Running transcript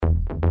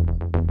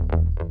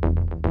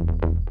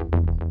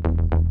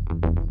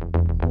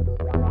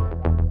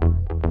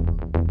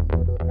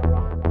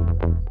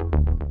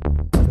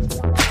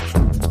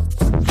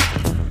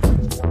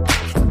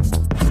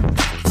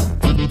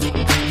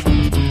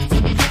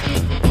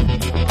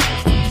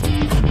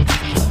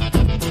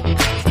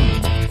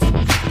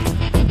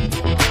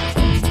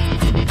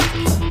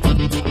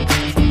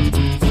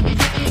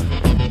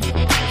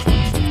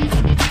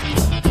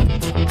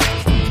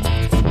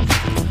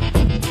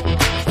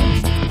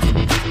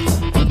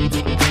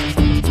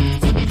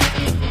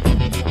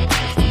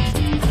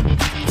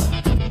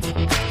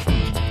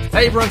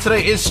Hey everyone,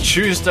 today is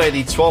Tuesday,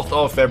 the 12th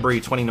of February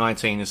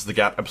 2019. This is The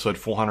Gap, episode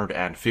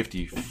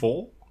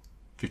 454?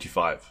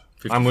 55.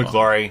 I'm Luke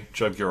Lawrie,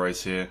 Joab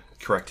Gilroy's here,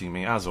 correcting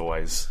me, as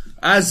always.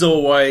 As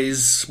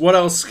always, what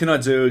else can I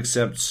do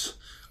except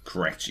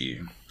correct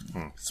you?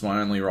 It's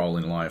my only role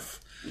in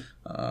life.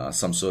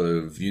 Some sort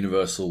of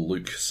universal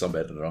Luke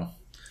sub-editor.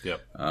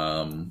 Yep.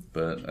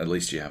 But at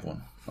least you have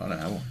one. I don't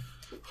have one.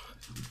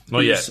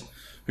 Not yet.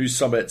 Who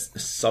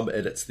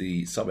sub-edits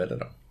the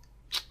sub-editor?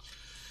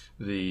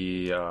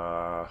 The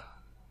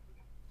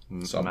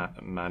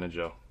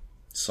manager.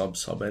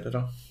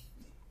 Sub-editor?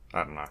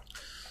 I don't know.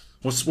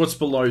 What's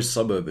below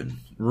suburban?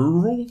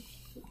 Rural?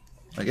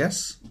 I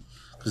guess?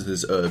 Because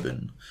there's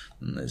urban,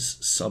 and there's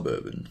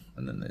suburban,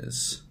 and then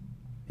there's...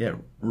 Yeah,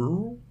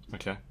 rural?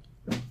 Okay.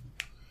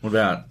 What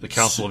about... The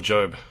Council of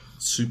Joab.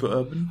 Super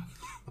urban?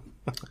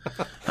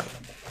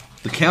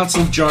 The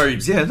Council of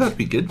Jobs. Yeah, that'd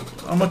be good.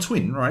 I'm a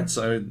twin, right?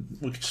 So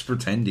we could just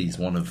pretend he's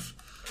a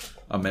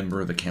member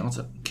of the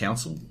council.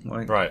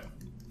 Like, right.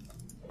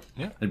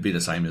 Yeah. It'd be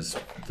the same as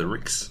the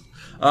Ricks.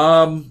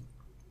 Hey,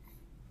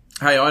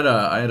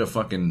 I had a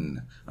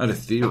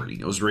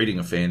theory. I was reading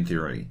a fan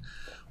theory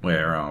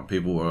where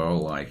people were all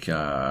like,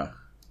 like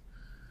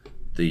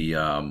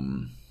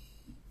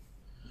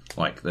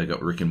they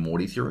got Rick and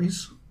Morty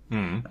theories,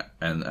 and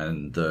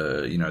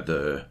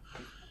the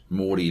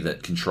Morty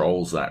that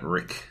controls that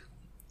Rick.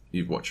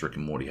 You've watched Rick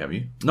and Morty, have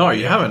you? No,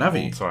 you haven't, have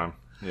you? All the time.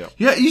 Yeah.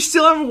 Yeah, you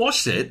still haven't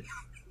watched it.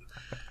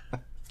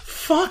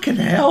 Fucking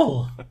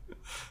hell.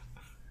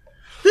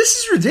 This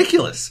is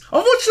ridiculous.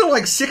 I've watched it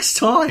like 6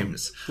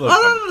 times. Look, I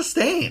don't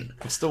understand.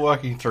 I'm still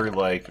working through,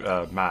 like,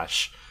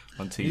 MASH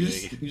on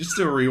TV. You're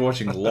still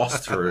rewatching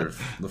Lost for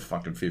the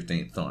fucking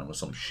 15th time or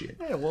some shit.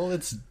 Yeah, well,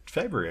 it's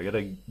February. I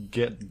gotta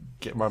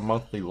get my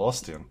monthly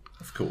Lost in.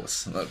 Of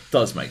course. That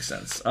does make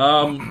sense.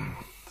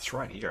 It's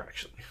right here,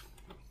 actually.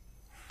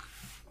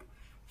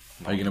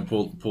 Are you going to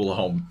pull the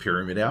whole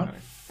pyramid out?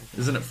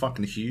 Isn't it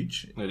fucking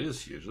huge? It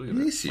is huge. Look at it.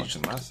 It is huge.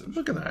 Massive.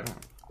 Look at that.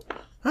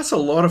 That's a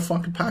lot of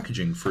fucking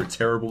packaging for a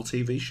terrible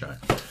TV show.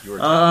 You're a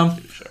terrible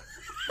TV show.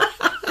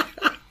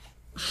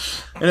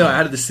 Anyway, I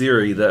had this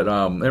theory that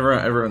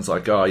everyone's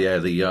like, oh yeah,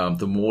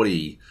 the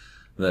Morty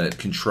that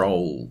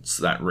controls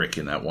that Rick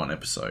in that one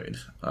episode,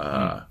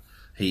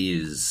 he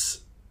is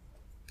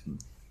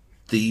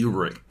the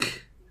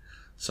Rick.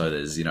 So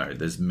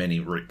there's many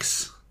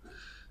Ricks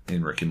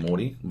in Rick and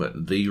Morty,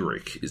 but the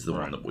Rick is the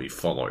one that we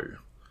follow,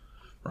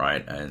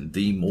 right? And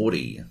the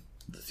Morty,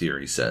 the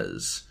theory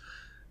says,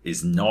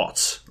 is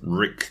not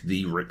Rick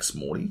the Rick's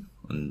Morty,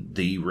 and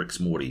the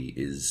Rick's Morty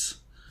is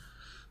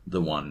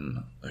the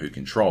one who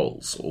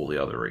controls all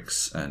the other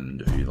Ricks, and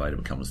who later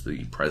becomes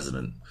the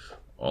president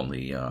on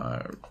the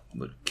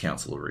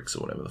Council of Ricks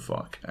or whatever the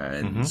fuck.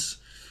 And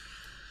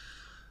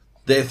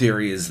their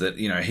theory is that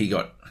he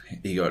got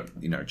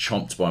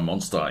chomped by a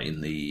monster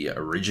in the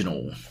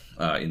original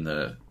in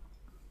the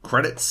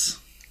credits.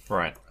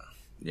 Right.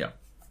 Yeah.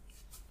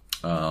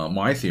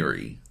 My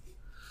theory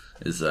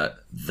is that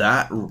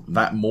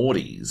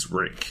Morty's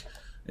Rick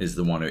is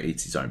the one who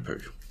eats his own poo.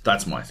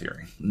 That's my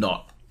theory,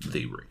 not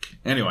the Rick.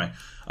 Anyway,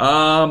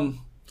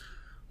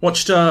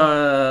 watched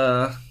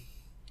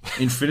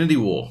Infinity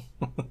War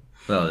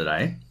the other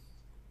day.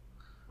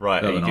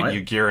 Right,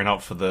 you're gearing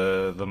up for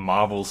the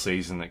Marvel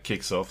season that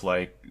kicks off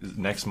like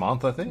next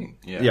month, I think.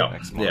 Yeah,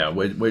 next month. Yeah,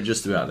 we're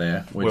just about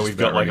there. We've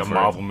got like a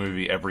Marvel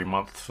movie every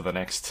month for the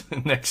next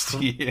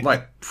year.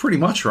 Like pretty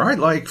much, right?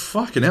 Like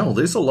fucking hell,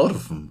 there's a lot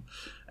of them.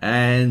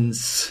 And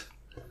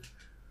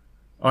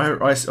I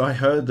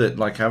heard that,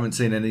 like, I haven't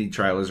seen any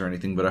trailers or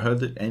anything, but I heard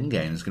that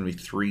Endgame is going to be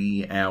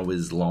 3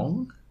 hours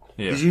long.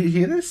 Yeah. Did you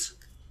hear this?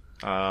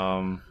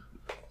 I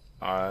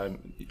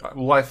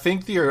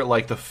think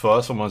the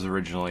first one was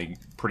originally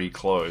pretty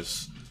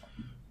close,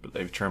 but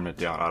they've trimmed it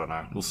down. I don't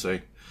know. We'll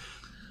see.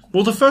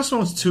 Well, the first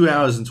one was 2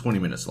 hours and 20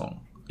 minutes long.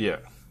 Yeah.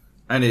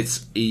 And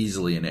it's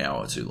easily an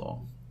hour too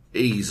long.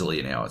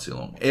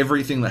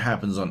 Everything that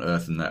happens on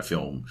Earth in that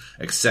film,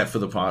 except for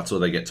the parts where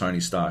they get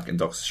Tony Stark and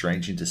Doctor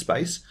Strange into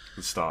space.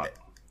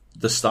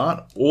 The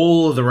start,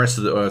 all of the rest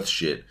of the Earth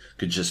shit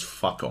could just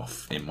fuck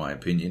off, in my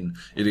opinion.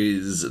 It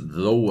is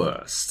the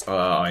worst.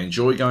 I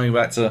enjoy going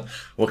back to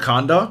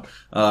Wakanda,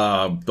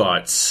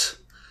 but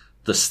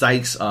the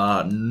stakes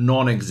are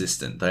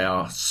non-existent. They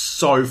are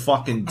so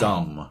fucking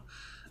dumb,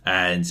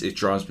 and it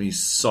drives me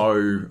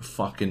so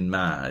fucking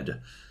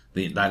mad.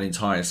 That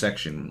entire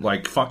section.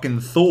 Like, fucking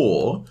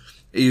Thor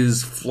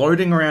is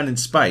floating around in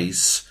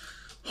space,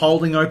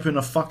 holding open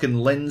a fucking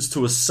lens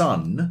to a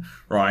sun,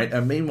 right?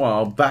 And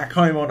meanwhile, back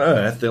home on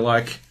Earth, they're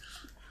like,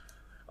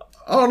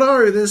 oh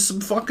no, there's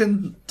some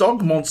fucking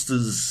dog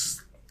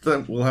monsters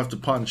that we'll have to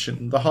punch,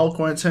 and the Hulk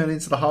won't turn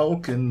into the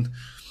Hulk, and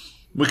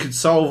we could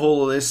solve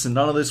all of this, and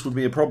none of this would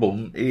be a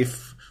problem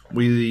if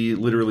we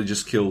literally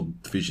just killed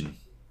Vision.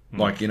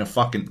 Like, in a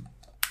fucking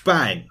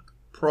bang,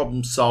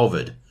 problem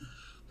solved.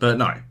 But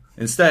no.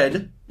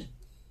 Instead,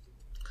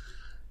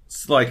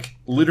 it's like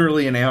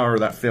literally an hour of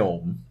that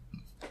film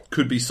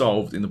could be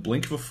solved in the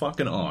blink of a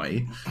fucking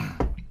eye.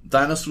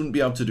 Thanos wouldn't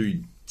be able to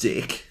do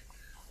dick,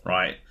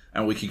 right?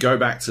 and we could go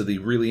back to the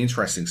really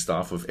interesting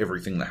stuff of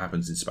everything that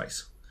happens in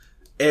space.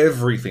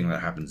 Everything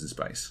that happens in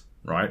space,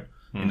 right,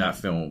 in that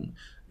film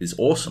is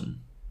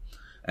awesome.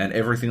 And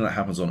everything that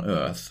happens on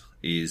Earth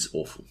is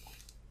awful.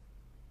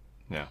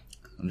 Yeah.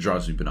 And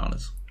drives me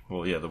bananas.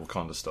 Well, yeah, the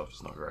Wakanda stuff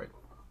is not great.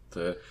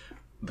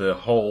 The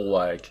whole,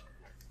 like...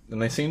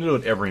 And they seem to do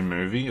it every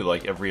movie,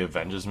 like every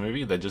Avengers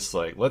movie. They're just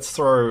like, let's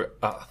throw,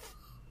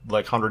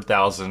 like,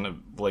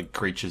 100,000, like,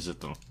 creatures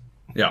at them.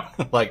 Yeah.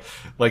 like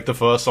the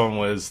first one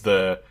was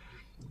the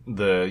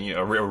you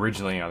know,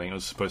 originally I think it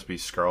was supposed to be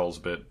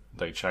Skrulls, but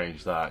they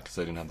changed that because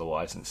they didn't have the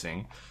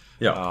licensing.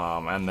 Yeah.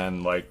 And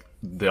then, like,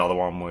 the other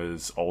one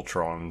was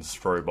Ultron's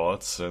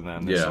robots, and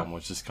then this one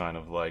was just kind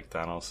of like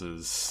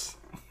Thanos's...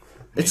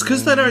 It's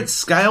because they don't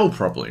scale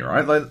properly,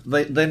 right?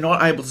 They're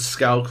not able to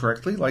scale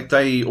correctly. Like,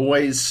 they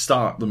always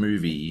start the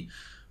movie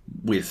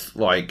with,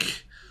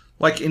 like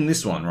in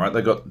this one, right?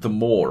 They got the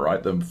Maw,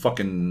 right? The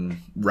fucking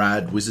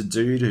rad wizard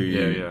dude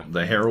who...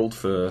 the herald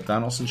for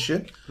Thanos and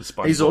shit.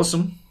 He's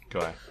awesome.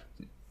 Guy.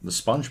 The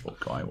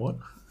SpongeBob guy, what?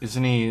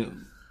 Isn't he...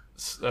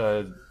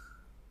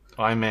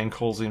 Iron Man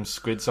calls him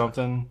Squid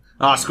something?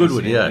 Ah,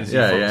 Squidward, yeah.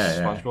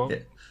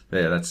 SpongeBob?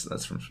 Yeah,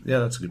 that's from... Yeah,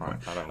 that's a good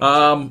point. I don't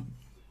know.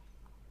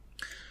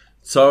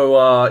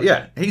 So,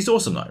 he's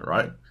awesome though,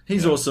 right?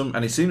 He's awesome,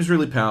 and he seems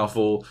really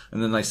powerful,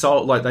 and then they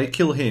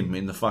kill him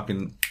in the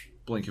fucking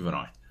blink of an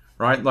eye,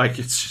 right? Like,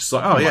 it's just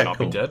like, he might not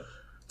be dead.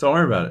 Don't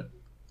worry about it.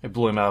 They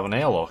blew him out of an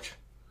airlock.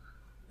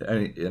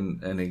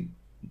 And he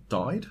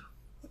died,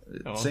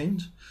 it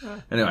seemed.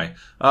 Yeah. Anyway,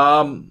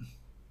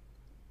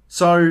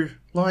 so,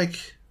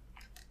 like,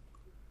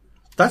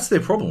 that's their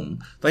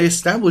problem. They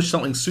establish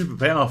something super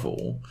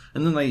powerful,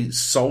 and then they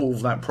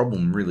solve that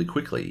problem really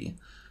quickly.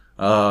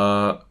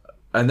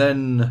 And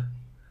then,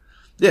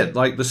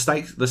 like, the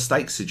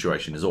stakes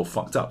situation is all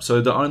fucked up.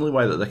 So the only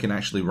way that they can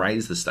actually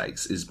raise the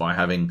stakes is by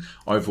having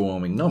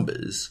overwhelming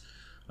numbers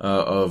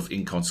of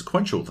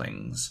inconsequential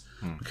things,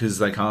 because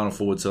they can't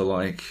afford to,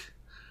 like,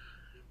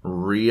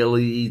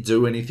 really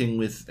do anything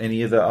with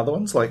any of the other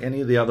ones. Like,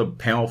 any of the other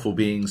powerful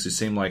beings who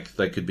seem like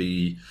they could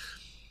be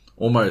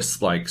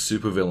almost, like,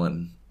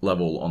 supervillain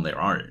level on their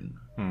own.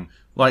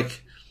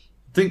 Like...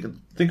 Think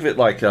of it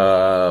like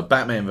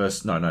Batman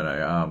versus...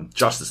 No.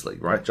 Justice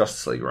League, right?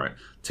 Justice League, right?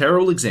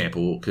 Terrible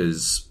example,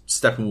 because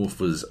Steppenwolf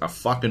was a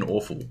fucking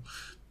awful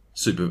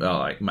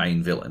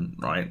main villain,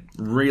 right?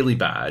 Really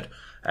bad.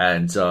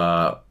 And,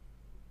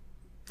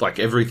 like,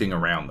 everything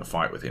around the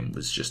fight with him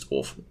was just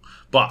awful.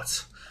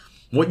 But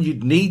what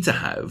you'd need to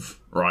have,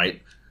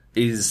 right,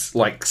 is,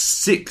 like,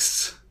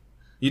 6...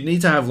 You'd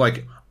need to have,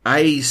 like,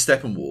 a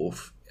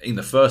Steppenwolf in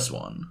the first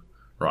one...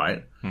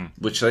 Right?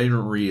 Which they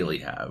didn't really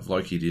have.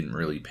 Loki didn't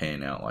really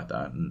pan out like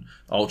that. And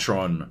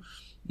Ultron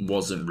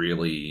wasn't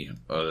really...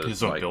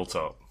 He's not built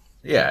up.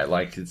 Yeah,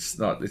 like, it's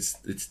not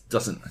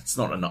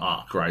an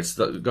arc, right? It's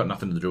got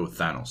nothing to do with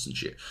Thanos and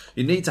shit.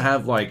 You need to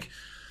have, like,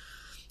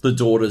 the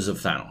daughters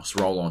of Thanos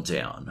roll on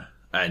down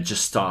and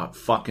just start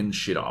fucking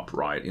shit up,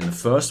 right? In the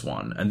first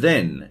one. And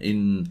then,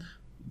 in,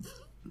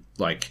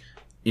 like,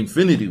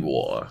 Infinity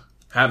War,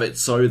 have it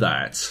so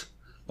that,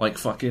 like,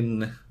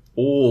 fucking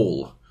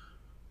all...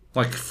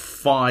 Like,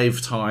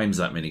 5 times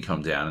that many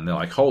come down, and they're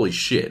like, holy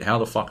shit, how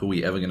the fuck are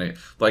we ever gonna...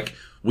 Like,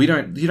 you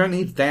don't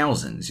need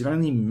thousands, you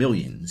don't need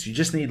millions, you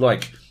just need,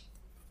 like,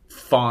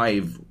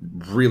 5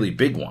 really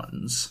big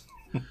ones.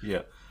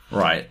 Yeah.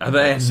 Right, and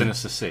then...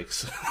 Sinister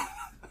 6.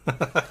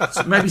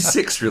 So maybe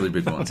 6 really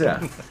big ones,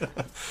 yeah.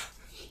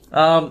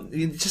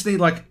 You just need,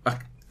 like,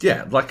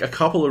 a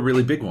couple of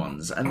really big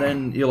ones, and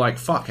then you're like,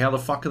 fuck, how the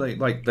fuck are they...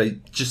 Like,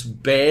 they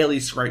just barely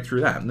scrape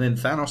through that, and then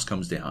Thanos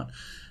comes down...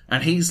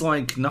 And he's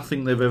like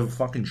nothing they've ever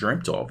fucking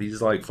dreamt of. He's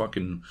like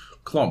fucking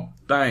clomp,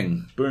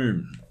 bang,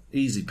 boom,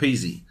 easy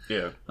peasy.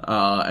 Yeah.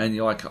 And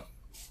you're like,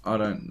 I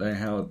don't know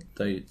how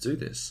they do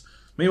this.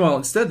 Meanwhile,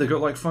 instead, they've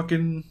got like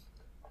fucking...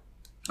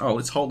 Oh,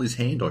 let's hold his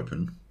hand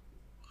open.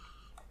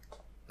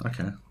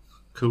 Okay,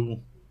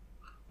 cool.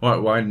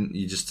 Why didn't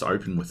you just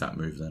open with that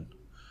move then?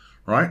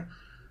 Right?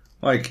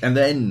 Like, and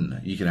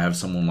then you can have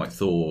someone like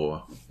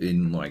Thor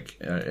in like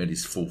at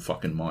his full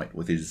fucking might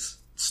with his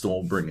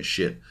Stormbringer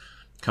shit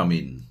come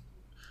in.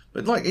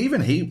 But, like,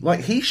 even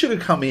he should have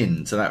come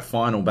in to that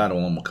final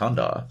battle on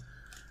Wakanda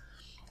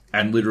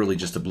and literally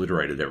just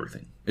obliterated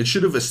everything. It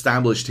should have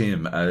established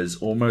him as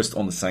almost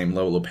on the same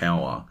level of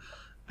power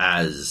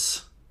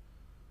as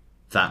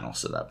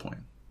Thanos at that point.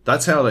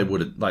 That's how they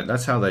would have, like,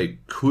 that's how they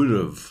could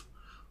have,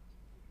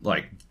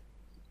 like,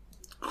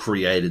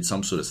 created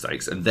some sort of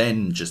stakes and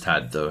then just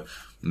had the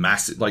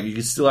massive, like, you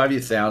could still have your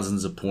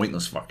thousands of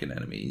pointless fucking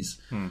enemies,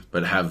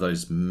 but have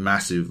those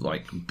massive,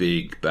 like,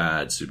 big,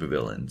 bad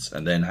supervillains,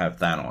 and then have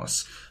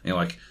Thanos. And you're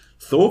like,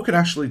 Thor could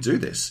actually do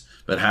this,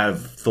 but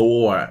have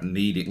Thor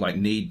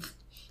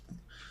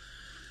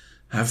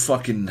have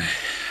fucking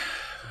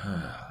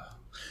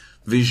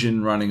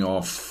Vision running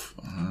off,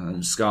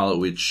 Scarlet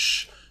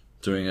Witch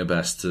doing her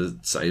best to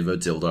save her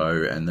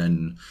dildo, and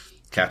then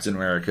Captain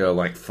America,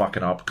 like,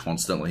 fucking up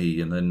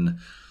constantly, and then,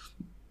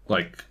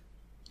 like,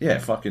 yeah,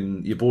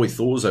 fucking your boy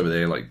Thor's over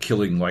there, like,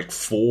 killing, like,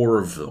 4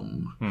 of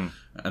them.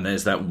 And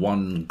there's that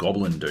one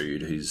goblin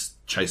dude who's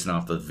chasing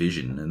after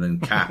Vision, and then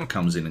Cap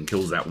comes in and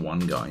kills that one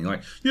guy. And you're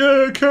like,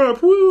 yeah,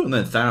 Cap, woo! And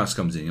then Thanos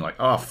comes in, and you're like,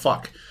 oh,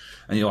 fuck.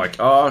 And you're like,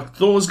 oh,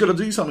 Thor's got to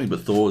do something.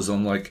 But Thor's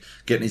on, like,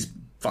 getting his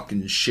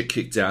fucking shit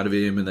kicked out of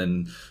him, and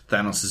then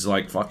Thanos is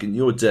like, fucking,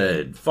 you're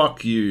dead.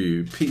 Fuck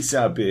you. Peace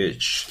out,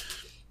 bitch.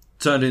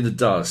 Turned into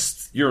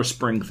dust. You're a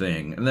spring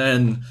thing. And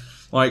then,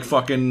 like,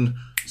 fucking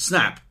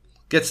snap.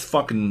 Gets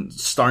fucking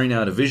stone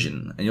out of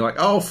Vision, and you're like,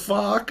 oh,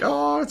 fuck,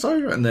 oh, it's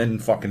over. And then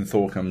fucking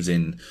Thor comes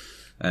in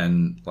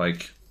and,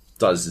 like,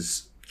 does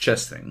this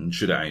chest thing and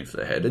should aim for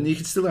the head. And you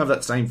can still have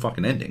that same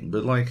fucking ending,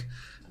 but, like,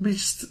 I mean,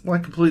 it's just,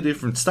 like, completely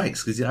different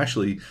stakes, because you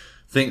actually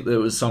think there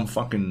was some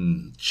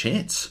fucking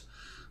chance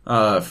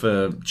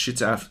for shit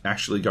to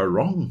actually go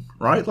wrong,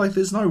 right? Like,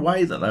 there's no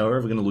way that they were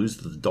ever going to lose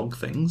to the dog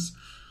things.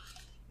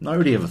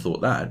 Nobody ever thought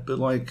that, but,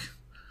 like,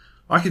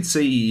 I could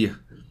see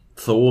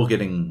Thor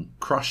getting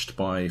crushed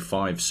by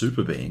 5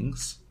 super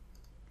beings.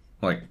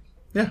 Like,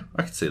 yeah,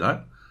 I could see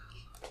that.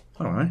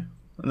 I don't know.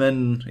 And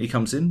then he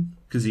comes in,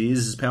 because he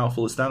is as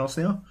powerful as Thanos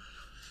now,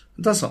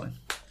 and does something.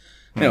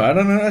 Anyway, I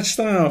don't know. I just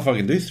don't know if I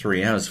can do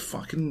 3 hours.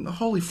 Fucking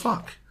holy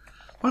fuck!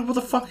 Like, what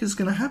the fuck is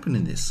going to happen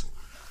in this?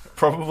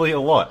 Probably a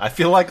lot. I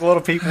feel like a lot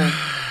of people,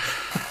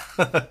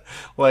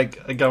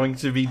 like, are going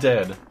to be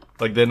dead.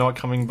 Like, they're not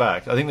coming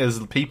back. I think there's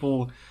the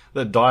people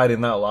that died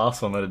in that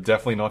last one that are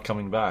definitely not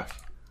coming back.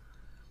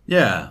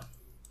 Yeah,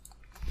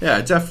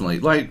 definitely.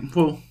 Like,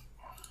 well,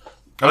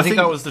 I think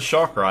that was the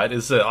shock, right?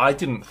 Is that I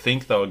didn't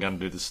think they were going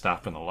to do the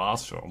snap in the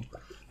last film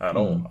at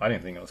all. I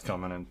didn't think it was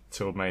coming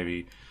until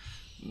maybe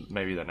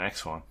the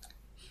next one.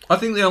 I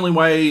think the only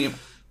way...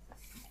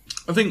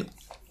 I think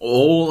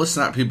all the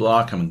Snap people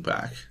are coming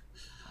back,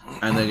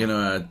 and they're going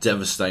to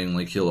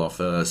devastatingly kill off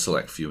a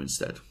select few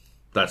instead.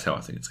 That's how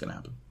I think it's going to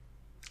happen.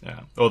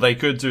 Yeah. Or they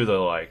could do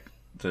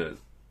the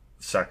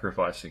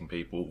sacrificing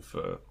people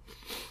for,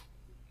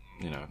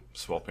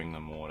 swapping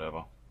them or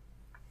whatever.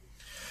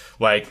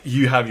 Like,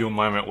 you have your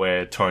moment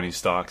where Tony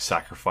Stark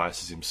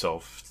sacrifices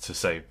himself to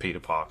save Peter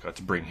Parker,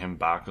 to bring him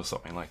back or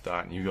something like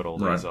that, and you've got all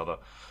these other...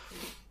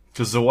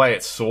 Because the way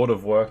it sort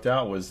of worked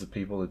out was the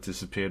people that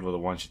disappeared were the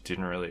ones you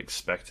didn't really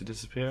expect to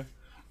disappear.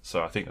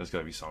 So I think there's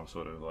going to be some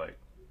sort of, like,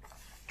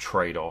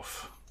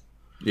 trade-off.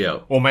 Yeah.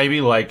 Or maybe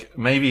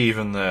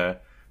even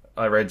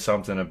I read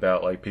something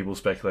about, like, people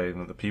speculating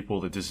that the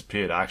people that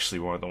disappeared actually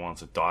weren't the ones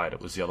that died.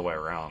 It was the other way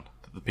around.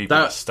 The people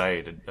that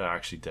stayed are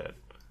actually dead.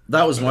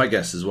 That was my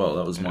guess as well.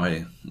 That was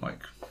my,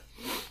 like...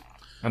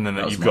 And then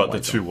you've got the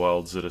 2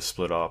 worlds that are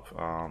split up.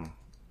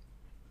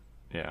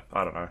 Yeah,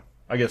 I don't know.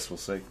 I guess we'll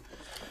see.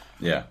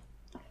 Yeah.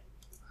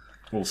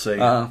 We'll see.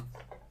 Anyway,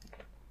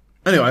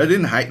 I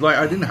didn't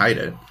hate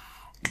it.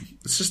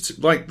 It's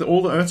just, like,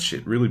 all the Earth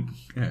shit really...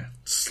 Yeah,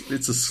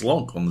 it's a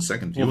slog on the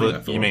second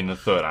viewing, you mean the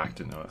third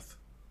act in Earth.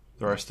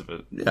 The rest of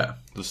it... Yeah.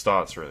 The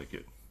start's really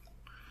good.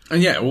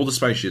 And yeah, all the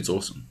space shit's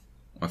awesome,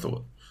 I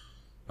thought.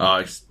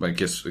 I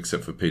guess,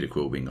 except for Peter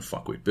Quill being a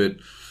fuckwit. But,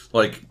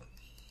 like...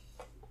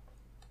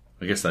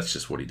 I guess that's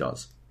just what he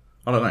does.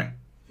 I don't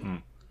know.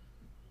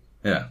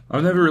 Yeah.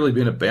 I've never really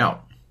been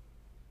about...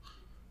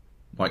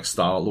 like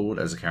Star-Lord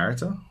as a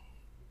character.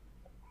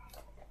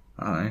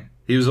 I don't know.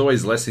 He was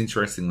always less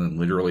interesting than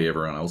literally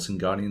everyone else in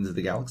Guardians of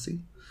the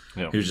Galaxy.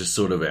 Yeah. He was just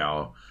sort of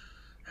our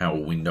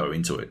window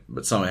into it.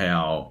 But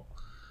somehow,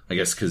 I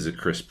guess because of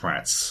Chris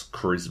Pratt's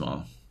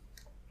charisma,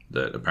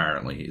 that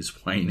apparently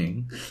is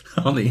waning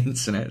on the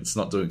internet. It's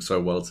not doing so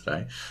well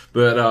today.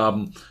 But,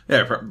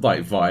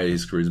 like, via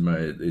his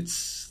charisma,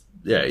 it's,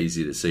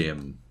 easy to see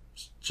him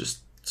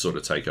just sort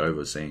of take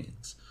over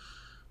scenes.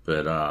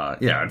 But,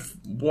 I'd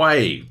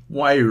way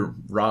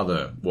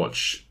rather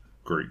watch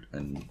Groot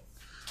and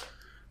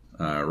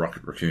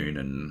Rocket Raccoon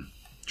and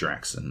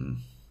Drax and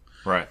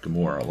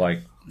Gamora,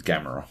 like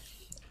Gamora.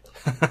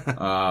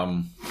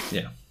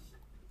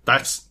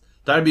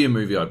 That'd be a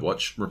movie I'd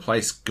watch.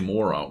 Replace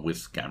Gamora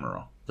with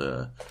Gamora,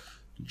 the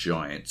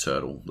giant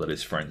turtle that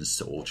is friends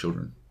to all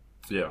children.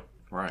 Yeah,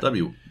 right. That'd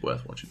be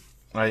worth watching.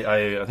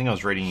 I think I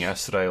was reading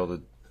yesterday or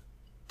the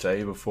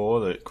day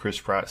before that Chris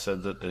Pratt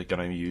said that they're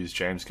going to use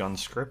James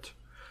Gunn's script.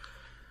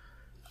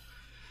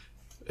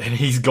 And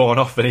he's gone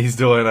off and he's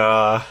doing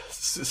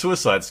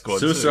Suicide Squad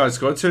 2. Suicide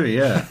Squad 2,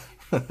 yeah.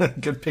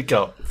 Good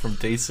pickup from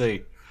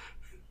DC.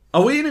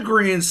 Are we in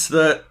agreement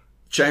that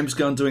James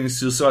Gunn doing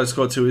Suicide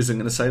Squad 2 isn't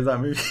going to save that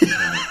movie?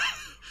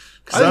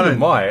 I think it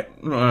might.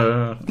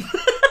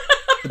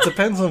 It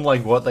depends on,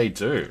 like, what they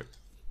do.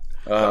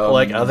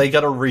 Like, are they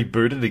going to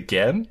reboot it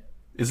again?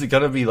 Is it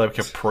going to be, like,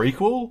 a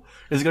prequel?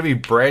 Is it going to be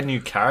brand new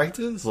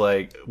characters?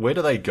 Like, where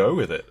do they go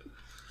with it?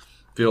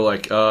 Feel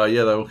like,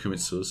 they will commit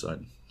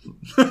suicide.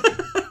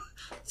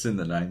 It's in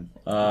the name.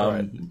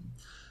 Right.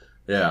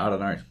 Yeah, I don't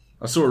know.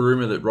 I saw a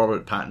rumor that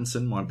Robert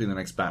Pattinson might be the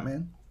next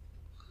Batman.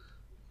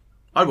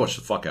 I'd watch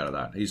the fuck out of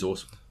that. He's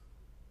awesome.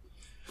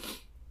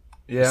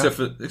 Yeah.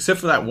 Except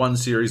for that one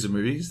series of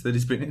movies that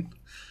he's been in.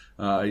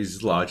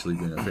 He's largely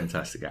been a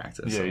fantastic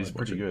actor. Yeah, so he's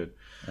pretty good.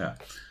 Yeah.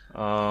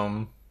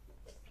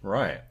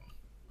 Right.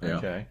 Yeah.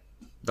 Okay.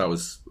 That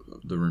was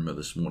the rumor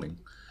this morning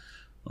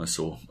I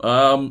saw.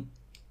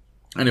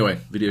 Anyway,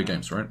 video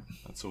games, right?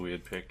 That's a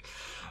weird pick.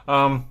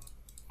 Yeah,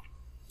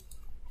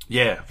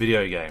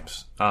 video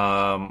games.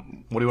 What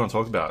do you want to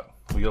talk about?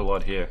 We got a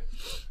lot here.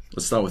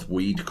 Let's start with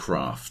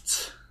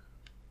Weedcraft.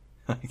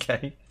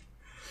 Okay.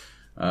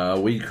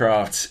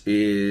 Weedcraft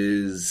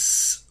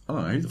is... I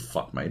don't know who the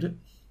fuck made it.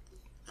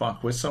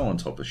 Fuck, we're so on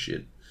top of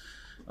shit.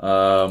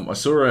 I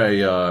saw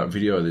a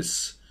video of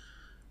this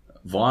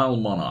Vile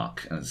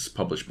Monarch, and it's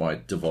published by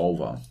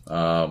Devolver.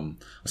 I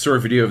saw a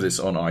video of this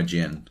on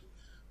IGN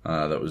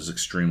that was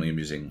extremely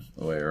amusing,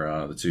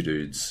 where the two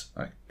dudes,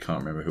 I can't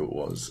remember who it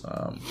was.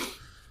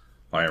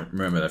 I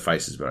remember their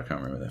faces, but I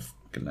can't remember their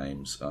fucking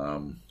names.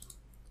 Brian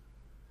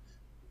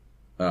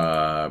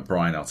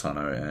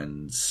Altano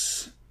and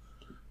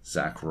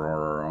Zach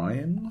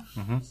Ryan.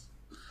 Mm-hmm.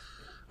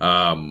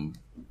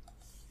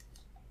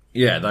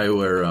 Yeah, they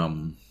were... I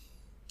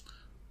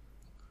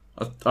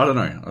don't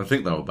know. I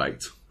think they were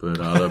baked, but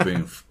they were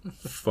being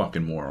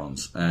fucking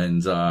morons.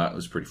 And it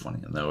was pretty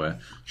funny. And they were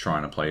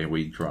trying to play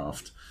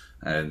Weedcraft,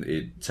 and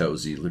it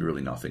tells you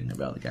literally nothing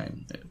about the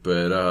game.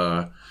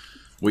 But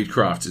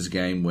Weedcraft is a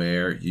game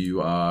where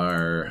you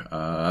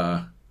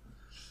are...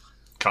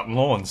 cutting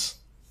lawns.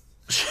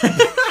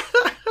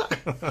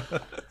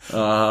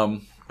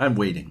 And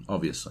weeding,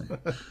 obviously.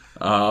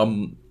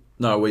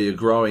 No, where you're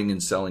growing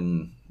and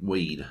selling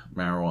weed,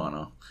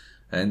 marijuana.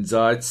 And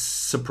it's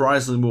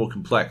surprisingly more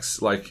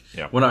complex. Like,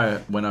 when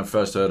I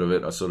first heard of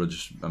it, I sort of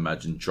just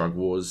imagined Drug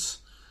Wars.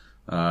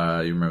 You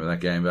remember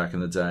that game back in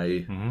the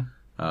day?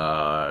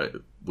 Mm-hmm.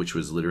 Which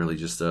was literally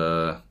just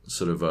a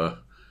sort of a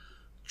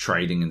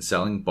trading and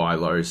selling, buy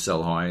low,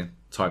 sell high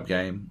type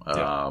game.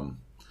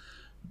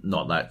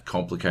 Not that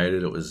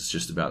complicated. It was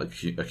just about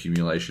the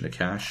accumulation of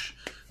cash.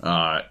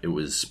 It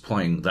was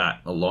playing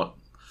that a lot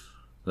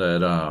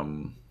that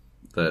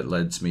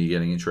led to me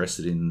getting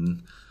interested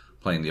in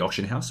playing the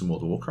auction house in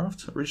World of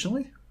Warcraft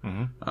originally.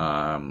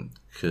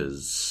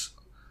 Because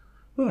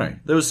I don't know,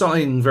 there was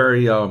something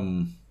very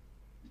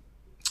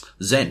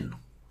zen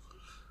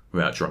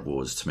about Drug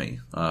Wars to me.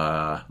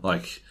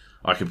 Like,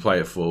 I could play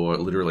it for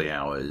literally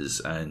hours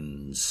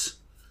and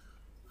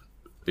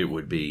it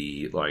would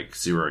be like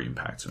zero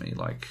impact to me.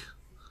 Like,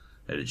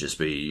 it'd just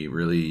be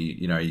really,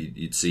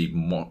 you'd see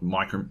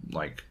micro,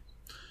 like,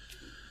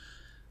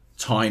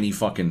 tiny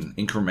fucking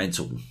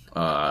incremental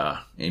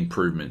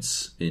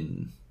improvements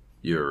in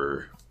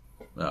your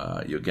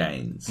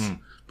gains,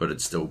 but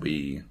it'd still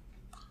be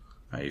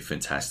a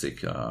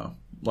fantastic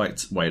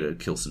way to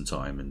kill some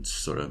time and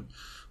sort of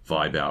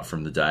vibe out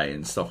from the day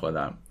and stuff like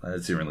that.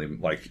 It's really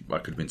like I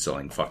could have been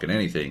selling fucking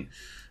anything.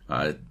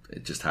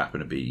 It just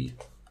happened to be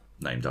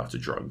named after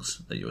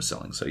drugs that you were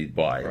selling. So you'd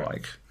buy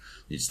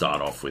you'd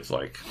start off with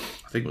I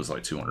think it was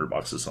like $200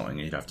 or something.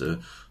 You'd have to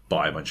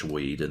buy a bunch of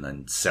weed and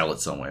then sell it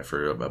somewhere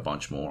for a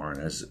bunch more.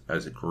 And as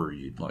it grew,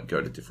 you'd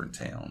go to different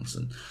towns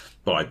and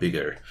buy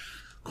bigger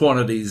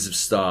quantities of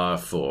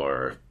stuff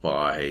or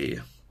buy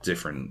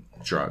different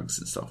drugs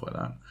and stuff like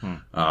that.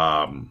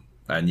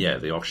 And yeah,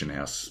 the auction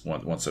house,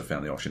 once I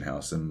found the auction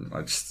house, and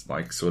I just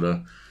sort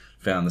of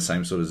found the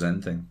same sort of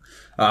zen thing.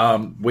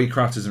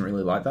 Weedcraft isn't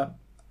really like that.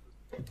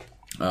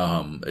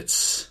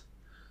 It's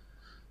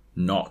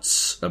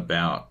not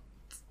about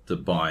the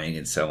buying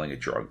and selling of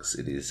drugs.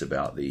 It is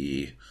about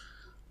the,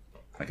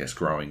 I guess,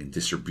 growing and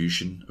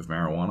distribution of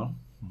marijuana.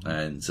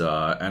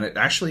 And it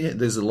actually,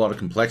 there's a lot of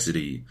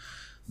complexity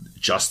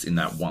just in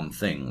that one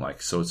thing.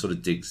 So it sort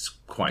of digs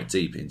quite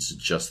deep into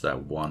just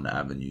that one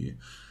avenue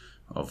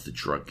of the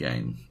drug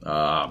game.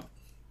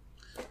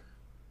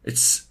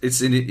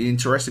 It's an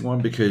interesting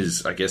one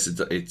because I guess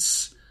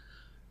it's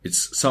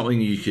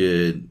something you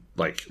could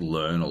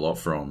learn a lot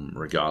from,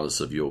 regardless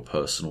of your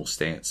personal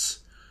stance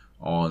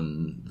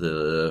on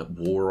the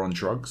war on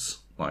drugs.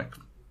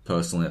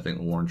 Personally, I think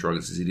the war on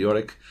drugs is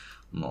idiotic.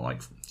 I'm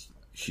not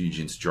huge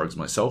into drugs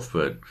myself,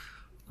 but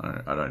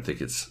I don't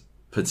think it's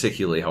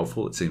particularly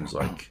helpful. It seems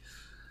like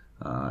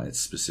it's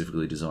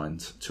specifically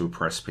designed to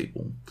oppress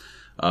people.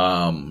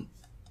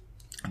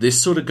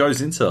 This sort of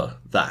goes into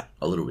that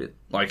a little bit.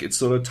 It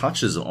sort of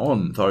touches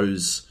on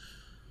those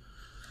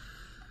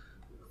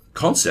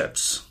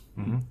concepts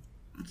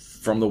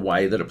from the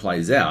way that it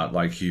plays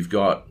out. You've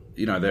got,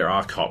 there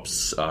are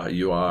cops.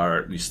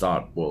 You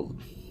start, well,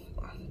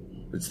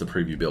 it's the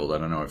preview build. I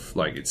don't know if,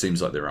 it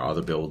seems like there are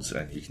other builds,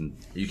 and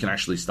you can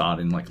actually start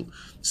in,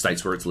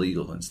 states where it's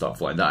legal and stuff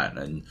like that.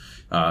 And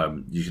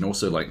you can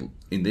also,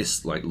 in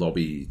this,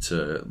 lobby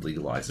to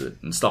legalize it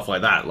and stuff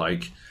like that.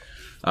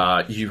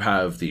 You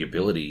have the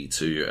ability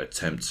to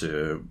attempt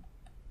to,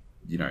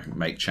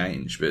 make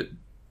change. But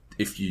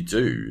if you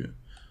do,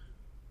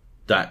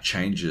 that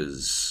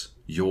changes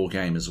your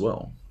game as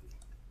well.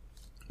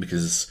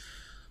 Because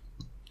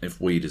if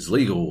weed is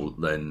legal,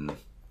 then,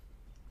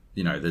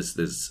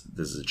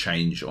 there's a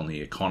change on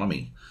the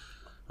economy.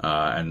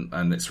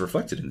 And it's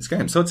reflected in this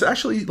game. So it's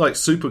actually,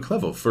 super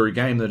clever for a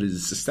game that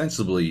is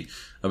ostensibly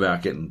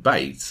about getting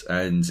bait.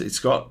 And it's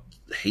got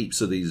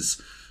heaps of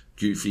these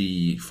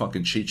goofy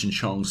fucking Cheech and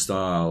Chong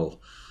style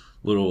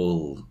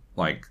little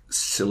like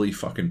silly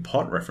fucking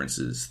pot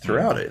references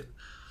throughout it.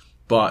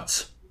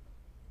 But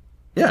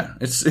yeah,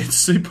 it's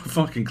super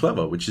fucking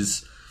clever, which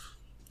is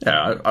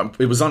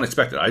it was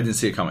unexpected. I didn't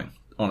see it coming,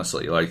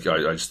 honestly. Like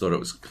I just thought it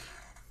was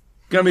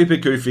gonna be a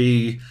bit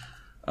goofy,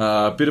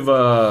 bit of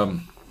a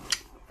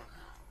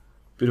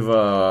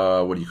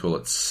what do you call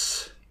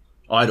it?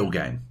 Idle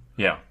game.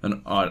 Yeah,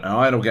 an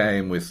idle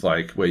game with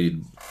like where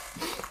you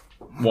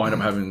wind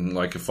up having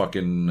like a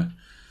fucking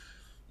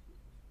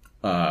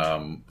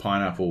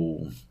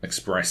Pineapple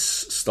Express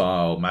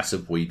style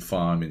massive weed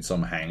farm in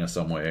some hangar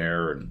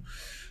somewhere, and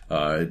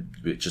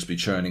it'd just be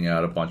churning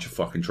out a bunch of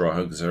fucking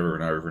drugs over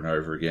and over and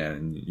over again.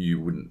 And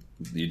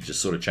you'd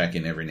just sort of check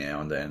in every now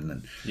and then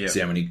and see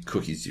how many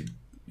cookies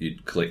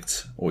you'd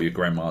clicked, or your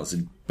grandma's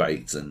had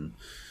baked, and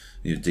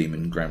your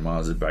demon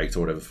grandma's had baked,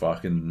 or whatever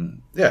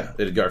fucking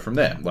it'd go from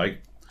there.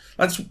 Like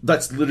that's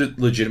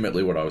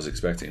legitimately what I was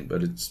expecting,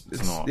 but it's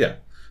not. Yeah,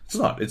 it's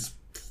not. It's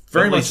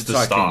very much a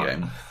tycoon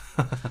game.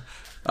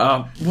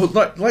 Well,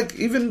 like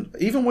even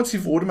once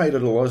you've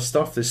automated a lot of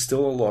stuff, there's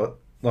still a lot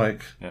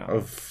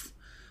of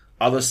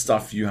other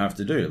stuff you have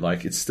to do.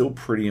 Like it's still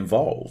pretty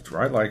involved,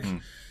 right? Like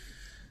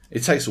it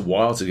takes a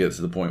while to get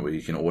to the point where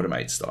you can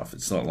automate stuff.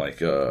 It's not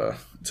like it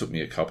took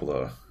me a couple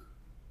of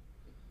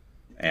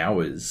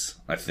hours,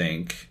 I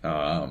think,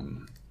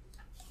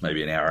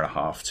 maybe an hour and a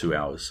half, 2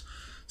 hours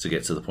to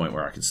get to the point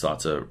where I could start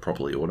to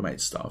properly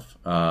automate stuff.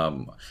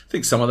 I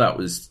think some of that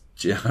was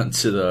down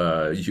to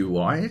the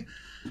UI.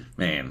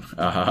 Man,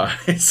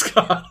 it's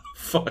got a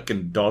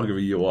fucking dog of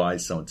a UI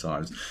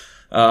sometimes.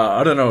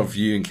 I don't know if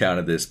you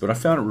encountered this, but I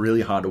found it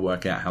really hard to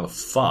work out how the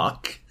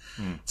fuck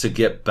to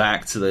get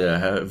back to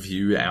the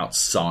view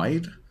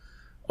outside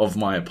of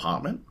my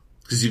apartment.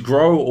 Because you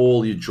grow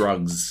all your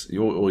drugs,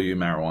 all your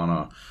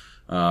marijuana,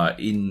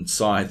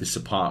 inside this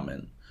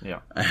apartment.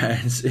 Yeah.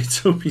 And it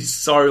took me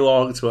so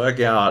long to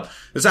work out.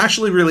 It's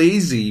actually really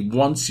easy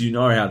once you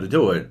know how to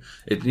do it.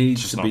 It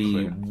needs to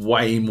be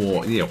way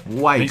more,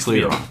 way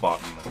clearer. A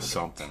button or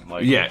something.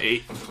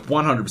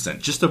 100%.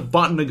 Just a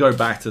button to go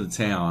back to the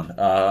town,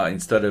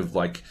 instead of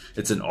like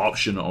it's an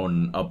option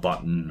on a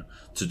button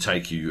to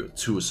take you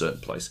to a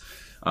certain place.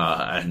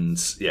 And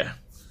yeah.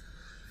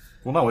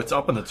 Well, no, it's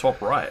up in the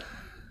top right.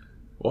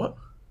 What?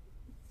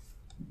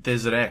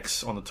 There's an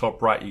X on the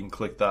top right. You can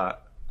click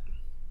that.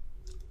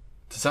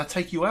 Does that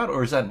take you out,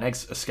 or is that an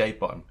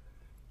escape button?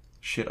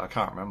 Shit, I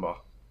can't remember.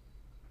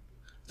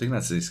 I think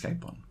that's the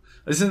escape button.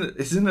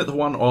 Isn't it the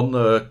one on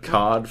the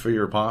card for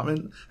your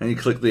apartment? And you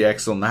click the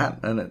X on that,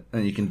 and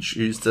you can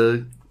choose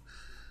to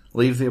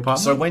leave the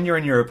apartment? So when you're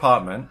in your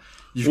apartment,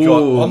 you've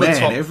got on the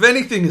top... if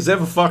anything has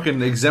ever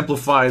fucking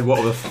exemplified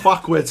what the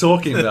fuck we're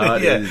talking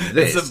about, is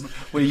this.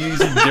 We're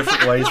using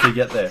different ways to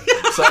get there.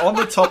 So on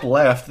the top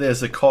left,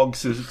 there's a cog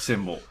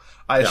symbol.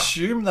 I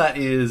assume that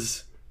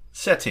is...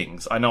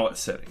 settings. I know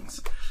it's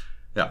settings.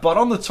 Yeah. But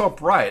on the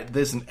top right,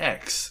 there's an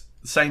X.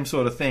 Same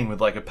sort of thing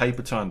with like a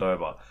paper turned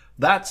over.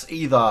 That's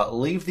either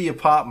leave the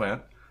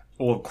apartment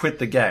or quit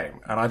the game.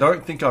 And I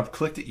don't think I've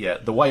clicked it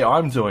yet. The way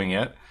I'm doing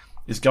it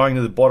is going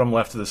to the bottom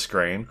left of the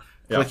screen,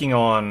 clicking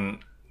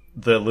on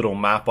the little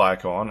map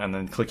icon, and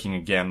then clicking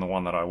again the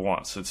one that I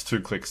want. So it's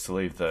 2 clicks to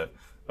leave the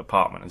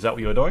apartment. Is that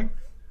what you're doing?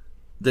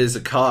 There's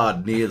a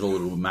card near the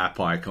little map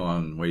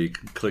icon where you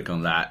can click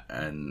on that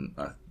and...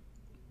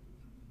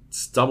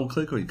 it's double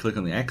click, or you click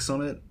on the X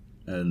on it,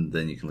 and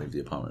then you can leave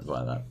the apartment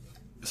via that.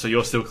 So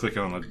you're still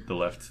clicking on the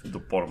left, the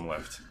bottom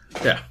left.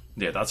 Yeah.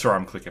 Yeah, that's where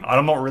I'm clicking.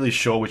 I'm not really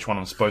sure which one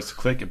I'm supposed to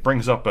click. It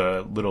brings up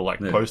a little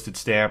postage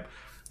stamp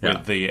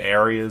with the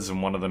areas,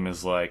 and one of them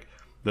is like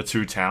the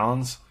 2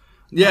 towns.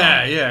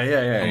 Yeah.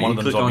 And one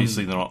of them's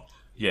obviously not.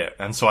 Yeah,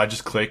 and so I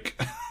just click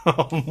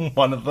on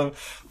one of them.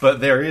 But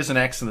there is an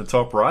X in the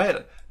top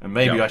right, and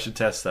maybe I should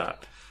test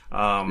that.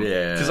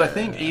 Because I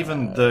think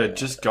even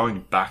just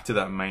going back to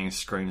that main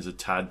screen is a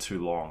tad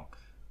too long.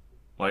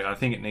 Like, I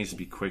think it needs to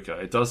be quicker.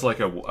 It does like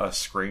a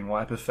screen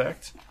wipe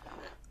effect.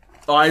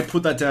 I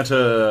put that down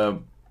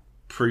to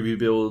preview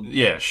build.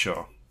 Yeah,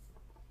 sure.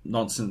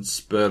 Nonsense,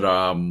 but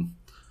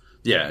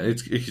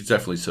it could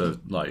definitely serve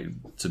like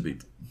to be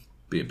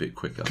a bit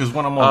quicker. Because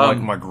when I'm on like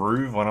my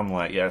groove, when I'm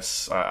like,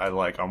 yes, I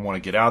want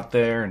to get out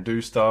there and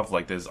do stuff.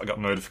 Like I got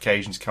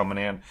notifications coming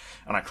in,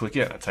 and I click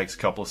it, and it takes a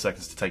couple of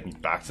seconds to take me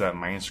back to that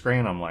main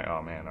screen. I'm like,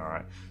 oh man, all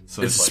right.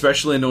 So it's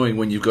especially annoying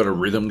when you've got a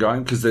rhythm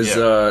going, because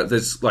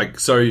there's like,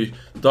 so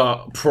the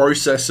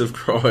process of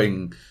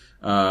growing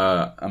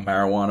a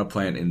marijuana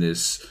plant in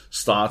this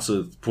starts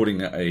with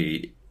putting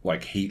a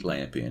like heat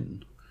lamp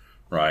in,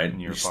 right?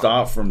 You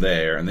start from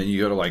there, and then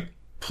you got to like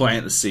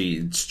plant the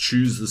seeds,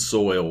 choose the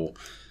soil.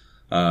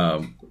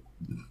 And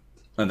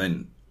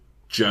then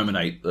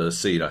germinate the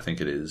seed, I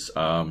think it is.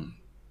 And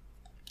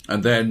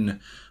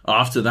then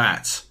after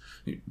that,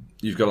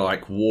 you've got to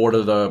like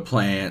water the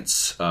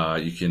plants.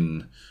 You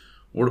can,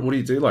 what do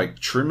you do? Like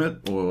trim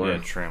it, or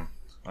trim,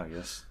 I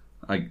guess.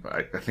 I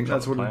think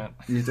that's what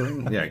you're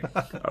doing. Yeah.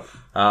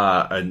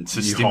 And to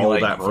you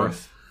stimulate hold that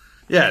growth.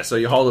 So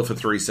you hold it for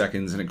 3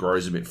 seconds, and it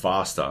grows a bit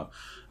faster.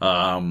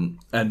 And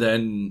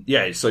then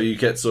so you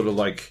get sort of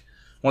like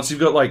once you've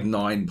got like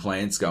 9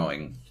 plants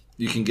going,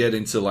 you can get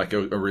into like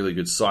a really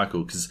good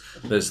cycle, because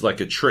there's like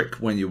a trick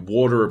when you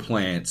water a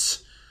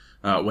plant.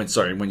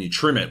 When you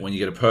trim it, when you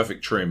get a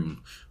perfect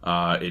trim,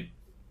 it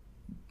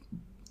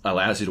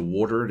allows you to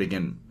water it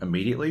again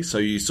immediately. So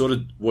you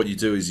what you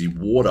do is you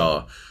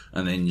water,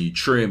 and then you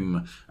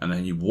trim, and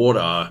then you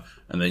water,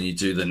 and then you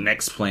do the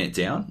next plant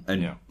down.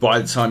 And by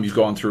the time you've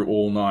gone through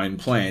all 9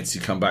 plants,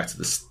 you come back to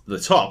the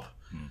top,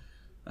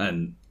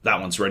 and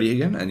that one's ready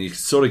again. And you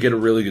sort of get a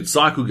really good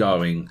cycle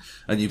going,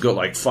 and you've got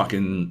like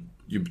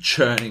you're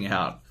churning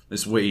out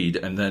this weed,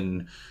 and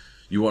then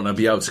you want to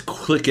be able to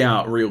click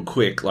out real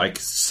quick. Like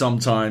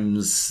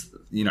sometimes,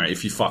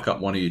 if you fuck up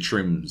one of your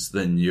trims,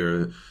 then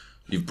you've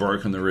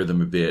broken the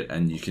rhythm a bit,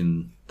 and you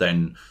can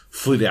then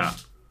flit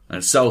out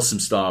and sell some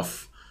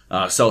stuff,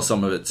 sell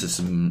some of it to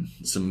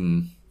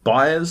some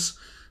buyers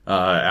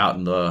out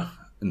in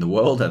the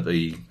world at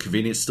the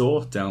convenience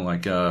store down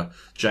like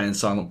Jay and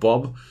Silent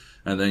Bob,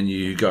 and then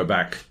you go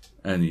back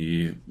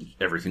and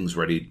everything's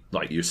ready,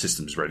 like your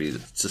system's ready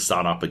to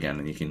start up again,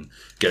 and you can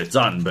get it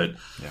done. But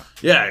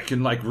it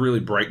can like really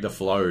break the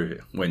flow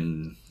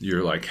when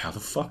you're like, how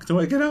the fuck do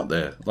I get out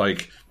there?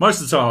 Like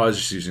most of the time I was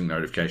just using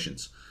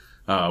notifications,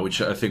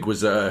 which I think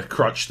was a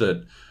crutch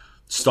that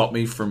stopped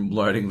me from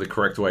learning the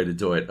correct way to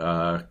do it.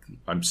 Per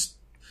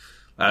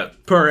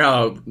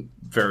our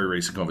very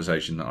recent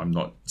conversation, I'm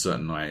not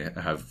certain I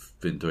have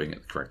been doing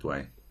it the correct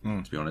way,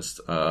 to be honest.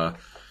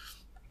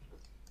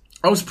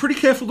 I was pretty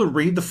careful to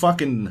read the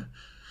fucking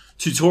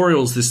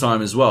tutorials this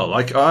time as well.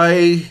 Like,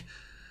 I'm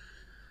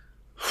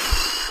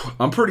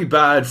pretty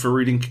bad for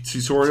reading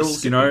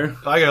tutorials,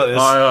 I got this.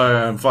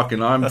 I'm fucking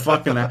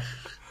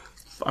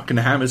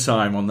hammer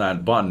time on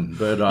that button.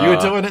 But you were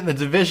doing it in the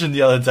Division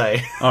the other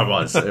day. I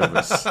was. It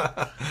was.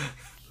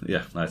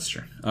 Yeah, that's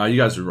true. You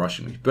guys were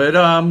rushing me, but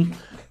I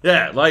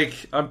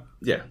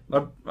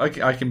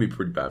can be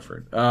pretty bad for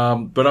it.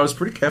 But I was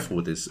pretty careful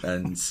with this,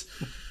 and.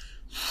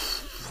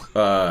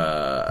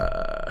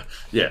 I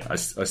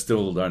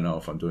still don't know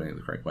if I'm doing it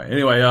the correct way.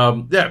 Anyway,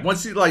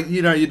 once you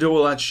you do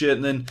all that shit,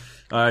 and then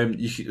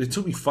it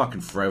took me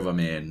fucking forever,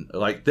 man.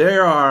 Like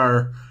there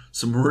are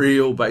some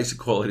real basic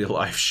quality of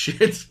life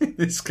shit in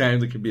this game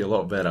that could be a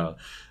lot better.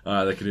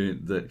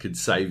 That could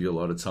save you a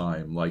lot of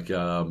time, like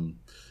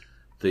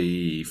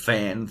the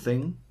fan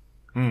thing.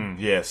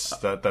 Yes,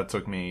 that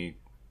took me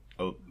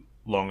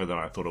longer than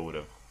I thought it would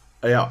have.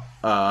 Yeah.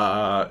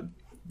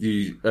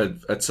 You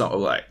at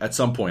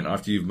some point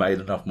after you've made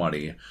enough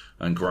money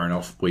and grown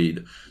off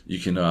weed, you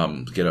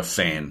can get a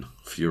fan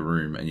for your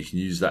room, and you can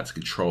use that to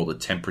control the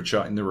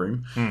temperature in the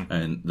room,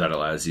 and that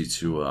allows you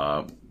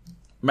to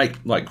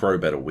grow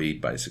better weed,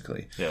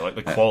 basically. Yeah, like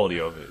the quality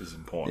of it is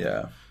important.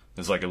 Yeah,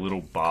 there's like a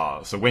little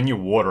bar, so when you're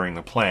watering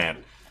the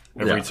plant,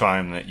 every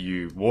time that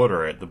you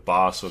water it, the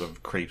bar sort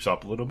of creeps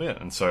up a little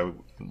bit, and so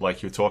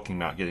like you're talking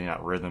about getting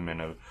that rhythm in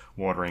a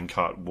watering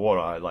cut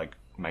water, like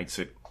makes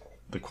it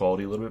the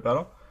quality a little bit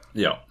better.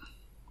 Yeah,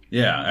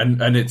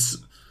 and it's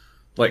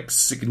like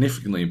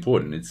significantly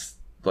important. It's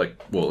like,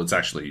 well, it's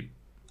actually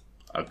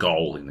a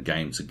goal in the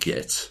game to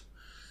get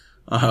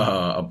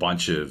a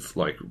bunch of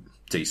like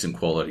decent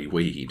quality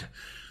weed,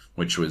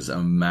 which was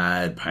a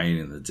mad pain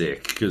in the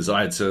dick because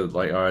I had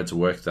to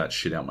work that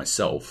shit out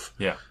myself.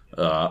 Yeah,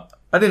 I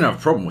didn't have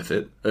a problem with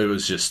it. It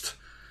was just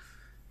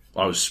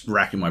I was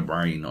racking my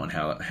brain on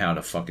how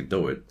to fucking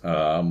do it.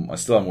 I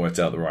still haven't worked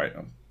out the right.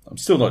 I'm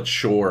still not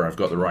sure I've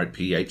got the right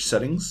pH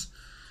settings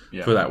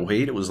for that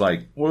weed. It was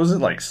like, what was it,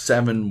 like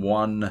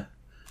 7.1?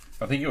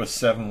 I think it was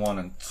 7.1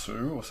 and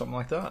 2 or something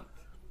like that.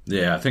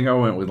 Yeah, I think I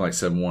went with like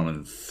 7.1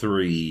 and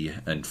 3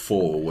 and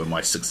 4 were my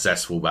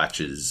successful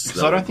batches.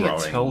 Because I don't think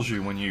it tells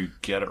you when you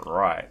get it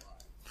right.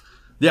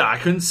 Yeah, I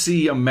couldn't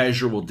see a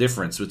measurable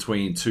difference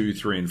between 2,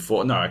 3, and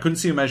 4. No, I couldn't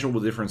see a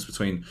measurable difference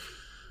between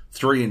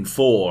 3 and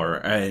 4,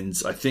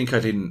 and I think I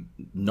didn't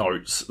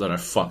note that I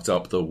fucked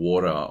up the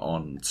water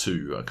on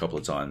 2 a couple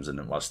of times, and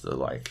it must have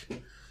like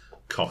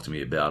cocked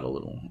me about a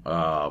little.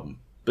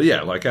 But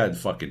yeah, like I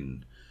had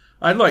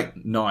like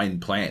 9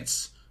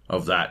 plants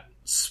of that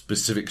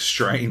specific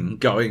strain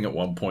going at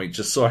one point,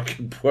 just so I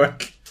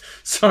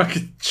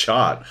could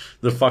chart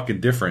the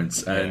fucking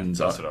difference. And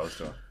that's what I was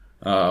doing.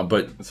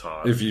 But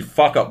if you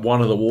fuck up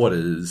one of the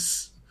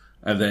waters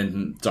and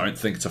then don't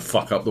think to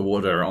fuck up the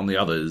water on the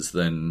others,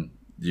 then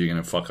you're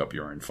going to fuck up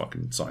your own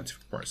fucking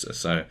scientific process.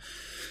 So,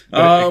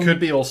 it could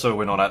be also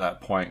we're not at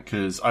that point,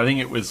 because I think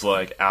it was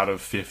like out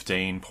of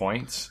 15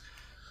 points,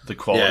 the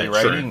quality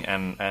rating,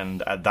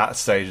 and at that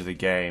stage of the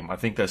game, I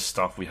think there's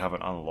stuff we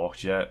haven't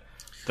unlocked yet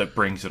that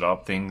brings it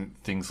up.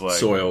 Things like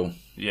soil.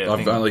 Yeah,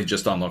 I've only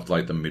just unlocked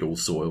like the middle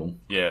soil.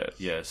 Yeah.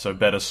 So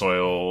better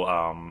soil,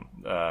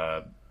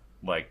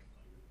 like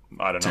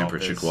I don't know,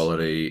 temperature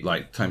quality,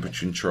 like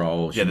temperature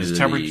control. Yeah, there's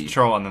temperature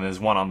control, and then there's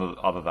one under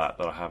that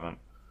I haven't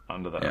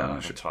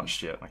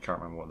touched yet. I can't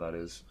remember what that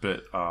is,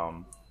 but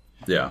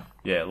yeah,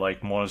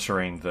 like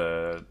monitoring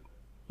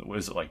what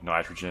is it, like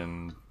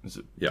nitrogen? Is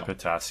it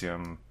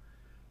potassium?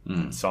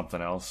 And something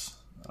else?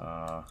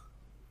 I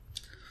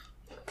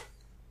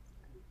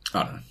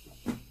don't know.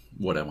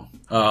 Whatever.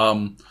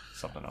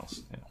 something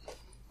else. Yeah.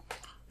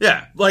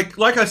 Yeah, like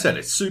I said,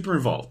 it's super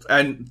involved,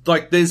 and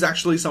like there's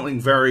actually something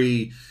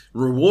very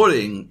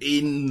rewarding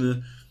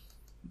in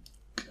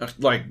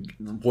like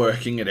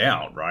working it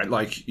out, right?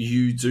 Like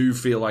you do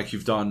feel like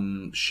you've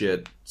done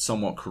shit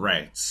somewhat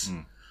correct,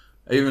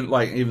 even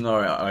though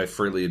I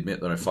freely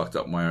admit that I fucked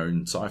up my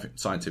own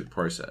scientific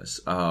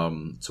process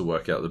to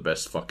work out the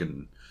best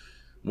fucking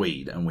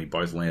weed, and we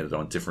both landed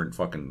on different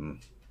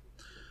fucking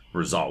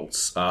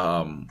results.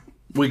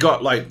 We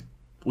got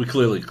we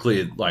clearly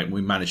cleared, we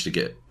managed to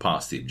get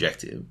past the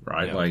objective,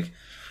 right? Yeah. Like,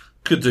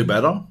 could do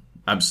better,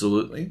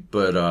 absolutely.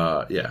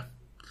 But, yeah.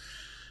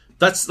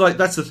 That's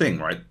the thing,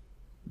 right?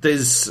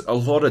 There's a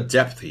lot of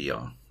depth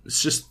here.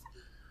 It's just,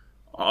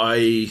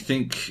 I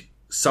think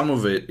some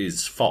of it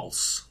is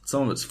false.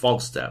 Some of it's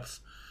false depth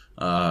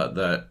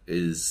that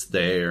is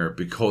there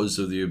because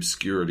of the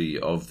obscurity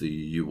of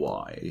the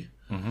UI.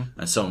 Mm-hmm.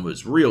 And some of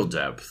it's real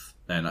depth.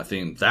 And I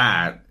think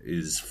that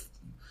is...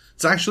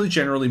 It's actually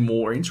generally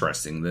more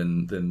interesting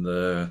than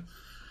the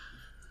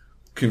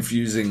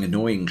confusing,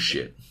 annoying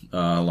shit.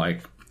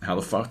 Like, how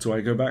the fuck do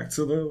I go back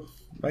to the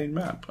main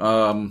map?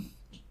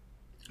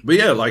 But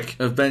yeah,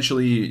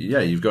 eventually,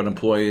 you've got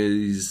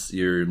employees,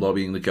 you're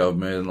lobbying the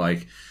government,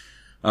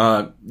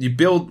 you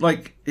build,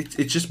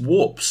 it just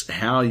warps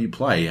how you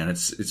play, and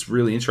it's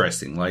really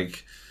interesting.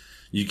 Like,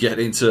 you get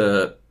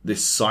into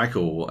this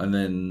cycle, and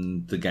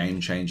then the game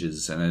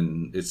changes, and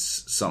then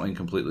it's something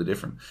completely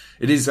different.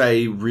 It is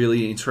a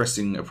really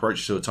interesting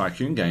approach to a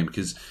tycoon game,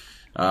 because,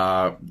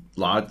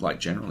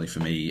 generally for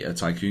me, a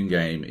tycoon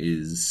game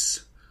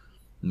is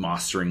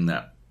mastering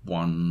that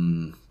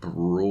one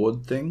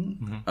broad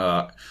thing. Mm-hmm.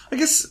 I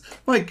guess,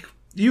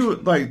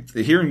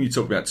 hearing you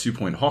talk about 2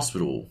 Point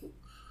Hospital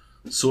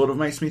sort of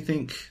makes me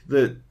think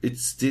that it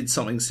did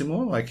something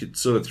similar. Like, it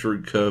sort of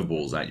threw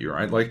curveballs at you,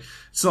 right? Like,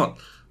 it's not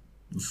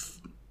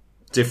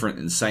different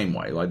in the same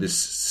way. Like, this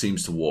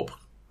seems to warp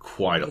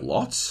quite a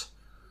lot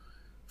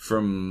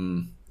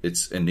from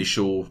its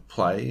initial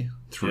play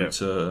through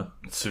to...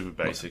 It's super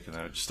basic, and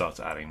then it just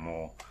starts adding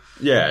more.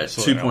 Yeah,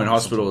 2 Point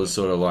Hospital is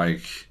sort of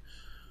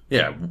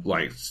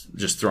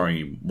just throwing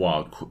you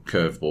wild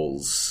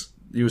curveballs.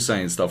 You were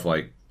saying stuff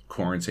like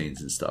quarantines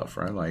and stuff,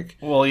 right?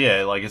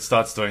 It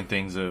starts doing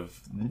things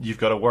of... You've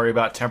got to worry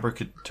about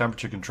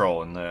temperature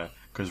control in there,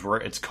 because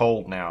it's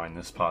cold now in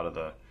this part of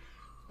the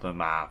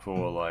map,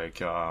 or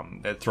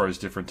it throws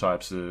different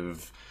types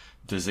of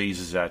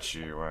diseases at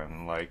you,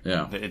 and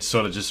it's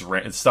sort of just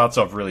it starts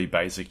off really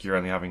basic. You're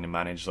only having to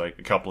manage a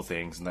couple of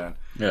things, and then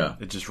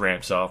it just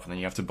ramps up, and then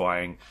you have to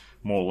buy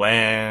more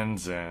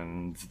lands,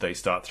 and they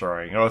start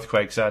throwing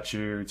earthquakes at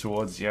you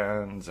towards the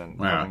end, and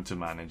having to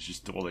manage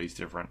just all these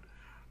different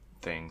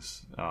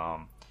things.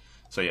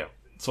 So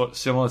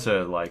similar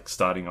to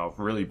starting off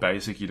really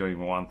basic, you're doing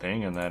one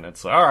thing, and then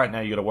it's all right,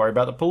 now you got to worry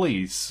about the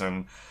police,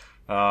 and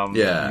you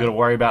got to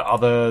worry about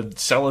other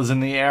sellers in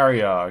the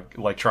area,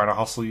 trying to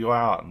hustle you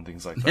out and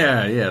things like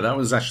that. Yeah, that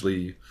was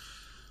actually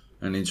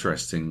an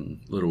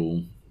interesting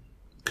little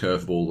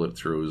curveball that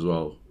threw as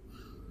well.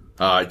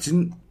 I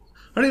didn't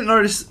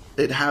notice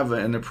it have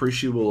an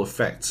appreciable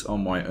effect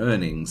on my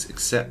earnings,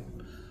 except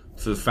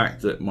for the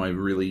fact that my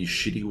really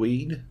shitty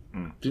weed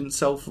didn't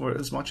sell for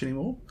as much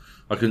anymore.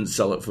 I couldn't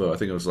sell it for, I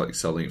think I was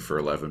selling it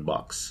for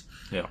 $11.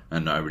 Yeah.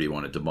 And nobody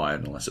wanted to buy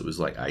it unless it was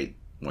 $8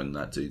 when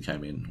that dude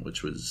came in,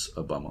 which was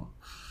a bummer.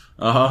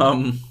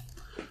 And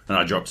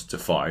I dropped it to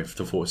 $5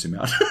 to force him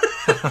out.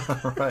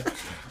 Right.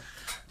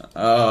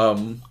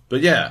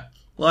 But yeah,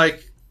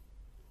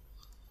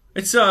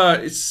 it's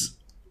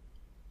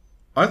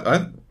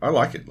I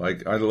like it.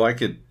 I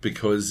like it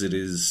because it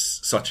is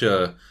such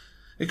a...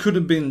 It could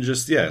have been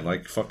just,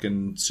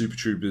 fucking Super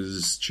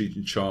Troopers, Cheech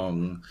and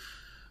Chong,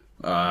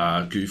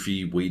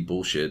 goofy weed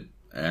bullshit.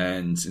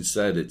 And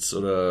instead, it's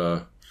sort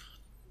of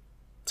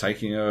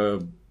taking a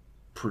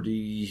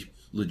pretty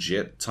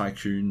legit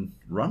tycoon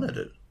run at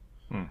it.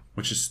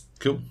 Which is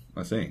cool,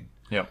 I think.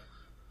 Yeah.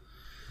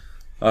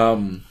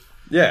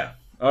 Yeah.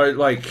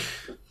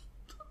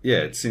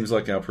 It seems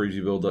like our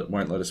preview build that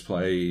won't let us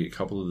play a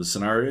couple of the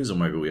scenarios, or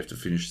maybe we have to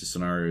finish the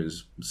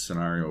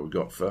scenario we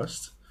got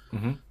first.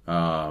 Mm-hmm.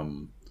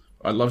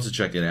 I'd love to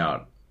check it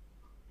out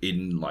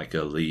in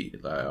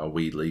a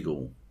weed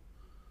legal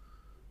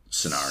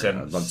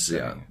scenario. I'd love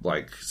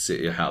to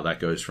see how that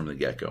goes from the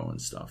get go and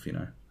stuff.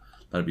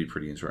 That'd be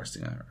pretty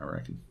interesting, I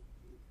reckon.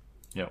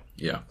 Yeah.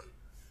 Yeah.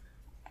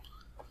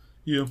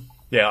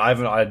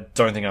 I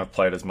don't think I've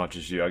played as much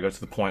as you. I got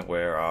to the point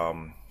where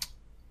I'm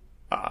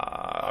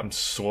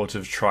sort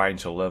of trying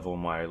to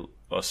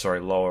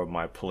lower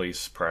my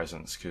police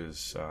presence,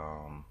 because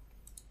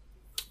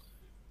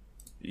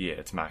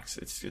it's max.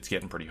 It's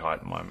getting pretty high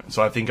at the moment.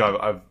 So I think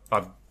I've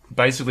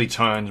basically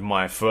turned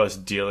my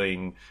first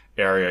dealing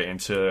area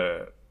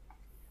into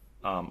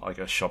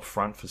a shop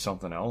front for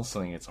something else.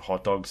 I think it's a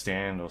hot dog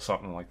stand or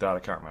something like that. I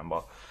can't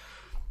remember.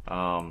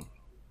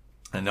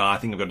 And now I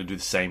think I've got to do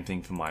the same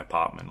thing for my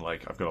apartment.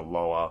 I've got to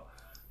lower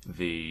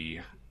the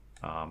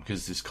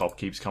because this cop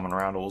keeps coming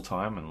around all the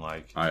time and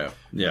like,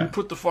 yeah, who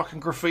put the fucking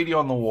graffiti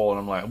on the wall? And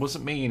I'm like, it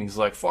wasn't me. And he's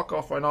like, fuck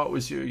off, I know it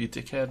was you, you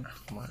dickhead.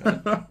 I'm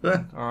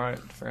like, all right,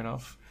 fair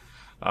enough.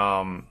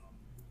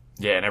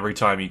 Yeah, and every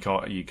time you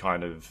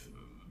kind of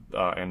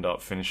end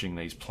up finishing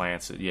these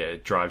plants,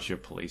 it drives your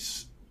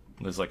police.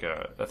 There's like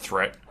a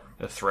threat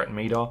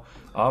meter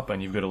up,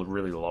 and you've got to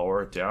really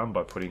lower it down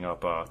by putting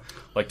up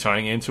like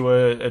turning it into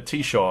a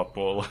tea shop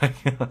or like.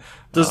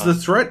 Does the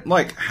threat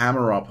like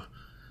hammer up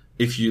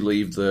if you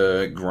leave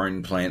the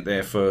grown plant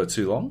there for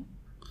too long?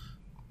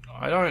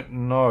 I don't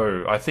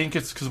know. I think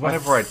it's because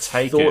whenever I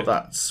take thought it,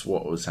 that's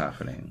what was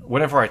happening.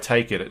 Whenever I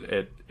take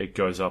it, it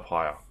goes up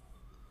higher.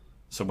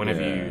 So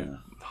whenever you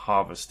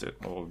harvest it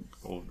or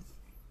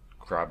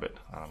grab it,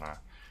 I don't know.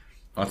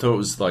 I thought it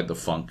was like the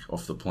funk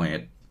off the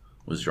plant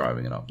was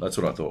driving it up. That's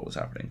what I thought was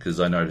happening, because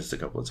I noticed a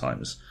couple of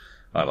times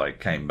I like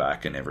came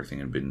back and everything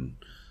had been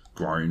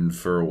grown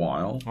for a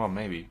while. Oh,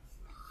 maybe.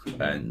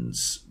 And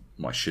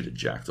my shit had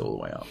jacked all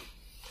the way up.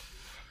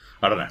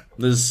 I don't know.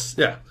 There's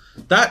that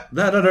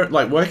I don't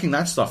like working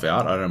that stuff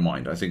out. I don't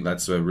mind. I think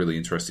that's a really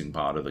interesting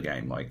part of the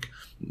game, like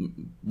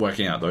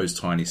working out those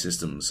tiny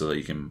systems so that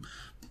you can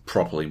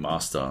properly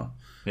master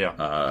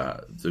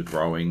the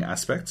growing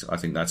aspect. I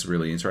think that's a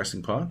really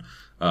interesting part.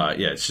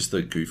 It's just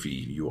the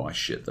goofy UI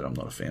shit that I'm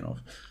not a fan of.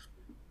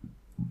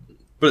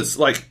 But it's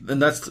like,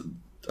 and I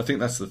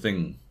think that's the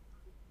thing.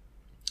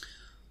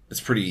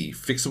 It's pretty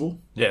fixable.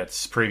 Yeah,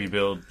 it's preview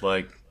build,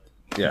 like.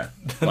 Yeah,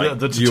 like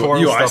the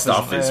tutorial UI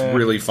stuff is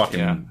really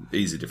fucking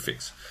easy to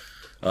fix.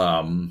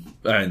 And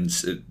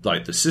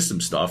like the system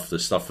stuff, the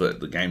stuff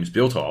that the game's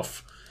built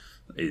off,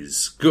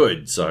 is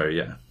good. So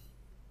yeah,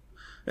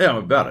 I'm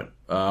about it.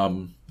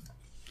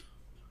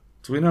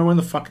 Do we know when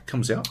the fuck it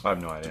comes out? I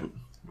have no idea.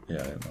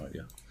 Yeah, I have no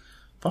idea.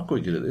 Fuck, we're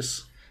good at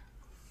this.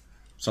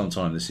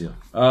 Sometime this year.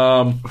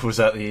 Was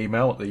that the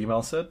email? What the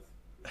email said?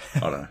 I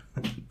don't know.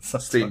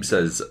 Steam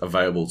says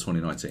available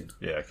 2019.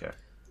 Yeah, okay.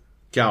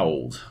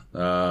 Gold. Yeah,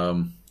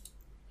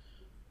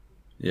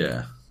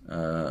 I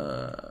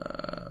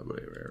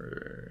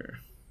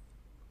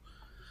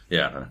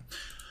don't know.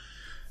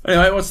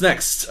 Anyway, what's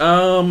next?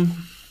 Shall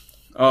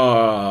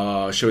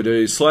we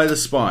do Slay the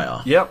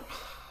Spire? Yep.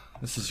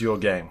 This is your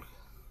game.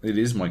 It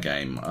is my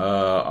game.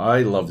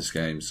 I love this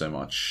game so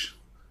much,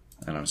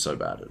 and I'm so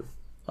bad at it.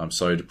 I'm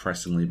so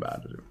depressingly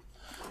bad at it.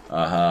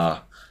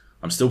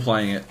 I'm still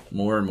playing it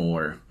more and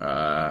more.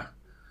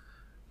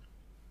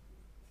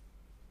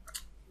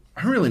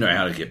 I don't really know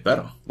how to get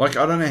better. Like,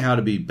 I don't know how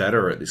to be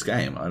better at this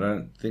game. I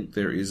don't think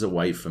there is a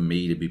way for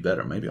me to be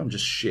better. Maybe I'm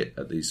just shit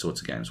at these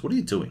sorts of games. What are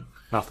you doing?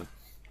 Nothing.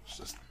 It's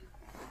just...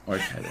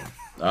 Okay,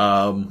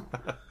 then.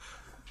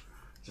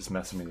 Just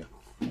messing with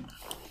you.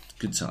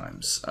 Good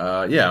times.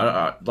 I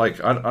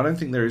don't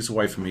think there is a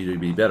way for me to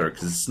be better,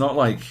 because it's not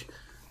like...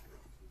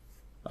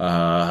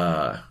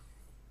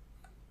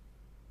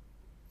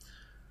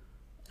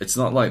 it's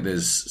not like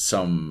there's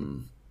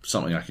something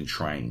I can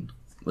train.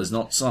 There's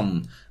not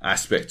some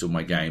aspect of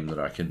my game that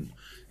I can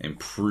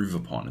improve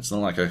upon. It's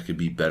not like I could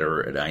be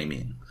better at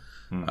aiming,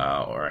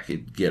 or I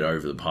could get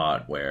over the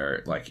part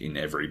where, like in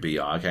every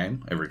BR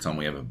game, every time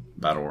we have a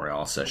battle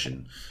royale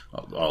session,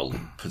 I'll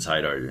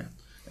potato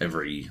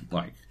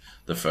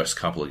the first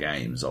couple of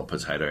games. I'll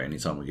potato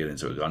anytime we get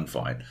into a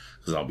gunfight,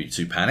 because I'll be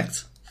too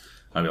panicked.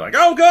 I'll be like,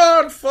 oh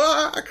god,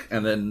 fuck!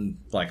 And then,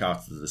 like,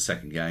 after the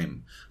second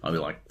game, I'll be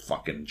like,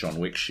 fucking John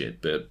Wick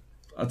shit, but...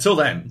 Until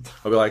then,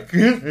 I'll be like,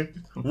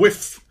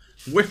 whiff,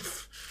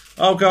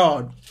 oh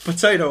god,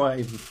 potato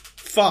aim,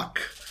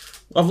 fuck,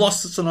 I've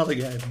lost this another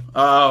game.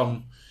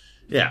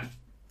 Yeah,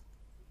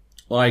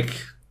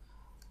 like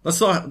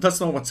that's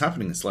not what's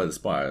happening in Slay the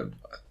Spire.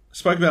 I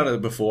spoke about it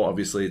before.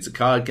 Obviously, it's a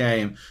card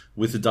game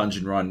with a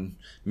dungeon run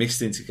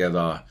mixed in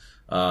together,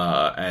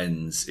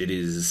 and it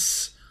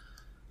is,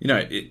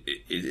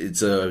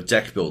 it's a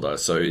deck builder.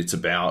 So it's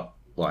about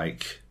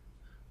like,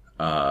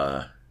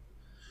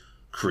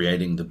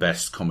 creating the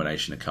best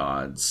combination of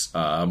cards.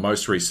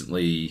 Most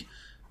recently,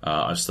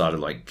 I've started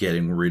like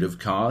getting rid of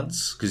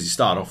cards, because you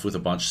start off with a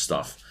bunch of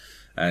stuff,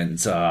 and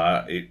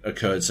it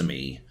occurred to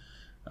me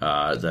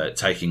that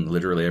taking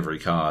literally every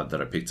card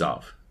that I picked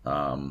up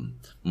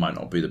might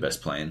not be the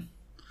best plan,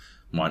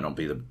 might not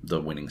be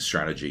the winning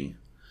strategy.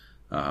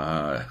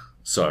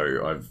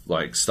 So I've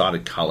like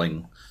started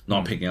culling,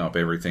 not picking up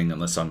everything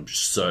unless I'm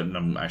certain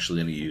I'm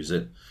actually going to use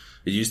it.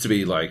 It used to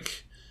be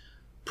like,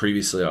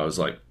 previously I was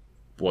like,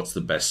 what's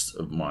the best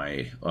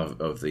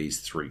of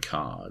these three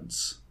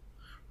cards,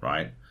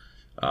 right?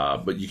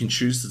 But you can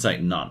choose to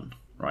take none,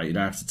 right? You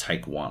don't have to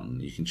take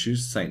one. You can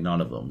choose to take none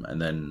of them, and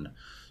then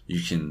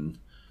you can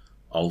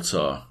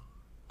alter.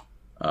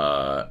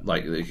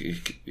 Like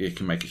it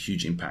can make a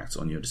huge impact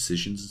on your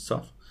decisions and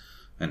stuff,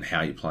 and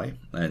how you play.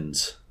 And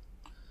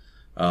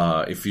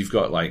if you've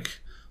got like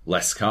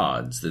less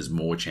cards, there's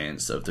more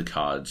chance of the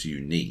cards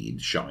you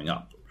need showing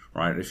up,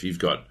 right? If you've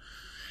got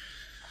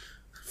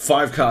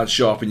 5 cards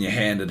show up in your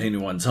hand at any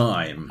one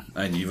time,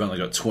 and you've only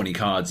got 20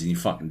 cards in your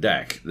fucking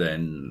deck,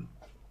 then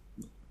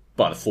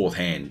by the fourth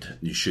hand,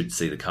 you should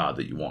see the card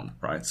that you want,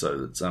 right?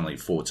 So it's only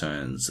 4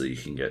 turns that you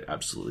can get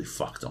absolutely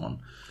fucked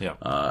on. Yeah.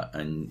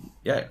 And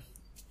yeah,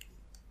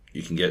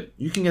 you can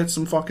get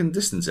some fucking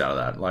distance out of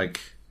that.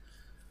 Like,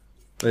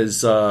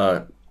 there's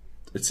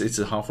it's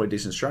a halfway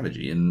decent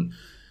strategy, and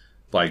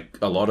like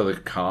a lot of the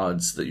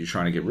cards that you're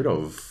trying to get rid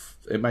of,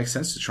 it makes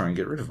sense to try and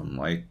get rid of them.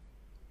 Like,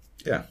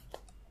 yeah,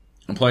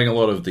 I'm playing a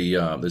lot of the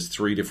there's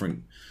 3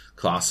 different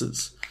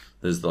classes.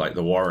 There's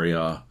the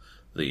warrior,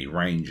 the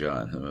ranger,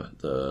 and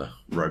the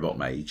robot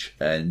mage,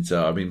 and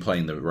I've been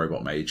playing the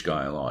robot mage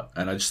guy a lot,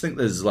 and I just think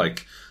there's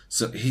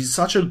he's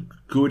such a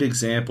good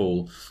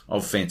example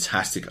of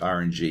fantastic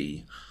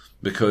RNG,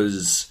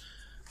 because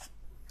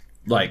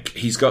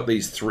he's got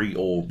these 3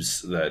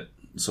 orbs that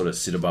sort of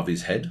sit above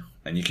his head,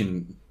 and you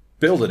can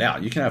build it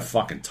out. You can have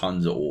fucking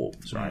tons of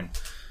orbs, right?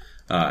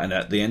 And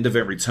at the end of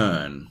every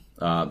turn,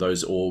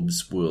 those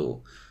orbs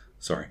will...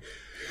 Sorry.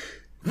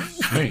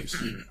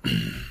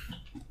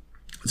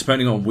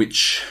 Depending on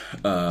which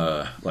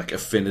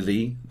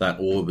affinity that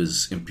orb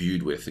is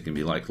imbued with, it can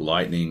be like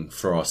lightning,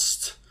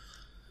 frost,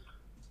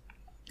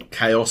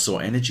 chaos,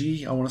 or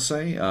energy, I want to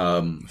say.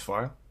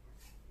 Fire?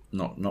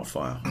 Not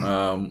fire.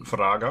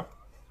 Faraga?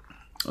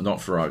 Not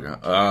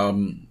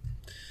Faraga.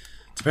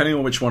 Depending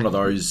on which one of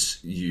those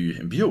you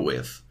imbue it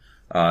with,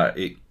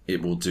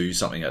 it will do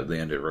something at the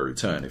end of every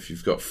turn. If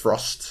you've got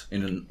frost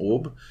in an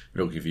orb,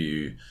 it'll give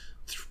you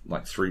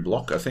 3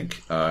 block, I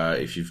think.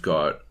 If you've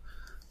got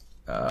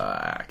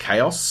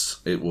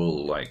chaos, it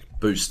will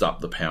boost up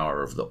the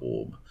power of the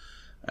orb.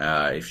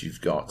 If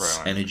you've got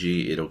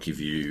energy, it'll give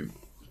you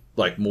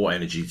more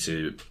energy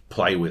to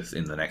play with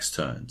in the next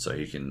turn, so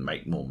you can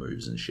make more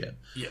moves and shit.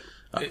 Yeah,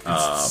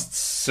 it's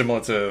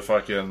similar to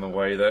fucking the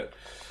way that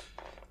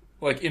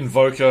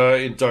Invoker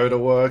in Dota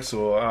works,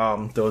 or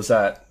there was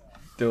that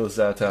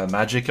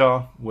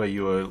Magicka where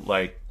you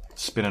were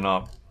spinning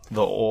up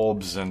the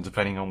orbs, and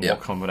depending on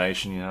what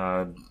combination you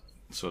had,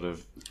 sort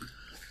of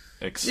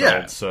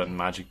excelled certain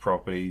magic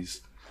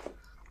properties.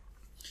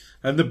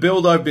 And the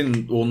build I've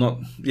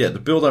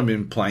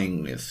been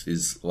playing with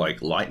is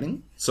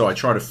lightning. So I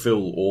try to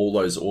fill all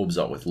those orbs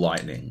up with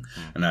lightning,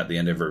 and at the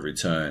end of every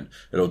turn,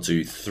 it'll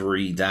do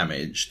 3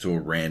 damage to a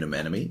random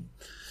enemy.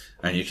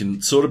 And you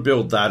can sort of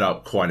build that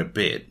up quite a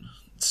bit,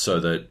 so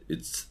that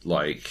it's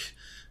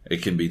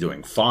it can be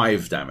doing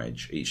 5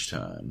 damage each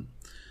turn.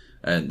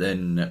 And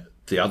then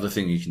the other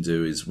thing you can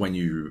do is when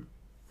you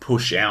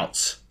push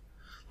out,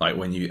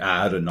 when you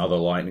add another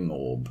lightning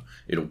orb,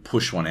 it'll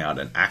push one out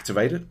and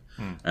activate it,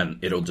 and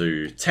it'll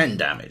do 10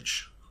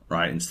 damage,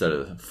 right, instead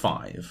of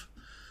 5.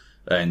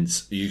 And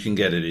you can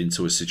get it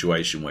into a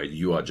situation where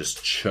you are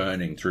just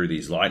churning through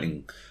these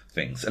lightning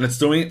things. And it's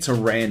doing it to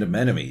random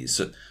enemies,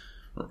 so,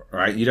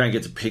 right? You don't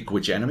get to pick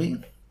which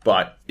enemy,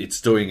 but it's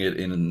doing it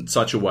in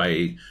such a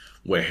way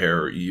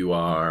where you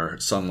are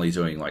suddenly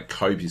doing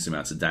copious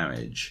amounts of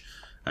damage,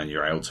 and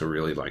you're able to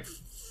really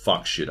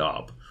fuck shit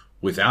up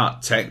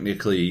without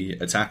technically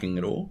attacking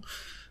at all.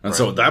 And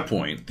so at that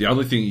point, the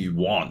only thing you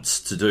want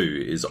to do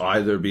is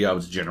either be able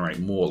to generate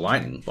more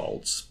lightning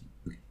bolts,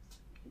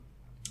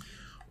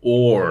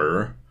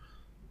 or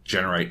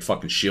generate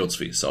fucking shields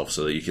for yourself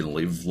so that you can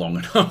live long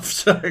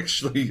enough to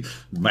actually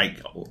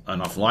make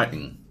enough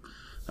lightning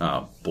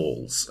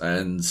balls.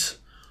 And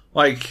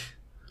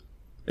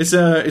it's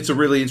a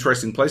really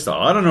interesting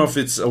playstyle. I don't know if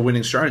it's a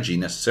winning strategy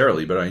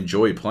necessarily, but I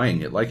enjoy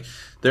playing it.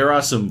 There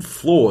are some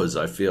flaws,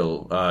 I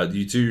feel.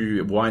 You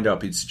do wind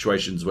up in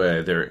situations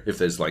where if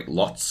there's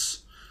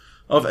lots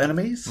of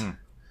enemies,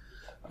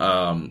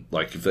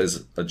 if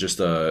there's just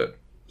a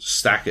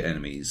stack of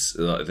enemies,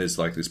 there's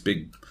this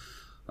big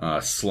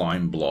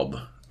slime blob,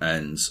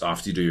 and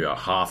after you do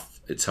half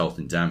its health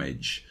and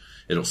damage,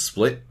 it'll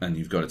split, and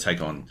you've got to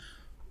take on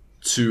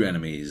 2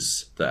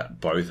 enemies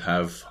that both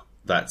have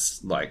that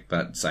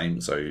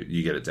same, so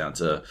you get it down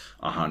to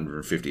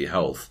 150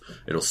 health.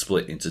 It'll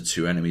split into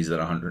 2 enemies that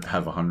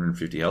have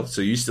 150 health,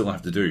 so you still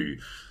have to do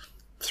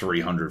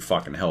 300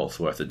 fucking health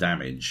worth of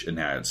damage, and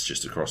now it's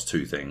just across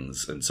 2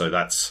 things, and so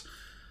that's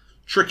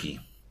tricky.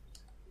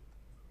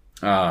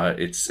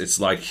 It's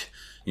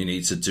you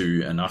need to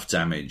do enough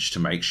damage to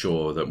make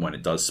sure that when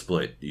it does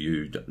split,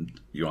 you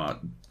aren't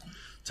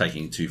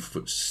taking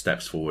 2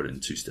 steps forward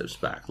and 2 steps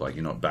back,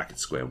 you're not back at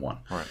square one.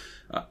 Right.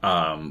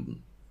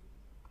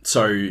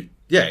 So,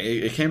 yeah,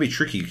 it can be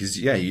tricky because,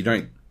 you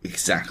don't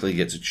exactly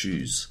get to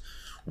choose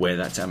where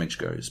that damage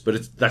goes.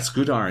 But that's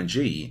good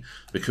RNG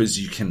because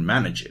you can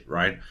manage it,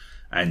 right?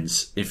 And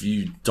if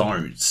you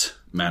don't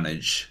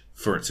manage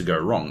for it to go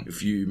wrong,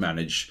 if you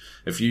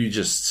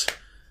just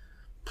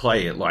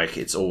play it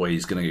it's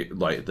always going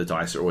to, the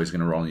dice are always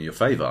going to roll in your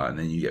favor, and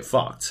then you get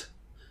fucked,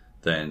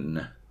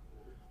 then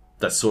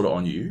that's sort of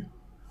on you.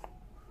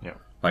 Yeah.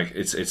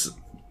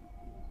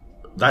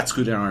 That's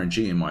good in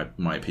RNG in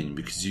my opinion,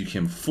 because you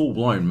can full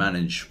blown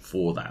manage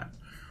for that,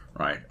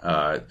 right?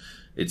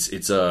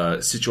 It's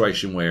a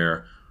situation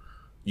where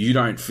you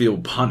don't feel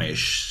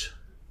punished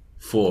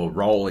for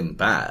rolling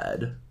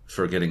bad,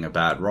 for getting a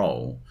bad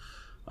roll.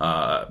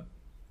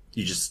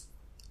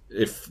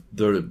 if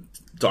the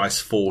dice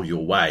fall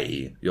your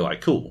way, you're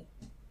like, cool,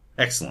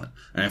 excellent.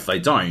 And if they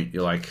don't,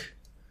 you're like,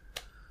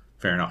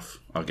 fair enough,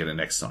 I'll get it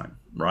next time,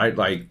 right?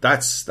 Like,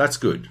 that's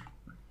good.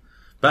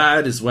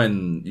 Bad is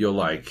when you're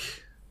like,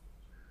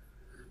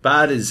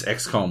 bad is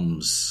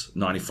XCOM's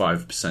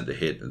 95% to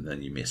hit and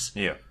then you miss.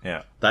 Yeah.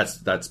 That's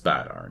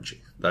bad RNG.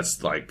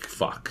 That's like,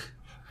 fuck.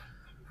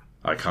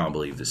 I can't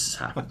believe this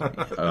has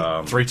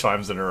happened. 3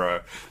 times in a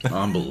row.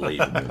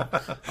 Unbelievable.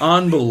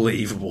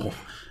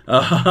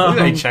 I think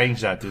they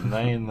changed that, didn't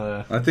they?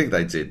 I think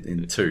they did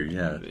in 2,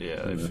 yeah.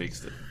 Yeah, they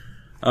fixed it.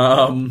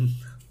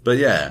 But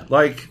yeah,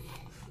 like,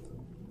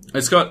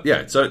 it's got,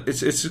 so it's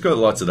just got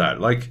lots of that.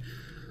 Like,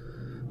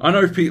 I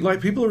know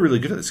people are really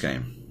good at this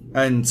game,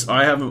 and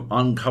I haven't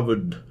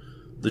uncovered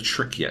the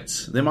trick yet.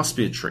 There must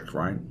be a trick,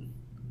 right?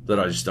 That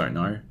I just don't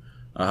know.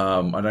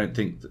 I don't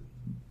think that,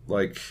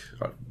 like,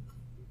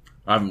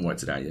 I haven't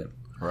worked it out yet.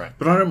 Right.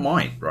 But I don't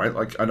mind, right?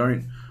 Like, I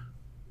don't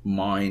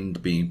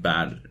mind being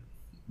bad at it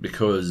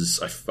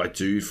because I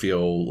do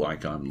feel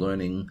like I'm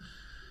learning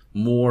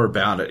more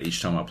about it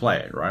each time I play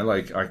it, right?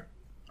 Like,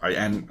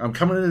 I'm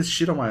coming into this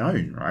shit on my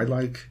own, right?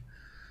 Like,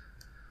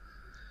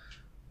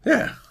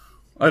 yeah.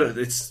 I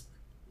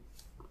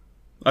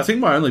think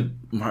my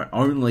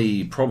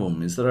only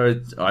problem is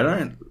that I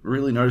don't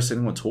really notice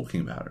anyone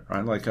talking about it,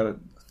 right? Like, it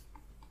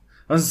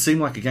doesn't seem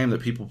like a game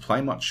that people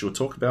play much or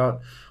talk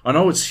about. I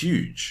know it's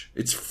huge.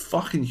 It's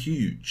fucking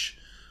huge.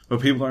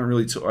 But people don't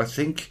really talk. I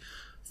think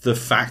the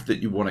fact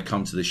that you want to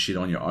come to this shit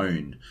on your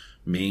own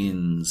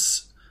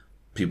means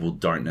people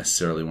don't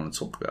necessarily want to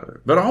talk about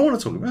it. But I want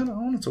to talk about it. I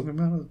want to talk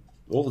about it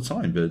all the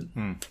time. But,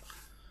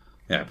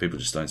 yeah, people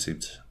just don't seem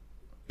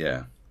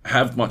to,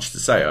 have much to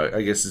say.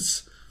 I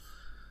guess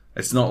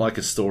it's not like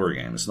a story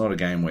game. It's not a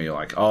game where you're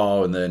like,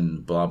 oh, and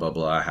then blah, blah,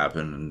 blah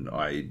happened and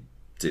I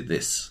did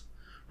this.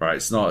 Right?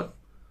 It's not...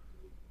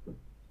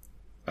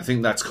 I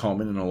think that's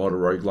common in a lot of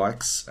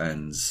roguelikes,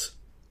 and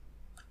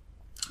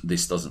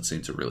this doesn't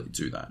seem to really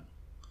do that.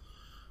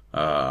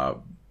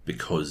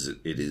 Because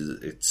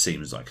it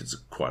seems like it's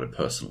quite a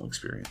personal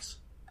experience.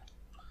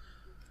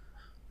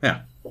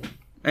 Yeah.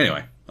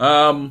 Anyway,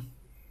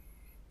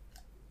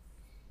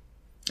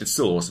 it's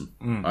still awesome.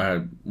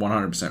 I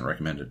 100%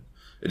 recommend it.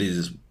 It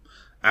is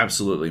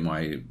absolutely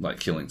my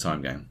killing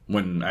time game.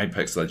 When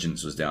Apex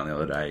Legends was down the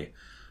other day,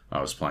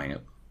 I was playing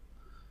it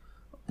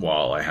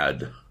while I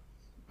had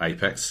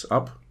Apex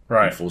up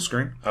in full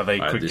screen. Are they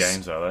quick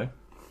games, are they?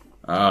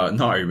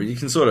 No, but you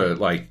can sort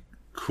of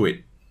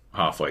quit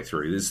halfway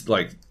through. There's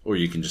or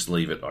you can just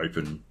leave it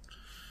open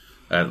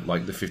at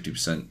the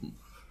 50%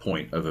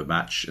 point of a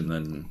match and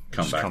then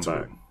come back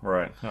to it.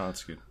 Right. Oh,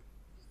 that's good.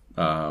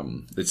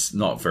 It's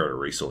not very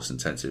resource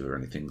intensive or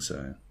anything,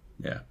 so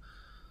yeah,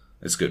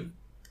 it's good.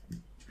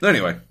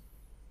 Anyway,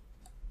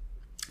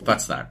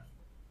 that's that.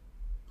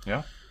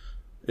 Yeah.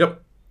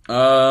 Yep.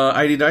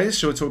 80 days.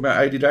 Shall we talk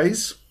about 80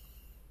 days?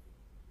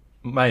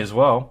 May as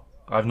well.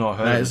 I've not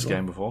heard of this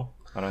game before,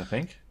 I don't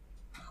think.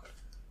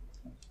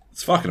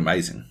 It's fucking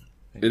amazing.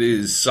 It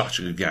is such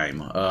a good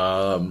game.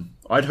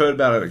 I'd heard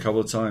about it a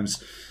couple of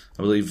times.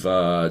 I believe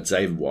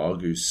David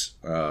Wildgoose,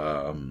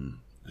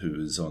 who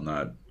was on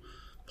that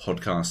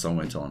podcast I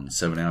went on,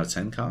 7 out of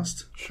 10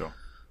 cast. Sure.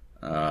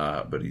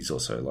 But he's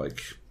also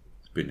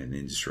been in the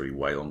industry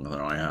way longer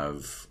than I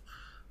have.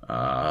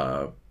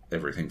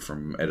 Everything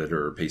from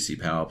editor of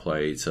PC Power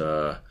Play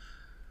to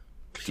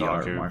PR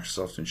at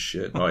Microsoft and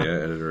shit. Oh yeah,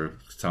 editor of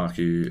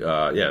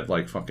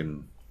Kotaku.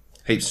 Fucking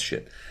heaps of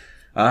shit.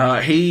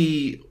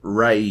 He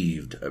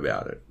raved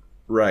about it.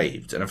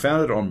 And I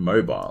found it on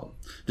mobile.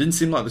 Didn't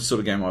seem like the sort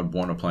of game I'd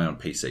want to play on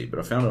PC, but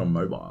I found it on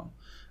mobile.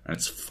 And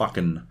it's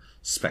fucking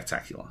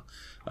spectacular.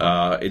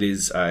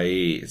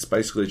 It's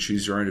basically a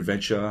choose your own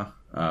adventure.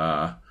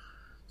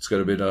 It's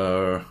got a bit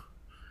of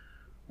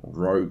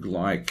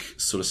roguelike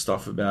sort of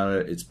stuff about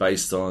it. It's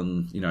based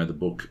on, the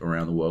book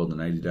Around the World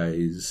in 80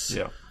 Days.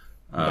 Yeah.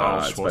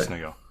 Arnold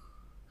Schwarzenegger.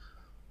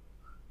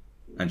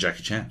 And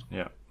Jackie Chan.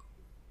 Yeah.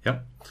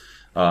 Yep.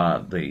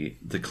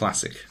 The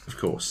classic, of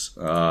course.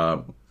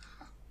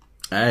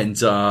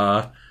 It's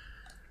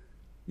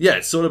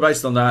sort of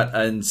based on that,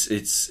 and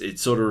it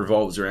sort of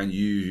revolves around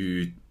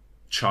you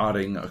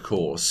charting a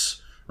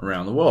course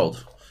around the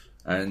world.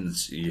 And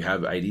you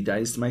have 80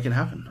 days to make it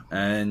happen.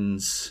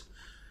 And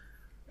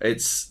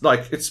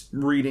it's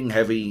reading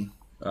heavy,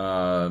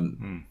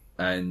 and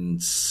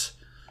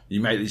you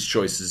make these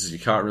choices, you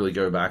can't really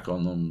go back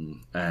on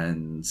them,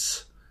 and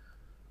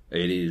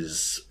it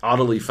is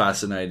utterly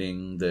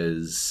fascinating.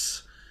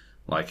 There's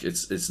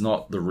it's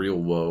not the real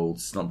world,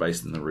 it's not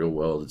based in the real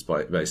world, it's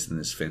based in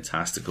this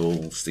fantastical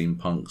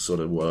steampunk sort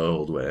of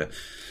world where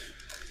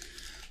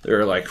there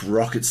are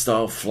rocket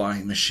style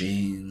flying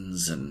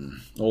machines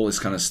and all this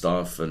kind of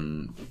stuff,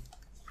 and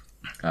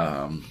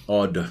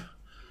odd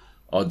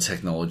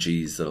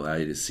technologies that allow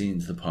you to see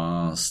into the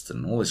past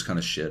and all this kind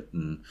of shit.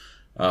 And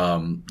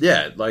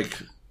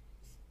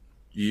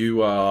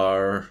you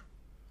are,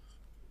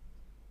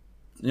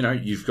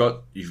 you've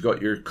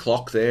got your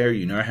clock there,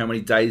 you know how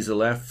many days are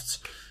left,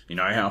 you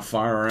know how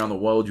far around the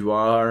world you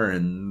are,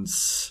 and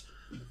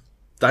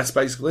that's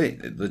basically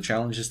it. The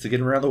challenge is to get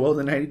around the world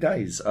in 80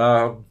 days.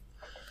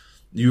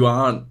 You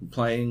aren't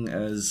playing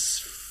as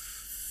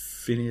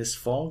Phineas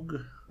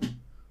Fogg.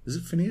 Is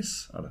it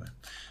Phineas? I don't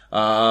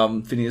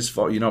know. Phineas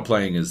Fogg. You're not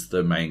playing as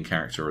the main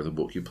character of the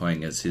book. You're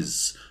playing as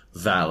his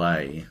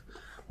valet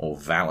or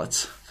valet.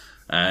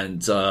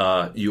 And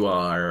you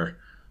are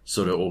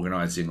sort of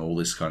organizing all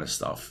this kind of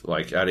stuff.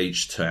 Like, at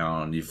each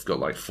town, you've got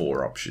like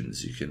 4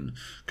 options. You can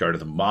go to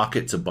the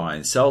market to buy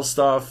and sell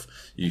stuff.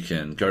 You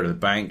can go to the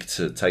bank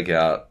to take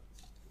out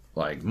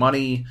like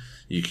money.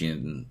 You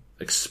can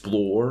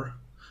explore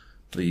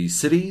the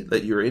city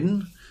that you're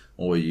in,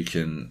 or you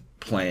can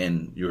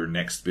plan your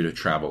next bit of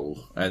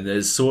travel. And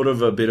there's sort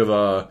of a bit of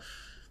a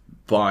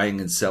buying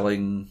and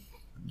selling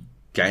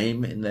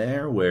game in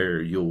there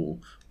where you'll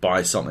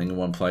buy something in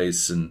one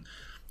place and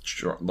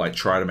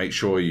try to make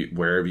sure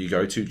wherever you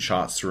go to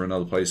charts through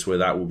another place where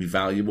that will be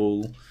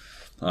valuable.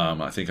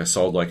 I think I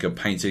sold like a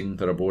painting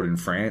that I bought in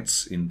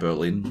France, in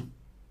Berlin,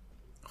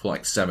 for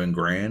like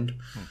 $7,000,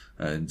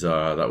 and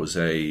that was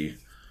a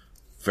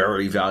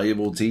very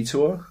valuable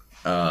detour.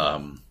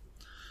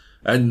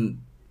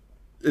 And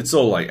it's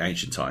all like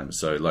ancient times,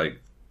 so like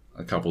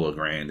a couple of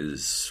grand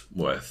is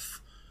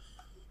worth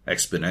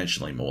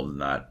exponentially more than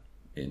that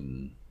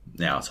in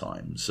now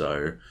time.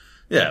 So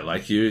yeah,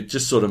 like you're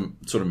just sort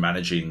of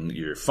managing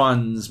your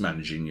funds,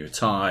 managing your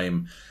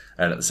time,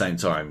 and at the same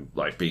time,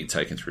 like being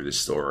taken through this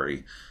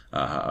story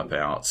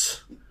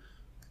about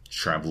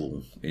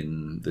travel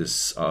in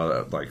this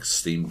like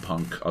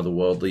steampunk,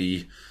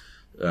 otherworldly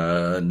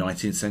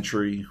 19th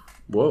century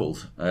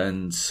world.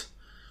 And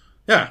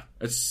yeah,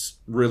 it's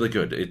really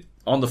good.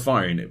 On the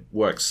phone, it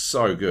works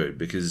so good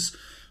because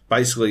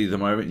basically the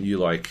moment you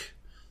like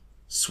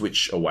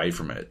switch away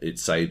from it, it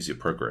saves your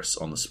progress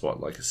on the spot,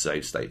 like a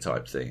save state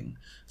type thing.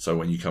 So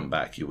when you come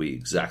back, you'll be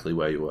exactly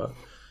where you were,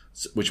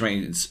 which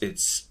means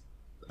it's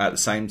at the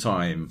same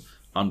time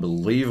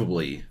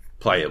unbelievably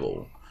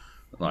playable.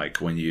 Like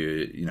when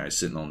you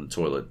sitting on the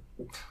toilet,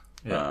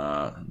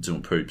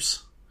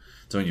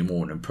 doing your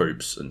morning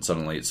poops, and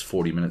suddenly it's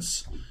 40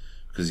 minutes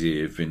because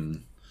you've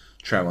been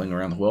traveling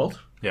around the world.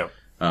 Yeah.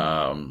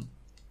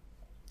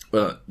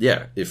 But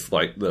yeah, if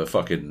like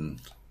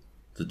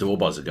the door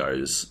buzzer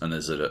goes and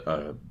there's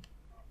a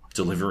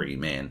delivery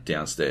man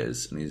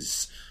downstairs and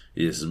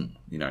he doesn't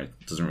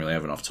really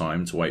have enough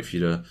time to wait for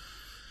you to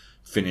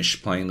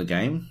finish playing the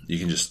game, you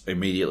can just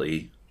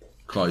immediately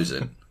close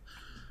it,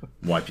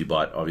 wipe your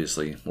butt,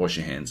 obviously, wash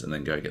your hands, and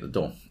then go get the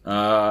door.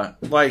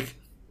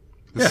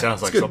 This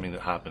sounds like something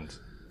that happened.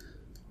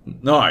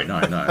 No.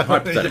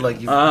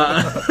 Hypothetically.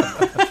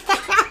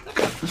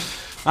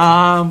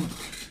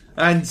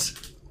 And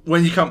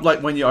when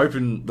you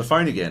open the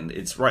phone again,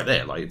 it's right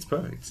there. Like, it's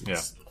perfect.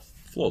 It's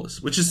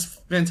flawless, which is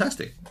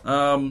fantastic.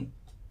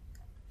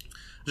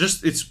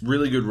 It's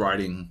really good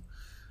writing,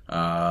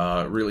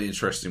 really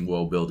interesting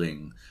world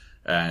building,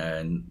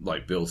 and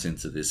like built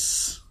into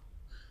this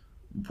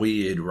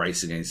weird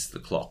race against the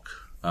clock,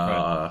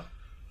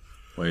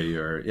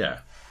 where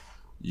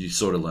you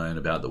sort of learn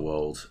about the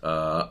world.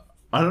 I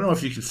don't know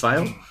if you can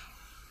fail,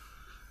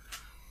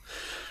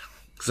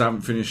 because I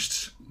haven't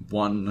finished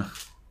one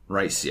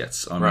race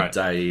yet. I'm at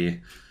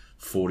day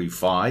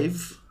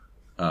 45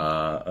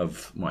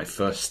 of my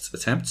first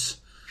attempt.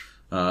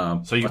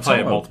 So you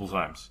play it multiple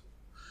times?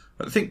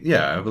 I think,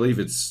 I believe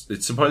it's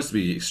supposed to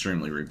be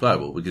extremely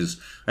replayable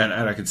because, and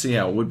I can see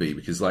how it would be,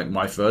 because like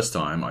my first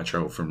time I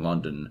traveled from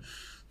London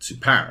to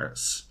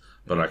Paris,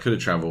 but I could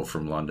have traveled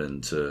from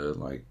London to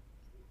like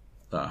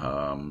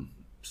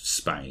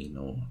Spain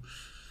or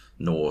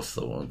North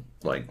or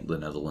like the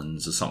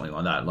Netherlands or something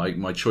like that. Like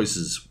my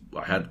choices,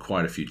 I had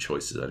quite a few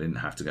choices. I didn't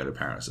have to go to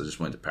Paris. I just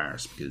went to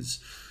Paris because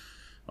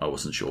I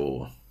wasn't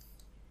sure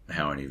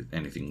how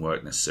anything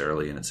worked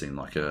necessarily, and it seemed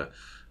like an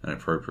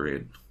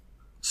appropriate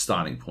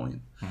starting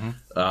point.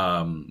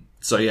 Mm-hmm.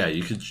 So yeah,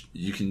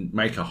 you can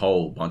make a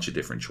whole bunch of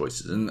different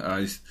choices, and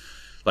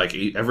like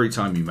every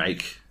time you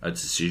make a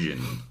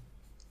decision,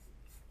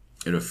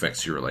 it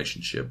affects your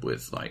relationship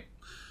with like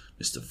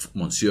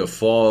Monsieur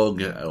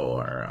Fogg,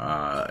 or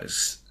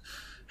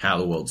how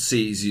the world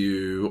sees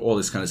you, all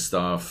this kind of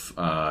stuff.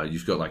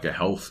 You've got like a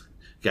health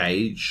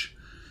gauge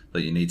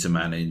that you need to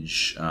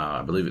manage.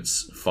 I believe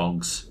it's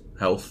Fogg's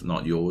health,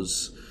 not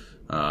yours.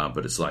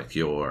 But it's like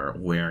your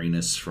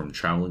wariness from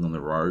traveling on the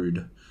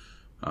road.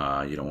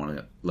 You don't want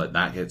to let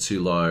that get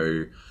too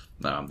low.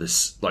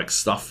 There's like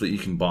stuff that you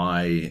can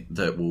buy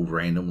that will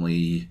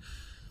randomly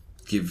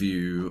give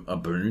you a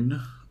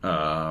boon.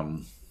 I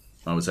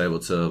was able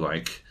to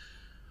like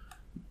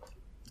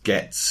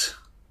get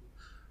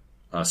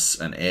us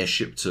an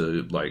airship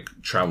to like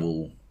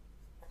travel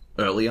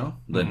earlier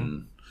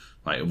than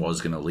like it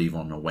was going to leave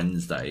on a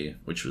Wednesday,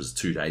 which was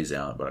 2 days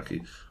out, but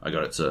I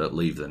got it to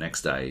leave the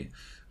next day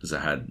because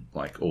I had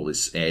like all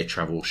this air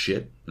travel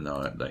shit, and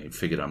they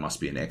figured I must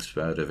be an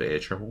expert of air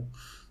travel,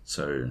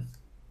 so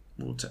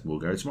we'll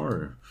go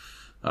tomorrow.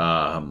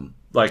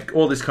 Like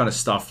all this kind of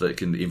stuff that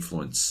can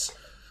influence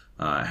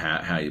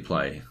how you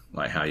play,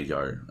 like how you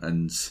go,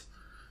 and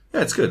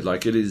Yeah, it's good.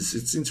 Like,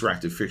 it's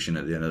interactive fiction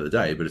at the end of the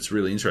day, but it's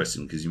really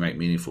interesting because you make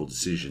meaningful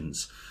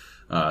decisions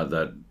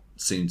that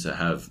seem to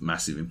have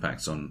massive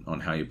impacts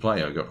on how you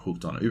play. I got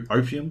hooked on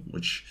opium,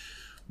 which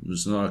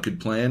was not a good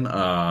plan.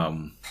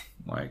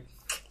 Like,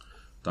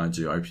 don't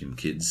do opium,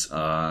 kids.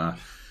 And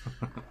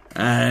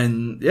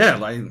yeah,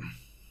 like,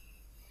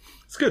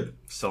 it's good.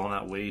 Selling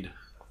that weed.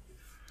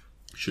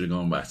 Should have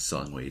gone back to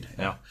selling weed.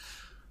 Yeah.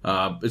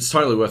 It's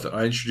totally worth it.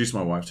 I introduced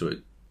my wife to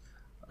it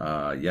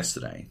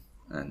yesterday,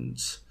 and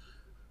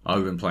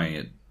I've been playing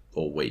it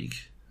all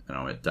week, and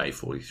I'm at day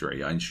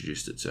 43. I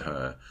introduced it to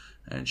her,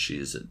 and she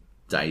is at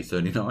day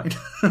 39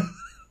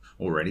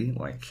 already.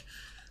 Like,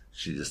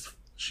 she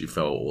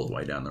fell all the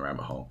way down the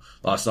rabbit hole.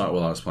 Last night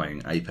while I was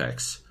playing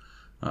Apex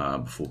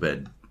before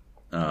bed,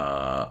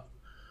 I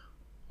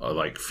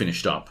like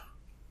finished up,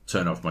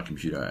 turned off my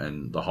computer,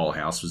 and the whole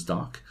house was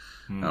dark.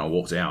 And I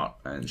walked out,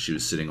 and she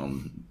was sitting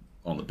on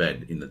the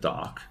bed in the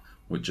dark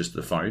with just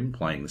the phone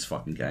playing this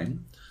fucking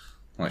game.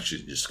 Like,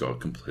 she just got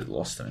completely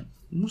lost in it.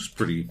 It was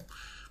pretty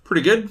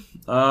good.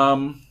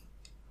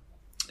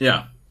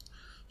 Yeah.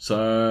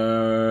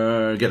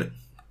 So get it.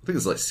 I think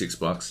it's like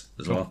 $6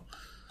 as well.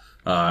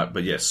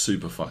 But yeah,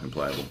 super fucking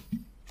playable.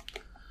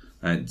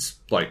 And it's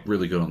like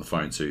really good on the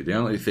phone too. The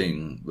only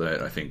thing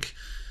that I think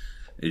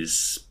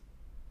is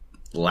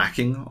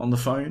lacking on the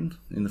phone,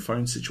 in the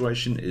phone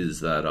situation, is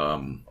that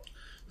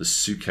the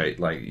suitcase,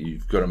 like,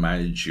 you've got to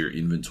manage your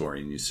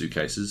inventory in your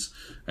suitcases.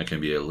 It can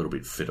be a little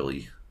bit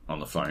fiddly on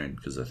the phone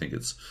because I think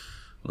it's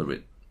a little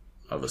bit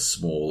of a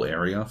small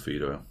area for you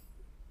to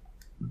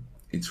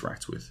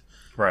interact with.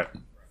 Right.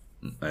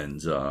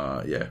 And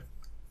yeah,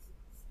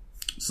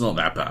 it's not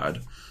that bad,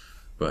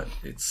 but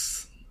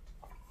it's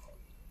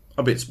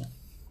a bit small.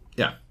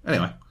 Yeah.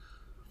 Anyway,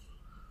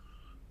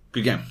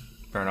 good game.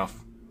 Fair enough.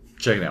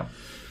 Check it out.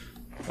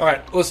 All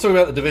right, let's talk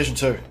about the Division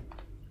 2.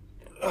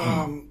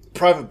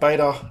 Private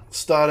beta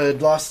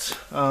started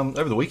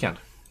over the weekend.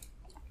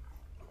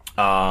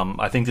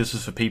 I think this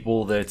was for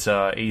people that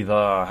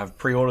either have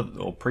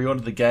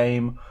pre-ordered the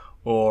game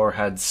or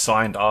had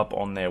signed up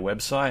on their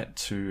website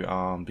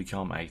to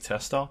become a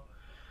tester.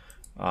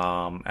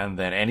 And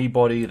then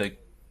anybody that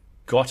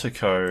got a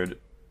code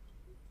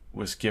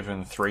was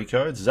given 3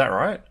 codes. Is that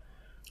right?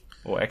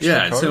 Or extra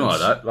codes? Yeah, it's something like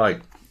that.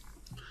 Like,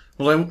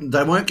 well,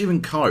 they weren't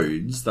given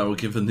codes. They were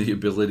given the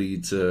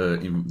ability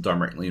to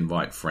directly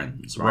invite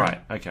friends,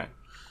 right? Right, okay.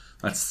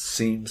 That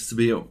seems to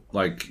be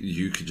like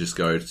you could just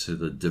go to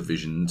the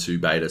Division 2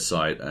 beta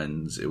site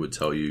and it would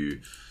tell you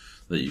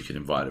that you can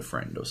invite a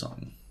friend or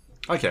something.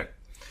 Okay.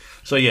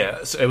 So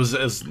yeah, so it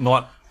was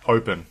not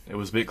open. It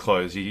was a bit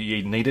closed.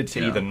 You needed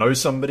to either know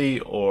somebody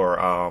or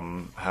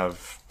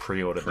have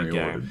pre-ordered the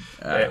game.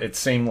 It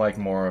seemed like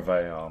more of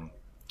a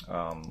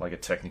like a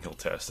technical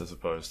test as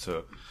opposed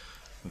to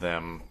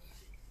them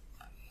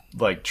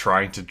like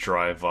trying to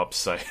drive up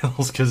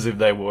sales, because if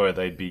they were,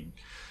 they'd be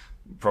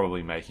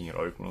probably making it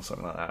open or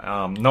something like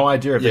that. No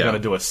idea if they're going to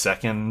do a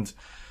second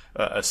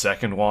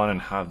one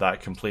and have that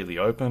completely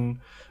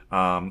open.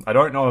 I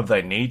don't know if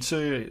they need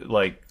to.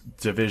 Like,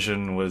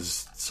 Division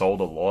was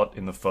sold a lot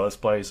in the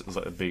first place. It was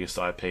like the biggest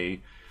IP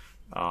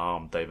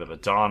they've ever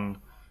done.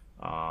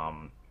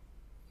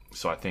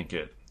 So I think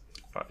it.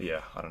 I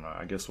don't know.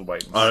 I guess we'll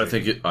wait and see.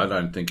 I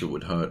don't think it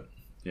would hurt.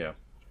 Yeah.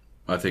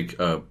 I think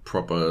a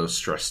proper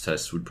stress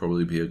test would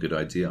probably be a good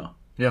idea.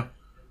 Yeah.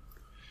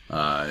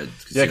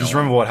 Because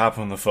remember what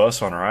happened in the first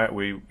one, right?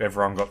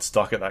 Everyone got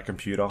stuck at that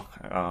computer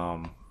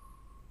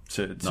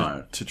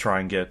to try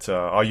and get.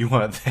 You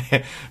weren't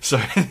there,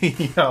 so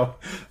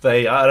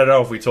they. I don't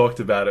know if we talked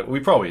about it. We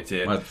probably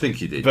did. I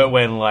think you did. But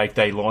when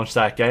they launched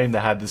that game,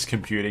 they had this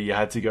computer you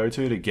had to go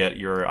to get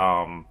your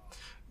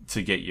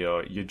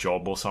your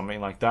job or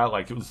something like that.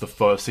 Like, it was the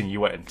first thing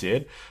you went and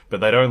did, but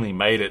they'd only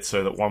made it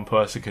so that one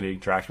person could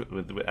interact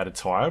with at a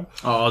time.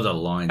 Oh, the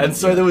line. And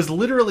so there was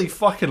literally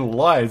fucking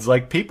lines.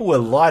 Like, people were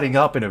lining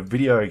up in a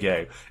video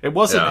game. It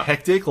wasn't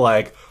hectic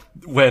like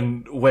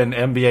when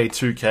NBA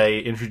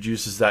 2K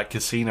introduces that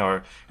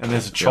casino and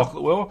there's a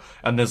chocolate wheel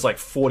and there's like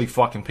 40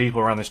 fucking people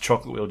around this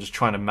chocolate wheel just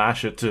trying to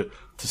mash it to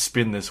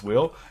spin this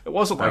wheel. It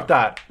wasn't like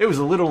that. It was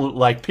a little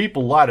like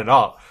people lighted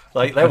up.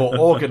 Like, they were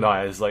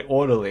organized, like,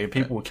 orderly, and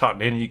people were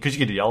cutting in because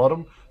you could yell at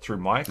them through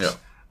mics.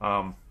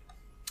 Yeah.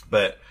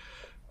 But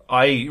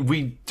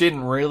we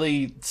didn't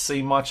really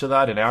see much of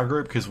that in our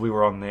group because we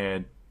were on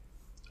there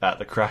at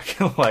the crack,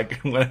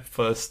 like, when it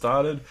first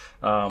started.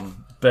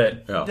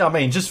 But I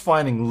mean, just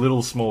finding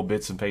little small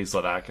bits and pieces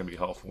like that can be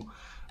helpful.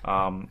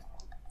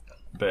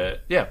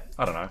 But yeah,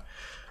 I don't know.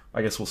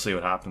 I guess we'll see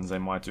what happens. They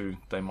might do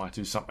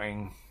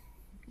something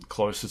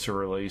closer to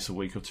release, a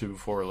week or two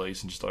before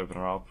release, and just open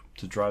it up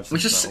to drive some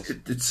sales.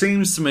 It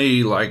seems to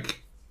me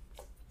like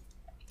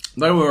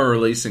they were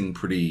releasing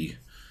pretty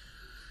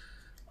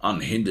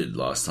unhindered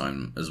last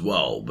time as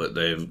well, but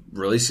they're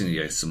releasing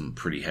against some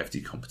pretty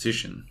hefty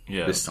competition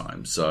this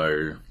time.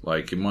 So,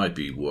 like, it might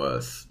be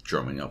worth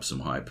drumming up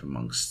some hype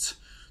amongst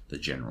the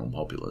general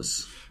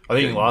populace. I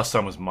think last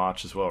time was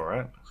March as well,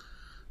 right?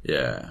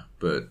 Yeah,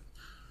 but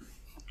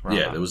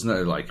there was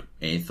no, like,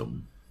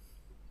 anthem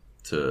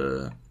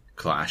to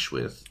clash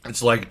with.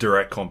 It's like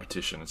direct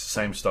competition. It's the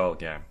same style of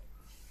game.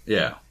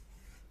 Yeah.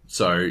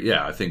 So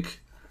yeah, I think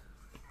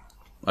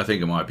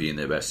it might be in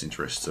their best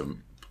interest to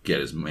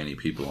get as many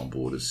people on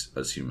board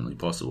as humanly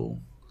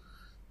possible,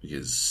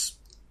 because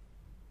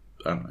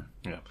I don't know.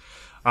 Yeah.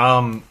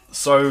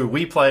 So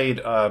we played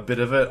a bit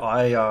of it.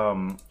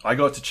 I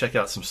got to check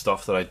out some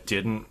stuff that I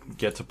didn't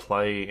get to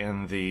play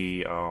in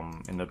the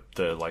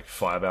like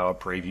 5-hour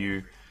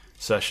preview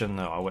session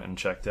that I went and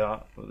checked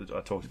out.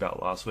 I talked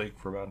about last week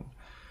for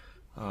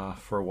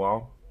a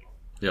while.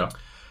 Yeah.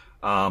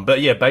 But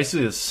yeah,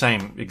 basically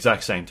the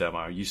exact same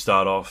demo. You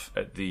start off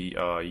at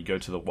you go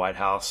to the White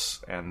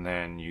House, and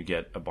then you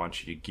get a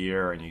bunch of your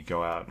gear, and you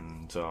go out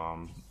and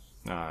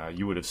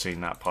you would have seen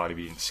that part if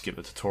you didn't skip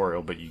the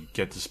tutorial, but you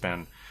get to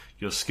spend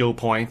your skill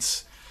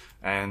points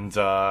and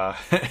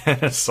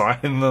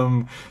assign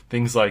them,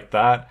 things like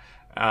that.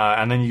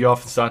 And then you go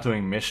off and start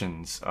doing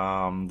missions.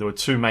 There were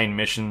 2 main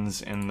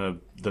missions in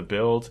the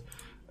build.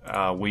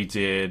 We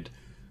did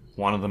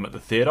one of them at the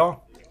theater.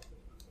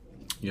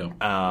 Yeah.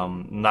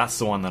 And that's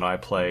the one that I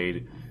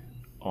played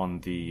on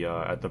at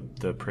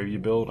the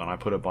preview build, and I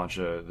put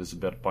there's a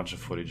bunch of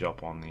footage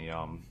up on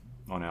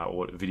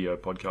our video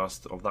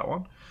podcast of that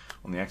one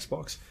on the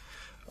Xbox.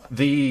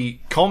 The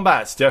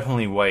combat's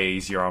definitely way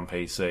easier on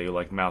PC,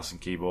 like mouse and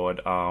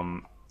keyboard.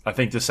 I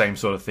think the same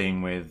sort of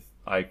thing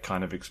I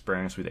kind of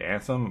experienced with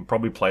Anthem.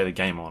 Probably play the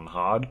game on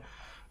hard,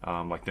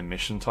 like the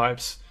mission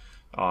types.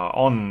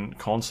 On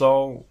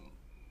console,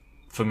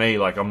 for me,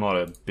 like I'm not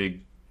a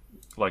big...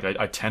 Like,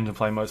 I tend to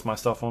play most of my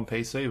stuff on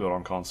PC, but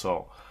on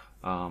console,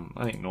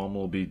 I think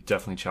normal will be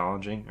definitely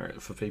challenging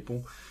for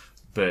people.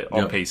 But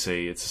on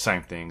PC, it's the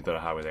same thing that I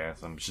had with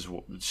Anthem.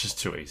 It's just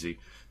too easy.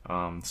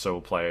 So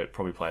we'll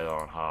probably play that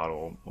on hard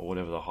or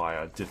whatever the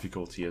higher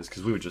difficulty is,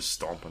 because we were just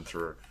stomping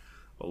through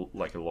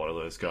like a lot of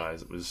those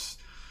guys. It was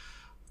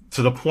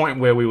to the point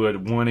where we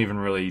weren't even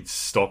really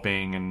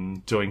stopping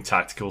and doing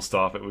tactical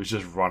stuff. It was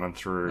just running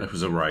through. It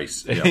was a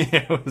race. Yeah,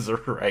 it was a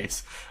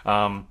race.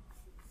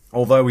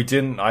 Although I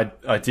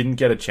didn't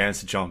get a chance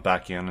to jump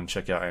back in and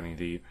check out any of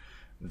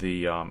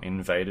the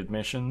invaded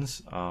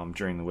missions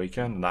during the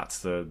weekend. And that's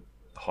the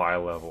higher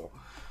level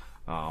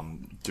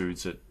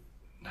dudes that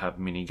have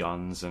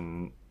miniguns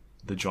and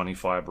the Johnny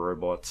Five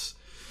robots,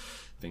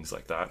 things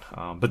like that.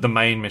 But the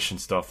main mission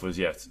stuff was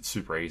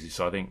super easy.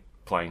 So I think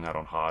playing that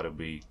on hard will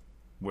be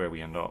where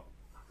we end up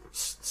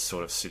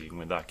sort of sitting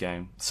with that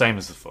game, same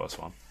as the first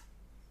one.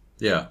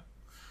 Yeah.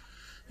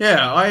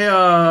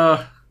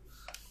 Yeah.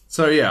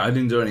 So yeah, I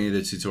didn't do any of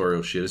the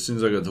tutorial shit. As soon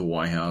as I got to the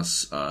White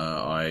House,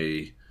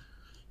 I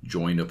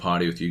joined a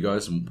party with you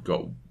guys and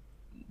got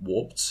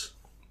warped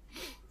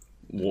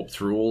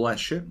through all that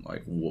shit,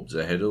 like warped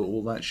ahead of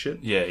all that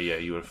shit. Yeah,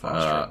 you would have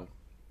fast traveled.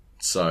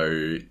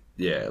 So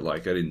yeah,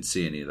 like I didn't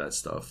see any of that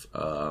stuff.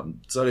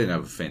 So I didn't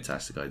have a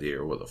fantastic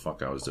idea of what the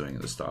fuck I was doing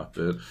at the start,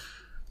 but it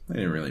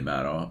didn't really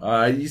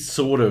matter. You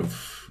sort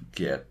of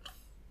get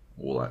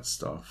all that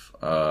stuff.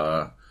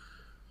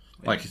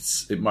 Like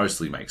it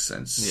mostly makes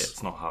sense. Yeah,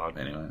 it's not hard.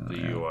 Anyway,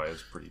 the UI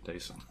is pretty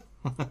decent.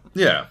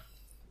 Yeah.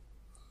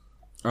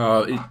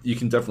 You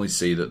can definitely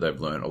see that they've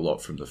learned a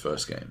lot from the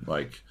first game.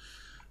 Like,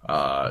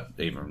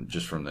 even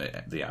just from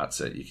the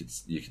outset,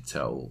 you could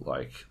tell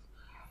like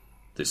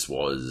this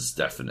was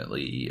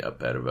definitely a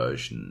better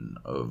version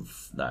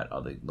of that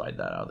other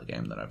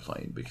game that I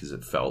played, because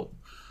it felt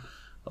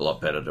a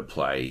lot better to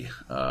play,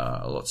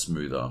 a lot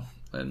smoother,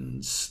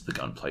 and the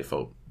gunplay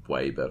felt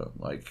way better.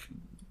 Like.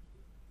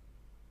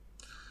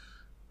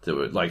 They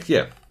were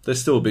they're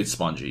still a bit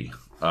spongy.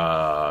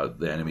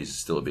 The enemies are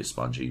still a bit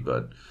spongy,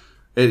 but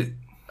it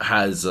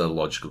has a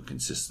logical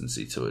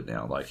consistency to it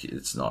now. Like,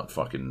 it's not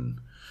fucking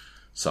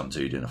some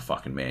dude in a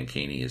fucking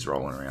mankini is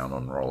rolling around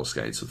on roller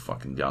skates with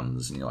fucking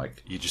guns, and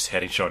you're just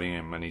headshotting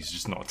him and he's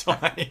just not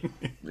dying.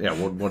 Yeah,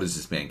 what is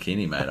this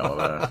mankini made of?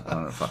 I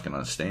don't fucking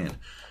understand.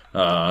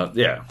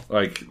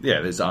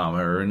 There's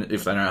armor, and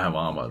if they don't have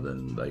armor,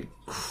 then they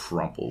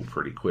crumple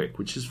pretty quick,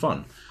 which is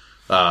fun.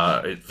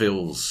 It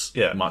feels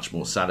much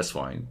more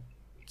satisfying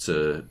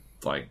to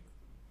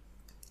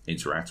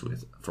interact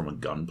with from a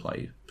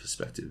gunplay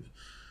perspective.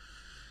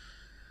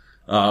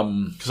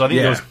 Because I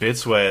think there was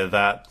bits where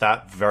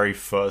that very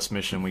first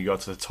mission we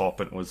got to the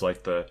top, and it was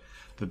like the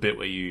bit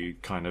where you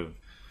kind of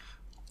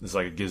there's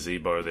like a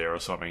gazebo there or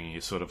something, and you're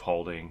sort of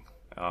holding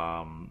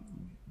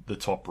the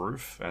top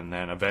roof, and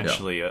then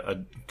eventually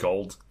a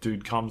gold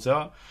dude comes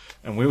out,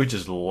 and we were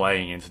just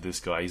laying into this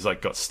guy. He's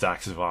got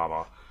stacks of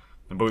armor.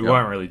 But we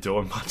weren't really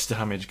doing much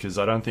damage because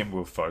I don't think we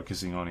were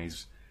focusing on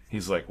his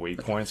weak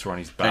points or on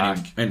his back.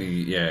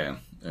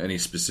 Any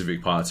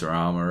specific parts or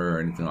armor or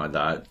anything like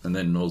that. And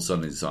then all of a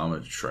sudden his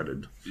armor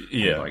shredded.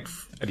 Yeah.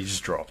 And he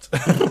just dropped.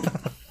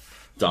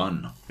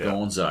 Done.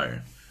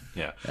 Gonzo.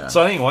 Yeah.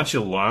 So I think once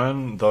you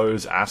learn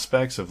those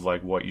aspects of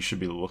what you should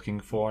be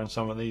looking for in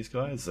some of these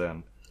guys,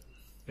 then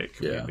it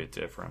could be a bit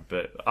different.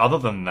 But other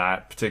than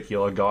that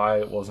particular guy,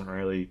 it wasn't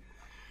really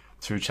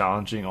too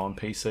challenging on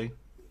PC.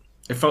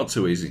 It felt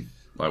too easy.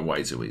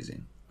 Way too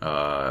easy.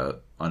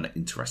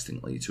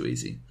 Uninterestingly too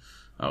easy.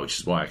 which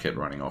is why I kept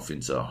running off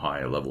into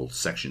higher level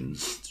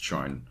sections to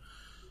try and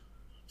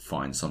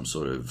find some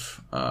sort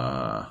of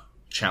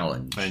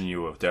challenge. And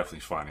you were definitely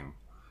finding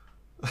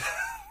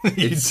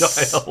you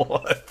die a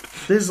lot.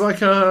 There's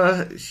like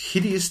a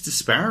hideous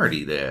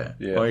disparity there.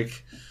 Yeah.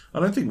 Like, I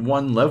don't think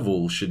one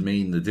level should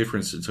mean the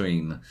difference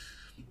between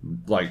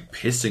like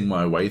pissing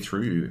my way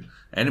through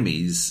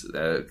enemies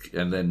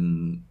and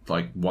then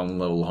like one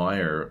level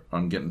higher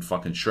I'm getting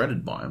fucking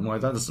shredded by them.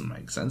 Like, that doesn't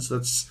make sense.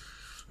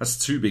 That's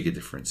too big a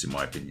difference in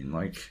my opinion.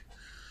 Like,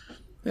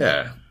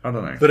 yeah, I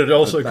don't know. But it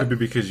also could be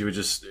because you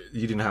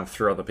didn't have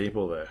 3 other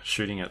people there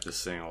shooting at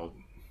this thing, or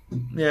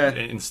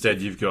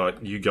instead you've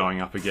got you going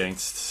up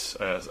against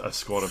a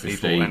squad of 15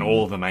 people and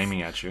all of them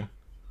aiming at you.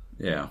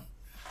 Yeah,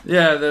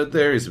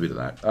 there is a bit of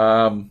that.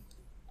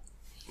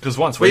 Because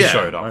once we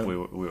showed up, we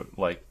were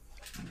like,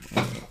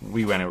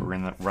 we went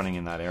running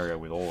in that area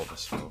with all of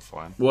us. We were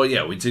fine. Well,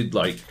 yeah, we did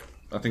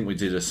I think we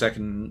did a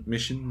second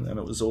mission, and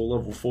it was all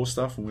level 4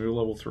 stuff, and we were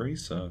level 3.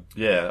 So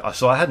yeah,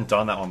 so I hadn't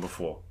done that one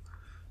before,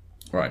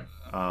 right?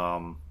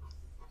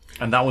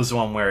 And that was the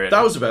one where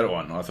that was a better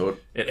one. I thought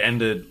it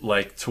ended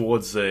like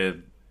towards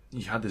you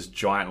had this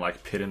giant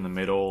like pit in the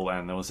middle,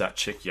 and there was that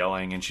chick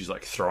yelling, and she's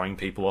like throwing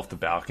people off the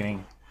balcony,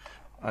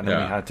 and then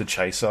we had to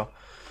chase her.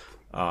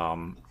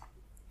 I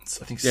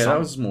think that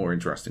was more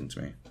interesting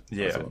to me.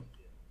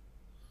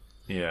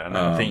 Yeah, and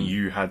then I think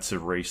you had to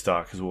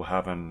restart because we were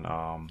having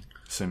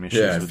some issues.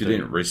 Yeah, if you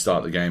didn't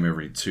restart the game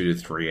every 2 to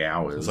 3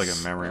 hours, it's like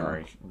a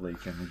memory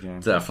leak in the game.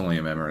 Definitely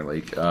a memory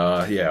leak.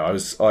 I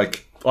was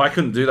like, I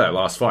couldn't do that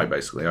last fight.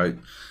 Basically,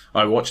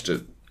 I watched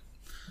it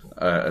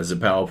as a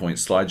PowerPoint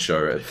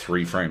slideshow at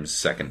 3 frames a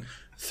second.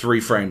 3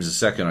 frames a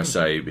second, I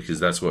say, because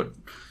that's what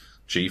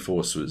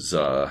GeForce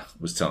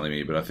was telling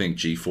me, but I think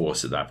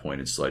GeForce at that point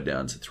had slowed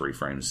down to 3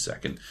 frames a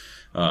second,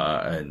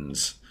 and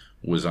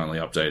was only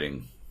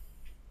updating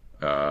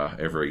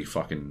every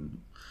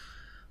fucking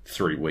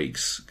 3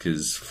 weeks,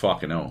 because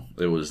fucking hell,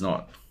 it was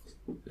not.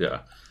 Yeah,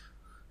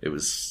 it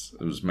was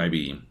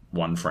maybe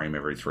 1 frame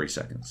every 3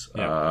 seconds.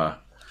 Yeah.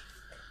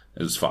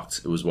 It was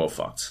fucked. It was well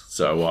fucked.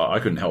 So I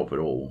couldn't help at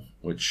all,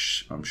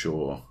 which I'm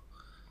sure.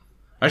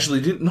 Actually,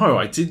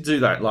 I did do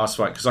that last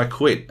fight because I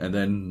quit and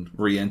then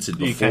re-entered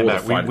before the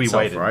fight itself,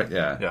 waited. Right?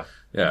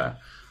 Yeah.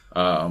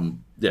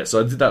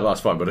 So I did that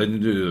last fight, but I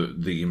didn't do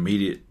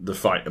the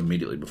fight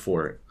immediately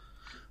before it.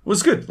 It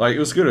was good. Like, it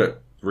was good at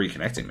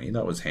reconnecting me.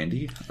 That was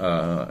handy.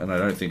 And I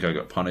don't think I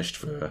got punished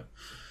for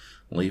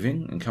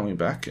leaving and coming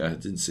back.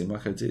 It didn't seem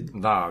like I did.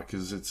 Nah,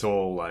 because it's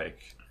all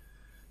like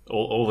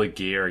all the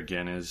gear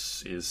again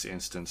is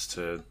instanced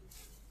to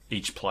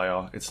each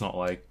player. It's not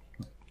like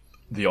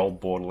the old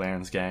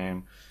Borderlands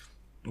game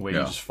where you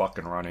just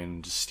fucking run in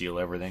and just steal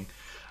everything.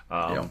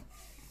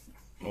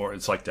 Or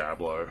it's like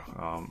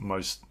Diablo.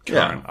 Most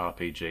current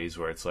RPGs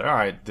where it's like,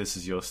 alright, this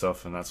is your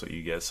stuff and that's what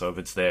you get. So if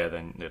it's there,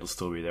 then it'll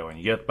still be there when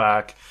you get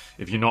back.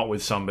 If you're not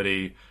with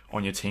somebody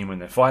on your team when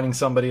they're fighting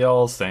somebody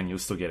else, then you'll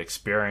still get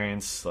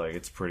experience. Like,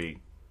 it's pretty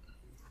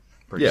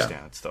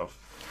standard stuff.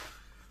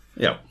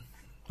 Yeah.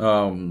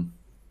 And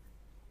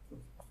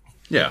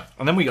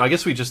then I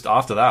guess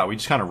after that, we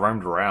just kind of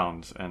roamed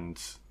around and...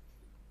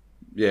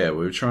 Yeah, we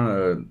were trying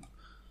to...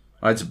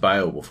 I had to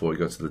bail before we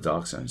got to the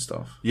Dark Zone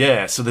stuff.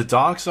 Yeah, so the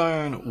Dark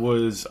Zone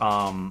was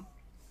on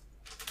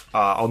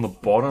the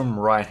bottom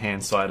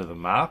right-hand side of the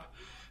map,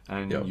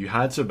 and you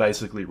had to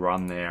basically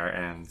run there,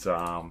 and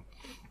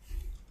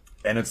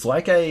it's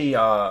like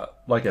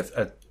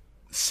a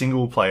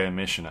single-player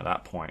mission at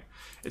that point.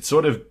 It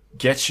sort of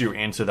gets you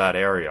into that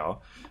area,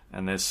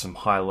 and there's some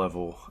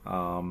high-level...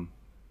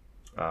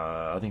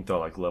 I think they're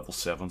like level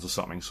 7s or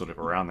something sort of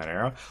around that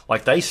area.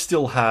 Like, they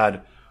still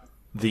had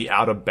the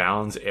outer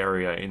bounds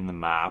area in the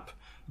map,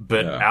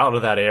 but out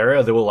of that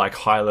area there were like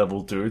high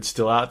level dudes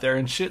still out there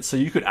and shit, so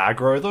you could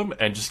aggro them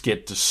and just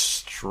get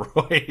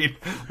destroyed.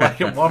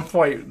 Like, at one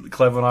point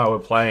Clev and I were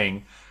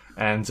playing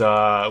and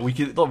we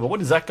could,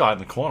 what is that guy in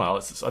the corner? I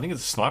think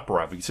it's a sniper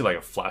rifle. You can see like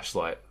a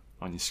flashlight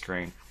on your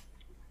screen,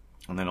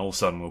 and then all of a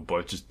sudden we were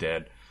both just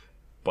dead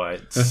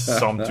by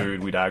some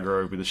dude we'd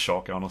aggro with a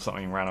shotgun or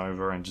something, ran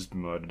over and just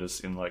murdered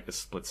us in like a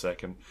split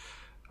second.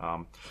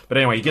 But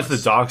anyway, you get to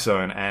the Dark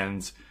Zone,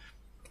 and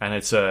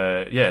it's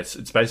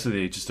it's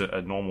basically just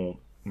a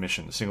normal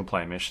mission, a single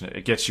player mission.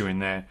 It gets you in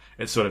there.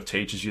 It sort of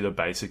teaches you the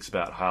basics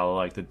about how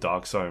like the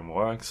Dark Zone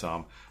works.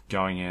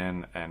 Going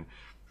in and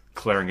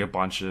clearing a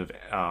bunch of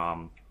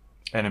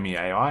enemy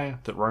AI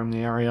that roam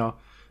the area.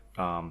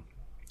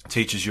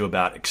 Teaches you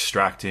about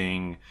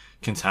extracting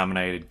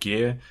contaminated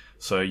gear.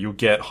 So you'll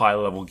get high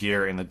level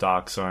gear in the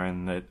Dark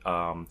Zone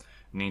that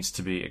needs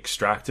to be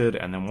extracted,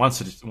 and then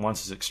once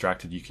it's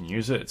extracted, you can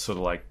use it. It's sort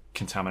of like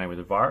contaminated with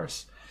a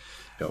virus.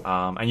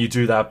 And you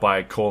do that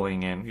by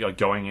calling in,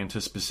 going into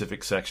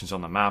specific sections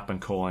on the map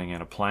and calling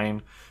in a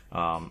plane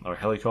or a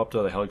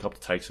helicopter. The helicopter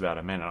takes about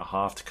a minute and a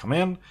half to come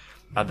in.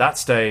 At that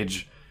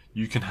stage,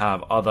 you can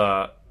have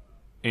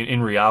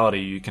in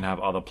reality, you can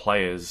have other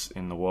players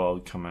in the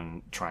world come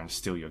and try and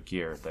steal your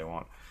gear if they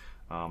want.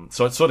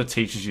 So it sort of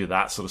teaches you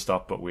that sort of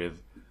stuff, but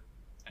with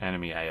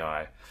enemy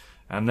AI.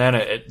 And then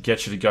it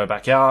gets you to go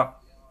back out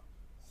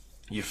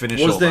You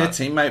finish. Was all there that.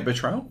 teammate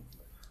betrayal?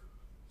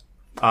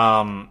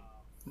 I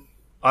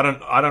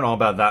don't know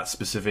about that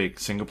specific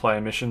single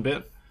player mission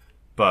bit,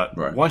 but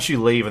Right. once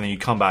you leave and then you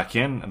come back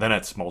in, then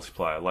it's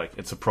multiplayer. Like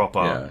it's a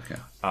proper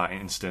Yeah,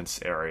 instance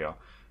area.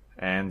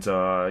 And so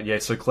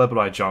Kleb and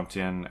I jumped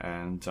in,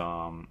 and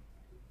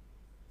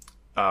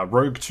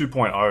Rogue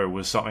 2.0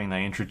 was something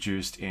they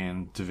introduced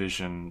in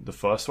Division, the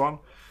first one.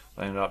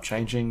 They ended up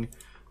changing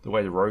the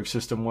way the rogue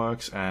system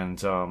works,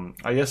 and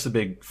I guess the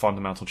big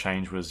fundamental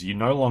change was you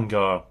no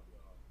longer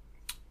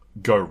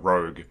go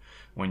rogue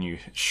when you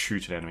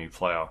shoot an enemy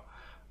player.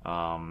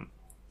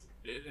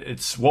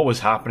 It's what was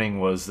happening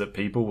was that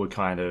people were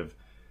kind of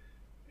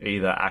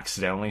either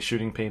accidentally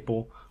shooting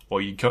people,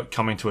 or you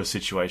come into a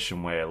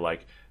situation where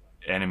like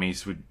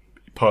enemies would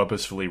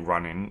purposefully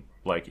run in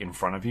like in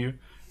front of you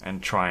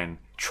and try and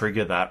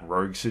trigger that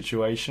rogue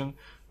situation.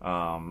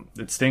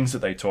 It's things that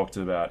they talked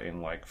about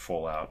in like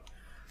Fallout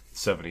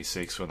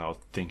 76 when they were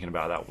thinking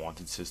about that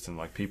wanted system,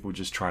 like people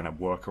just trying to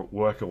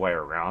work a way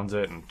around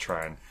it and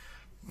try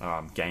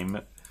and game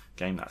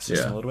that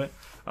system a little bit.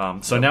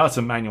 So now it's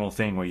a manual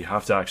thing where you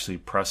have to actually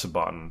press a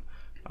button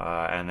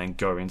and then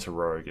go into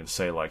Rogue and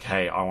say like,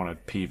 hey, I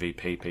want to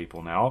PvP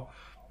people now.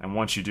 And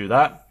once you do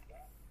that,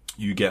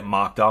 you get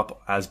marked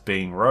up as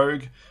being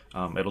Rogue.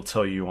 It'll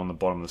tell you on the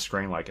bottom of the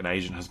screen like an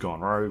agent has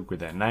gone rogue with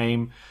their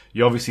name.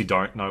 You obviously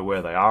don't know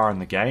where they are in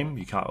the game.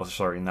 You can't,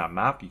 in that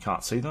map, you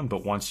can't see them.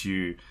 But once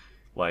you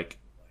like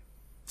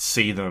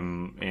see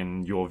them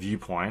in your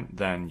viewpoint,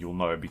 then you'll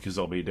know because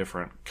they'll be a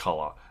different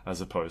color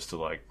as opposed to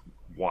like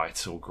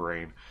white or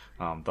green.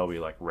 They'll be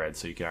like red,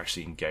 so you can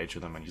actually engage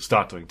with them and you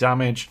start doing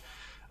damage.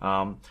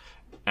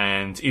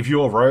 And if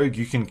you're rogue,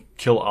 you can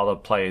kill other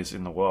players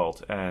in the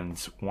world. And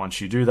once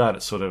you do that,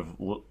 it sort of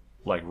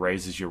like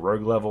raises your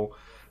rogue level.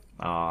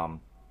 And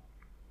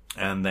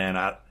then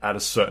at a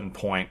certain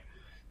point,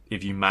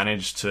 if you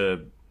manage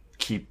to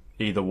keep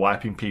either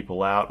wiping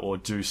people out or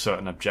do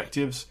certain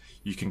objectives,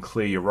 you can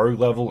clear your rogue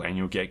level and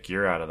you'll get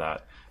gear out of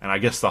that. And I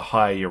guess the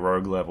higher your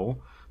rogue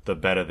level, the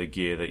better the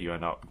gear that you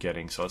end up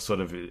getting. So it sort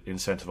of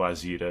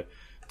incentivizes you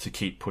to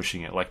keep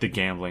pushing it, like the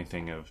gambling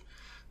thing of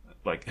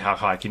like how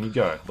high can you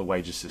go, the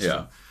wages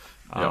system.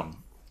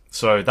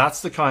 So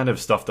that's the kind of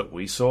stuff that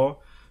we saw.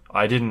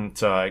 I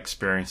didn't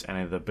experience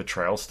any of the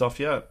betrayal stuff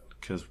yet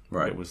because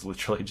it was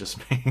literally just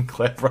me and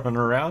Kleb running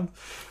around.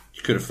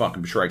 You could have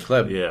fucking betrayed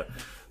Kleb. Yeah.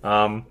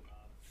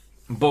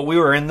 But we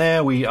were in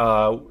there.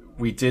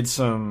 We did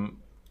some.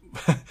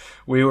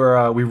 we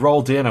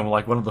rolled in and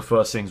like one of the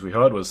first things we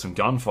heard was some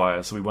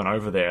gunfire. So we went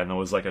over there and there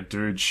was like a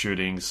dude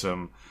shooting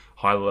some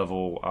high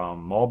level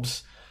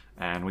mobs,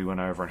 and we went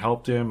over and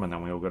helped him. And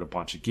then we all got a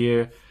bunch of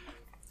gear.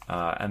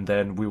 And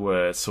then we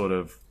were sort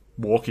of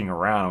walking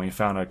around and we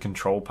found a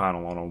control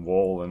panel on a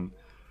wall. And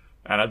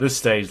at this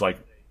stage, like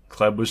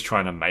Kleb was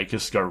trying to make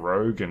us go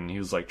rogue, and he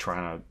was like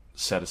trying to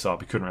set us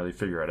up. He couldn't really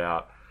figure it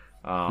out.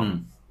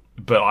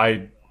 But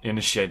I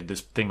initiated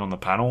this thing on the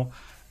panel,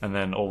 and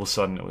then all of a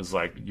sudden it was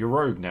like, you're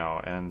rogue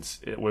now. And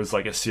it was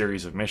like a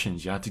series of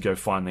missions. You had to go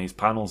find these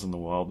panels in the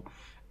world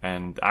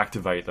and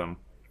activate them.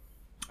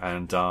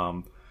 And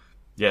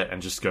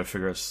and just go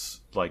figure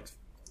like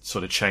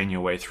sort of chain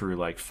your way through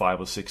like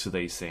 5 or 6 of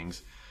these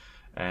things.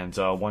 And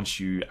once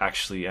you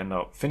actually end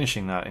up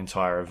finishing that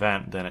entire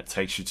event, then it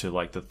takes you to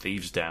like the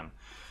Thieves' Den.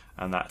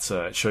 And that's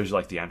it shows you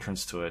like the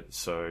entrance to it.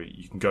 So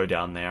you can go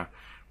down there.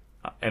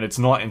 And it's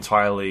not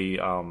entirely...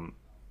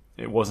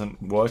 it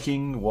wasn't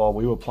working while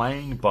we were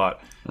playing,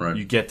 but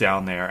you get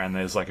down there and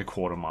there's like a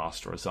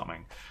quartermaster or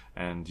something.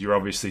 And you're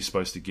obviously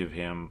supposed to give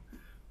him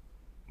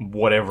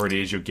whatever it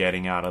is you're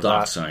getting out of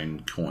Dark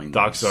that.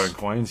 Dark Zone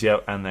coins,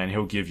 yep. And then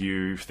he'll give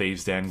you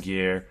Thieves' Den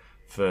gear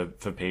for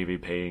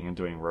PvPing and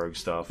doing rogue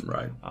stuff.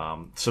 Right.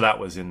 So that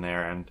was in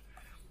there. And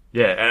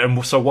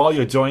and so while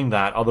you're doing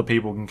that, other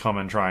people can come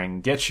and try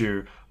and get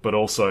you, but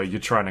also you're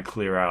trying to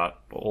clear out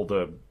all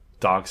the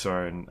Dark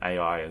Zone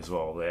AI as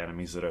well, the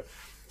enemies that are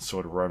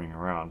sort of roaming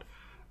around.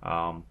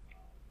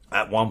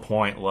 At one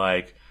point,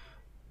 like,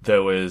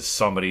 there was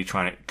somebody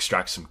trying to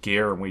extract some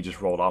gear and we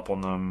just rolled up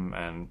on them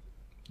and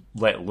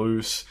let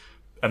loose,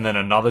 and then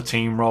another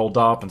team rolled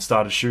up and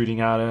started shooting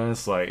at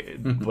us. Like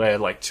we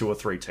had like 2 or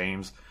 3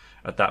 teams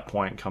at that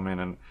point come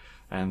in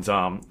and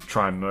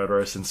try and murder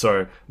us, and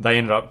so they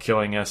ended up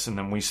killing us, and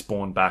then we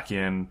spawned back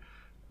in,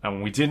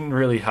 and we didn't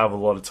really have a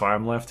lot of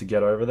time left to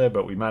get over there,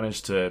 but we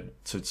managed to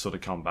sort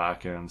of come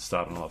back and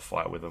start another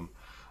fight with them.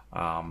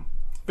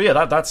 But yeah,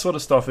 that sort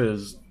of stuff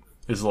is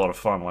a lot of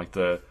fun. Like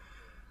it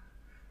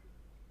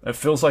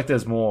feels like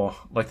there's more,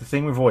 like the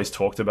thing we've always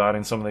talked about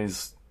in some of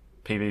these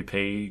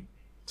PvP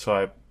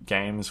type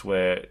games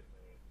where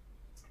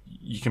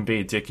you can be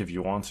a dick if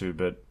you want to,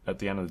 but at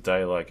the end of the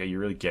day, like, are you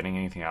really getting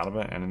anything out of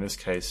it? And in this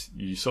case,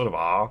 you sort of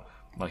are.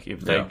 Like, if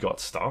they've got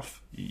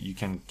stuff, you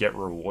can get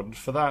rewarded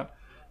for that.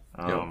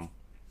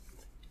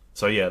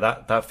 So yeah,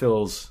 that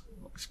feels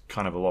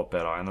kind of a lot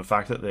better. And the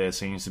fact that there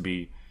seems to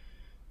be,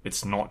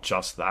 it's not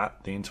just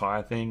that, the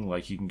entire thing.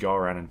 Like, you can go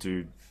around and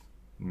do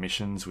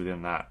missions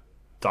within that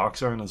Dark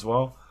Zone as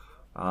well.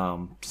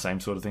 Same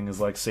sort of thing as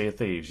like Sea of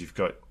Thieves. You've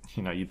got,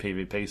 you know, your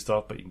PvP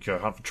stuff, but you can go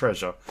hunt for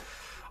treasure.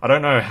 I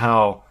don't know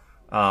how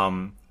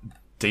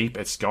deep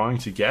it's going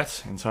to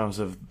get in terms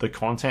of the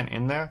content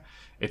in there.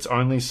 It's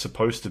only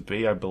supposed to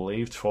be, I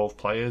believe, 12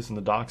 players in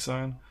the Dark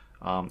Zone.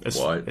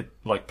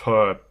 Like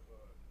per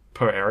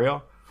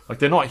area. Like,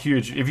 they're not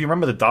huge. If you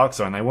remember the Dark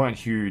Zone, they weren't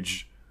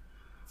huge.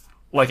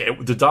 Like,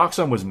 the Dark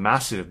Zone was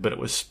massive, but it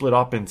was split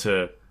up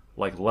into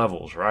like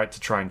levels, right, to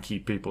try and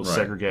keep people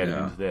segregated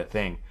into their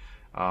thing.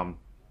 And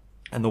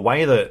the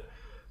way that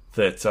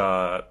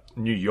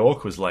New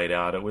York was laid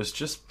out, it was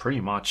just pretty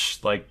much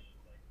like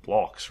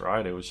blocks,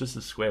 right? It was just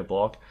a square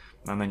block,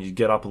 and then you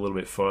get up a little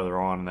bit further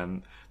on, and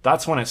then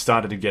that's when it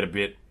started to get a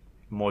bit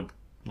more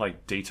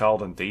like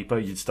detailed and deeper.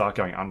 You'd start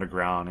going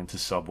underground into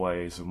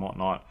subways and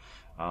whatnot.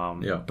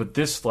 But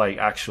this like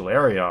actual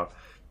area,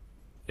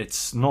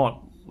 it's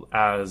not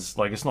as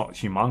like, it's not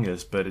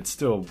humongous, but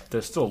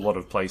there's still a lot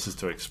of places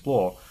to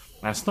explore,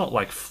 and it's not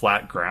like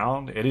flat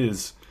ground. It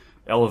is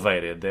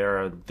elevated.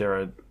 There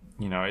are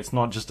you know, it's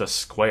not just a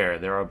square.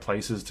 There are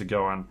places to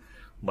go and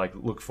like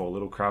look for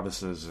little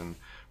crevices and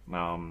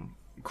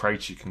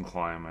crates you can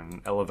climb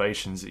and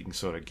elevations that you can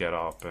sort of get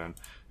up. And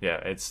yeah,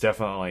 it's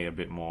definitely a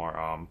bit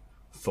more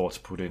thoughts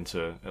put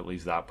into at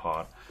least that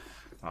part.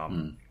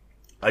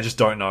 I just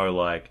don't know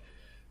like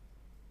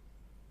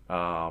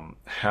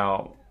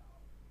how.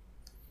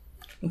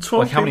 12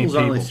 like, how many people?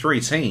 Only 3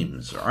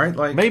 teams, right?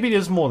 Like, maybe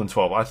there's more than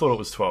 12. I thought it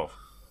was 12.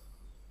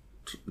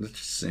 That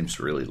just seems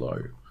really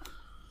low.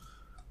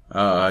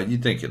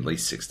 You'd think at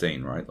least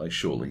 16, right? Like,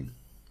 surely.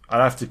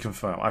 I'd have to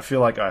confirm. I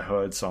feel like I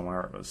heard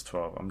somewhere it was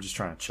 12. I'm just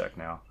trying to check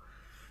now.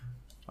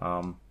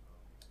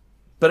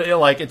 But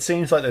it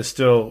seems like there's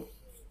still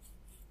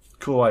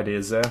cool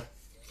ideas there.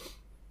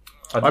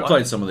 I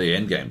played some of the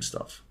endgame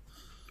stuff.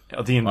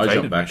 The invaded I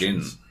jumped back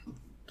missions. in.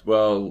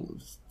 Well,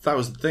 that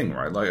was the thing,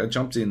 right? Like, I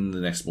jumped in the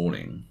next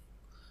morning.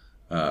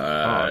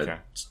 To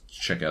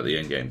check out the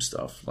endgame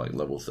stuff, like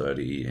level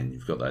 30, and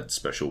you've got that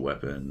special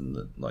weapon,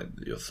 that, like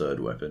your third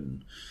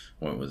weapon.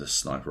 Went with a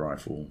sniper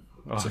rifle.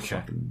 It's a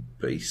fucking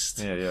beast.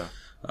 Yeah.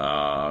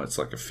 It's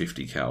like a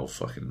 50 cal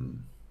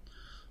fucking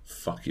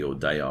fuck your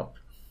day up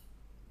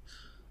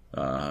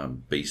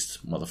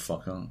beast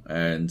motherfucker.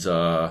 And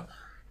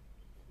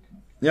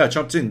I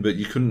jumped in, but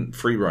you couldn't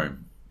free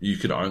roam. You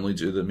could only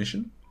do the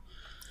mission.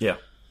 Yeah.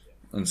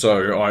 And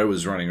so I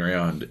was running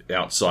around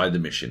outside the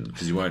mission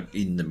because you weren't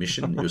in the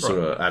mission. You were sort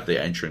of at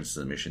the entrance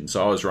to the mission.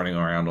 So I was running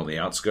around on the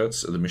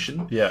outskirts of the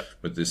mission. Yeah.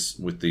 With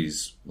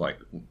these like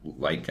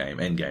late game,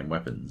 end game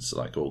weapons,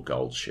 like all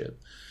gold shit,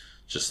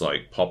 just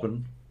like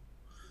popping,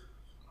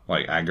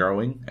 like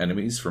aggroing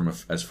enemies from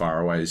as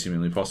far away as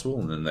humanly possible,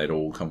 and then they'd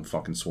all come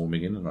fucking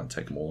swarming in, and I'd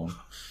take them all on.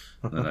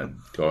 And then I'd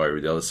go over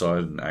the other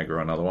side and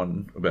aggro another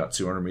one about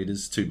 200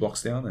 meters, 2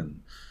 blocks down,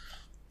 and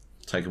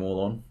take them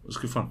all on. It was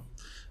good fun.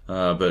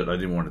 But I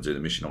didn't want to do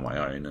the mission on my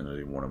own, and I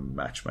didn't want to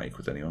matchmake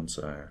with anyone,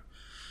 so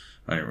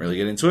I didn't really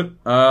get into it.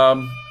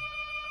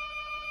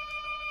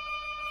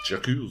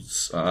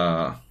 Jacuz.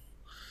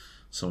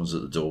 Someone's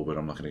at the door, but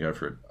I'm not going to go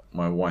for it.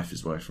 My wife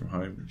is away from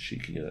home, and she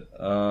can get it.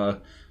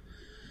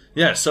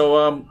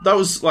 So that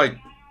was like,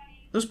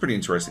 it was pretty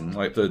interesting.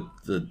 Like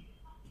the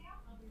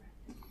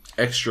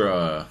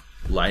extra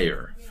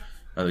layer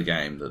of the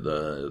game,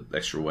 the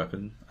extra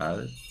weapon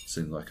added,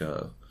 seemed like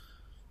a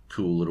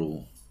cool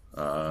little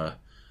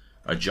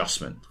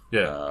adjustment.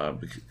 Yeah.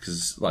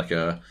 Because like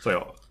the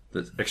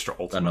extra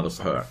ultimate, another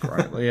perk,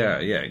 right?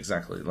 Yeah,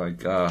 exactly.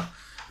 Like at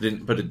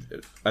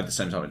the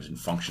same time, it didn't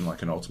function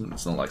like an ultimate.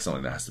 It's not like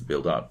something that has to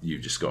build up. You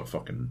just got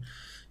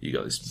you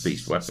got this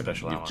beast weapon.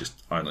 Special You've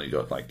just only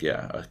got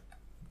a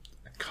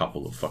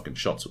couple of fucking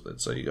shots with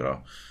it, so you got to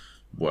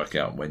work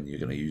out when you're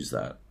going to use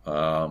that.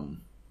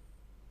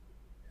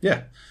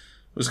 It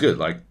was good.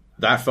 Like,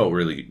 that felt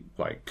really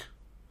like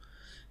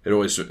I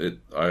always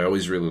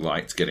really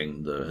liked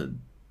getting the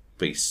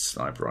beast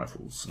sniper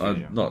rifles.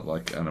 Not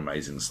like an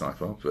amazing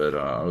sniper, but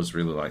I was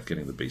really like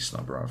getting the beast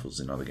sniper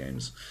rifles in other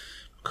games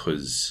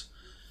because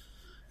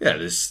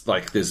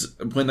there's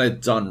when they're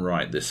done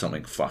right, there's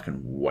something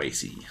fucking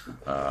weighty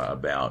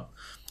about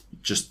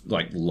just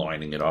like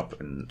lining it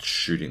up and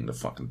shooting the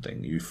fucking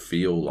thing. You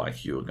feel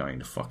like you're going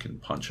to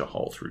fucking punch a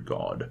hole through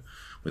God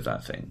with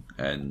that thing,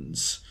 and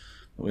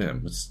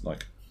it's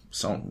like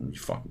something you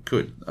fucking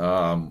could.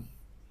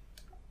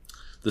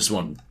 This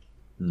one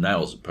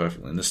nails it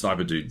perfectly. And the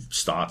sniper dude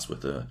starts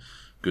with a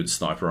good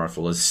sniper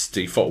rifle as his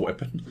default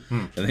weapon.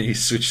 And then you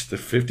switch to the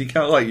 50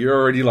 cal. Like, you're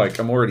already like,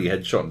 I'm already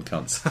headshotting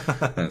cunts.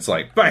 And it's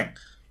like, bang,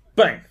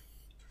 bang,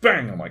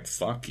 bang. I'm like,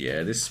 fuck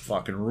yeah, this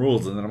fucking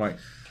rules. And then I'm like,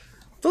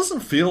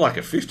 doesn't feel like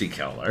a 50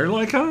 cal though.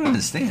 Like, I don't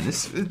understand.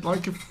 It's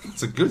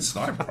a good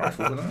sniper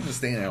rifle, but I don't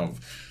understand how.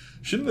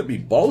 Shouldn't it be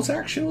bolt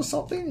action or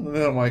something? And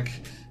then I'm like,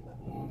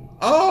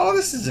 oh,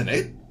 this isn't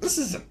it. This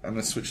isn't. And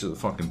I switch to the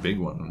fucking big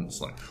one, and it's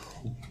like,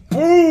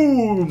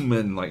 boom!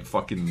 And like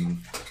fucking,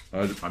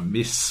 I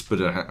miss,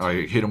 but I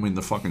hit him in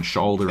the fucking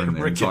shoulder and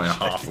the entire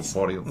half of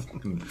body.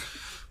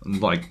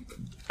 And like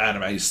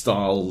anime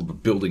style, the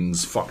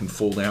buildings fucking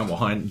fall down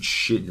behind and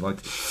shit. You're like,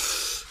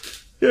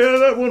 yeah,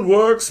 that one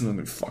works. And then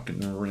it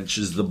fucking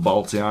wrenches the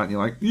bolt out. And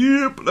you're like,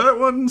 yep,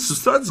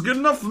 that's good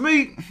enough for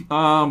me.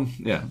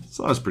 Yeah,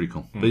 so that was pretty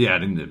cool. But yeah, I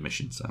didn't do the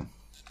mission, so.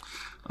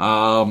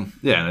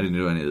 Yeah, and I didn't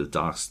do any of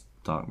the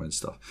dark mode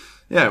stuff.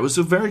 Yeah, it was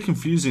a very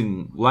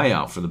confusing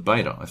layout for the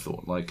beta, I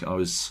thought. Like, I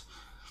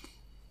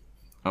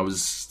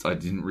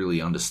didn't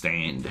really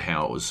understand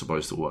how it was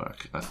supposed to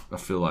work. I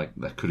feel like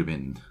that could have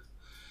been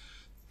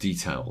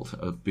detailed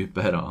a bit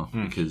better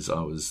because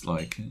I was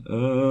like,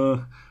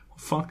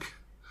 fuck.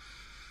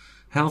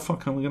 How the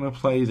fuck am I going to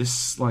play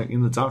this, like,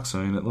 in the Dark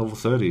Zone at level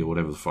 30 or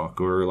whatever the fuck?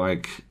 Or,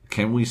 like,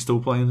 can we still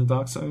play in the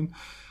Dark Zone?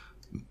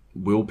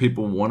 Will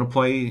people want to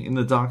play in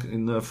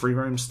the free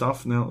roam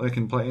stuff now that they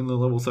can play in the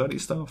level 30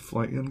 stuff,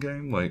 like,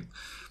 in-game? Like,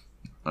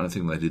 I don't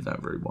think they did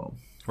that very well.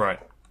 Right.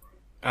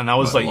 And that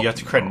was, like, you had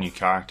to create a new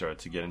character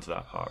to get into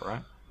that part,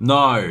 right?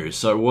 No.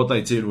 So what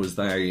they did was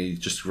they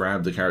just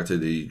grabbed the character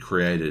that you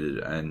created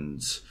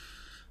and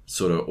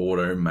sort of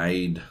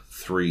auto-made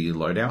 3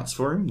 loadouts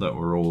for him that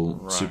were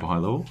all super high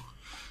level.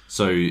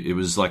 So it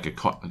was like a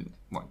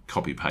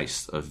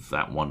copy-paste of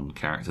that one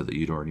character that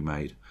you'd already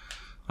made.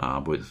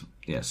 With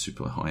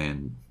super high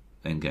end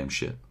game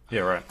shit.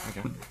 Yeah, right.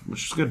 Okay,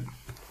 which is good.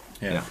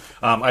 Yeah.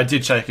 I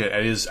did check it.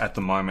 It is at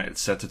the moment.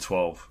 It's set to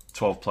 12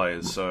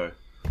 players. So,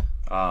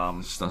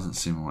 this doesn't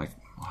seem like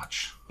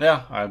much.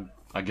 Yeah,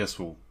 I guess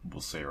we'll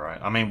see. Right.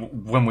 I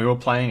mean, when we were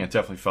playing, it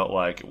definitely felt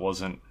like it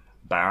wasn't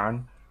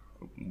barren.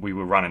 We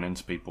were running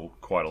into people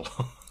quite a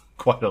lot.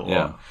 Quite a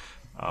lot.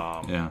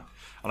 Yeah.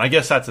 And I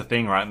guess that's the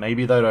thing, right?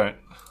 Maybe they don't.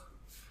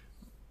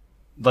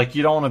 Like,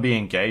 you don't want to be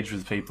engaged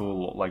with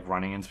people, like,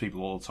 running into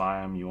people all the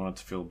time. You want it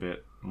to feel a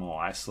bit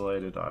more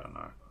isolated. I don't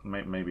know.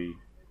 Maybe...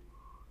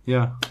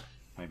 Yeah.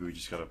 Maybe we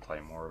just got to play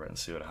more of it and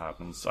see what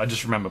happens. I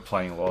just remember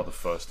playing a lot of the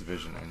first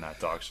division in that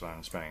Dark Zone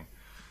and spending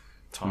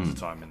tons of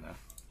time in there.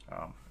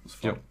 It was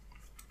fun. Yep.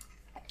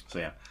 So,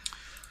 yeah.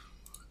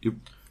 Yep.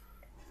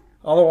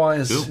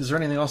 Otherwise, Cool. Is there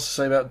anything else to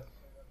say about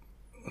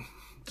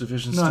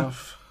division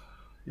stuff?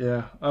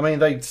 Yeah. I mean,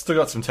 they Still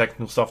got some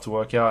technical stuff to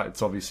work out.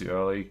 It's obviously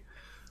early.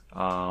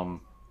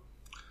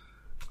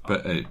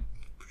 But it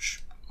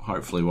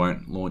hopefully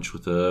won't launch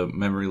with a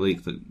memory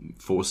leak that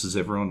forces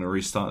everyone to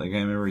restart the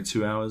game every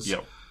 2 hours.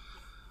 Yep.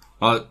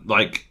 We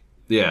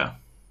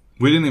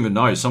didn't even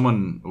know.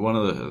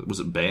 Was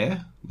it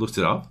Bear? Looked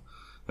it up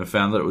and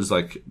found that it was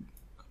like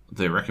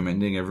they're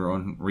recommending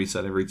everyone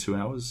reset every 2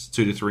 hours,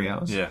 2 to 3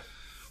 hours. Yeah.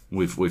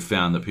 We've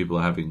found that people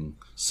are having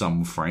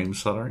some frame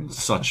stuttering.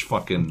 Such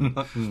fucking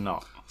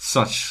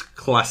such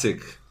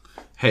classic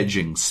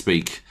hedging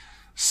speak.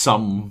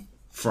 Some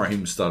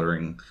frame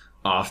stuttering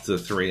after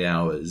 3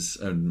 hours,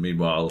 and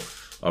meanwhile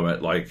I'm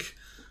at like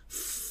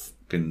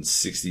fucking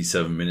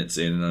 67 minutes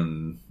in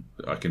and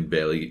I can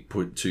barely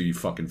put 2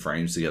 fucking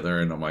frames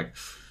together, and I'm like,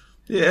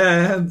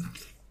 yeah,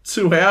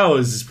 2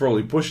 hours is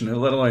probably pushing it,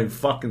 let alone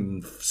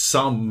fucking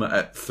some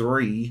at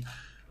 3.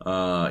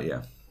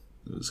 Yeah,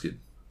 it was good.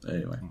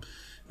 Anyway,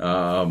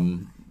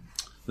 then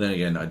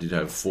again, I did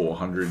have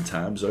 400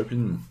 tabs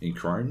open in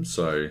Chrome,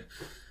 so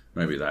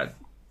maybe that,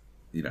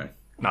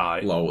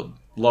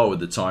 lowered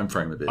the time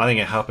frame a bit. I think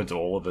it happened to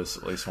all of us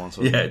at least once.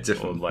 Yeah,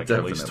 definitely. Or like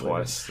definitely. At least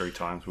twice, 3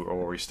 times. We were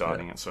all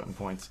restarting at certain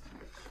points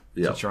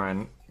to Yep. try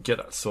and get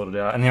that sorted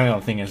out. And the only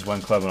other thing is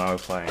when Cleb and I were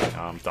playing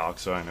Dark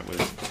Zone,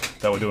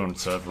 they were doing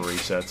server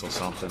resets or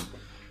something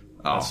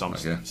at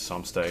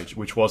some stage,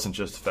 which wasn't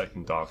just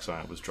affecting Dark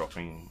Zone. It was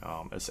dropping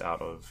us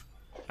out of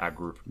our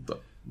group.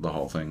 The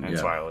whole thing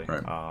entirely.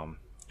 Yeah, right.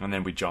 And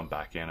then we'd jump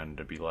back in and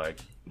it'd be like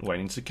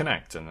waiting to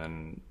connect, and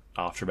then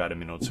after about a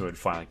minute or two it'd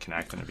finally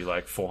connect and it'd be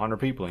like 400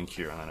 people in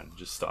queue, and then it'd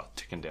just start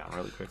ticking down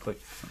really quickly.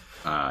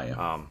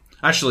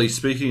 Actually,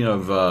 speaking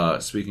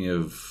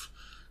of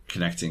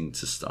connecting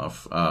to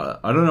stuff, I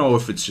don't know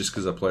if it's just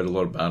because I played a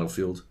lot of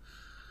Battlefield,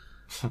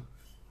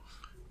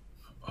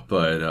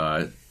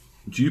 but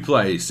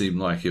Uplay seemed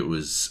like it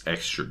was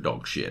extra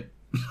dog shit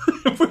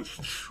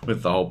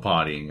with the whole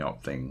partying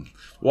up thing.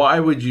 Why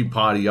would you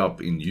party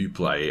up in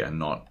Uplay and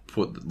not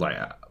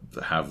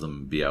have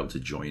them be able to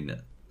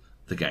join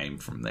the game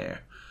from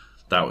there?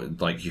 That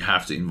would, you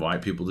have to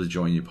invite people to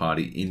join your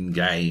party in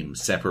game,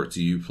 separate to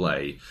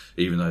Uplay,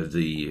 even though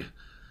the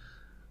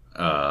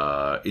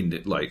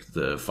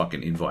the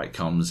fucking invite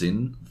comes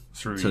in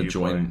through to Uplay,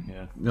 join.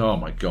 Yeah. Oh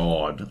my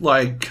god!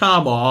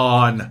 Come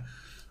on,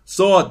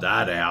 sort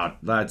that out.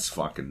 That's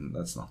not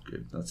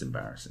good. That's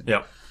embarrassing.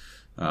 Yep.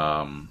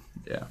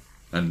 Yeah,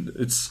 and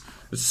it's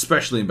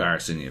especially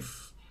embarrassing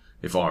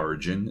if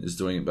Origin is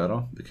doing it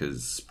better,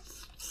 because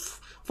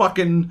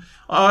fucking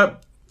got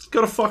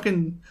a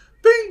fucking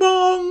bing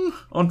bong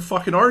on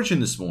fucking Origin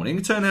this morning.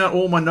 It turned out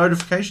all my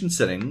notification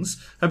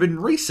settings have been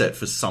reset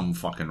for some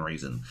fucking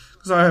reason,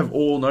 because I have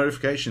all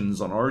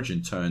notifications on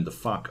Origin turned the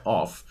fuck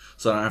off,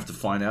 so I don't have to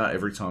find out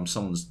every time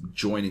someone's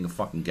joining a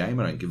fucking game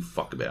I don't give a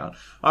fuck about.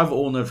 I have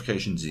all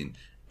notifications in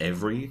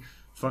every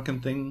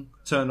fucking thing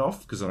turned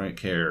off because I don't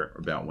care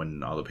about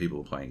when other people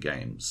are playing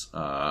games.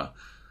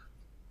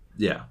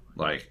 yeah,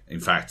 like, in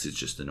fact, it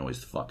just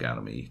annoys the fuck out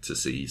of me to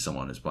see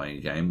someone is playing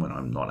a game when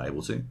I'm not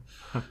able to.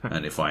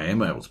 And if I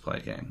am able to play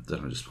a game, then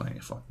I'm just playing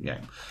a fucking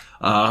game.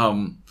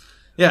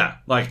 Yeah,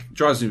 like,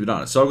 drives me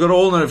bananas. So I've got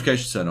all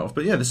notifications turned off.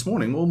 But yeah, this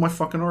morning, all my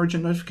fucking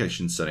Origin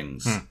notification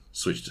settings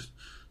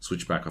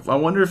switched back off. I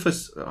wonder if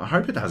this... I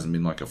hope it hasn't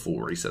been like a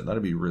full reset.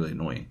 That'd be really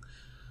annoying.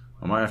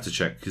 I might have to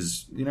check,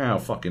 because you know how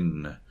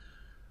fucking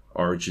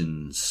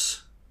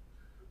Origin's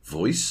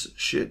voice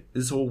shit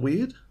is all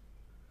weird?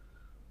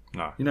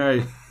 No. You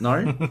know,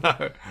 no? No.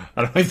 I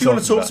don't If you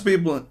want to talk to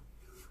people...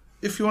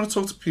 If you want to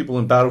talk to people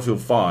in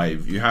Battlefield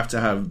 5, you have to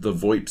have the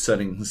VoIP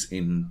settings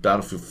in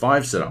Battlefield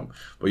 5 set up,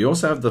 but you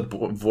also have the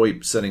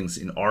VoIP settings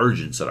in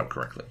Origin set up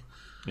correctly.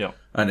 Yeah.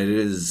 And it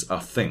is a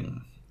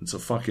thing. It's a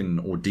fucking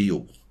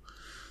ordeal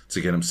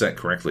to get them set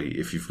correctly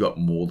if you've got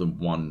more than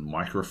one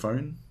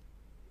microphone.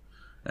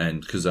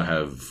 And because I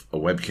have a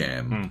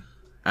webcam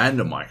and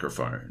a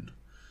microphone.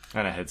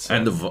 And a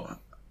headset.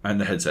 And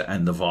the headset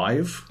and the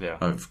Vive.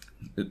 Yeah.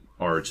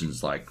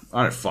 Origin's like,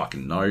 I don't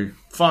fucking know.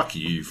 Fuck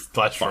you,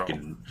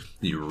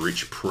 you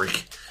rich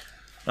prick.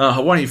 Why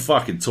don't you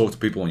fucking talk to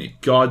people on your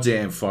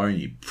goddamn phone,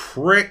 you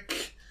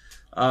prick?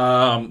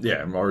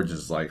 Yeah,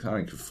 Origin's like, I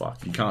don't give a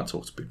fuck. You can't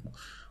talk to people.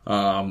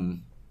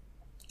 And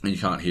you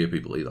can't hear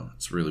people either.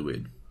 It's really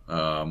weird.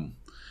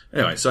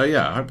 Anyway, so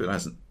yeah, I hope it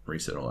hasn't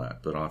reset all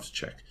that, but I'll have to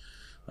check.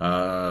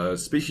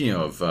 Speaking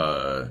of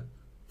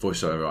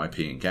voice over IP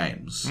in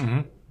games,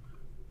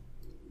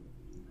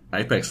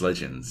 Apex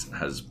Legends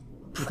has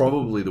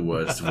probably the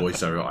worst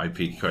voice over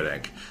IP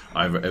codec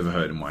I've ever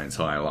heard in my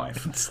entire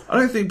life. I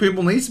don't think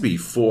people need to be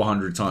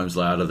 400 times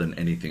louder than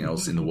anything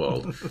else in the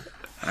world.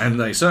 And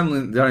they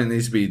certainly don't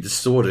need to be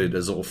distorted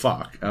as all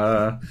fuck.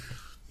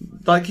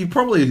 Like, you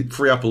probably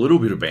free up a little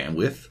bit of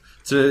bandwidth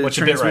to what's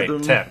your bit rate?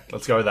 them. 10.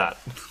 Let's go with that.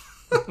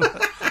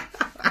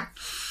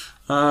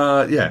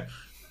 Yeah.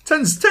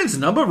 10's a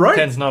number, right?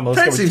 10's number.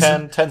 Let's go with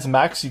 10. 10's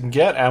max you can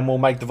get, and we'll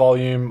make the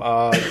volume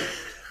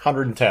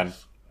 110.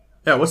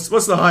 Yeah, what's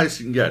the highest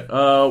you can get?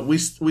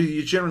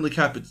 We generally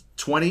cap at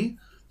 20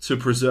 to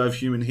preserve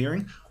human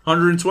hearing.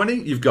 120,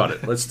 you've got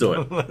it. Let's do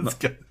it. Let's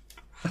go.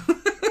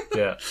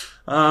 Yeah.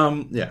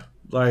 Yeah.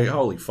 Like,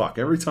 holy fuck.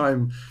 Every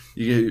time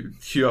you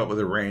queue up with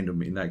a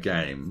random in that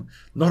game,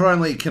 not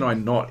only can I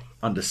not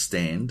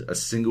understand a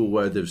single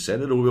word they've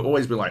said, it'll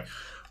always be like,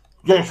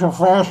 and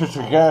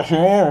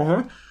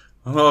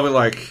I'll be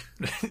like,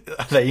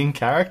 are they in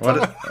character?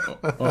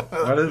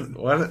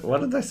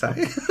 What did they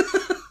say?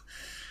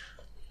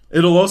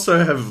 It'll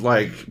also have,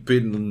 like,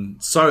 been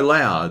so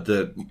loud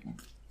that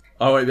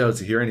I won't be able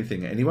to hear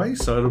anything anyway,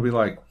 so it'll be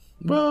like,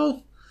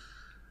 well,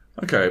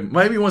 okay,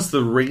 maybe once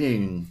the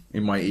ringing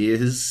in my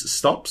ears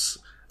stops,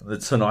 the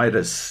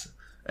tinnitus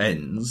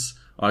ends,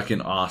 I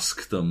can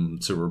ask them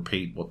to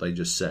repeat what they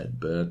just said,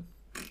 but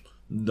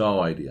no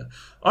idea.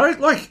 I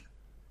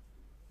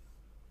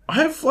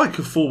have, like,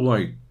 a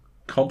full-blown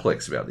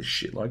complex about this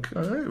shit. Like,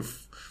 I have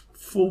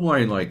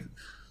full-blown, like,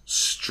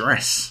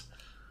 stress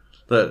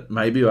that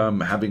maybe I'm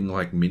having,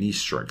 like, mini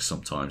strokes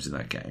sometimes in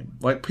that game.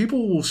 Like,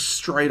 people will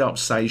straight up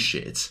say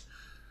shit.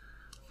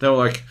 They're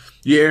like,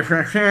 yeah, and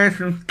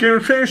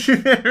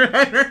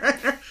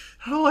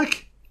I'm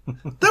like,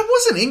 that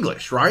wasn't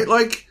English, right?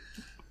 Like,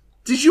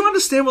 did you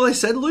understand what they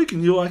said, Luke?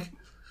 And you're like,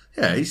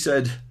 yeah, he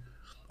said,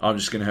 I'm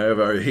just going to head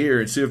over here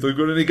and see if they've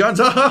got any guns.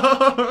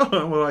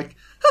 And we're like,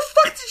 how the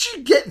fuck did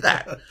you get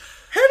that?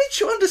 How did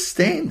you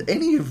understand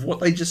any of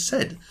what they just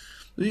said?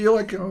 You're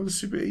like, oh, it's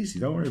super easy,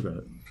 don't worry about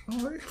it.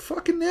 I'm like,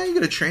 fucking now you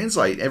got to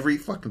translate every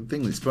fucking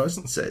thing this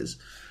person says.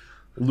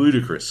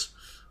 Ludicrous.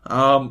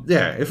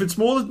 Yeah, if it's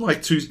more than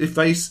like if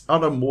they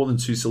utter more than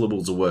 2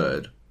 syllables a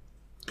word,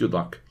 good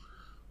luck.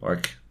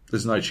 Like,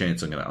 there's no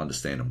chance I'm going to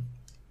understand them.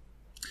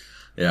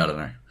 Yeah, I don't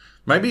know.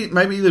 Maybe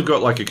they've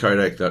got like a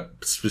codec that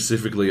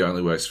specifically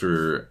only works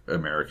for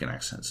American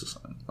accents or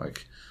something.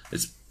 Like,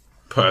 it's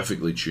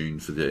perfectly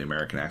tuned for the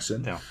American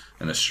accent,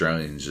 and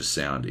Australians just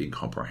sound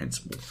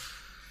incomprehensible.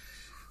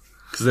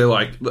 Because they're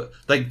like,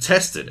 they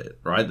tested it,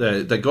 right?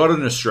 They got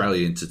an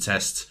Australian to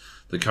test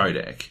the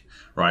codec,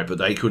 right? But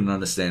they couldn't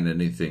understand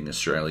anything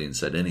Australian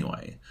said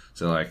anyway.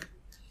 So like,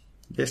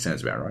 yeah,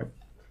 sounds about right.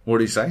 What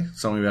did he say?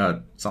 Something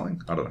about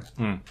something? I don't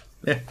know.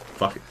 Yeah,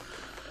 fuck it.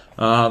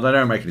 They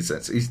don't make any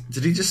sense.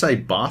 Did he just say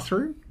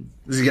bathroom?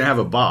 Is he going to have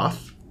a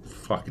bath?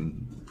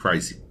 Fucking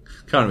crazy.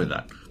 Can't have been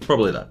that.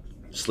 Probably that.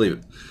 Just leave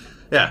it.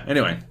 Yeah,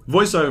 anyway.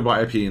 Voiceover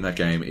by IP in that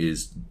game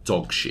is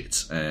dog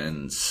shit.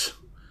 And...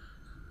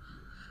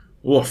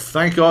 oh,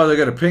 thank God they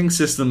got a ping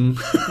system.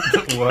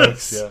 That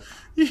works, yeah.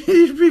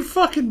 You'd be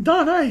fucking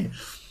done, eh?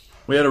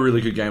 We had a really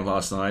good game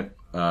last night,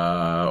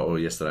 or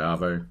yesterday,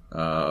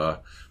 Arvo,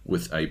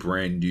 with a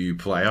brand new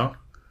player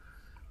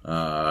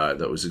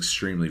that was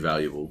extremely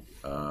valuable.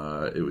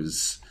 It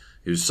was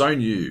so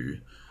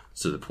new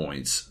to the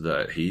point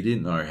that he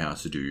didn't know how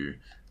to do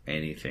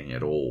anything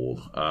at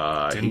all.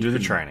 Didn't do the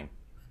training.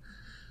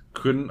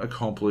 Couldn't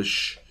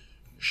accomplish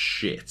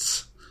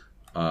shit.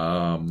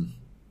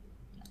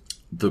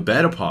 The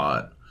better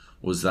part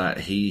was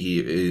that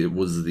he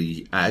was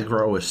the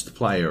aggroest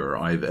player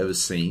I've ever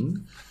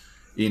seen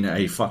in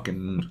a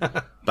fucking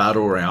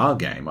battle royale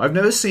game. I've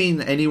never seen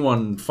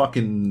anyone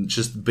fucking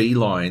just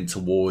beeline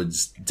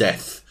towards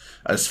death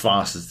as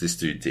fast as this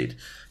dude did.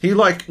 We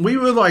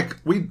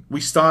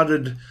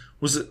started,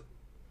 was it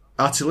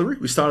artillery?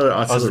 We started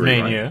artillery, was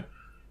me right? and you.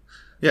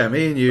 Yeah,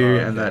 me and you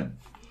and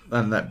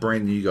that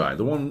brand new guy.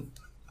 The one...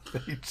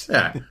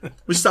 Yeah.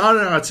 We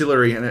started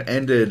artillery and it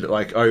ended,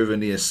 like, over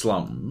near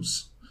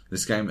slums.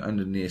 This game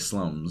ended near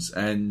slums.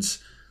 And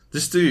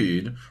this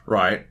dude,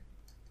 right...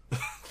 I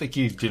think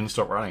he didn't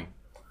stop running.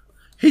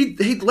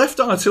 He'd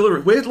left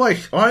artillery.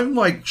 I'm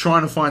like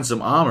trying to find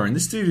some armor, and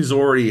this dude is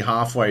already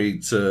halfway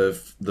to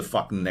the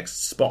fucking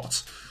next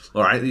spot.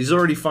 All right, he's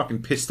already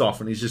fucking pissed off,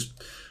 and he's just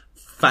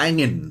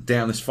fanging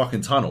down this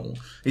fucking tunnel.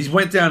 He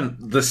went down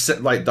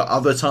the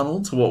other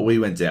tunnel to what we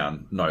went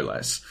down, no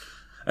less.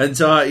 And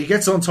he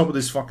gets on top of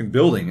this fucking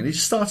building, and he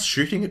just starts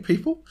shooting at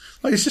people.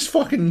 Like, it's just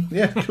fucking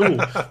cool.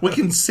 We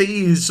can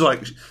see his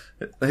icon.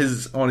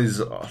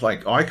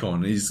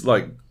 He's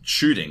like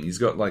shooting. He's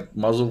got like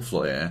muzzle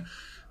flashes,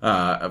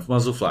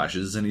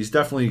 and he's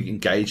definitely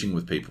engaging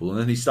with people. And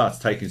then he starts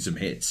taking some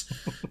hits,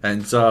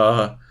 and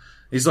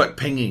he's like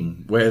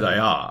pinging where they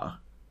are.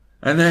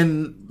 And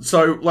then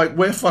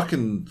we're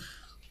fucking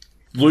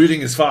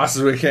looting as fast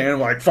as we can. I'm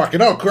like,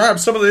 fucking, grab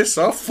some of this.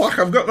 Oh, fuck,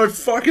 I've got no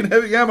fucking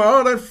heavy ammo.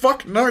 I don't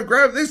fucking know.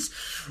 Grab this.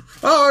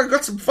 Oh, I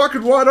got some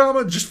fucking white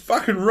armor. Just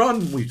fucking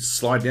run. We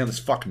slide down this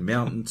fucking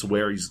mountain to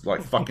where he's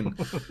like fucking...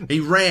 He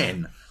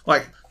ran,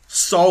 like,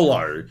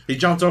 solo. He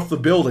jumped off the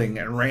building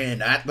and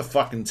ran at the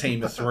fucking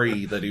team of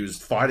 3 that he was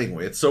fighting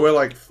with. So we're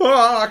like,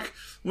 fuck.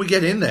 We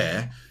get in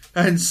there,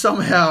 and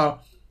somehow...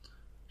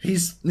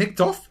 He's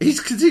nicked off. He's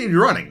continued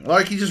running.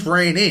 Like, he just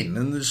ran in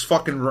and just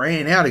fucking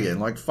ran out again.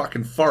 Like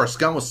fucking Forrest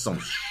Gump or some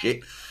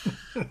shit.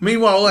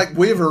 Meanwhile, like,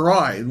 we've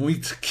arrived and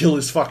we kill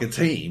his fucking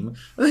team.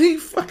 And then he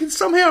fucking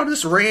somehow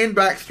just ran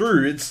back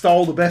through and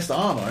stole the best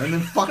armor and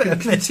then fucking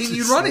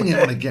continued running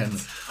on again.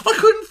 I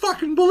couldn't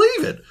fucking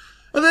believe it.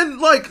 And then,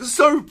 like,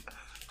 so...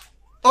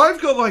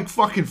 I've got, like,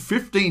 fucking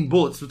 15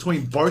 bullets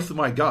between both of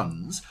my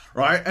guns,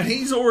 right? And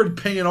he's already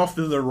pinging off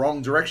in the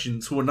wrong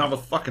direction to another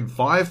fucking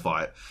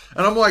firefight.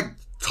 And I'm, like...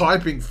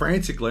 typing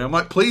frantically. I'm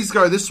like, please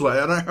go this way.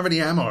 I don't have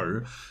any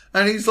ammo.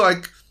 And he's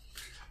like,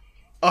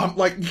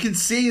 you can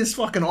see his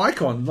fucking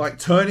icon, like,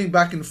 turning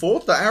back and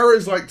forth. The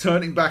arrow's, like,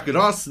 turning back at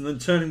us and then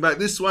turning back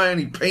this way, and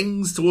he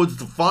pings towards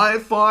the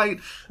firefight.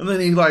 And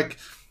then he, like,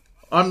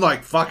 I'm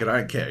like, fuck it, I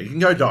don't care. You can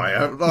go die.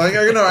 I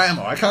got no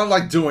ammo. I can't,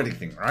 like, do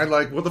anything, right?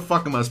 Like, what the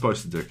fuck am I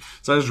supposed to do?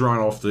 So I just run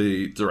off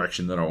the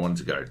direction that I wanted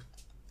to go.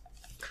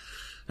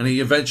 And he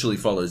eventually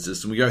follows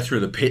us, and we go through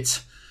the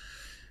pit.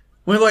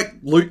 We're, like,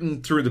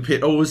 looting through the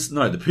pit.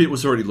 The pit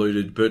was already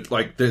looted, but,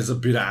 like, there's a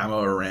bit of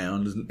ammo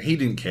around, and he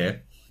didn't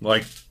care.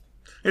 Like,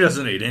 he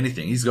doesn't need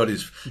anything. He's got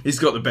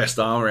the best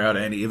armor out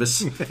of any of us,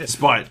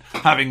 despite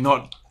having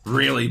not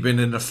really been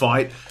in a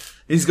fight.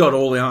 He's got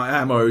all the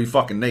ammo he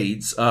fucking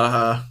needs.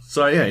 So,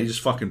 yeah, he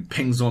just fucking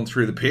pings on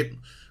through the pit,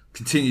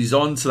 continues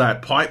on to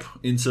that pipe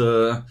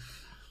into...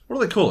 What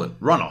do they call it?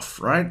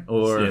 Runoff, right?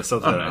 Or, yeah,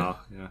 something like that.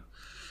 Yeah.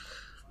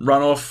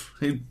 Runoff.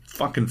 He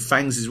fucking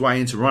fangs his way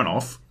into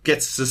runoff.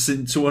 Gets us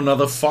into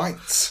another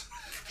fight.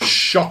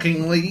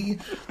 Shockingly.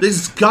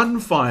 There's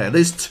gunfire.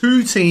 There's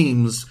 2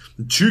 teams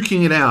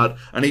duking it out,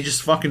 and he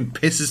just fucking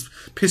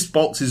piss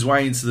bolts his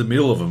way into the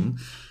middle of them.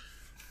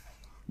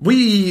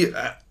 We,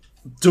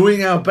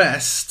 doing our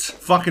best,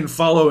 fucking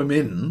follow him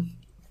in.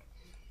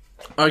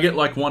 I get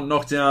like 1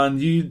 knockdown.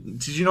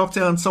 Did you knock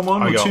down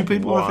someone or 2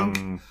 people,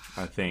 one,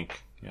 I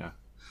think, yeah.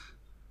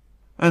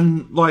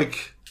 And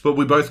like, but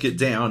we both get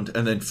downed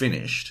and then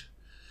finished.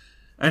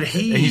 And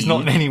he's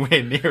not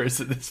anywhere near us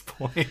at this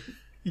point.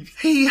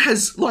 He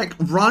has, like,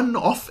 run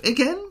off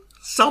again,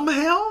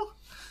 somehow.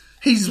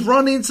 He's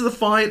run into the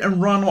fight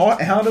and run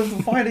out of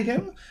the fight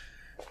again.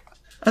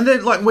 And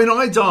then, like, when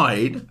I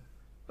died,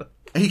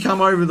 he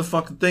come over the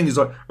fucking thing. He's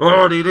like,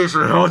 oh, do this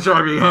for help,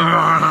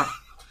 I'm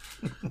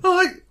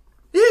like,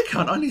 yeah,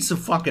 cunt, I need some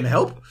fucking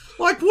help.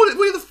 Like,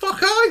 where the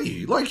fuck are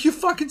you? Like, you're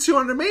fucking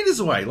 200 meters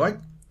away. Like,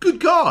 good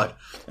God.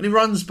 And he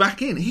runs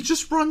back in. He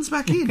just runs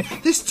back in.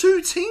 There's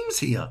 2 teams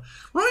here,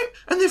 right?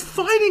 And they're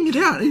fighting it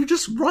out. And he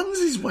just runs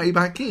his way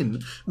back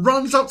in,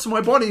 runs up to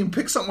my body and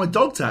picks up my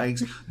dog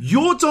tags.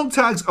 Your dog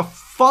tags are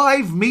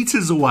 5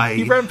 meters away.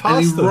 He ran past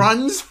and he them.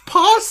 runs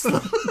past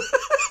them.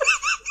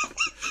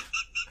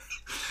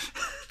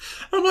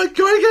 I'm like,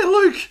 go get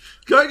Luke.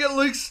 Go get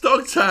Luke's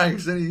dog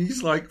tags. And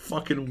he's like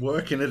fucking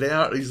working it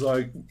out. He's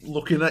like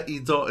looking at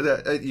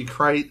at your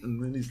crate,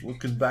 and then he's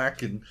looking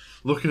back and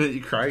looking at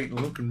your crate and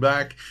looking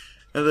back.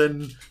 And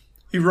then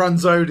he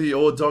runs over to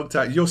your dog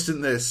tag. You're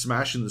sitting there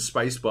smashing the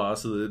space bar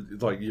so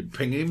that like you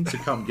ping him to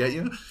come get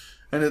you.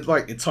 And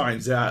it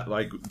times out,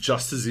 like,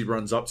 just as he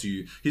runs up to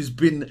you. He's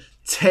been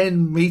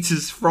 10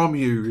 meters from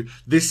you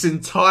this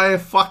entire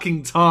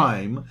fucking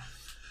time.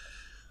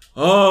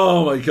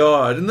 Oh my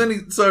God. And then I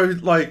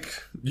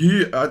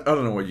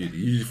don't know what you did.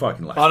 You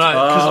fucking laughed. I know,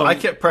 because I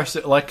kept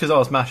pressing, like, because I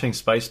was mashing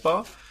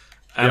spacebar,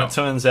 and it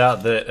turns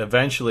out that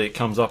eventually it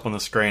comes up on the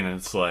screen and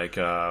it's like,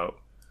 I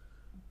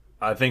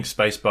think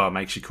spacebar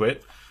makes you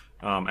quit.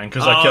 And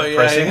because I kept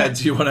pressing it.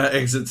 Do you want to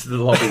exit to the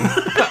lobby?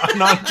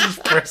 And I'm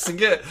just pressing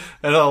it,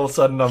 and all of a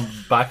sudden I'm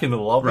back in the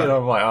lobby, and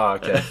I'm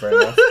like, okay, fair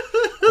enough.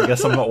 I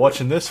guess I'm not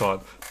watching this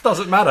one.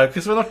 Doesn't matter,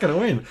 because we're not going to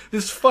win.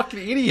 This fucking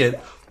idiot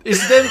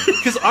is then,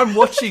 because I'm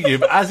watching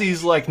him as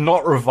he's like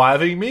not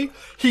reviving me,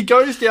 he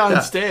goes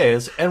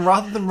downstairs, and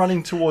rather than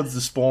running towards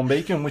the spawn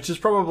beacon, which is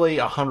probably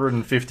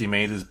 150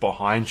 meters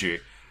behind you,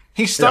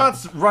 he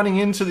starts running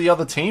into the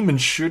other team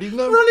and shooting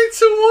them.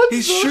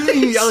 He's shooting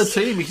the other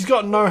team. He's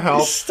got no help.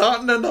 He's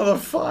starting another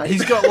fight.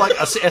 He's got like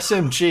a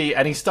SMG,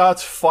 and he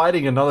starts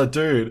fighting another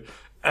dude,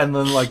 and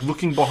then like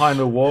looking behind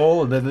the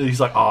wall, and then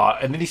he's like,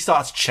 and then he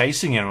starts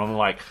chasing him. I'm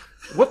like,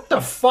 what the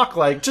fuck?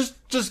 Like, just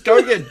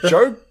go get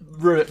Joe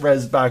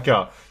res back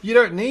up. You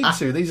don't need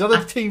to. These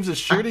other teams are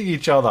shooting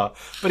each other.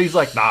 But he's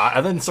like, nah.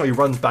 And then so he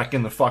runs back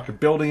in the fucking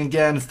building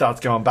again and starts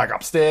going back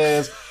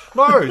upstairs.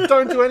 No,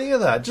 don't do any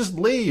of that. Just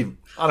leave.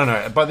 I don't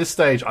know. By this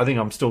stage, I think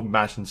I'm still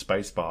mashing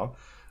spacebar.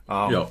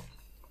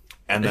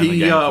 And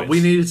then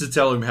we needed to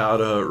tell him how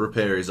to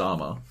repair his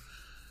armor.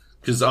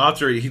 Because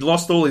after he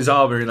lost all his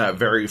armor in that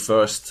very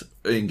first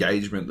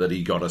engagement that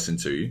he got us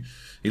into,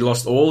 he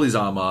lost all his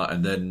armor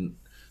and then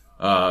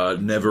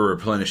never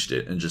replenished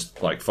it and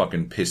just like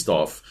fucking pissed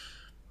off.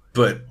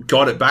 But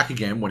got it back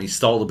again when he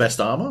stole the best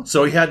armor.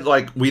 So he had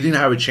we didn't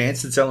have a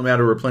chance to tell him how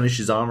to replenish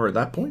his armor at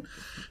that point.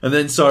 And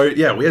then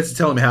we had to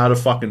tell him how to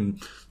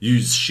fucking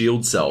use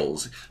shield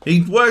cells.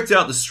 He worked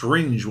out the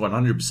syringe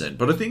 100%,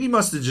 but I think he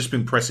must have just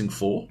been pressing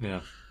 4.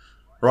 Yeah.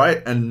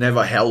 Right? And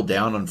never held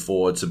down on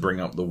 4 to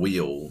bring up the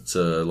wheel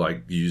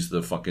to, use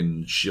the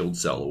fucking shield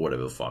cell or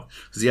whatever the fuck.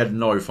 Because he had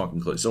no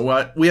fucking clue.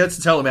 So we had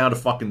to tell him how to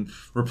fucking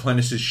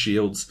replenish his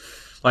shields.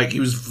 He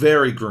was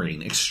very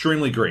green.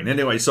 Extremely green.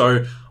 Anyway,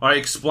 so I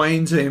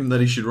explained to him that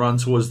he should run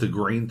towards the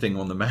green thing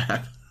on the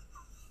map.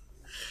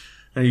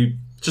 And he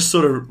just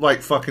sort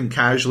of, fucking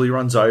casually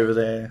runs over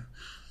there.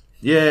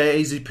 Yeah,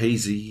 easy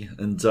peasy.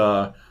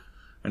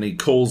 And he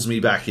calls me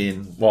back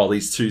in while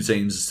these 2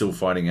 teams are still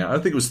fighting out. I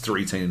think it was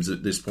 3 teams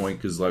at this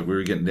point because we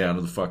were getting down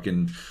to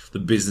the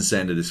business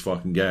end of this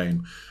fucking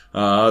game.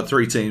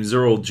 3 teams,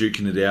 they're all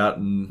duking it out,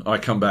 and I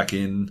come back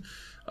in.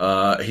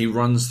 He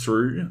runs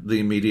through the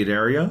immediate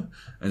area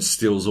and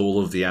steals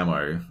all of the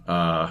ammo,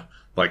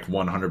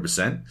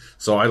 100%.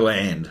 So I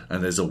land,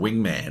 and there's a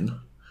wingman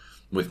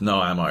with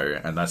no ammo,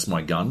 and that's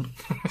my gun.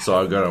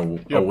 So I've got a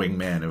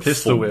wingman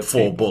of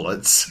 4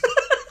 bullets.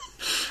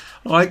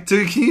 I'm like,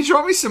 dude, can you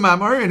drop me some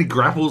ammo? And he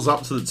grapples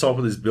up to the top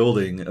of this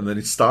building, and then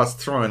he starts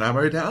throwing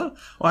ammo down.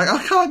 I'm like,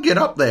 I can't get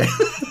up there.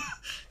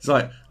 He's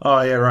like, oh,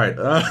 yeah, right.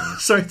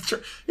 So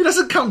he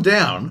doesn't come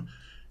down.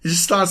 He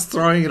just starts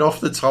throwing it off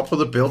the top of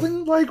the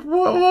building. Like,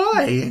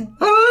 why?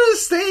 I don't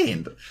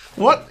understand.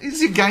 What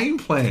is your game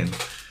plan?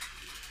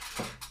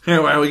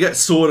 Anyway, we get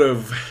sort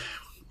of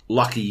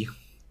lucky.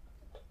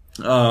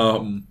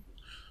 The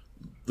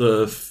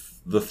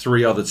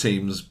 3 other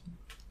teams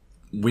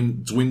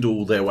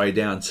dwindle their way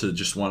down to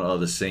just one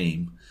other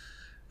team,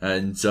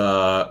 and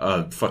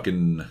a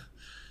fucking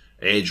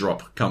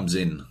airdrop comes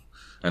in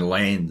and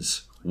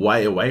lands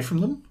way away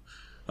from them,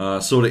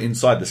 sort of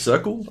inside the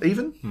circle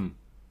even.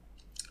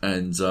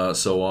 And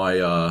so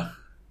I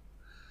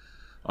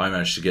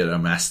managed to get a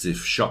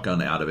Mastiff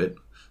shotgun out of it.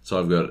 So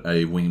I've got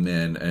a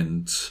wingman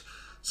and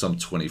some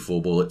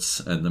 24 bullets,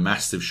 and the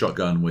Mastiff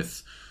shotgun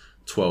with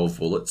 12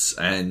 bullets.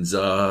 And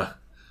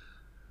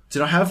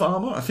did I have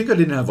armor? I think I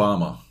didn't have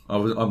armor.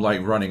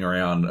 I'm running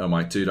around. I'm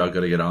like, dude, I've got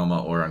to get armor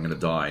or I'm going to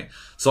die.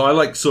 So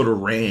I sort of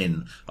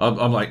ran.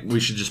 I'm like, we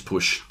should just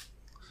push.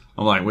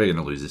 I'm like, we're going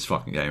to lose this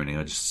fucking game anyway.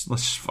 Let's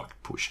just fucking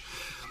push.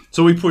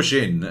 So we push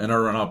in, and I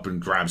run up and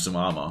grab some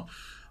armor.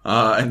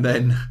 And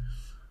then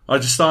I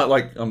just start,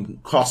 I'm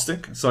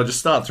caustic. So I just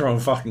start throwing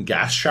fucking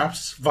gas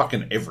traps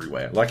fucking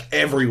everywhere.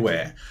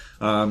 Everywhere.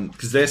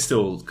 Because they're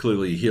still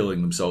clearly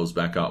healing themselves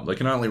back up. There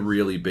can only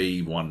really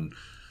be one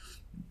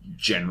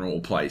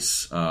general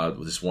place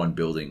with this one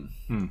building.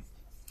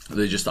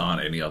 There just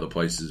aren't any other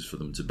places for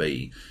them to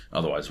be.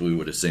 Otherwise we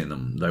would have seen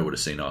them, they would have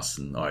seen us,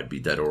 and I'd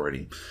be dead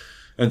already.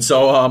 And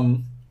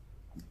so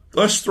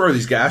let's throw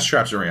these gas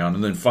traps around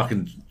and then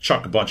fucking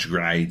chuck a bunch of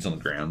grenades on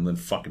the ground, and then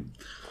fucking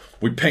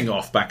we ping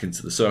off back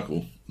into the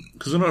circle,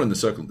 because we're not in the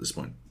circle at this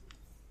point.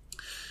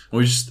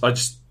 And I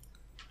just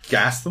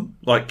gas them,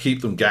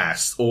 keep them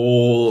gassed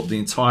all the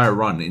entire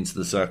run into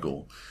the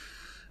circle.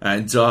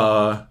 And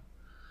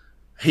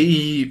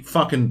he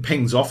fucking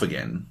pings off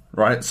again,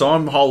 right? So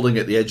I'm holding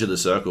at the edge of the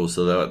circle,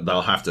 so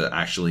they'll have to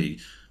actually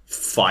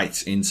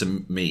fight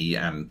into me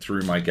and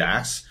through my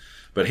gas.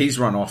 But he's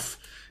run off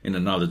in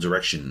another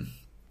direction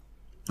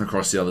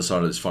across the other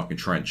side of this fucking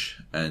trench.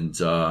 And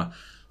so,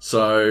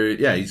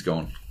 yeah, he's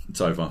gone. It's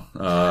over.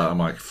 I'm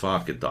like,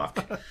 fuck a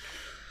duck.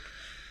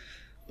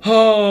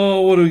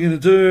 Oh, what are we going to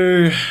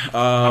do?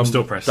 I'm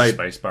still pressing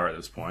spacebar at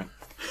this point.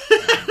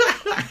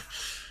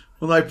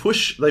 Well, they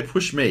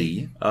push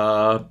me,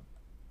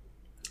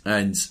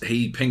 and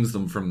he pings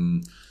them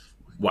from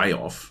way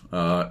off.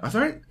 I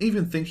don't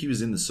even think he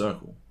was in the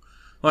circle.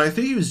 I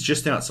think he was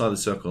just outside the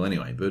circle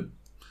anyway, but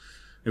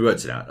he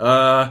works it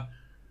out.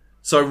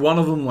 So one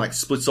of them like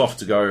splits off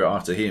to go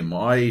after him.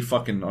 I've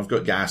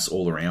got gas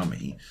all around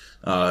me,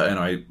 and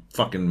I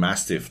fucking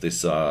mastiff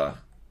this.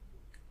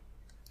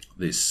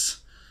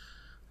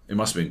 It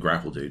must have been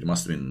Grapple Dude. It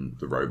must have been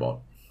the robot.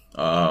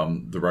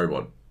 The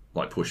robot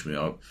like pushed me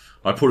up.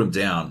 I put him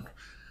down,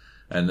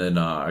 and then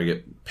I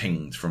get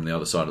pinged from the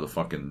other side of the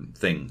fucking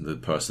thing. The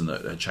person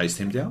that had chased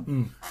him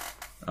down.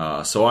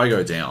 So I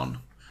go down,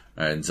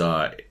 and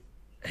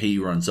he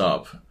runs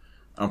up.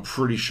 I'm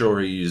pretty sure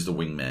he used the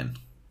wingman.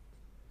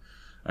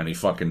 And he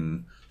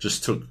fucking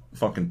just took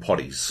fucking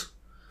potties.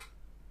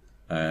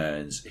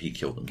 And he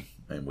killed them.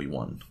 And we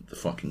won the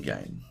fucking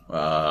game.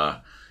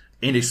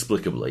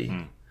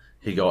 Inexplicably,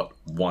 he got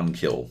one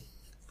kill.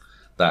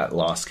 That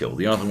last kill.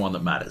 The only one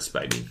that matters,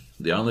 baby.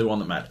 The only one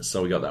that matters.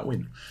 So we got that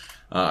win.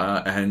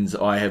 And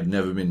I have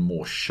never been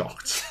more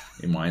shocked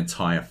in my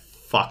entire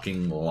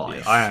fucking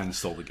life. Yeah, I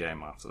uninstalled the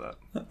game after that.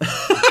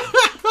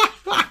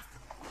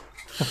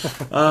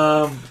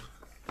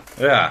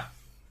 Yeah.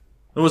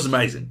 It was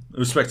amazing. It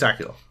was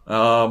spectacular.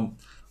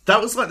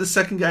 That was like the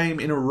second game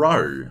in a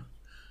row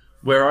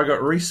where I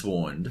got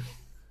respawned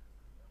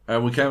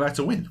and we came back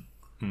to win.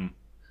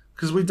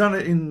 Because we'd done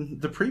it in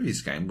the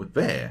previous game with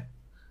Bear.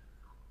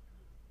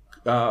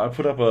 I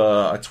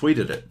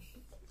tweeted it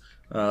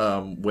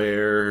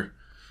where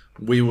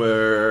we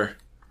were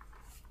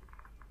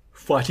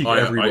fighting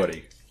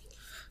everybody.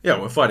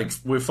 We're fighting.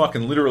 We're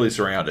fucking literally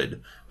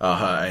surrounded.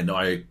 And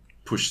I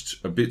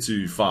pushed a bit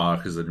too far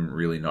because I didn't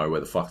really know where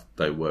the fuck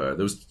they were.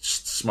 There was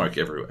just smoke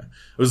everywhere.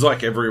 It was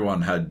like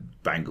everyone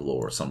had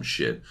Bangalore or some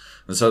shit.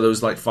 And so there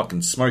was like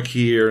fucking smoke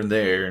here and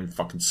there and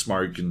fucking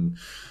smoke. And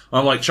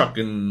I'm like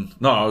chucking...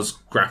 No, I was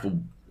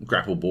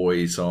grapple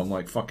boy. So I'm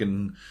like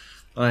fucking...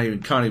 I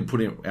can't even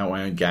put out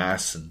my own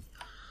gas. And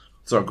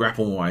so I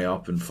grapple my way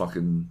up and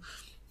fucking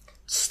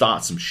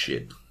start some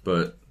shit.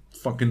 But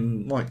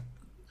fucking like...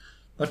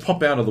 They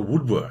pop out of the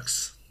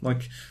woodworks.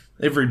 Like...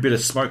 Every bit of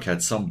smoke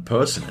had some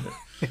person in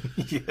it.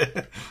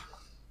 Yeah.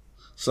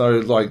 So,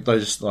 like, they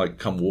just, like,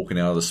 come walking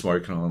out of the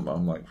smoke, and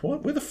I'm like,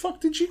 what? Where the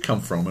fuck did you come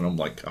from? And I'm,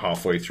 like,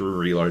 halfway through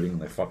reloading,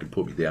 and they fucking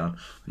put me down,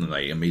 and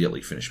they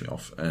immediately finish me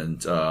off.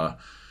 And, so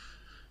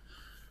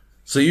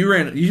I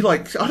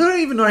don't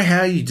even know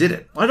how you did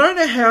it. I don't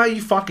know how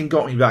you fucking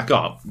got me back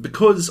up,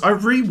 because I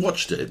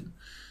rewatched it,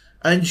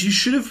 and you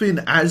should have been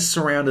as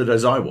surrounded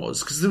as I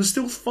was, because there was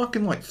still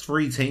fucking, like,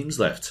 3 teams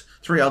left.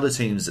 3 other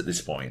teams at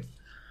this point.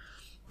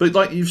 But,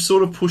 like, you've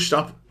sort of pushed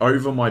up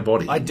over my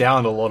body. I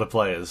downed a lot of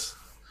players.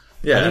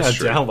 Yeah, I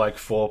downed, like,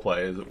 4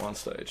 players at one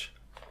stage.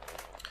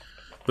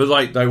 But,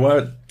 like, they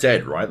weren't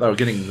dead, right? They were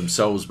getting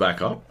themselves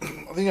back up.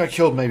 I think I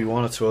killed maybe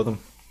 1 or 2 of them.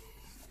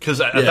 Because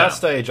at that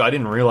stage, I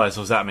didn't realise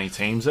there was that many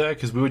teams there,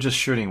 because we were just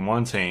shooting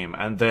one team,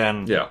 and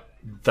then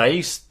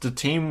the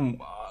team,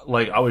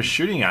 like, I was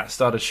shooting at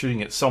started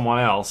shooting at someone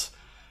else,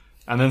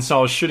 and then so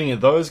I was shooting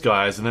at those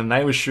guys, and then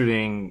they were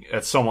shooting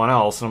at someone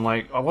else, and I'm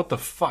like, oh, what the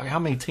fuck? How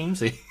many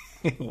teams are here?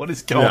 What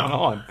is going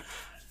on?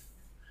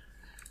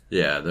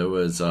 Yeah, it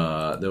was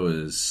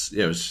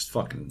just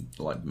fucking,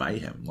 like,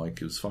 mayhem. Like,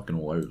 it was fucking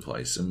all over the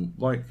place. And,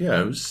 like, yeah,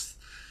 it was...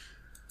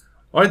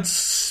 I'd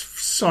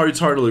so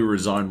totally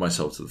resigned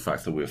myself to the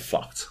fact that we were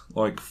fucked.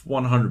 Like,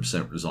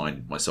 100%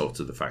 resigned myself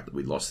to the fact that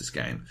we lost this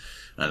game.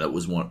 And that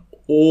was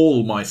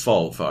all my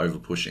fault for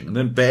over-pushing. And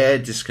then Bear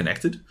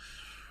disconnected.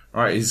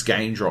 Alright, his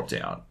game dropped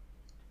out.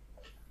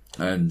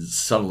 And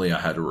suddenly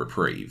I had a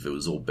reprieve. It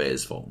was all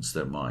Bear's fault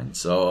instead of mine.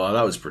 So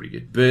that was pretty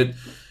good. But,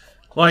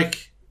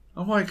 like,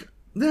 I'm like,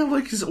 now,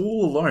 like, he's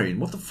all alone.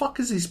 What the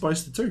fuck is he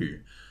supposed to do?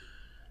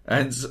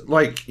 And,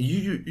 like,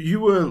 you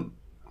were,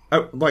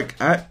 like,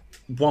 at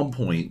one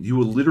point, you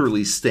were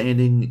literally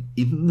standing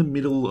in the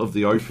middle of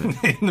the open.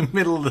 In the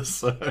middle of the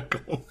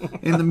circle.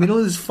 In the middle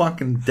of this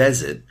fucking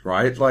desert,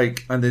 right?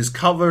 Like, and there's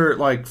cover,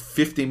 like,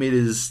 50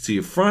 meters to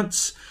your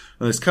front,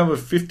 and there's cover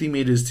 50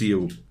 meters to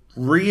your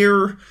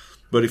rear.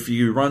 But if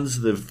you run to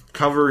the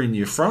cover in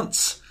your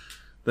fronts,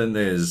 then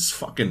there's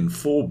fucking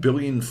 4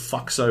 billion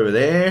fucks over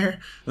there.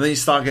 And then you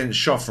start getting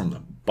shot from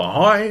the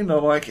behind.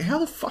 I'm like, how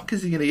the fuck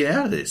is he going to get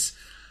out of this?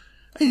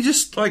 And you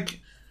just, like...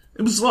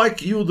 It was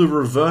like you were the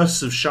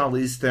reverse of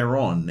Charlize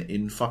Theron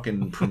in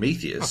fucking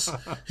Prometheus.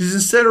 Because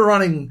instead of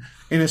running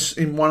in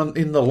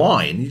the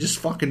line, you just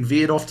fucking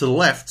veered off to the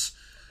left.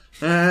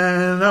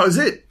 And that was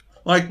it.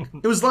 Like,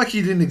 it was like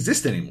he didn't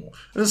exist anymore.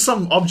 There's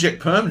some object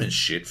permanent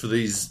shit for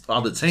these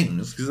other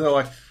teams, because they're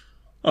like,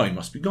 oh, he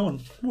must be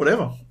gone.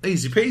 Whatever.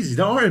 Easy peasy.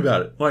 Don't worry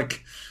about it.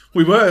 Like,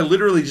 we were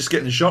literally just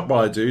getting shot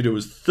by a dude who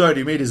was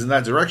 30 meters in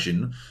that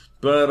direction,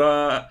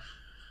 but,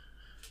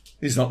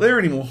 he's not there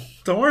anymore.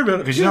 Don't worry about it.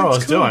 Because you know what I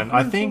was doing?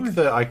 I think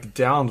that I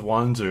downed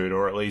one dude,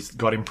 or at least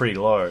got him pretty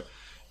low,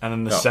 and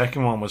then the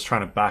second one was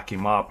trying to back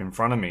him up in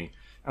front of me,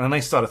 and then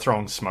they started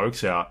throwing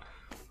smokes out.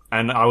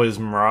 And I was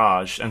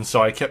miraged, and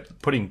so I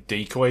kept putting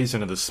decoys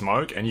into the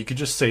smoke, and you could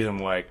just see them,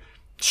 like,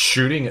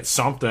 shooting at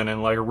something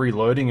and, like,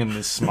 reloading in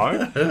this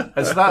smoke.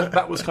 As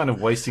that was kind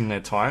of wasting their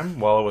time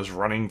while I was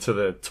running to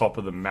the top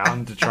of the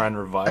mountain to try and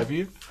revive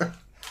you.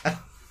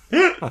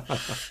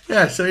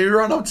 Yeah, so you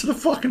run up to the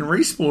fucking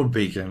respawn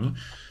beacon.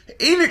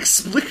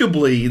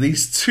 inexplicably,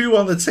 these two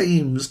other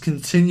teams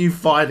continue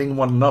fighting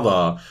one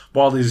another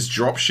while this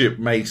dropship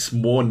makes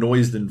more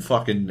noise than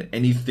fucking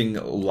anything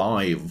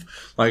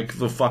alive. Like,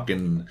 the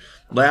fucking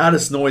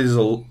loudest noise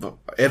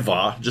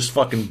ever just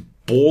fucking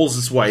balls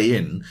its way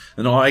in,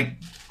 and I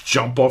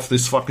jump off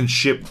this fucking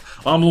ship.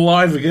 I'm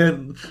alive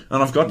again,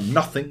 and I've got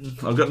nothing.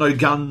 I've got no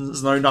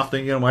guns, no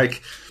nothing, and I'm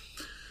like...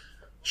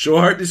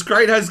 Sure hope this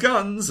crate has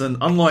guns, and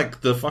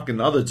unlike the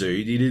fucking other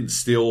dude, he didn't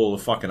steal all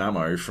the fucking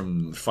ammo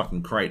from the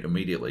fucking crate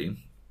immediately.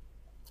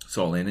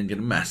 So I land and get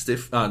a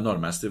Mastiff. Not a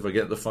Mastiff, I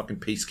get the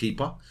fucking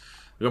Peacekeeper.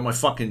 I got my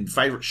fucking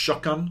favourite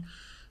shotgun.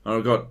 And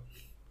I've got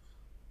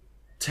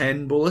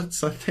 10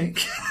 bullets, I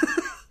think.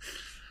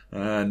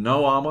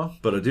 No armour,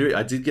 but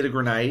I did get a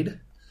grenade.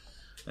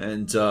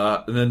 And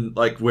then,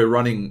 like, we're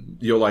running,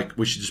 you're like,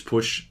 we should just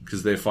push,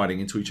 because they're fighting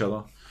into each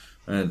other.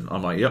 And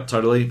I'm like, yep,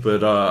 totally,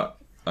 but,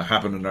 I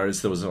happened to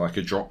notice there was like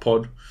a drop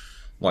pod,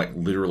 like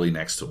literally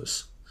next to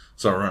us.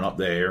 So I run up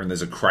there and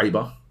there's a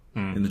Kraber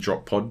in the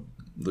drop pod,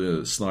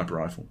 the sniper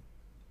rifle.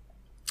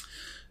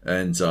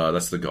 And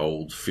that's the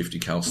gold 50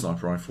 cal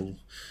sniper rifle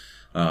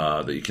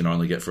that you can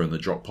only get from the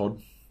drop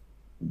pod.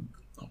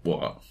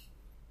 Well,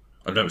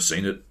 I've never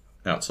seen it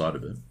outside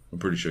of it. I'm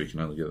pretty sure you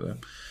can only get it there.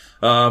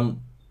 And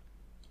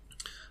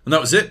that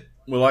was it.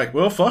 We're like,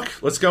 well,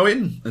 fuck, let's go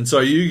in. And so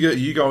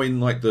you go in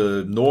like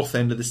the north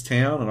end of this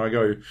town, and I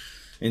go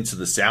into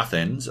the south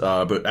end,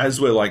 but as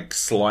we're like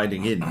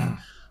sliding in,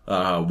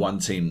 one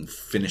team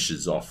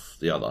finishes off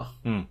the other,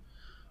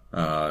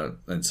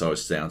 and so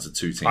it's down to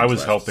two teams. I was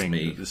left. helping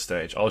Me. at this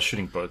stage. I was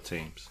shooting both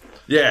teams.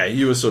 Yeah,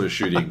 you were sort of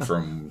shooting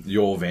from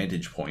your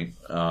vantage point.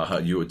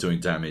 You were doing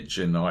damage,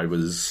 and I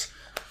was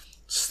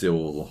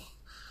still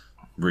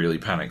really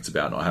panicked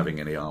about not having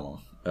any armor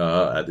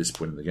at this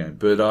point in the game.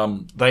 But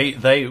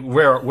they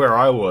where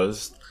I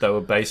was, they were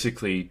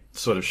basically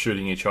sort of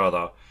shooting each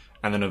other.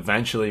 And then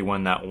eventually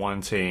when that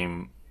one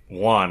team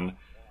won,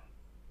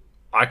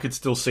 I could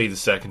still see the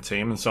second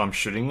team, and so I'm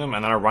shooting them,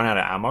 and then I run out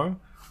of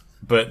ammo.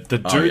 But the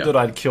dude that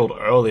I'd killed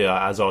earlier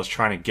as I was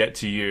trying to get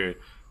to you,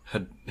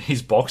 had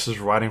his box is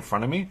right in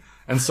front of me.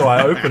 And so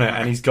I open it,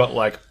 and he's got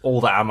like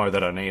all the ammo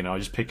that I need, and I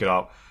just pick it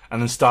up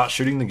and then start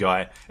shooting the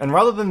guy. And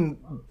rather than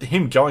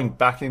him going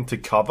back into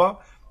cover,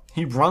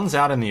 he runs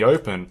out in the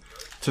open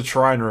to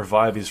try and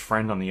revive his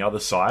friend on the other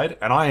side.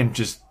 And I am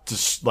just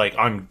like,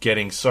 I'm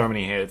getting so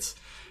many hits.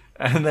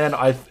 And then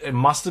it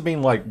must have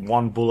been like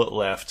one bullet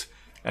left,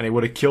 and it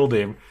would have killed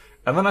him.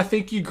 And then I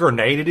think you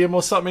grenaded him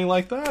or something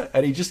like that,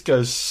 and he just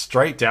goes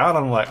straight down.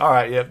 I'm like, all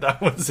right, yep,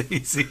 that was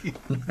easy.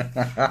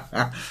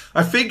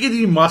 I figured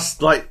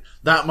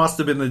that must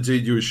have been the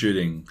dude you were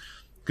shooting.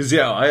 Because,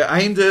 yeah, I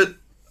aimed it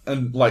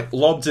and, like,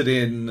 lobbed it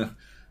in,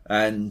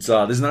 and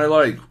there's no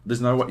way,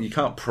 you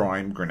can't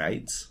prime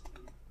grenades.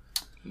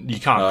 You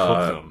can't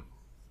cook them.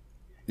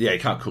 Yeah, you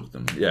can't cook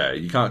them. Yeah,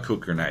 you can't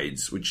cook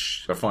grenades,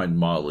 which I find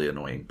mildly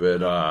annoying.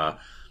 But,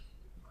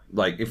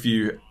 like, if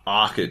you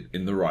arc it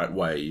in the right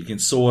way, you can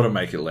sort of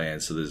make it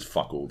land so there's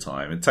fuck all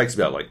time. It takes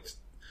about, like,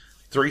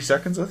 3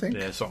 seconds, I think.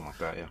 Yeah, something like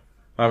that, yeah.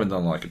 I haven't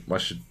done, like,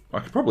 I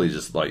could probably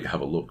just, like,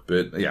 have a look.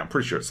 But, yeah, I'm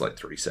pretty sure it's, like,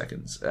 3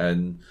 seconds.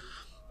 And,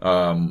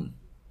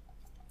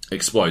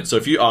 explode. So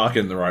if you arc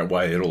it in the right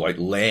way, it'll, like,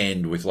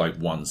 land with, like,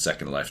 1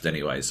 second left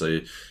anyway. So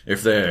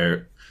if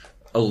they're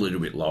a little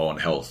bit low on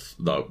health,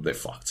 though, they're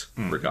fucked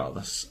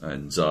regardless.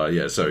 And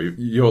yeah, so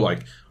you're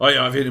like, oh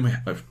yeah, I've hit him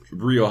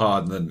real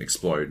hard, and then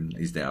explode, and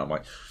he's down. I'm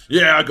like,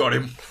 yeah, I got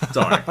him.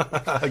 Don't worry.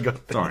 I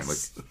got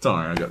this. Don't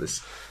worry, I got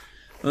this.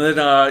 And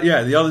then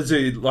yeah, the other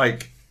dude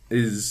like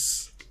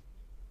is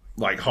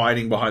like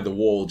hiding behind the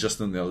wall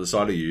just on the other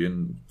side of you,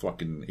 and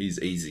fucking he's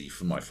easy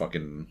for my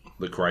fucking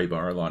the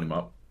Kraber. I line him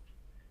up,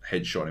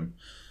 headshot him.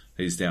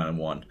 He's down in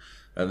 1,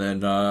 and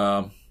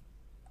then.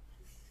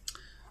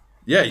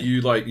 Yeah,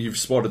 you've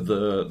spotted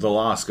the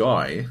last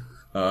guy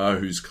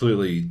who's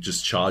clearly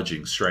just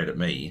charging straight at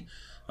me.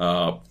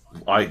 I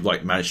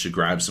like managed to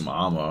grab some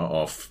armor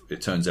off.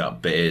 It turns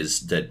out Bear's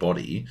dead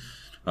body.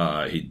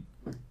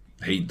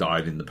 He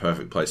died in the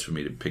perfect place for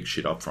me to pick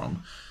shit up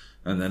from.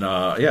 And then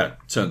yeah,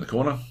 turned the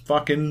corner,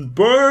 fucking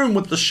boom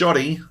with the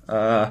shotty.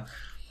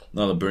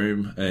 Another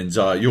boom, and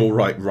you're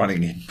right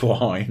running in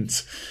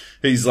behind.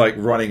 He's like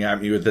running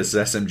at me with this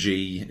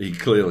SMG. He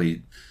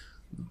clearly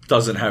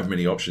doesn't have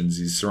many options.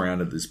 He's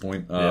surrounded at this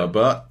point.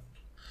 But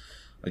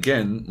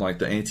again, like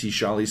the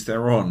anti-Charlize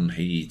Theron,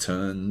 he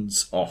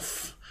turns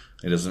off.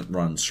 He doesn't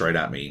run straight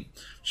at me,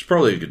 which is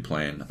probably a good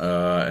plan.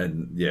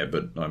 And yeah,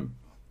 but I'm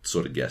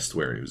sort of guessed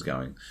where he was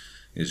going.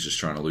 He's just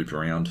trying to loop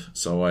around.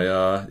 So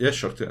I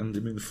shot it and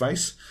him in the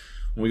face.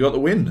 We got the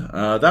win.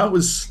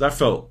 That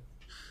felt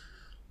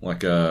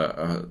like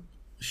a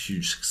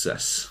huge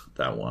success.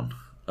 That one.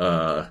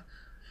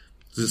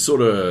 It's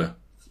sort of.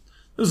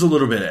 There's a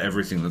little bit of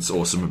everything that's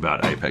awesome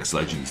about Apex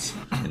Legends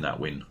in that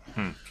win.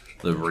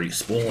 The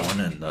respawn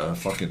and the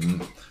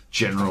fucking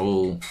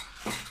general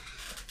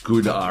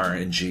good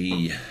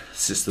RNG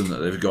system that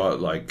they've got,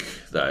 like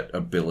that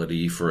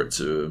ability for it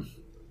to...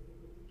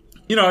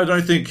 You know, I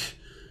don't think...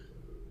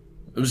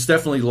 it was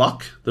definitely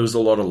luck. There was a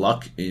lot of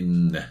luck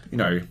in,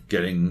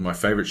 getting my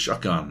favorite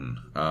shotgun.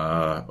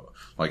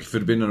 Like, if it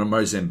had been in a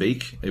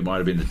Mozambique, it might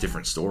have been a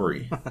different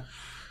story.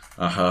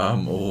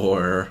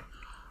 Or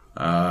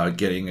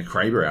getting a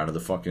Kraber out of the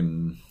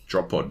fucking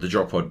drop pod. The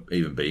drop pod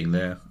even being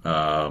there.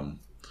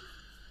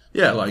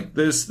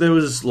 There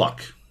was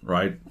luck,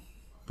 right?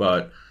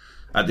 But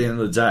at the end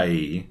of the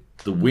day,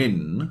 the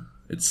win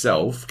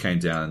itself came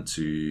down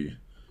to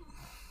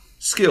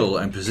skill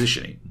and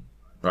positioning,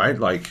 right?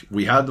 Like,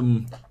 we had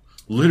them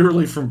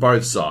literally from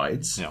both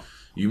sides. Yeah.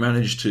 You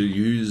managed to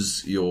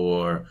use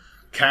your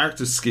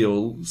character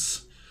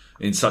skills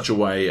in such a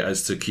way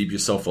as to keep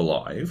yourself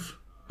alive.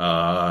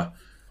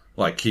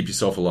 Keep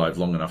yourself alive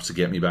long enough to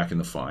get me back in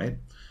the fight.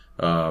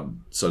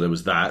 So there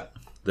was that.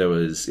 There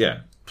was,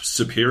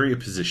 superior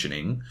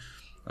positioning.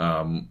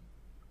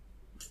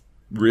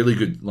 Really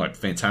good,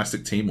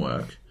 fantastic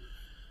teamwork.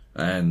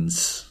 And,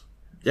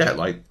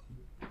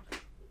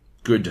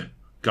 good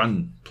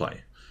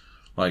gunplay.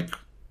 I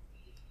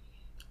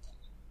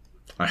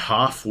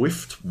half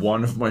whiffed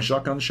one of my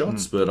shotgun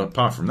shots, but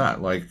apart from that,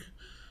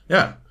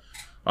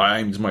 I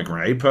aimed my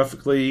grenade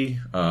perfectly.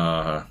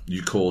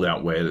 You called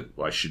out where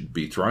I should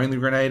be throwing the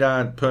grenade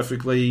at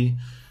perfectly.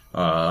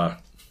 I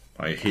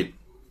hit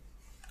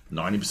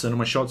 90% of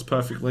my shots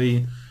perfectly.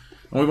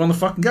 And we won the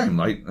fucking game.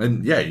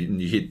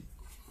 You hit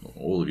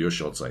all of your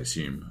shots, I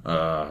assume.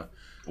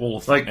 All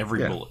of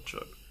every bullet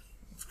shot.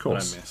 Of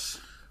course. I miss.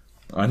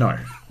 I know.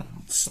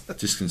 It's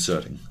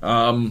disconcerting.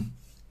 But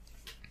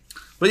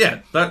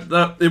yeah,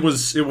 that it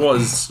was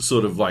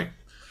sort of like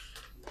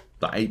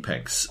the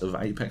apex of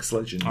Apex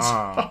Legends.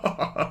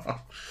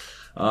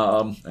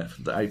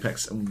 The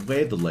apex, and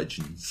we're the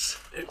legends.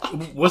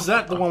 Was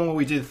that the one where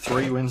we did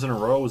 3 wins in a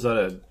row? Or was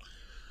that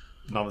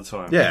another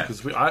time? Yeah,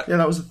 because I had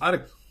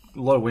a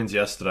lot of wins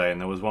yesterday, and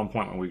there was one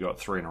point when we got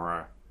 3 in a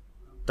row.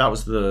 That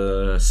was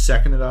the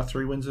second of our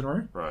 3 wins in a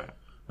row, right?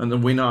 And the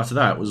win after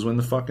that was when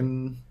the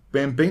fucking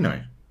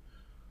Bambino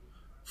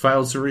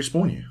failed to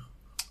respawn you.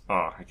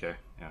 Oh, okay,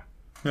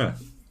 yeah.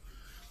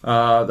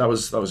 That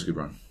was a good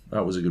run.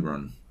 That was a good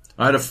run.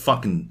 I had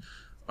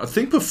I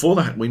think before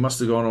that we must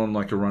have gone on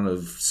a run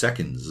of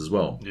seconds as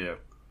well. Yeah.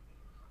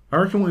 I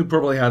reckon we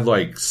probably had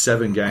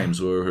 7 games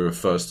where we were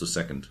first or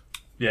second.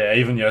 Yeah,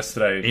 even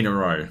yesterday in a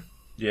row.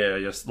 Yeah,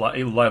 yes.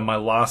 My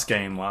last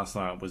game last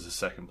night was a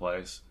second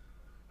place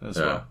as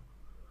well.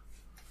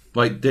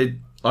 I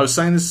was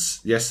saying this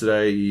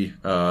yesterday.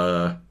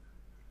 I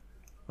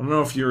don't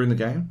know if you were in the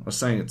game. I was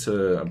saying it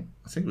to,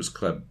 I think it was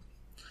Kleb.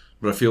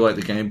 But I feel like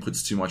the game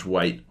puts too much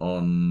weight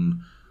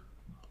on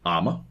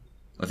armor.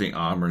 I think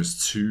armor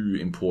is too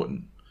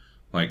important.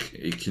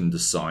 It can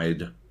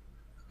decide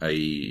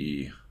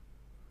a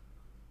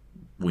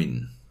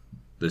win.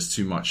 There's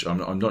too much.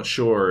 I'm not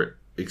sure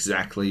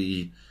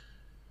exactly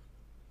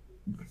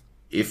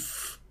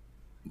because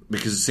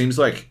it seems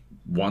like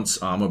once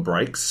armor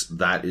breaks,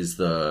 that is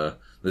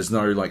there's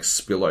no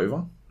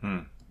spillover.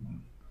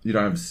 You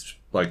don't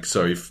have,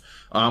 so if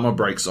armor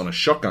breaks on a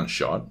shotgun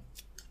shot,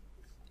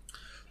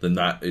 then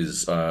that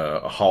is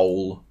a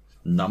whole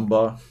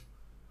number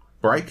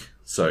break.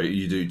 So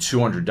you do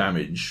 200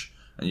 damage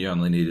and you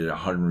only needed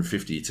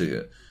 150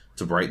 to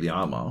break the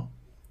armor,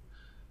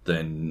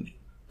 then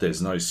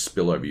there's no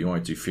spillover. You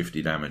won't do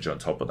 50 damage on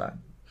top of that.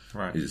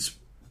 Right.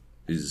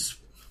 Is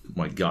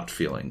my gut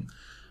feeling.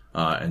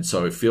 And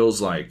so it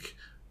feels like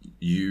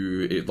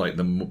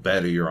the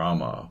better your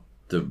armor,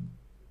 the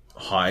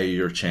higher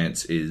your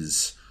chance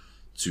is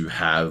to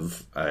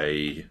have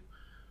a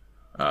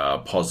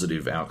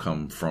positive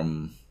outcome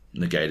from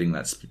negating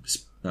that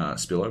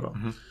spillover.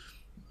 Mm-hmm.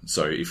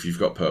 So if you've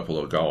got purple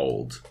or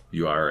gold,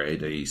 you are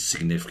at a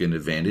significant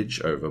advantage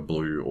over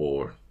blue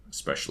or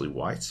especially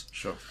white.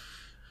 Sure.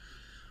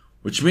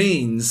 Which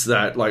means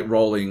that,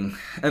 rolling...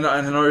 And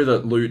I know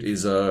that loot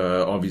is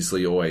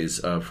obviously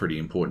always a pretty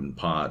important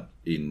part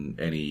in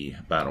any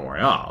Battle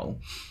Royale,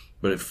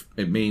 but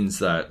it means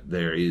that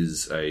there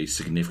is a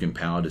significant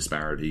power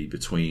disparity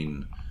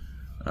between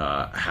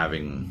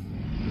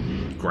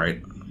having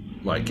great...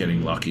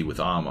 getting lucky with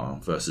armor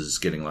versus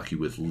getting lucky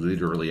with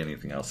literally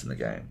anything else in the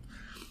game.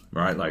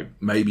 Right?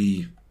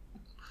 Maybe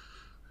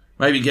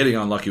getting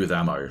unlucky with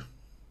ammo...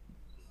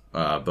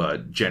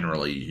 but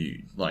generally,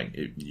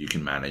 you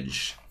can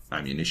manage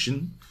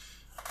ammunition.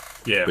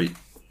 Yeah.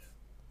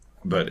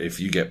 But if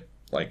you get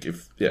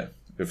if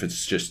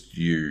it's just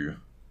you,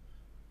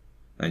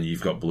 and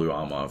you've got blue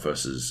armor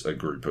versus a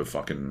group of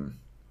fucking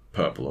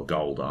purple or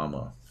gold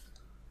armor,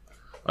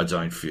 I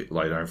don't feel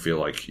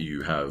like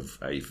you have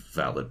a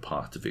valid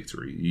path to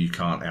victory. You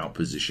can't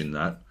outposition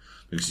that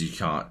because you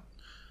can't.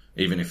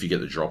 Even if you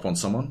get the drop on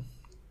someone,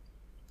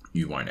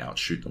 you won't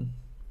outshoot them.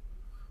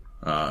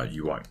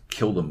 You won't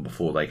kill them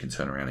before they can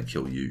turn around and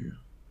kill you.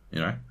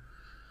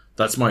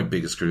 That's my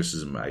biggest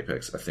criticism of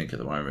Apex, I think, at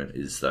the moment,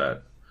 is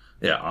that,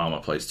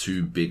 armor plays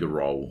too big a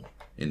role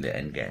in the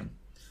end game,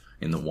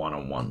 in the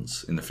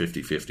one-on-ones, in the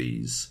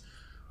 50-50s.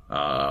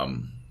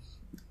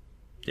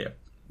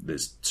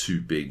 There's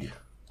too big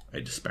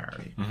a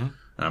disparity. Mm-hmm. And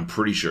I'm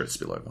pretty sure it's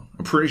spillover.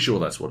 I'm pretty sure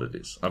that's what it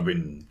is. I've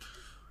been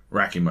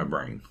racking my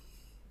brain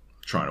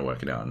trying to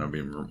work it out, and I've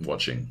been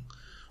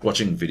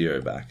watching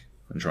video back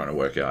and trying to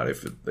work out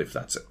if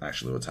that's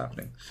actually what's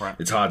happening. Right.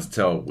 It's hard to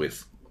tell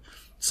with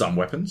some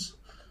weapons,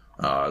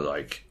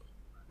 like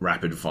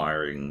rapid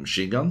firing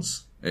machine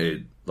guns.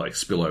 Like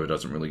spillover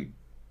doesn't really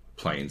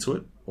play into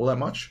it all that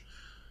much,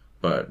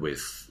 but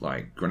with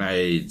like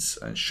grenades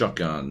and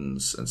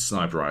shotguns and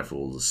sniper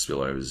rifles,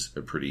 spillovers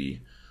are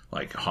pretty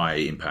like high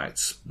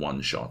impact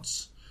one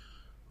shots.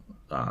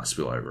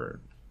 Spillover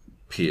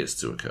appears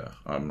to occur.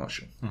 I'm not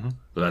sure,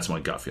 but that's my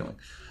gut feeling.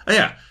 And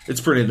yeah,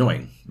 it's pretty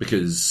annoying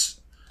because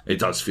it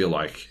does feel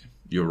like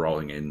you're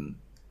rolling in.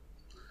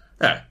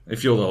 Yeah,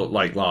 if you're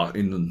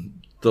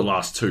in the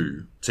last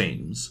two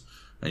teams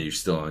and you've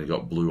still only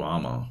got blue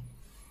armor,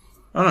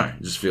 I don't know.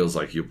 It just feels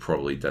like you're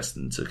probably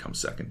destined to come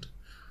second.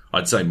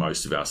 I'd say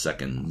most of our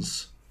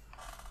seconds,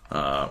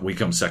 we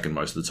come second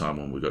most of the time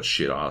when we've got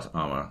shit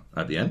armor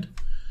at the end.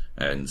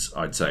 And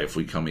I'd say if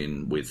we come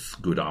in with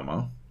good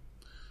armor,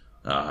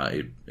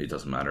 it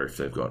doesn't matter if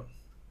they've got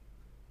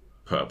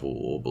purple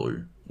or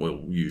blue.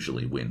 We'll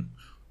usually win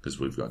because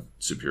we've got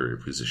superior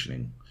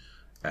positioning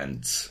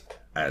and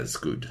as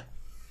good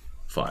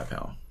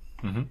firepower.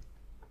 Mm-hmm.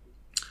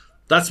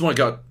 That's my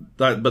gut.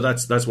 But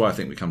that's why I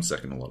think we come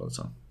second a lot of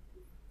the time.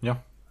 Yeah.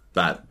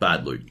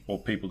 Bad loot. Or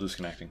people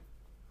disconnecting.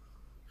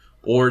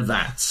 Or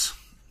that.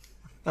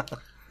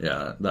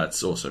 Yeah,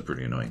 that's also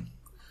pretty annoying.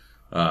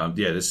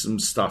 There's some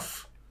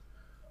stuff.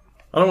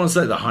 I don't want to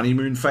say the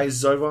honeymoon phase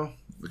is over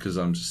because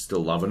I'm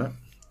still loving it.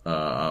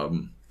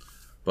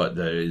 But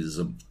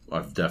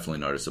I've definitely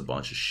noticed a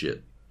bunch of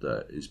shit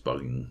that is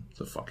bugging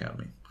the fuck out of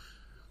me.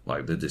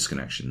 Like the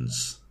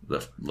disconnections,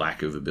 the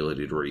lack of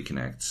ability to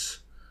reconnect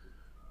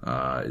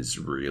is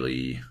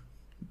really,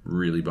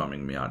 really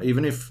bumming me out.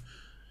 Even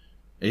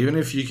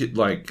if you could,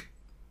 like,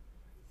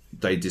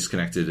 they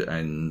disconnected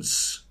and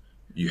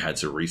you had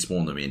to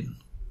respawn them in,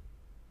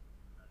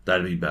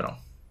 that'd be better.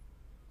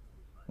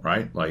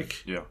 Right?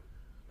 Like, yeah,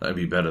 that'd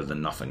be better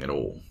than nothing at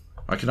all.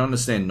 I can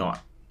understand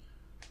not.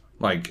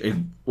 Like,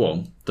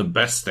 the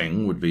best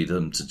thing would be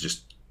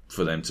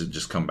for them to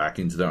just come back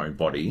into their own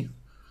body.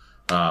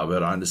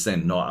 But I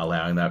understand not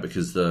allowing that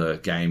because the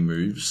game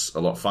moves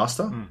a lot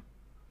faster.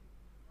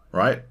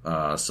 Right?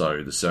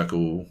 So the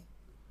circle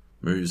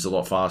moves a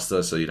lot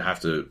faster, so you'd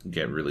have to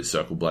get really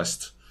circle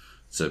blessed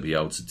to be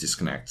able to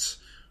disconnect,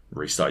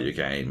 restart your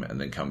game, and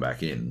then come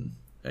back in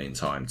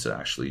time to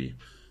actually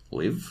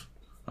live.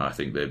 I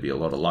think there'd be a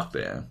lot of luck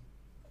there.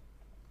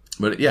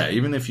 But yeah,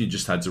 even if you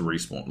just had to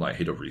respawn, like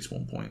hit a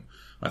respawn point,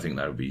 I think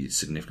that would be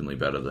significantly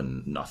better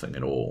than nothing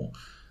at all.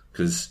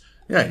 Because,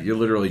 yeah, you're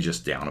literally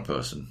just down a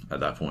person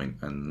at that point,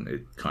 and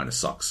it kind of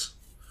sucks.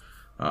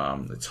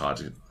 It's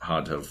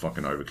hard to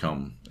fucking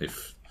overcome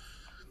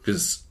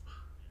because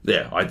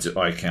yeah,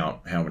 I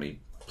count how many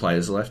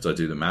players are left. I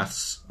do the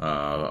maths.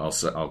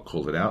 I'll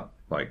call it out.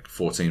 Like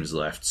 4 teams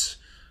left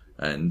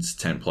and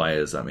 10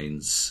 players. That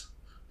means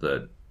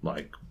that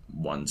like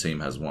one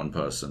team has 1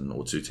 person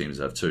or 2 teams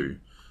have 2.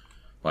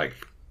 Like,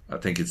 I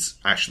think it's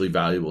actually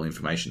valuable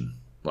information.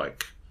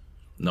 Like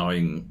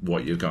knowing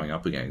what you're going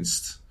up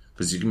against,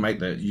 because you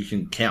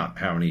can count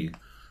how many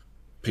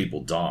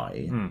people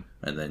die,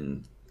 and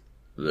then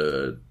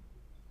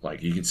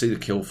you can see the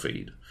kill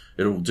feed.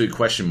 It'll do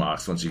question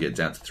marks once you get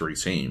down to 3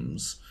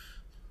 teams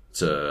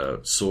to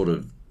sort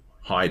of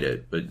hide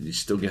it, but you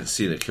still get to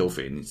see the kill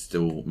feed and you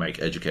still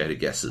make educated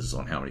guesses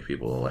on how many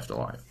people are left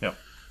alive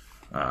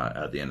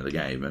at the end of the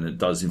game. And it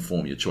does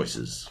inform your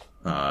choices.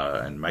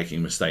 And making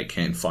a mistake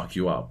can fuck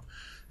you up.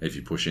 If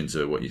you push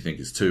into what you think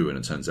is 2 and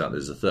it turns out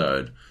there's a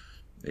 3rd,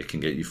 it can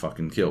get you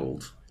fucking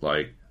killed.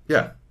 Like,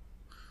 yeah.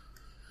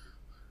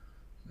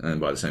 And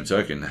by the same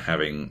token,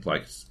 having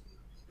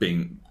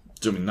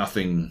doing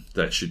nothing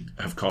that should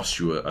have cost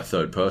you a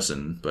 3rd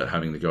person, but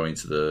having to go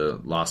into the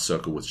last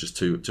circle with just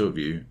two of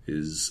you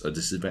is a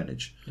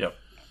disadvantage. Yep.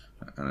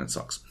 And it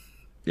sucks.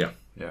 Yeah.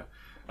 Yeah.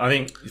 I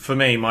think for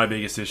me, my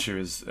biggest issue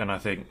is, and I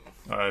think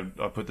I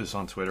put this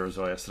on Twitter as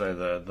well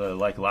yesterday, the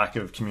like lack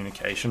of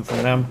communication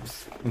from them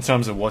in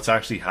terms of what's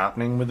actually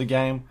happening with the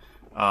game.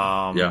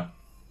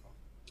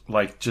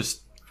 Like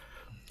just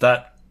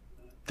that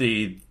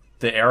the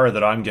error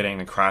that I'm getting,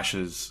 the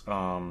crashes.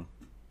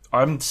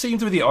 I seem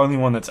to be the only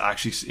one that's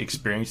actually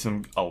experienced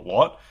them a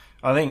lot.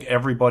 I think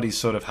everybody's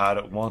sort of had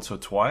it once or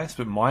twice,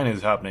 but mine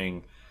is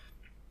happening.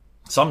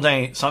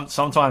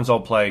 Sometimes I'll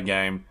play a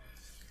game,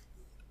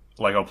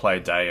 like I'll play a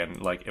day and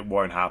like it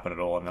won't happen at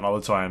all, and then other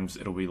times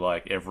it'll be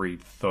like every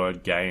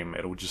 3rd game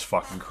it'll just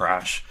fucking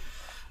crash.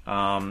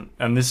 And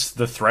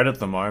the thread at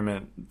the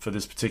moment for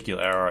this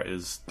particular error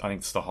is, I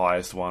think it's the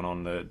highest one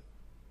on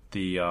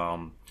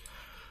the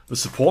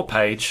support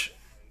page,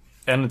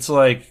 and it's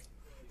like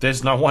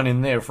there's no one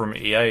in there from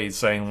EA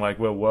saying like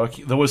we're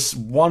working. There was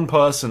one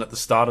person at the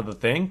start of the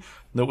thing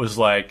that was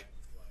like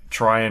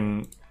try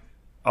and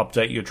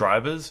update your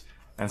drivers,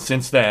 and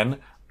since then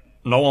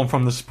no one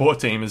from the support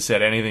team has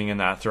said anything in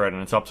that thread,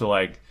 and it's up to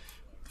like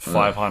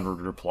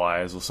 500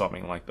 replies or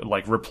something like that,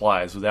 like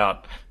replies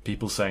without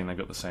people saying they've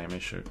got the same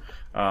issue.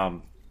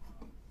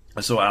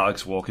 I saw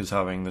Alex Walker's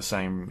having the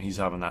same. He's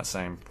having that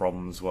same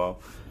problem as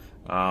well.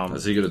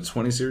 Has he got a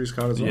 20 series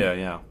card as well?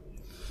 Yeah.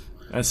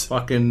 It's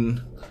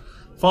fucking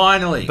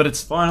finally, but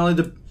it's finally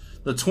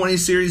the 20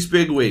 series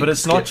bigwig. But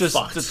it's not just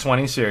the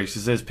 20 series,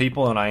 because there's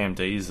people on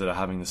AMDs that are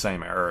having the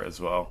same error as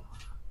well.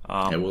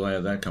 Yeah, well, they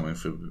have that coming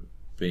for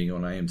being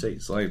on AMD.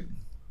 It's like,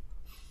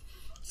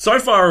 so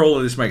far, all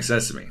of this makes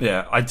sense to me.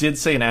 Yeah, I did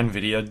see an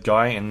NVIDIA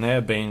guy in there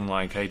being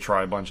like, hey,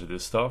 try a bunch of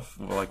this stuff.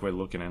 Like, we're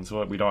looking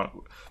into it. We don't...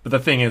 But the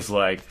thing is,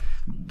 like,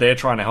 they're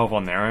trying to help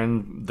on their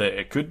end. That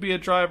it could be a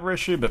driver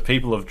issue, but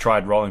people have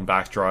tried rolling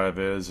back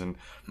drivers, and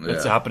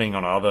it's happening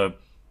on other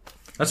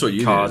That's what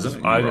you cards. did,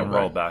 isn't it? I didn't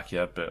roll back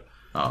yet, but...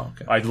 Oh,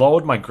 okay. I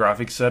lowered my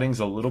graphics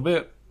settings a little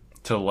bit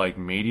to, like,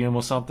 medium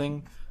or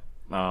something.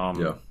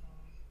 Yeah.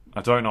 I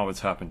don't know if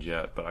it's happened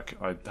yet, but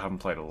I haven't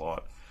played a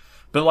lot.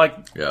 But,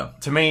 like,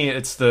 to me,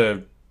 it's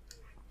the...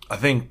 I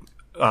think,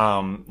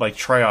 like,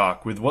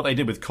 Treyarch, with what they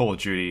did with Call of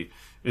Duty,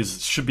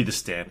 should be the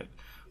standard.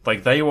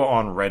 Like, they were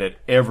on Reddit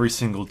every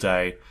single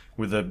day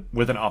with an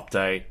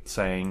update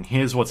saying,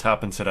 here's what's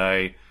happened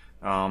today,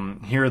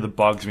 here are the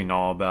bugs we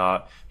know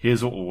about,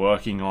 here's what we're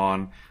working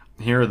on,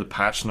 here are the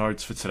patch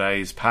notes for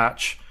today's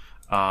patch,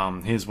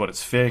 here's what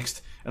it's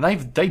fixed. And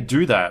they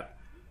do that.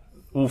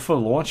 Well, for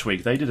launch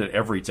week, they did it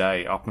every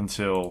day up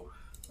until...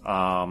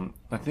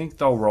 I think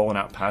they were rolling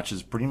out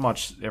patches pretty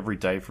much every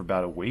day for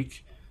about a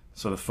week.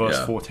 So the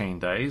first 14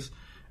 days.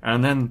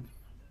 And then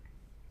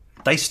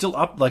they still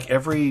up, like,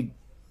 every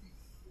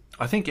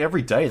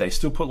day they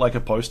still put, like, a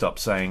post up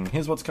saying,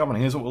 here's what's coming,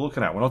 here's what we're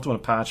looking at. We're not doing a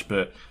patch,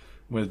 but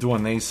we're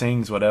doing these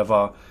things,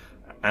 whatever.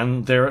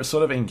 And they're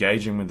sort of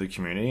engaging with the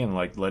community and,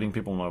 like, letting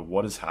people know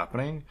what is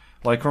happening.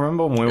 Like,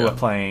 remember when we were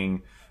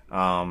playing,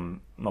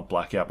 not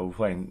Blackout, but we were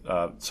playing,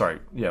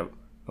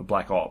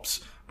 Black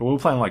Ops. But we were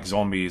playing, like,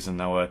 zombies, and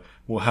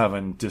we're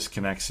having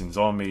disconnects in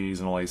zombies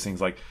and all these things.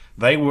 Like,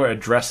 they were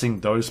addressing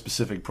those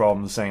specific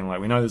problems, saying, like,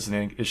 we know there's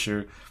an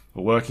issue,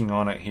 we're working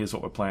on it, here's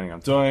what we're planning on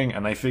doing,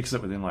 and they fixed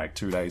it within, like,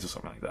 2 days or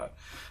something like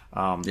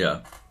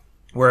that.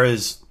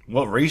 Whereas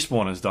what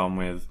Respawn has done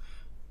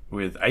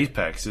with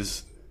Apex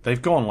is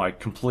they've gone, like,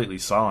 completely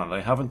silent.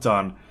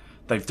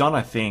 They've done,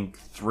 I think,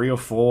 3 or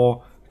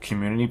 4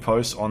 community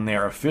posts on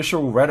their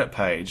official Reddit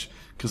page,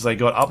 because they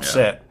got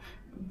upset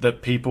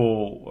that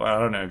people, I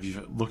don't know if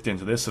you've looked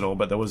into this at all,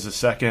 but there was a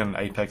second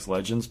Apex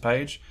Legends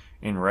page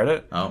in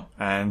Reddit. Oh.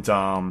 And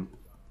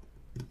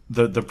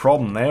the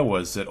problem there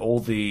was that all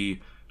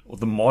the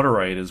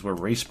moderators were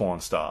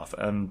Respawn staff,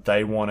 and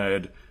they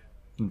wanted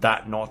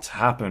that not to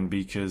happen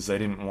because they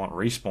didn't want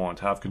Respawn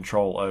to have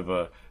control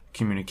over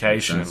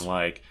communication and,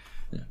 like,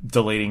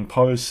 deleting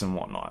posts and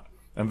whatnot.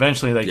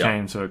 Eventually they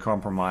came to a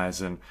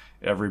compromise, and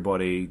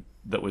everybody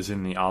that was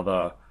in the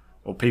other...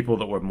 or people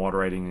that were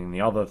moderating in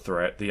the other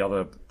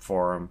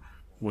forum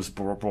was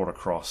brought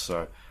across.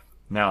 So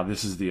now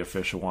this is the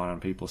official one, and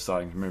people are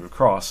starting to move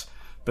across.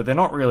 But they're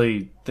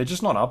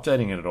just not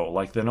updating it at all.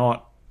 Like, they're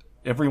not...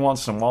 Every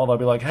once in a while, they'll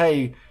be like,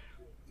 hey,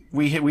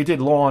 we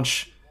did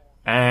launch,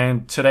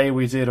 and today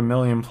we did 1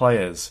 million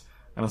players.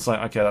 And it's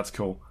like, okay, that's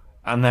cool.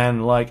 And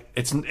then, like,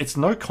 it's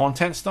no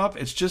content stuff.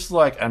 It's just,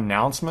 like,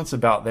 announcements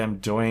about them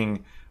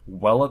doing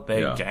well at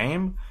their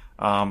game.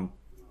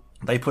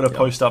 They put a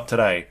post up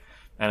today,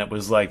 and it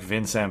was like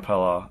Vince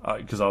Ampella,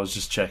 because I was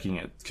just checking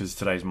it because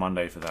today's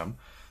Monday for them.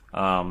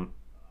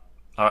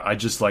 I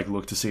just, like,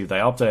 looked to see if they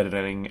updated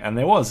anything, and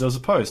there was a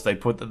post. They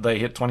put that they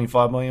hit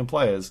 25 million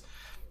players,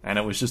 and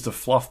it was just a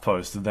fluff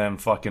post of them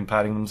fucking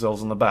patting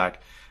themselves on the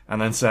back, and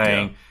then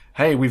saying,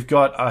 hey, we've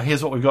got,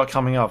 here's what we've got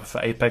coming up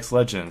for Apex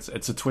Legends.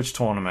 It's a Twitch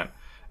tournament,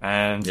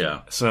 and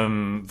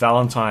some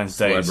Valentine's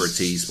Day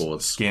celebrity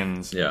sports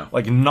skins.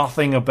 Like,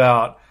 nothing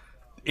about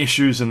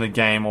issues in the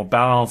game or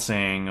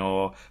balancing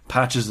or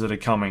patches that are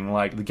coming.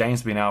 Like, the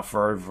game's been out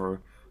for over,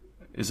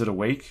 is it a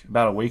week?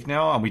 About a week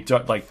now, and we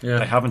don't, like,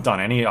 they haven't done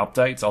any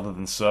updates other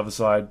than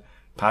server-side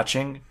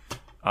patching.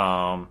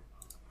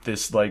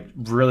 This, like,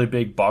 really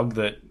big bug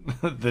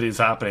that is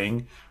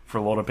happening for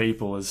a lot of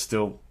people is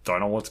still don't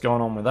know what's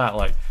going on with that.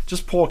 Like,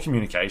 just poor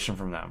communication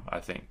from them, I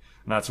think.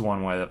 And that's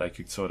one way that they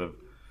could sort of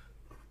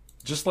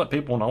just let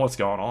people know what's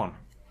going on.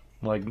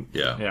 Like,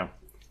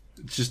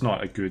 it's just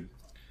not a good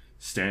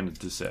standard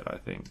to set, I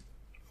think.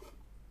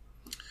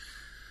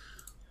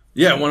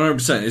 Yeah,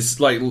 100%. It's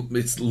like,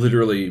 it's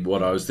literally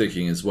what I was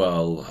thinking as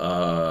well.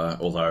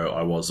 Although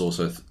I was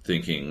also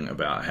thinking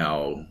about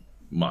how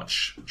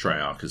much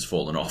Treyarch has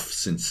fallen off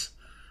since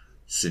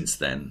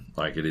then.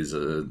 Like, it is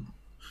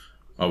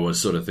I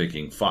was sort of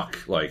thinking,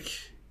 fuck, like,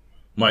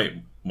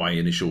 my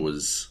initial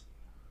was,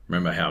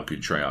 remember how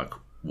good Treyarch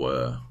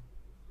were,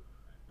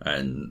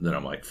 and then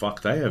I'm like,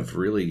 fuck, they have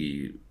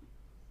really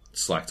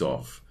slacked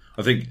off.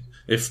 I think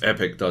if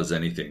Epic does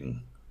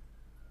anything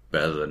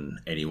better than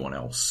anyone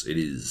else, it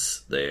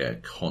is their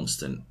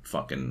constant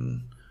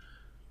fucking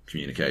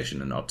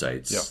communication and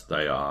updates.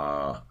 They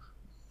are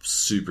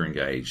super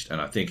engaged, and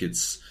I think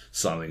it's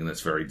something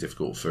that's very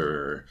difficult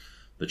for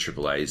the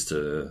AAAs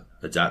to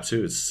adapt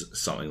to. It's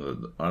something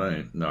that I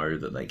don't know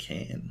that they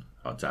can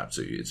adapt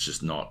to. It's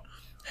just not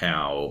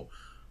how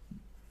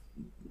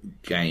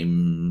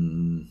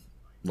game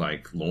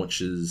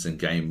launches and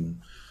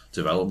game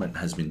development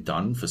has been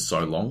done for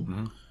so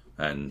long,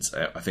 and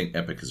I think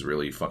Epic has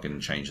really fucking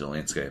changed the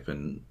landscape.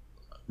 And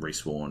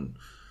Respawn,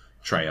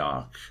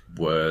 Treyarch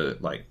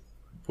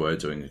were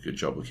doing a good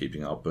job of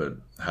keeping up, but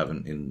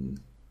haven't in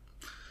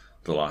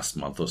the last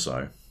month or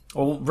so.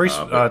 Well,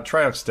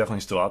 Treyarch's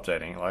definitely still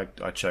updating. Like,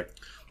 I checked,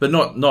 but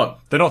not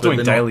they're not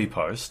doing daily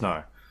posts.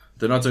 No,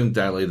 they're not doing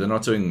daily. They're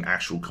not doing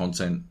actual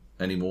content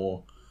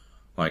anymore.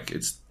 Like,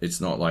 it's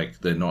not like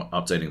they're not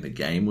updating the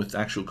game with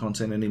actual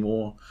content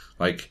anymore.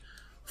 Like,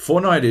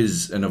 Fortnite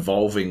is an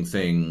evolving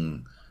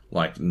thing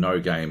like no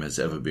game has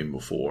ever been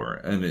before,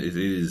 and it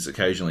is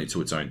occasionally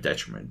to its own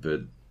detriment.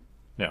 But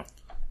yeah,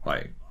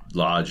 like,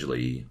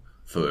 largely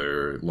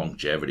for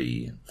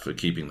longevity, for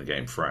keeping the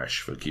game fresh,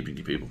 for keeping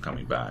people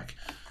coming back,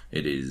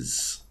 it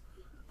is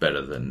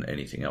better than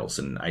anything else.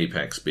 And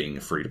Apex, being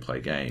a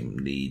free-to-play game,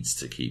 needs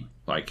to keep...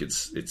 Like,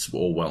 it's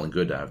all well and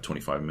good to have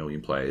 25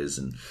 million players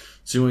and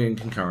doing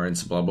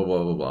concurrence, blah, blah,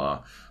 blah,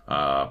 blah,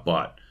 blah.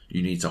 But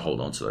you need to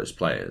hold on to those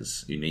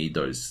players. You need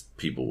those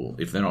people.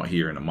 If they're not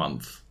here in a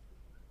month,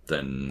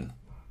 then...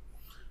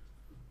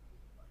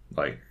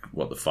 Like,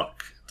 what the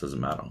fuck? Doesn't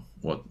matter.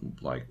 What,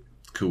 like,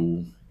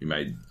 cool, you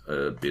made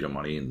a bit of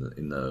money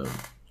in the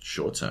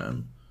short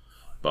term,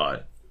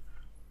 but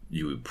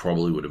you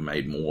probably would have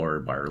made more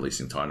by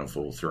releasing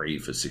Titanfall 3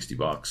 for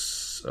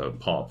 $60 a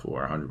pop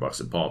or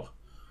 $100 a pop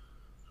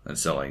and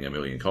selling 1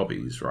 million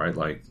copies, right?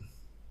 Like,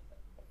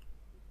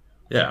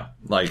 yeah,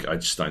 like, I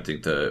just don't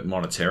think that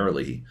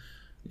monetarily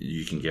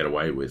you can get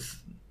away with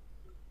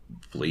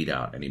bleed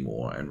out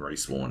anymore, and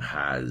Respawn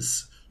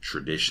has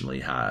traditionally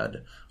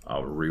had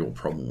a real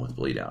problem with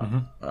bleed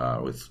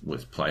out,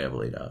 with player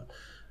bleed out.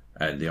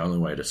 And the only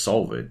way to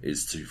solve it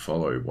is to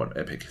follow what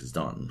Epic has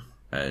done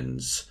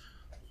and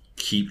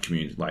keep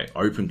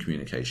open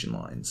communication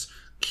lines,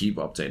 keep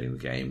updating the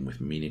game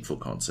with meaningful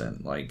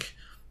content, like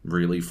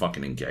really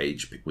fucking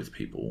engage with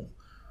people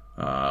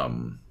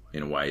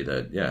in a way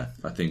that, yeah,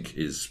 I think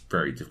is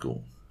very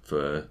difficult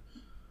for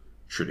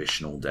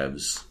traditional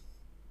devs,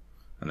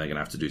 and they're going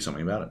to have to do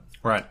something about it.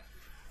 Right.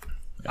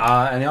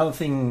 And the other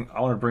thing I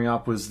want to bring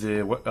up was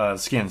the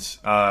skins.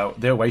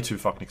 They're way too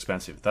fucking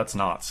expensive. That's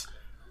nuts.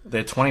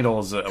 They're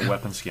 $20 a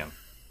weapon skin.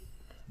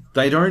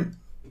 They don't...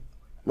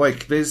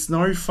 Like, there's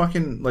no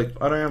fucking... Like,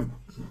 I don't have...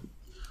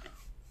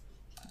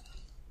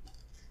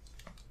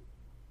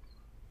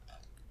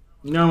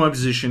 You know my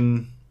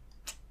position.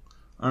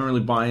 I don't really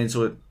buy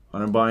into it. I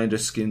don't buy into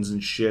skins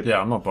and shit.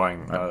 Yeah, I don't buy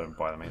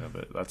them either,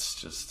 but that's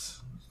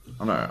just...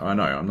 I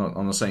know. I'm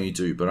not saying you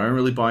do, but I don't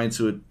really buy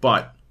into it.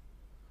 But,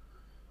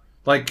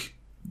 like,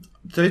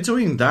 they're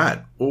doing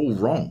that all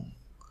wrong.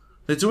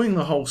 They're doing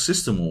the whole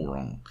system all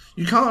wrong.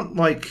 You can't,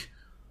 like,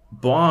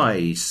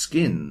 buy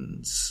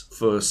skins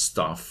for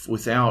stuff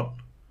without,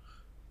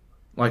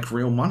 like,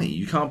 real money.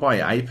 You can't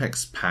buy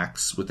Apex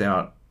packs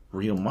without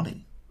real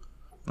money.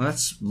 And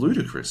that's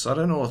ludicrous. I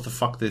don't know what the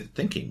fuck they're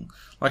thinking.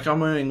 Like,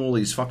 I'm earning all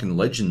these fucking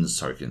Legends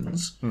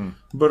tokens,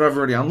 but I've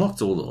already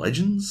unlocked all the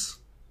Legends.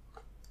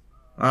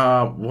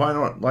 Why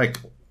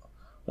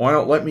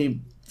not let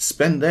me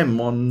spend them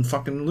on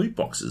fucking loot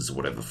boxes or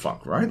whatever the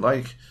fuck, right?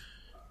 Like,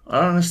 I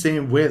don't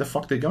understand where the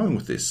fuck they're going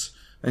with this.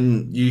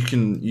 And you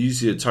can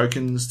use your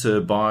tokens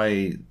to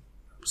buy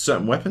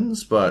certain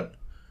weapons, but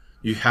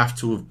you have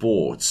to have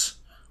bought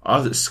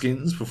other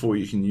skins before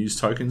you can use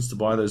tokens to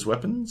buy those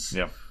weapons.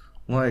 Yeah.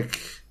 Like,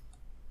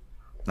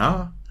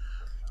 nah.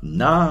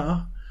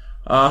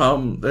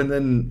 And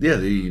then, yeah,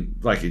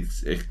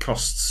 it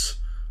costs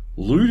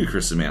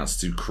ludicrous amounts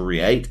to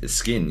create a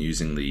skin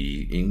using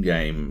the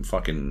in-game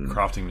fucking...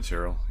 crafting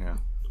material, yeah.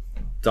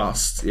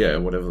 Dust, yeah,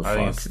 whatever the fuck. I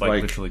think it's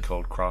like literally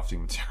called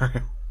crafting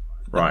material.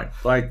 Right.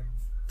 Like,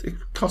 it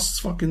costs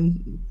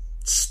fucking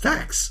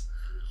stacks.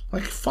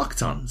 Like, fuck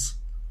tons.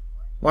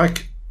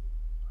 Like,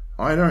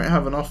 I don't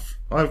have enough.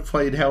 I've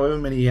played however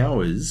many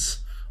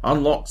hours,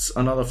 unlocked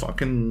another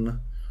fucking...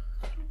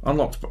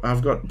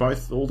 I've got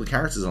all the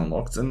characters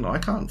unlocked, and I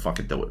can't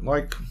fucking do it.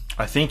 Like,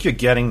 I think you're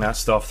getting that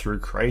stuff through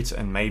crates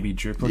and maybe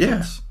duplicates.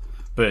 Yeah.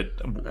 But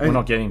we're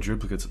not getting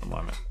duplicates at the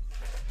moment.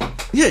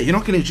 Yeah, you're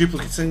not getting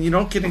duplicates, and you're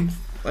not getting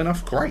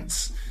enough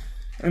crates.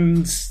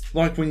 And,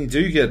 like, when you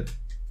do get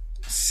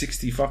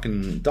 60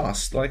 fucking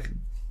dust,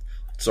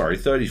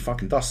 30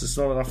 fucking dust, it's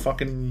not enough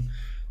fucking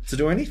to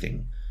do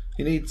anything.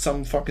 You need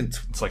some fucking...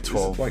 It's like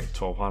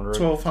 1,200.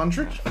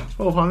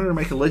 1,200 to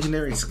make a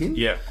legendary skin?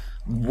 Yeah.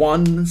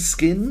 One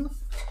skin?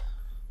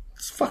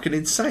 It's fucking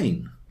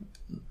insane.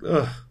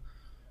 Ugh.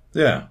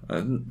 Yeah.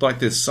 Like,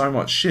 there's so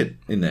much shit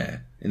in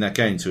there, in that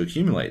game to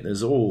accumulate.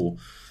 There's all...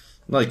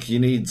 Like, you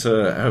need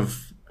to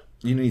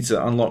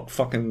unlock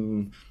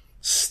fucking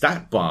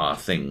stat bar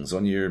things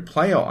on your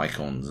player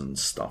icons and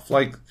stuff.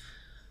 Like,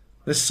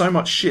 there's so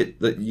much shit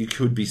that you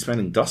could be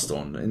spending dust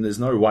on, and there's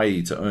no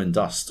way to earn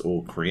dust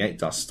or create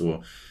dust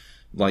or,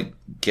 like,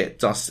 get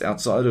dust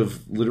outside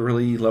of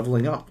literally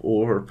leveling up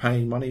or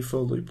paying money for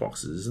loot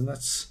boxes, and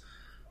that's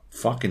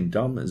fucking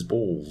dumb as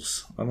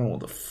balls. I don't know what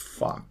the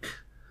fuck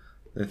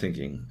they're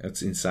thinking.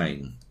 It's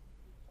insane.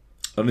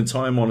 an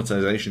entire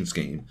monetization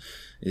scheme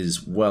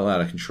is well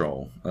out of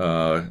control.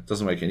 It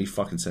doesn't make any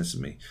fucking sense to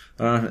me.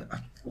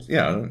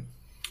 Yeah.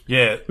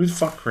 Who the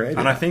fuck created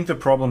And that? I think the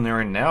problem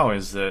they're in now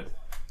is that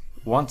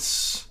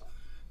once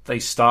they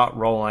start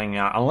rolling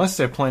out, unless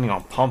they're planning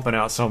on pumping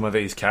out some of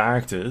these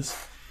characters,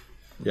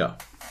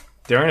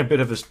 they're in a bit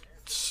of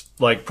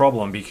a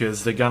problem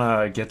because they're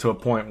gonna get to a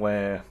point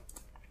where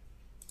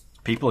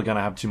people are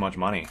gonna have too much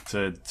money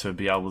to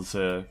be able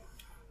to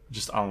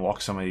just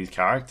unlock some of these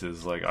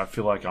characters. Like, I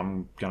feel like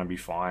I'm gonna be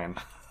fine.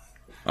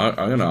 I'm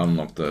gonna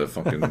unlock the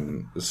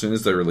fucking as soon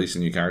as they release a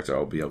new character,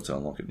 I'll be able to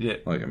unlock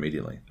it like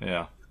immediately.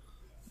 Yeah,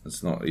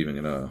 it's not even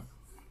gonna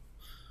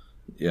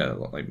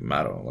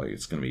matter. Like,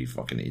 it's gonna be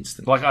fucking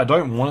instant. Like, I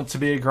don't want it to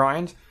be a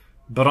grind,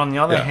 but on the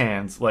other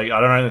hand, like,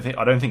 I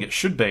don't think it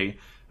should be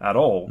at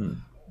all.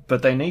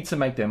 But they need to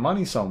make their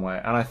money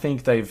somewhere, and I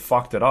think they've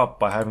fucked it up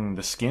by having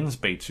the skins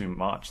be too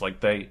much.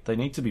 Like, they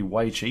need to be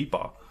way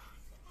cheaper.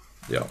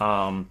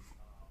 Yeah.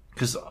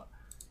 Because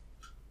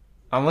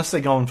unless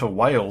they're going for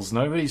whales,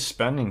 nobody's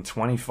spending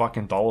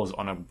 $20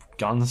 on a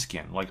gun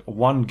skin. Like,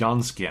 one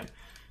gun skin.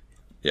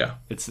 Yeah.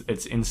 It's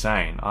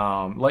insane.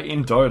 Like,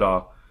 in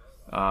Dota,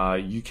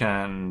 you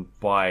can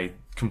buy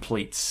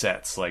complete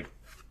sets, like,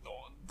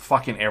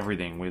 fucking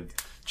everything with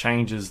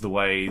changes the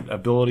way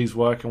abilities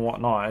work and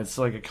whatnot. It's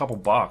like a couple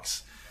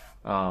bucks.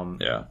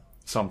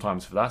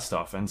 Sometimes for that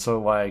stuff. And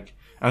so, like,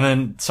 and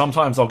then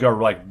sometimes I'll go,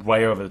 like,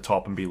 way over the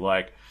top and be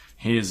like,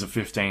 here's a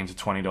 $15 to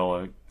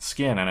 $20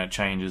 skin, and it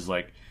changes,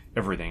 like,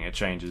 everything. It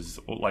changes,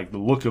 like, the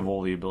look of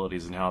all the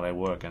abilities and how they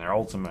work and their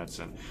ultimates,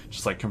 and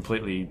just, like,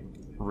 completely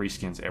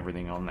reskins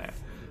everything on there.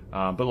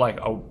 But, like,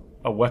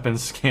 a weapon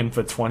skin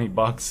for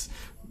 $20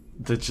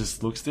 that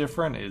just looks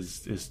different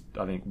is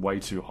I think, way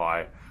too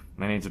high.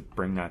 They need to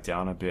bring that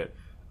down a bit.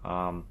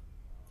 And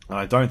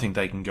I don't think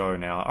they can go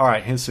now,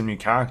 alright, here's some new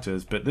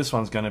characters, but this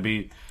one's going to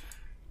be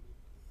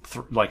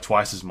like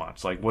twice as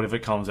much. Like, what if it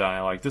comes out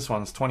and like, this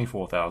one's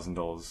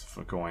 $24,000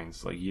 for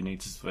coins, like, you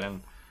need to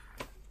spend.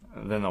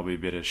 And then there'll be a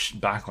bit of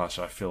backlash,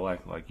 I feel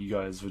like you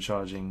guys were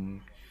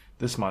charging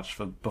this much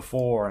for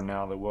before and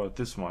now they're worth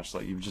this much.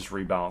 Like, you've just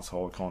rebalanced the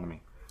whole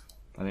economy.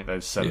 I think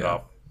they've set it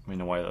up in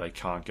a way that they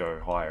can't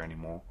go higher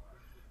anymore.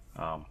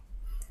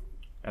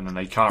 And then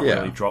they can't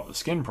really drop the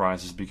skin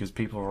prices because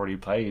people have already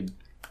paid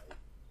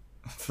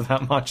for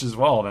that much as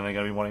well. Then they're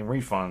going to be wanting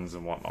refunds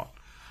and whatnot.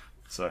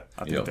 So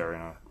I think they're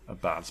in a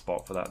bad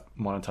spot for that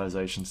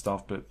monetization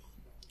stuff, but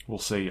we'll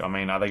see. I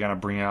mean, are they going to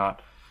bring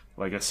out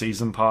like a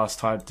season pass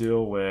type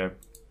deal where...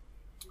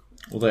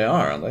 Well, they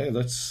are, aren't they?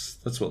 That's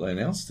what they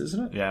announced,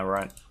 isn't it? Yeah,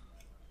 right.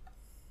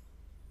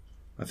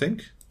 I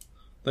think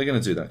they're going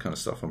to do that kind of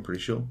stuff, I'm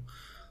pretty sure.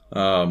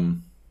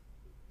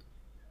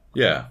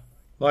 Yeah.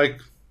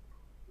 Like...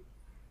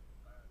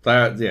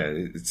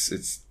 it's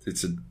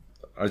a.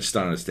 I just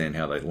don't understand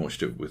how they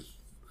launched it with.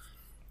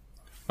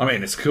 I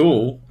mean, it's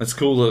cool. It's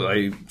cool that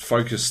they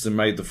focused and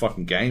made the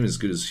fucking game as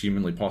good as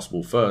humanly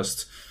possible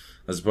first,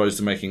 as opposed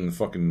to making the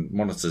fucking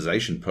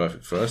monetization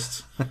perfect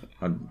first.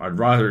 I'd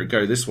rather it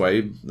go this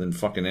way than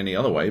fucking any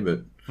other way,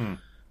 but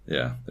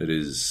yeah, it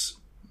is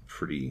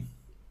pretty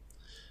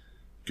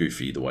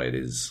goofy the way it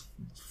is.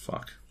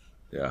 Fuck.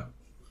 Yeah.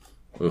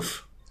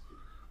 Oof.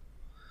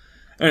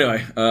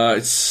 Anyway,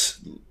 it's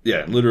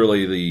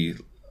literally the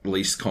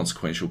least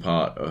consequential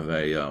part of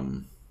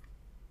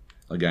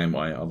a game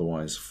I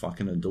otherwise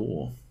fucking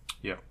adore.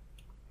 Yeah.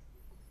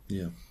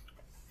 Yeah.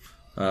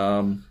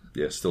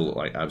 Still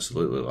like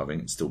absolutely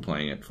loving it. Still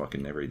playing it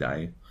fucking every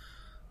day.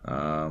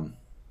 Yeah,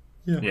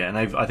 and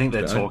I think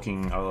they're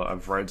talking.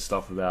 I've read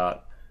stuff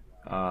about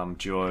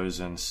duos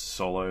and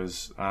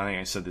solos. I think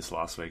I said this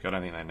last week. I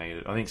don't think they need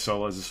it. I think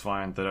solos is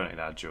fine. They don't need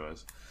to add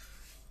duos.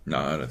 No,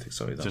 I don't think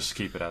so either. Just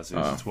keep it as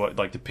is. It's what,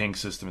 like, the ping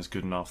system is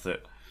good enough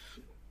that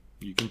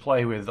you can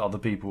play with other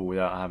people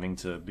without having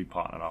to be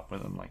partnered up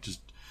with them. Like, just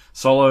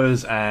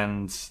solos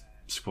and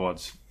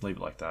squads. Leave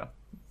it like that.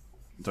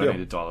 Don't need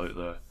to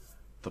dilute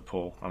the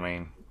pool. I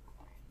mean,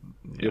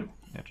 you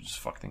have to just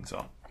fuck things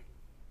up.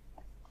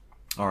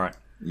 All right.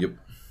 Yep.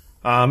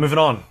 Moving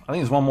on. I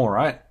think there's one more,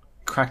 right?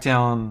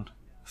 Crackdown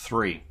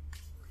 3.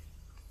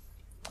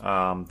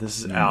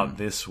 This is out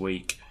this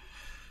week.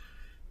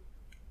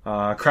 The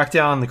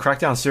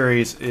Crackdown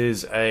series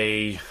is it's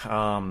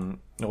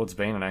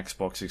been an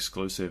Xbox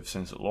exclusive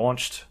since it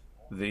launched.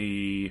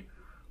 The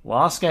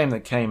last game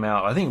that came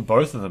out, I think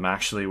both of them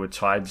actually were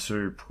tied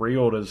to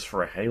pre-orders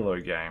for a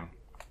Halo game.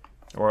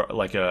 Or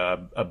like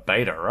a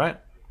beta, right?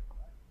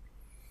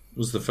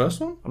 Was the first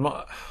one?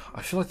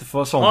 I feel like the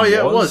first one was. Oh, yeah,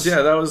 it was.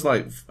 Yeah, that was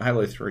like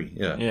Halo 3.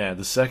 Yeah. Yeah,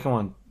 the second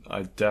one,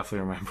 I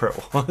definitely remember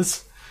it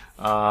was.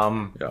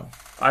 Yeah.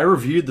 I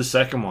reviewed the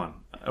second one.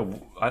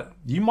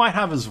 You might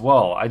have as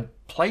well. I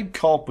played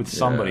co-op with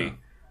somebody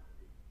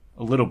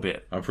a little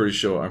bit. I'm pretty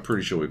sure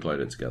we played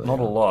it together. Not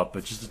a lot,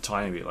 but just a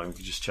tiny bit. Like, we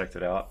just checked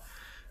it out.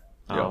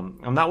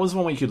 And that was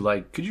one where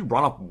you could you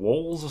run up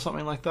walls or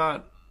something like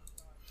that?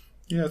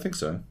 Yeah, I think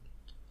so.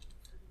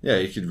 Yeah,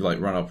 you could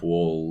like run up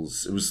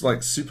walls. It was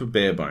like super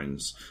bare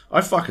bones. I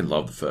fucking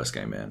love the first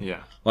game, man.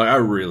 Yeah. Like I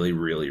really,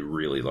 really,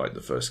 really liked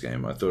the first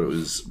game. I thought it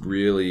was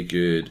really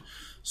good,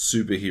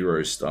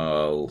 superhero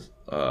style,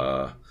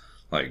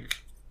 like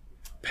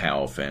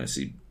power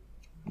fantasy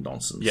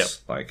nonsense. Yep.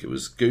 Like it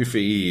was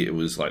goofy. It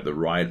was like the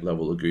right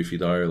level of goofy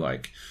though.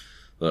 Like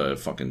the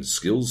fucking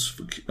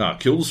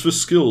kills for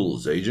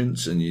skills,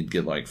 agents, and you'd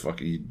get like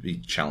you'd be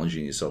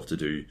challenging yourself to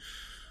do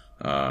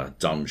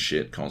dumb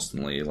shit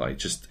constantly, like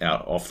just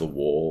out off the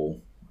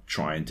wall,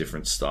 trying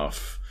different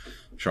stuff,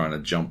 trying to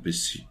jump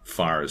as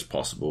far as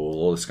possible,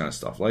 all this kind of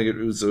stuff. Like it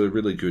was a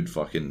really good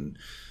fucking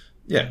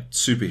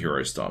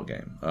superhero style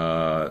game.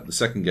 The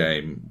second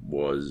game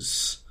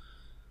was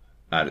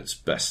at its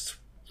best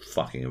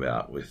fucking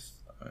about with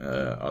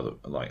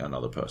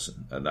another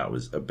person, and that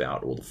was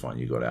about all the fun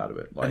you got out of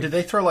it. Like, and did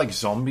they throw like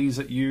zombies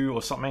at you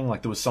or something?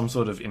 Like there was some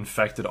sort of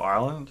infected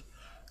island?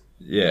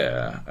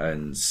 Yeah,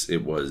 and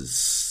it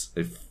was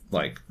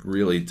like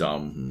really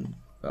dumb,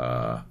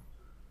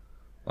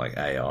 like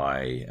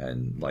AI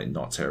and like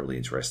not terribly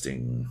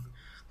interesting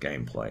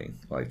gameplay,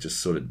 like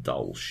just sort of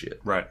dull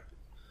shit. Right.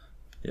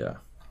 Yeah.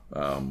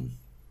 Not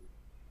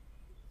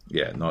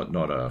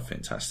a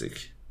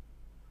fantastic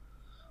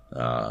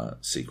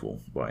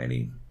sequel by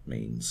any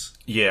means.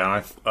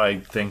 Yeah, I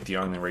think the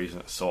only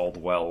reason it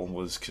sold well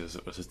was because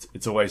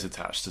it's always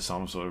attached to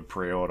some sort of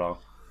pre-order.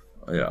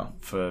 Yeah.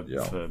 For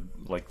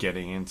like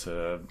getting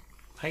into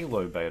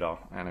Halo beta,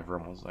 and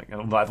everyone was like,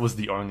 and that was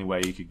the only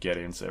way you could get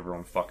in, so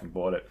everyone fucking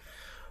bought it.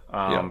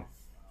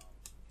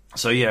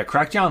 So yeah,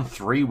 Crackdown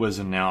 3 was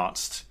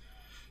announced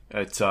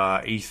at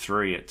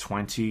E3 at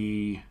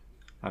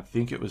I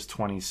think it was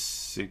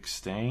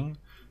 2016,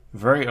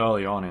 very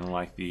early on in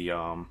like the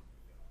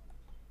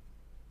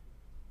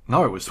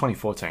no, it was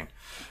 2014,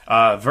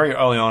 very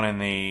early on in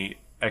the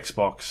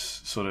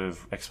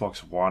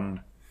Xbox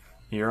One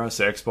era.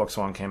 So Xbox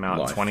One came out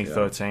in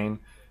 2013,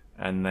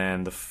 and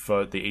then the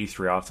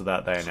E3 after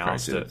that they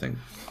announced it. And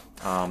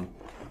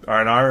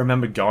I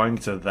remember going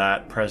to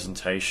that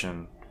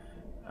presentation.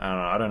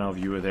 I don't know if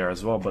you were there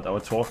as well, but they were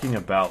talking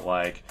about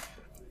like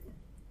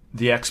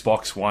the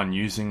Xbox One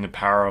using the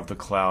power of the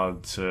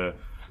cloud to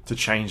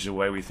change the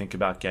way we think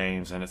about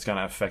games, and it's going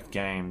to affect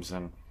games.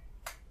 And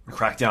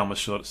Crackdown was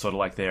sort of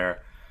like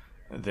their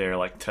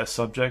like test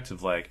subject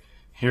of like,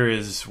 here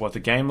is what the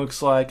game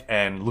looks like,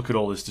 and look at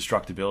all this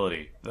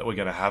destructibility that we're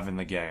going to have in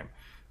the game.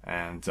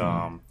 And,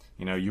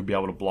 you'll be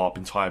able to blow up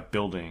entire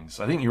buildings.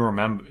 I think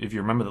if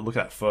you remember look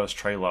at that first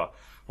trailer,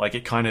 like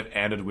it kind of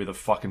ended with a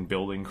fucking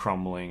building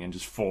crumbling and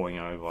just falling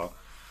over.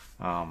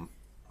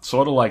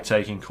 Sort of like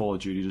taking Call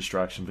of Duty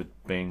distraction, but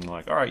being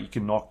like, all right, you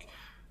can knock,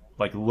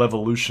 like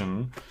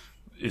Levolution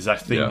is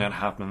that thing that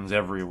happens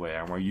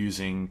everywhere, and we're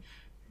using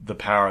the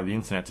power of the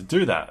internet to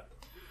do that.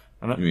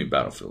 You mean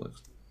Battlefield?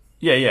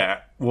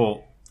 Yeah.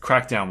 Well,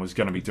 Crackdown was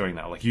going to be doing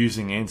that, like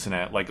using the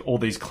internet, like all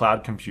these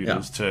cloud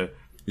computers to...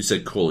 You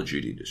said Call of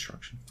Duty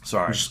destruction.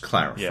 Sorry. I'm just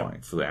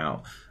clarifying for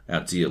our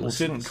dear listeners.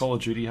 Didn't Call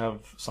of Duty have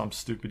some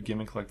stupid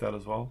gimmick like that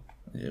as well?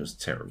 Yeah, it was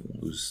terrible.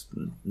 It was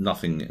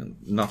nothing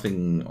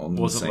on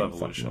the same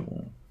fucking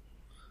level.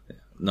 Yeah.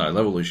 No,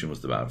 Levolution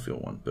was the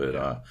Battlefield one,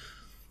 but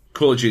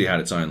Call of Duty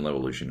had its own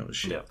Levolution. It was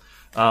shit.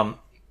 Yeah.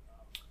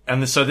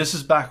 So this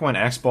is back when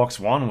Xbox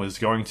One was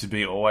going to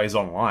be always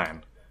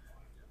online.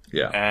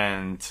 Yeah.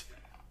 And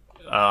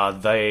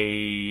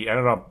they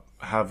ended up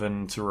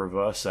having to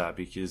reverse that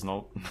because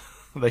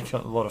they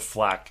got a lot of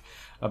flack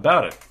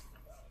about it.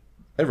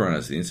 Everyone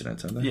has the internet,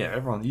 don't they? Yeah,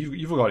 everyone.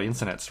 You've all got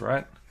internets,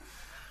 right?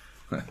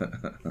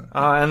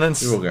 And then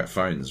we've all got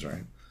phones,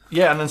 right?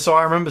 Yeah, and then so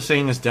I remember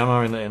seeing this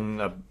demo in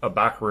a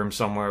back room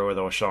somewhere where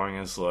they were showing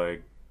us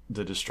like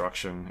the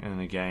destruction in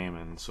the game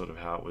and sort of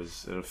how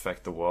it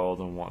affect the world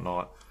and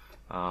whatnot.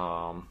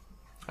 And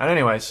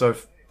anyway, so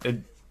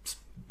it's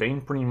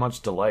been pretty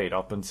much delayed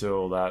up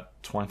until that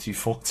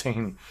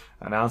 2014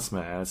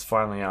 announcement, and it's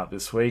finally out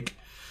this week.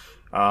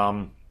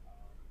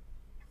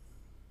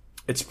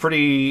 It's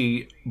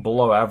pretty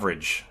below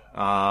average.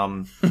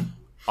 I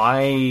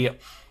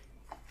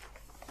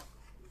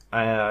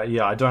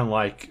don't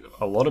like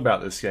a lot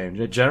about this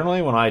game.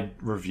 Generally, when I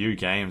review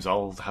games,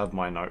 I'll have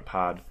my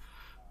notepad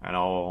and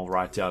I'll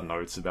write down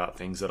notes about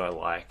things that I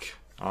like,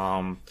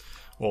 or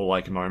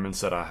like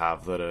moments that I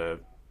have that are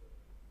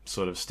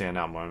sort of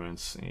standout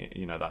moments,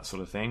 that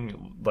sort of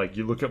thing. Like,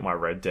 you look at my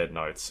Red Dead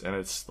notes, and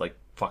it's like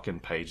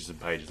fucking pages and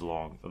pages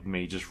long of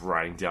me just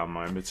writing down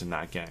moments in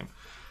that game,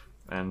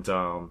 and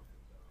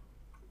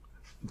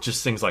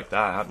just things like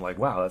that. I'm like,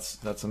 wow,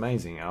 that's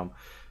amazing.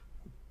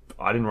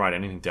 I didn't write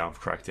anything down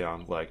for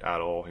Crackdown, like, at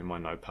all in my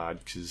notepad,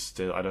 because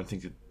I don't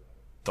think it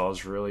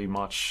does really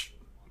much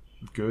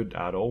good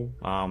at all.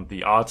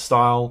 The art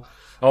style...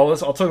 I'll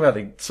talk about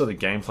the sort of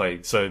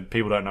gameplay, so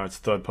people don't know. It's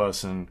a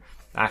third-person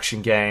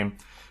action game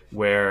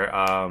where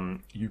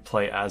you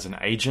play as an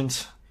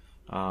agent,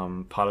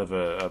 part of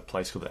a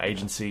place called the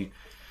Agency.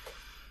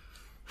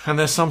 And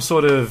there's some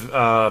sort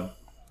of...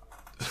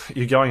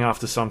 you're going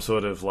after some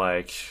sort of,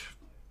 like...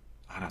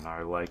 I don't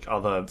know, like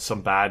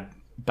some bad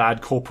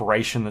bad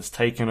corporation that's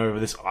taken over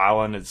this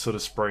island. It's sort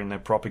of spreading their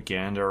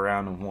propaganda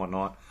around and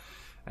whatnot.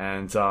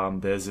 And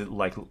there's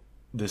like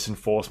this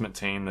enforcement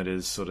team that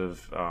is sort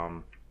of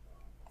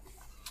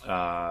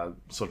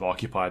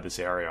occupied this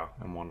area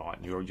and whatnot.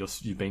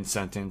 You've been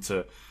sent in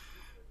to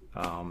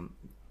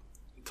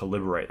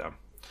liberate them.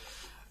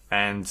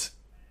 And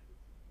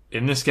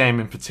in this game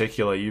in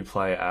particular, you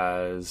play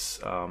as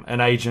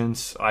an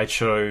agent. I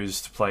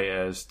chose to play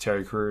as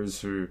Terry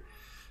Crews, who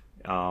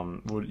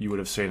you would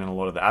have seen in a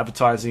lot of the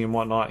advertising and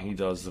whatnot. He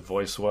does the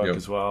voice work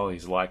as well.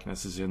 His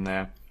likeness is in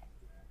there.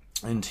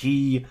 And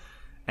he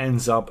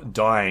ends up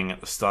dying at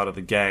the start of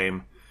the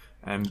game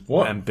and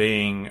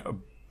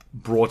being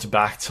brought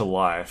back to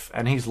life.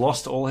 And he's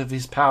lost all of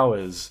his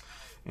powers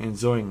in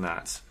doing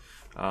that.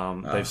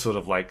 They've sort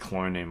of like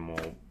cloned him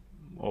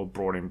or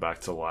brought him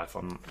back to life.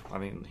 I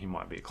think he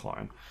might be a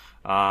clone.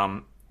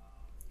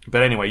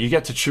 But anyway, you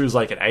get to choose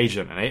like an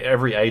agent, and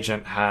every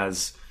agent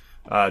has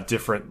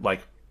different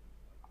like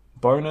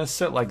bonus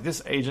set. Like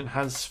this agent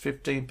has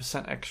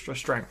 15% extra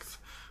strength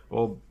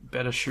or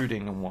better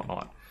shooting and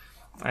whatnot.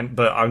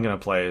 But I'm gonna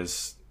play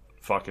as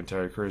fucking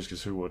Terry Crews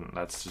because who wouldn't?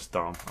 That's just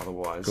dumb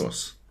otherwise. Of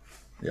course.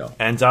 Yeah.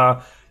 And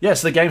so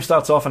the game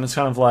starts off and it's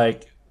kind of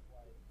like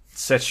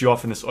sets you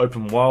off in this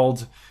open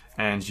world,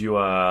 and you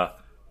are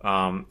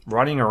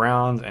running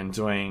around and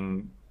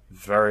doing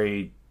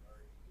very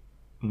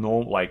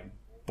normal, like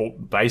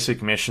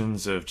basic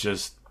missions of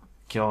just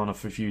killing a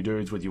few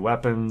dudes with your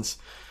weapons,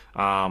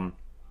 and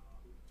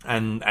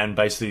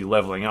basically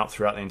leveling up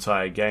throughout the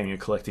entire game. You're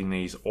collecting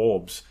these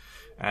orbs,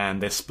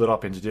 and they're split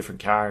up into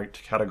different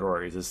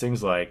categories. There's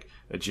things like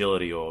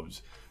agility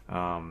orbs.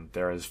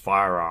 There is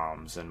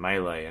firearms and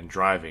melee and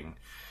driving.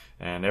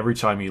 And every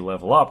time you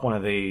level up one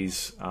of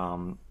these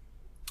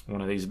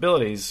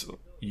abilities,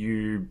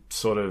 you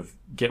sort of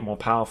get more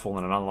powerful,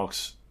 and it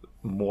unlocks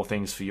more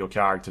things for your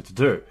character to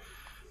do.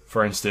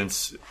 For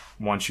instance,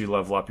 once you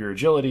level up your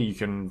agility, you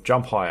can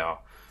jump higher,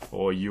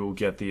 or you'll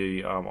get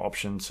the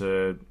option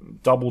to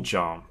double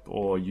jump,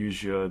 or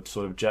use your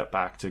sort of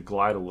jetpack to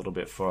glide a little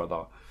bit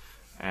further.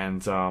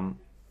 And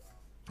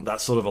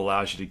that sort of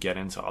allows you to get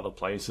into other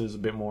places a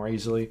bit more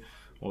easily,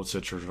 or to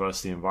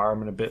traverse the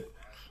environment a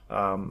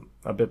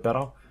bit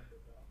better.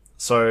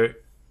 So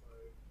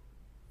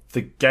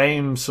the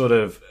game sort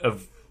of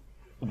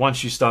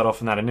once you start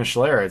off in that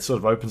initial area, it sort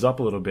of opens up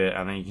a little bit,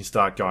 and then you can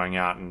start going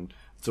out and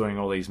doing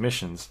all these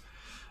missions.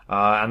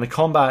 And the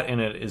combat in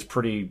it is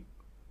pretty...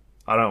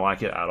 I don't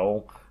like it at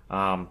all.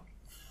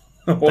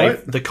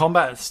 The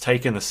combat's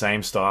taken the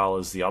same style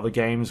as the other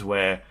games,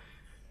 where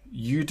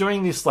you're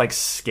doing this like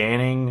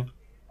scanning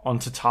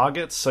onto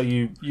targets. So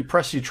you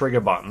press your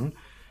trigger button,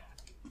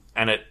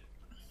 and it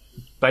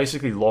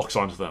basically locks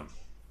onto them.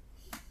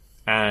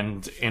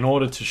 And in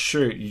order to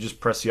shoot, you just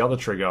press the other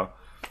trigger.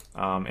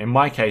 In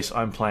my case,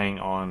 I was playing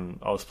on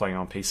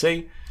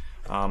PC.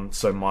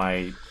 So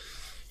my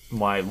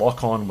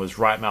lock-on was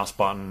right mouse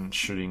button,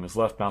 shooting was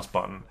left mouse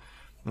button.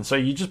 And so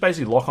you just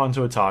basically lock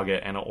onto a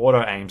target, and it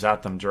auto-aims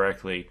at them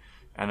directly,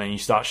 and then you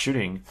start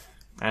shooting,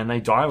 and they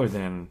die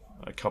within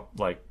a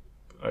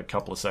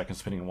couple of seconds,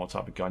 depending on what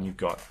type of gun you've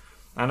got.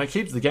 And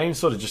the game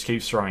sort of just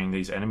keeps throwing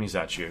these enemies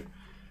at you.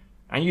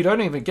 And you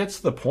don't even get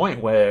to the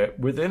point where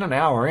within an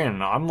hour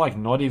in, I'm like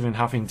not even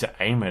having to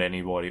aim at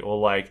anybody or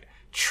like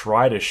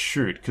try to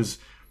shoot, because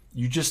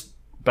you just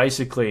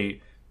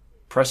basically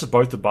press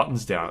both the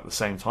buttons down at the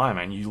same time,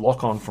 and you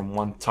lock on from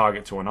one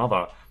target to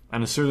another.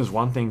 And as soon as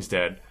one thing's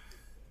dead,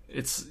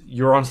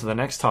 you're on to the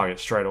next target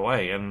straight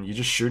away, and you're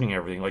just shooting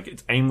everything. Like,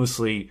 it's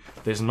aimlessly,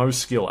 there's no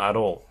skill at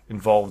all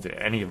involved in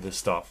any of this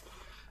stuff.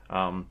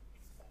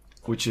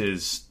 Which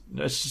is,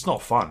 it's just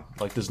not fun.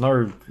 Like, there's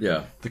no...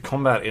 Yeah. The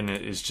combat in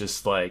it is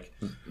just, like...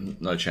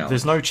 No challenge.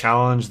 There's no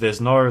challenge. There's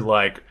no,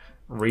 like,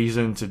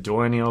 reason to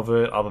do any of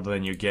it other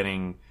than you're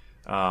getting...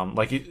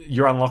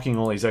 you're unlocking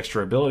all these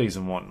extra abilities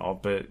and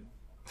whatnot, but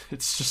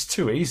it's just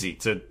too easy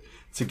to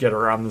get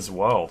around this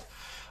world.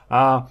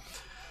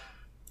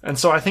 And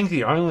so I think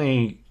the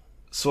only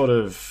sort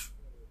of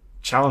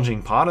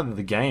challenging part of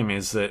the game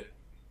is that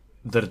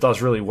it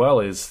does really well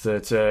is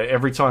that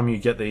every time you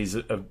get these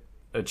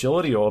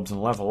agility orbs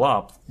and level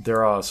up,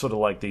 there are sort of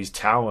like these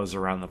towers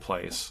around the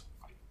place,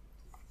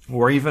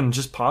 or even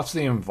just parts of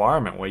the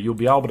environment where you'll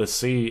be able to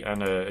see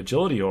an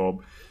agility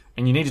orb,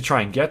 and you need to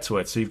try and get to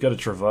it. So you've got to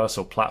traverse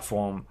or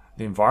platform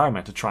the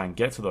environment to try and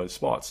get to those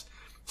spots.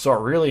 So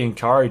it really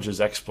encourages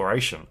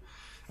exploration.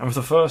 And for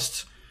the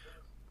first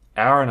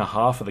hour and a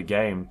half of the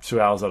game,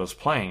 2 hours that I was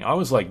playing, I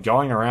was like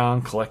going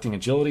around collecting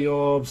agility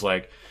orbs,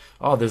 like,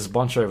 oh, there's a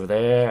bunch over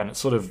there, and it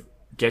sort of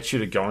gets you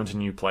to go into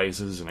new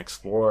places and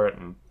explore it,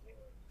 and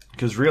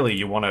because really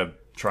you want to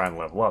try and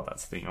level up.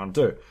 That's the thing you want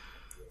to do.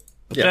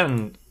 But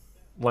then,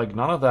 like,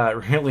 none of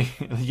that really...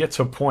 You get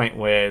to a point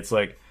where it's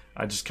like,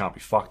 I just can't be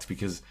fucked,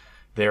 because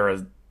there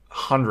are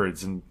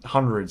hundreds and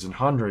hundreds and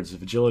hundreds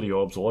of agility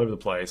orbs all over the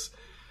place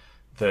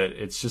that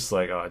it's just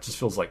like, it just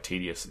feels like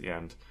tedious at the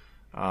end.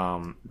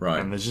 Right.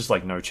 And there's just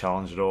like no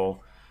challenge at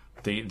all.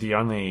 The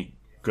only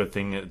good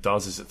thing it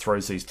does is it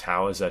throws these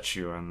towers at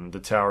you, and the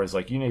tower is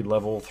like, you need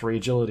level 3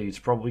 agility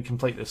to probably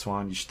complete this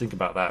one. You should think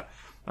about that.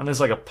 And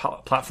there's like a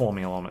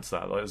platforming element to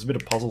that. Like, there's a bit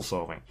of puzzle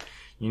solving.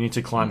 You need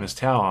to climb this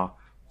tower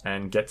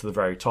and get to the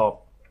very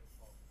top,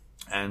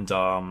 and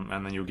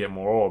then you'll get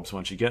more orbs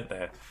once you get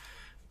there.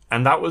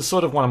 And that was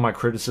sort of one of my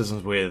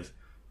criticisms with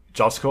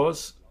Just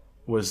Cause,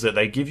 was that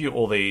they give you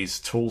all these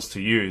tools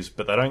to use,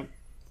 but they don't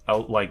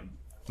like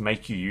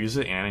make you use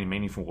it in any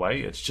meaningful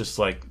way. It's just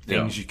like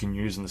things you can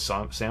use in the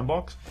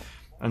sandbox.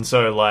 And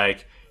so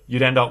like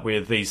you'd end up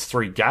with these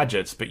 3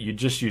 gadgets, but you'd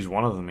just use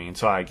one of them the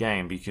entire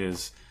game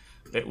because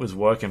it was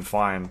working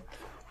fine,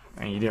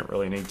 and you didn't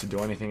really need to do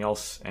anything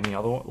else, any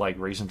other like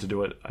reason to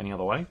do it any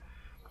other way.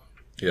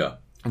 Yeah.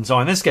 And so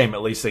in this game,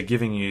 at least they're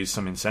giving you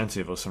some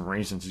incentive or some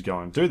reason to go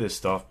and do this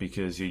stuff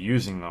because you're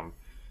using them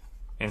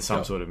in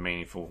some sort of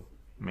meaningful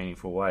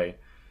way.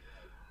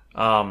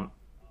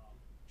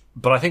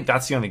 But I think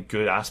that's the only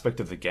good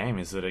aspect of the game,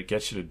 is that it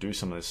gets you to do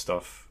some of this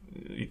stuff.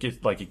 It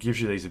gives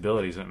you these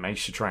abilities and it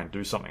makes you try and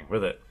do something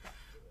with it.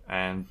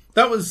 And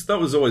that was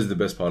always the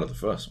best part of the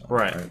first one,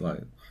 right?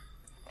 Like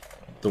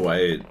the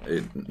way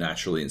it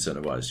naturally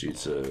incentivized you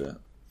to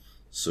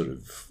sort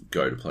of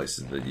go to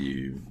places that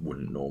you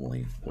wouldn't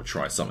normally, or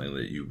try something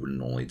that you wouldn't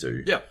normally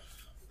do. Yeah,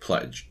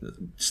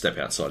 step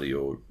outside of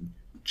your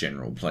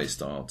general play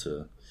style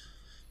to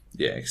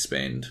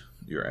expand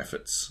your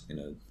efforts in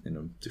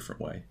a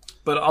different way.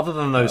 But other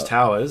than those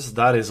towers,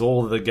 that is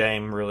all the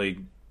game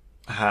really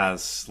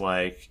has,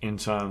 like, in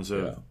terms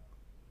of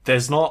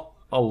there's not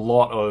a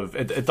lot of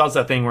it does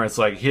that thing where it's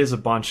like, here's a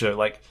bunch of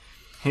like,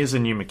 here's a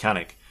new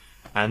mechanic,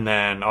 and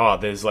then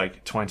there's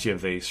like 20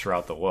 of these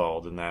throughout the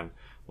world, and then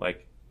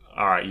like,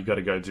 all right, you got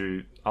to go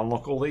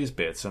unlock all these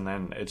bits, and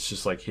then it's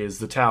just like, here's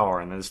the tower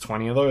and there's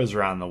 20 of those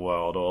around the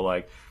world, or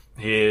like,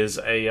 here's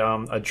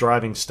a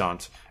driving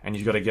stunt and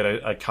you've got to get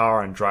a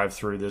car and drive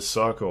through this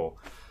circle,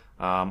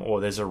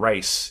 or there's a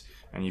race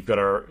and you've got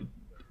to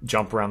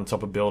jump around the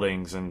top of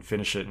buildings and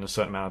finish it in a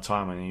certain amount of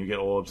time, and then you get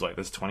orbs. Like,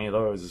 there's 20 of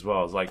those as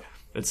well. It's like,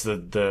 it's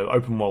the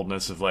open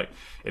worldness of like,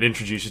 it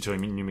introduces you to a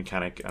new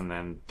mechanic, and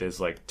then there's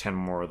like 10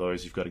 more of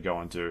those you've got to go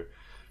and do,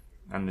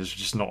 and there's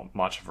just not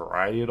much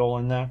variety at all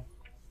in there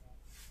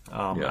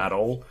at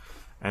all.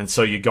 And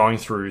so you're going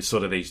through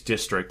sort of these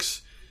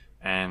districts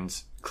and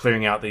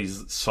clearing out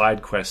these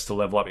side quests to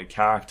level up your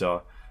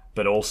character,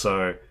 but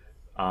also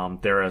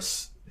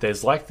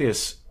there's like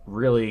this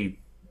really,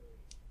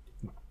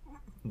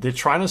 they're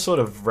trying to sort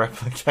of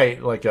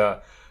replicate like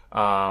a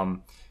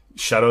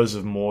Shadows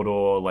of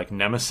Mordor, like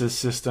Nemesis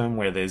system,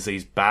 where there's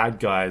these bad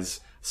guys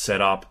set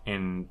up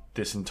in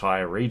this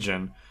entire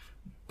region,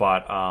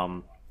 but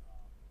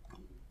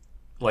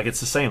like, it's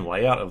the same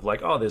layout of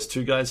like, there's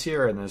 2 guys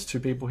here, and there's 2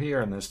 people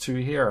here, and there's 2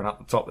 here, and up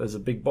the top there's a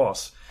big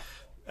boss,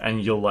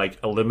 and you're like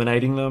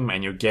eliminating them,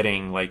 and you're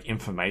getting like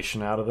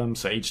information out of them.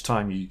 So each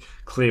time you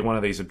clear one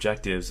of these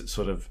objectives, it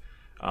sort of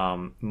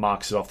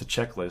marks it off the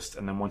checklist,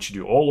 and then once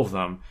you do all of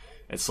them,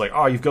 it's like,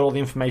 you've got all the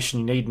information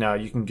you need now,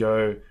 you can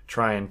go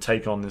try and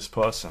take on this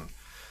person.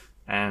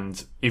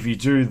 And if you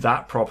do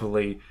that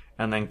properly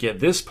and then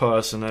get this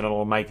person, then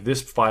it'll make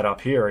this fight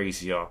up here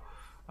easier.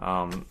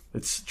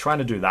 It's trying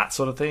to do that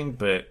sort of thing,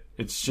 but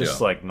it's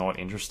just like not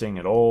interesting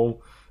at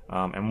all.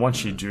 And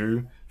once you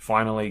do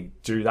finally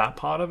do that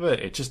part of it,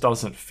 it just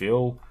doesn't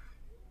feel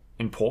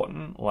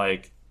important.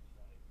 Like,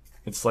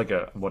 it's like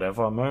a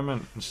whatever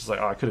moment. It's just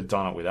like, I could have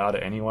done it without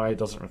it anyway. It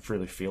doesn't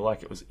really feel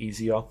like it was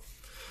easier.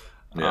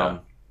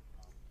 So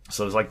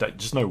there's like that,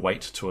 just no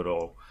weight to it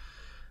all.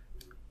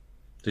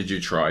 Did you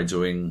try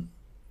doing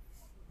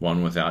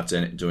one without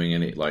doing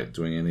any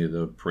of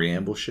the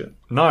preamble shit?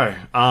 No,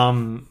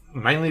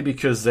 mainly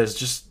because there's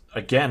just,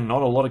 again,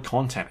 not a lot of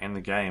content in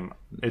the game.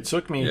 It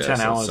took me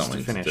 10 hours to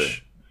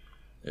finish.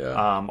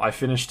 I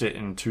finished it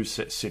in 2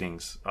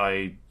 sittings.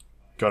 I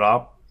got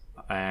up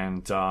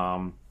and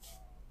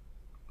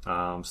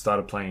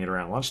started playing it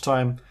around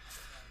lunchtime.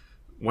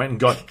 Went and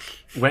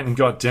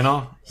got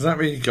dinner. Does that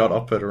mean you got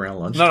up at around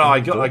lunch? No,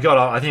 I got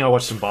up. I think I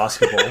watched some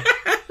basketball.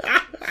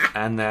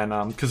 And then,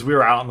 because we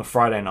were out on the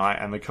Friday night,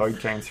 and the code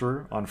came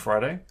through on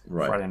Friday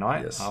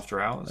night, after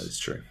hours. That is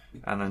true.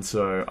 And then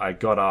so I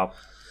got up,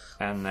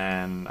 and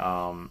then,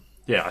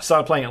 I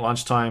started playing at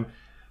lunchtime.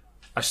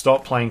 I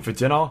stopped playing for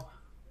dinner,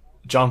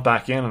 jumped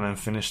back in, and then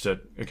finished it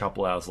a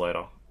couple hours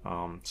later.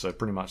 So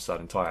pretty much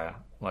that entire,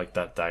 like,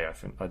 that day,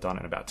 I done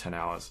it in about 10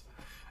 hours.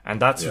 And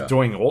that's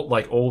doing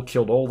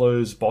killed all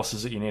those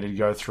bosses that you needed to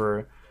go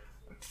through.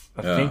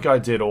 I think I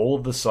did all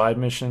of the side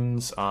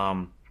missions,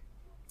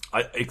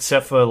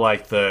 except for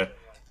like the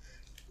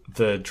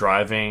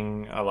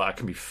driving. I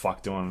can be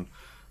fucked doing.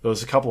 There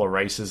was a couple of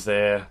races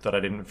there that I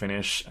didn't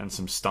finish, and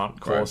some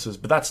stunt courses.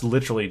 But that's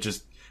literally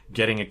just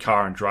getting a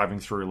car and driving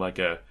through like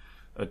a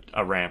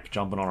ramp,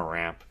 jumping on a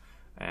ramp,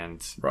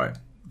 and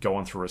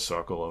going through a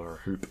circle or a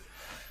hoop.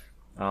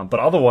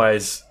 But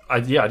otherwise, I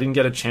didn't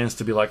get a chance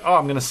to be like,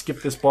 I'm going to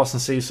skip this boss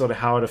and see sort of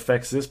how it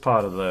affects this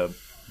part of the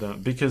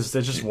because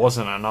there just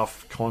wasn't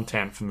enough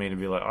content for me to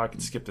be like, I can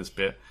skip this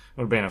bit. It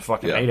would have been a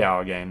fucking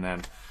 8-hour game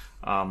then.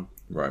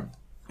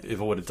 if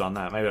I would have done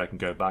that. Maybe I can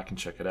go back and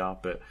check it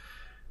out. But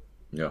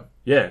Yeah.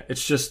 yeah,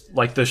 it's just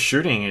like the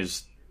shooting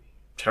is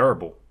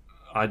terrible.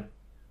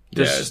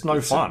 There's just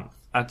no fun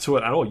to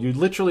it at all. You're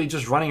literally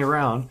just running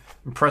around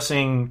and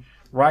pressing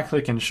right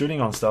click and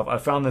shooting on stuff. I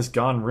found this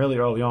gun really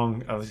early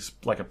on, it's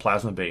like a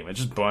plasma beam. It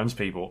just burns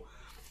people.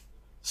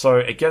 So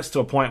it gets to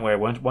a point where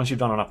once you've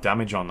done enough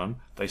damage on them,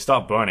 they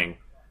start burning.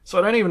 So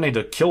I don't even need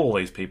to kill all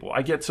these people.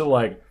 I get to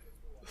like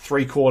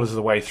 3/4 of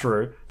the way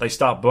through, they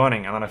start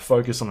burning, and then I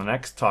focus on the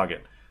next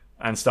target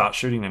and start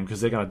shooting them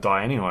because they're going to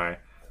die anyway.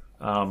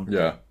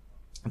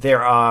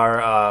 There are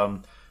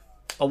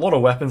a lot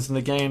of weapons in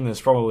the game.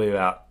 There's probably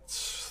about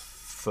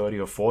 30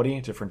 or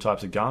 40 different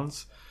types of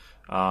guns.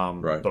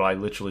 But I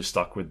literally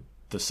stuck with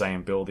the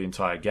same build the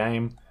entire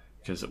game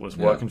because it was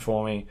working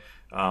for me.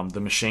 The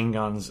machine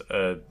guns,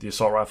 the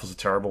assault rifles are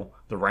terrible.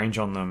 The range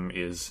on them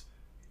is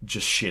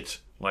just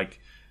shit. Like,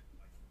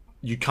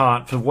 you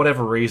can't, for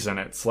whatever reason,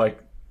 it's like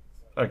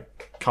a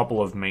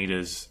couple of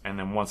meters, and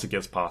then once it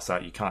gets past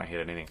that, you can't hit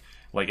anything.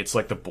 Like, it's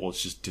like the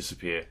bullets just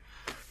disappear.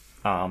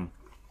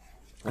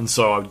 And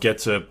so I'd get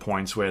to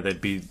points where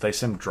they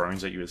send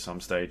drones at you at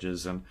some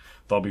stages, and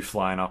they'll be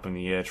flying up in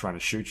the air trying to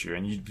shoot you,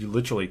 and you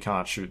literally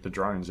can't shoot the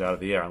drones out of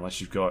the air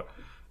unless you've got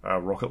a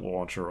rocket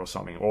launcher or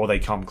something, or they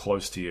come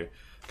close to you,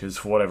 because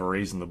for whatever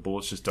reason the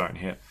bullets just don't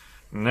hit.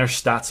 And there's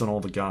stats on all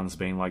the guns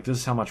being like, this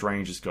is how much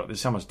range it's got, this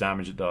is how much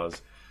damage it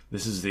does,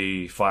 this is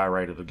the fire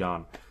rate of the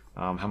gun,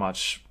 how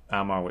much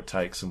ammo it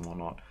takes and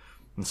whatnot.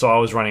 And so I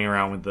was running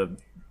around with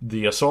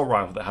the assault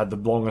rifle that had the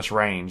longest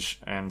range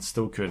and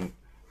still couldn't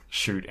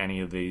shoot any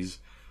of these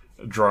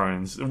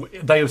drones.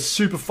 They are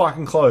super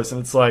fucking close, and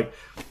it's like,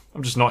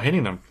 I'm just not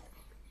hitting them.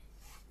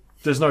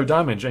 There's no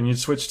damage, and you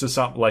switch to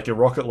something like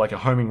a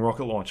homing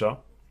rocket launcher,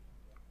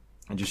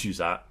 and just use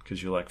that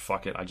because you're like,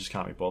 fuck it, I just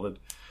can't be bothered.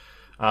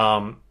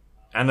 And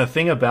the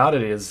thing about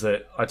it is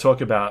that I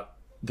talk about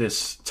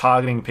this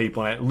targeting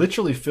people, and it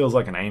literally feels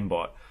like an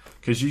aimbot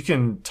because you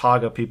can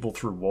target people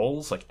through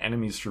walls, like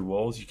enemies through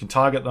walls. You can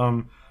target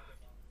them,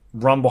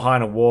 run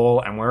behind a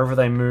wall, and wherever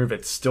they move,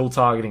 it's still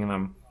targeting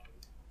them.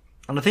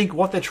 And I think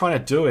what they're trying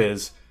to do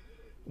is,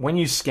 when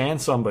you scan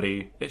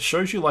somebody, it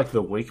shows you like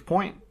the weak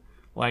point,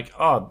 like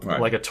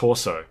like a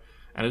torso,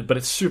 but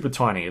it's super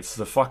tiny. It's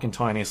the fucking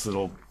tiniest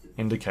little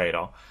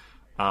indicator,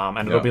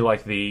 and it'll be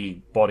like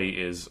the body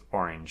is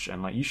orange,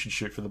 and like you should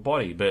shoot for the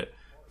body, but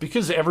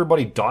because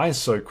everybody dies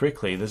so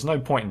quickly, there's no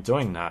point in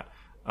doing that.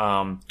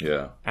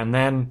 And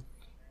then,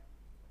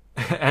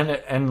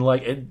 and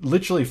like it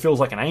literally feels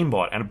like an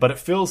aimbot, but it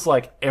feels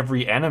like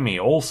every enemy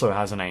also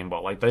has an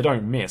aimbot. Like they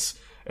don't miss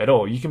at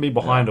all. You can be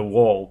behind a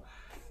wall,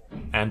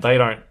 and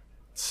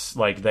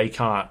they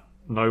can't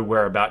know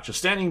whereabouts you're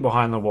standing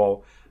behind the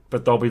wall,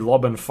 but they'll be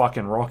lobbing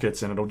fucking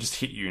rockets, and it'll just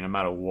hit you no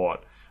matter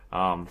what.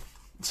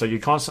 So you're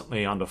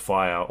constantly under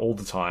fire all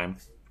the time.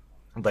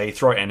 They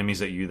throw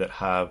enemies at you that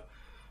have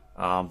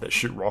that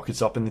shoot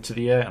rockets up into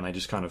the air, and they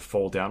just kind of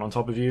fall down on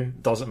top of you.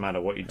 Doesn't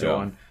matter what you're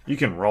doing. You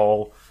can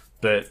roll,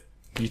 but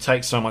you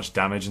take so much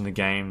damage in the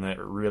game that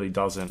it really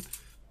doesn't.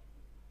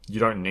 You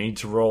don't need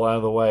to roll out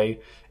of the way.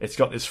 It's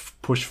got this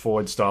push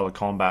forward style of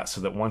combat, so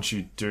that once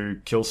you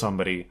do kill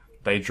somebody,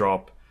 they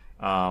drop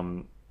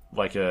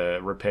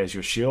repairs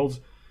your shield,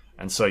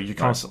 and so you're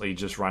constantly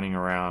just running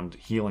around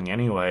healing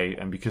anyway.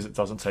 And because it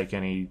doesn't take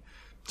any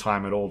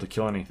time at all to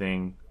kill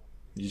anything,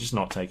 you're just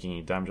not taking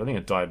any damage. I think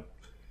it died,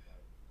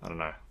 I don't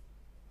know,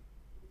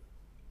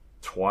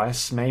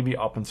 twice maybe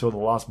up until the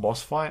last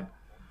boss fight,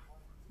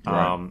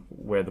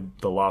 where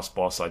the last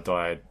boss I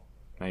died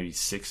maybe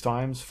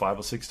 5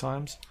 or 6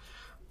 times.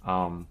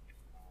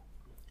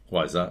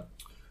 Why is that?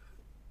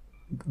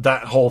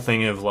 That whole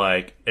thing of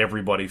like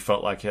everybody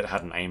felt like it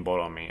had an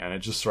aimbot on me, and it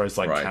just throws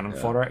like cannon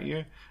fodder at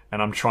you,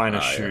 and I'm trying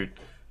to shoot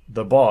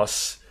the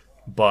boss,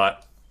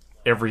 but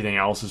everything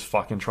else is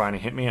fucking trying to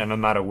hit me, and no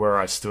matter where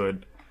I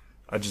stood,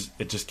 I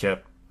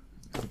kept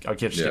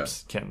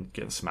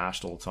getting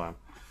smashed all the time.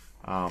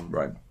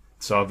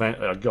 So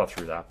I got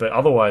through that, but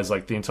otherwise,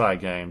 like the entire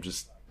game,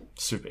 just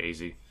super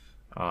easy.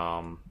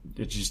 You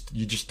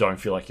just don't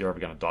feel like you're ever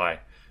going to die,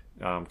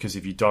 because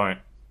if you don't,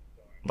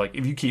 like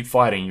if you keep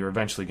fighting, you're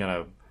eventually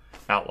going to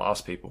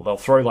outlast people. They'll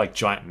throw like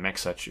giant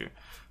mechs at you,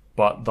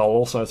 but they'll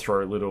also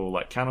throw little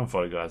like cannon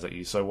fodder guys at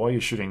you. So while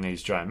you're shooting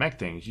these giant mech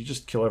things, you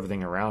just kill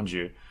everything around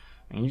you,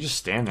 and you just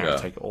stand there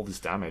and take all this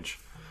damage.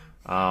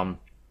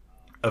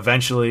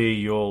 Eventually,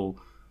 you'll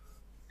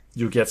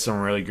get some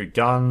really good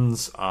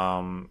guns,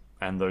 and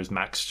those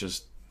mechs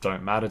just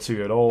don't matter to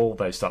you at all.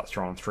 They start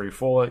throwing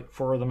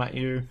 3-4 of them at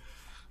you,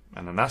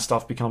 and then that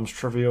stuff becomes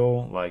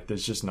trivial. Like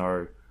there's just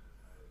no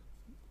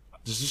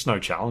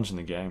challenge in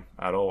the game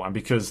at all. And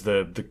because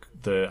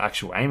the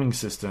actual aiming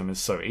system is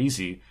so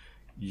easy,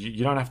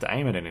 you don't have to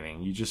aim at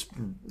anything. You just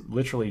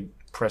literally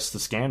press the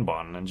scan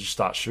button and just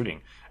start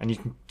shooting, and you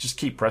can just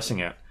keep pressing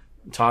it,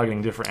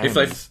 targeting different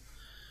enemies.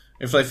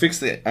 If they fix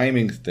the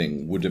aiming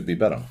thing, would it be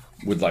better?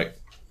 Would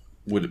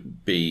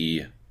it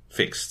be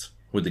fixed?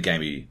 Would the game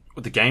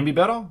be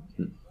better?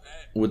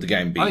 Would the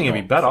game be? I think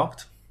it'd be better.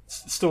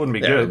 Still wouldn't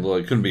be good. Well,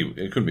 it couldn't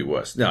be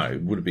worse. No,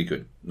 would it be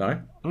good?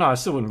 No, it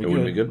still wouldn't be good.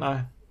 Wouldn't be good.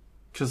 No,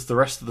 because the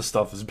rest of the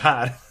stuff is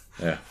bad.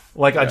 Yeah,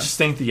 I just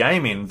think the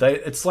aiming.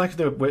 It's like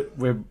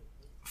we're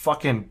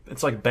fucking.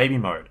 It's like baby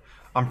mode.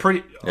 I'm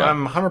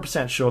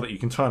 100% sure that you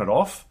can turn it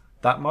off.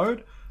 That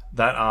mode,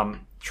 that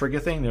trigger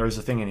thing. There is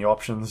a thing in the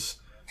options,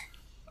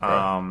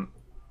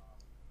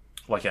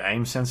 like an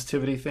aim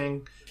sensitivity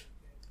thing.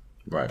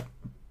 Right.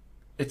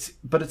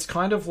 But it's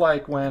kind of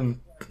like when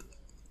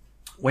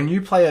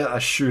you play a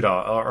shooter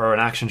or an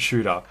action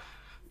shooter,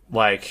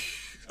 like,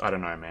 I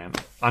don't know, man,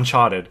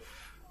 Uncharted,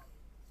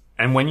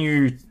 and when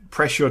you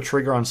press your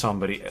trigger on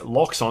somebody, it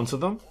locks onto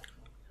them,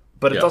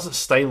 but it doesn't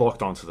stay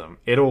locked onto them.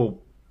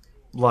 It'll,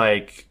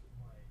 like,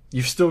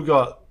 you've still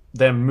got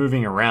them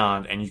moving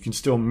around, and you can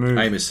still move.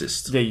 Aim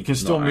assist. Yeah, you can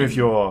still move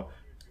your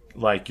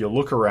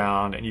look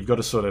around, and you've got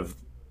to sort of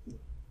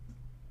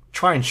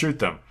try and shoot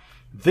them.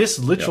 This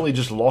literally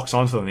just locks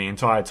onto them the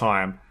entire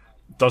time.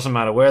 Doesn't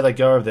matter where they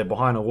go, if they're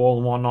behind a wall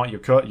and whatnot, your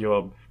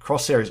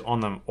crosshair is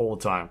on them all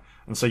the time.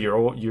 And so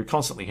you're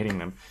constantly hitting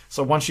them.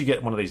 So once you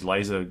get one of these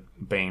laser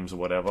beams or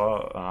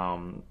whatever,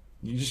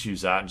 you just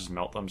use that and just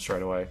melt them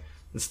straight away.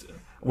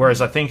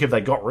 Whereas I think if they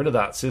got rid of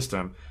that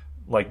system,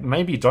 like,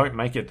 maybe don't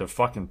make it the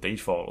fucking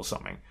default or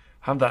something.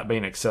 Have that be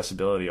an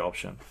accessibility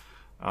option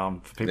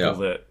for people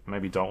that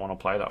maybe don't want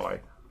to play that way.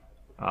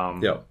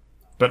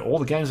 But all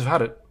the games have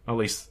had it, at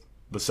least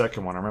the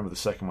second one. I remember the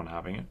second one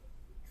having it.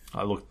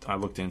 I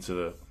looked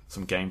into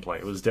some gameplay.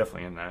 It was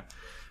definitely in there.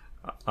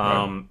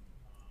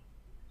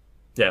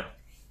 Yeah,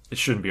 it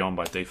shouldn't be on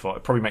by default.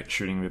 It'd probably make the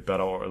shooting a bit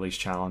better, or at least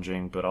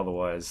challenging. But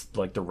otherwise,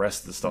 like, the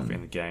rest of the stuff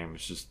in the game,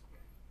 it's just,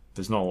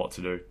 there's not a lot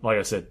to do. Like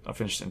I said, I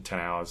finished it in 10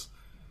 hours.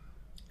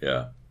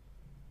 Yeah,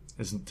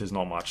 there's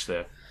not much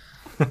there.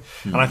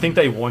 And I think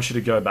they want you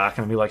to go back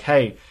and be like,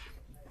 hey,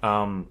 there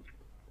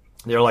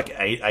are like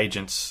 8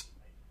 agents,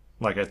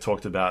 like I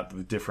talked about,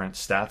 with different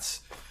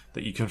stats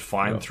that you can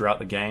find throughout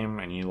the game,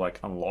 and you, like,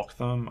 unlock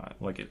them.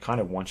 Like, it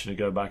kind of wants you to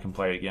go back and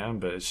play it again,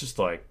 but it's just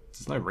like,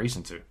 there's no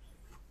reason to.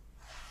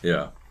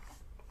 Yeah.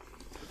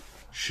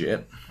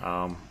 Shit.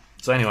 So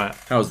anyway,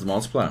 how's the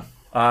multiplayer?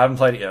 I haven't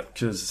played it yet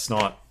because it's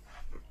not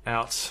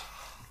out.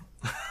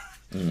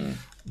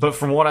 But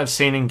from what I've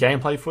seen in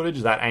gameplay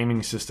footage, that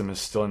aiming system is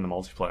still in the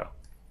multiplayer.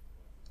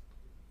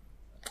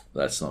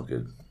 That's not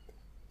good.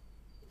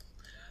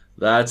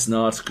 That's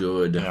not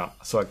good. Yeah,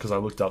 so because I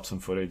looked up some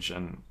footage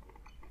and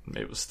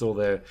it was still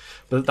there.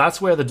 But that's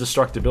where the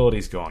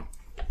destructibility's gone.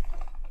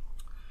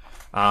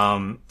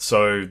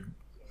 So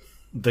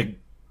the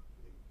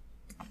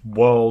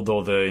world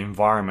or the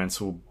environments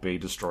will be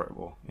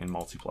destroyable in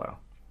multiplayer.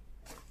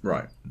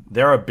 Right.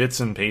 There are bits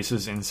and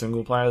pieces in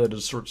single player that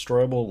are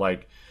destroyable,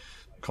 like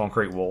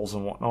concrete walls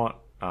and whatnot,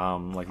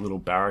 like little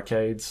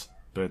barricades,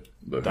 but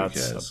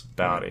that's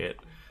about it.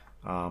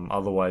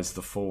 Otherwise,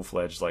 the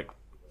full-fledged, like,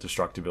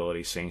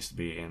 destructibility seems to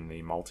be in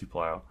the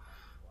multiplayer.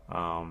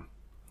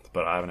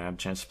 But I haven't had a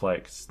chance to play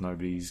it because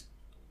nobody's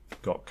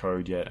got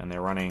code yet, and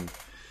they're running.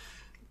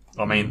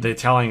 I mean, they're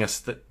telling us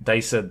that they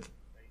said.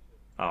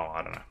 Oh,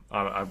 I don't know.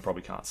 I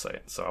probably can't say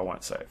it, so I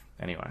won't say it.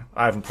 Anyway,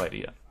 I haven't played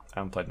it yet. I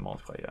haven't played the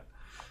multiplayer yet,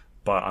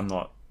 but I'm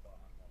not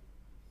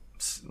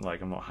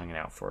hanging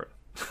out for it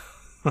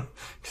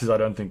because I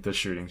don't think the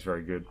shooting's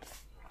very good.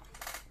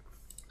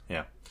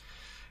 Yeah.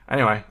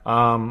 Anyway,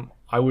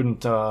 I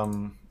wouldn't.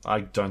 I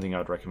don't think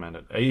I'd recommend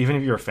it. Even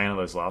if you're a fan of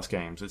those last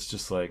games, it's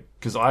just like,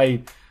 because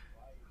I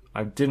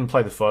didn't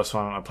play the first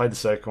one. I played the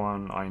second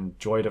one. I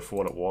enjoyed it for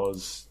what it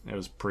was. It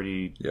was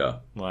pretty,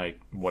 like,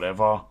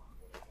 whatever.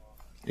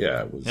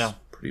 Yeah, it was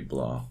pretty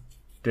blah.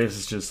 This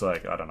is just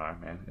like, I don't know,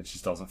 man. It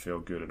just doesn't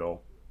feel good at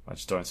all. I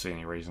just don't see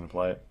any reason to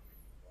play it.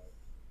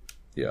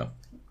 Yeah.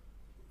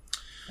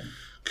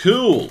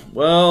 Cool.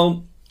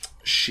 Well,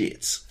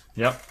 shit.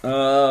 Yep.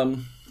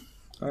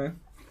 Okay.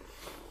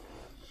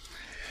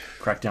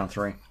 Crackdown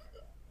 3.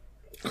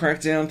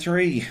 Crackdown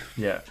 3.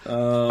 Yeah.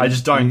 I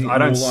just don't. I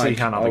don't see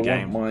how another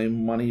game. I want my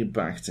money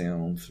back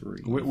down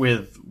 3.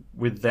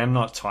 With them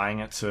not tying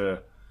it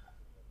to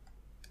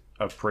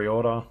a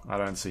pre-order, I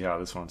don't see how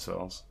this one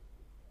sells.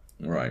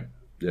 Right.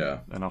 Yeah.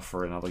 Enough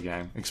for another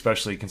game,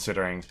 especially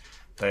considering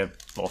they have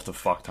lost a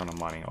fuck ton of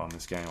money on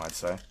this game. I'd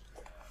say.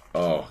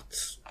 Oh,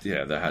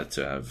 yeah. They had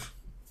to have.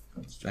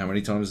 How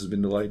many times has it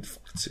been delayed?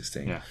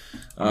 16. Yeah.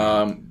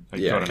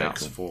 It got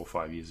announced 4 or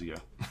 5 years ago.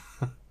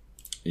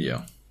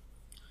 Yeah.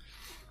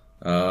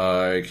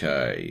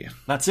 Okay.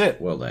 That's it.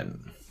 Well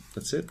then,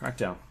 that's it.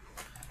 Crackdown.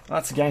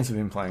 That's the games we've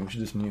been playing. We should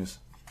do some news.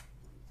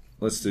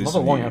 Let's do Another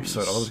some long news.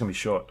 episode. I thought it was going to be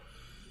short.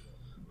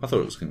 I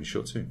thought it was going to be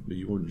short too, but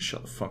you wouldn't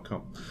shut the fuck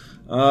up.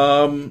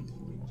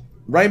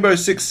 Rainbow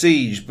Six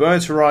Siege,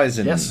 Burnt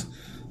Horizon. Yes.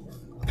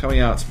 Coming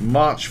out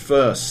March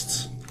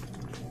 1st.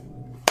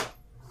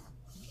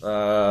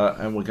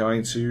 And we're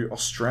going to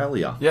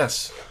Australia.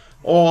 Yes.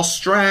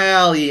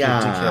 Australia.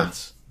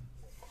 Dickheads.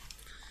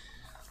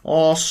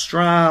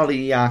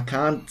 Australia,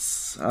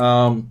 cunts.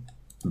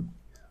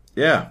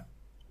 Yeah.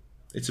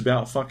 It's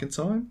about fucking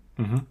time.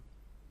 Mm-hmm.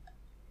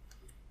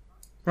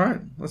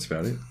 Right, that's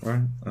about it.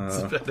 Right, That's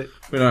about it.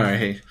 we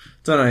don't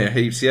know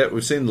heaps yet.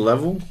 We've seen the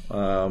level.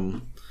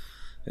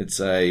 It's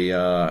a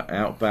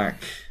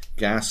Outback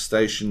gas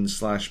station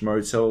 /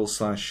 motel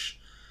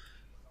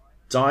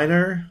 /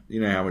 diner. You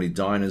know how many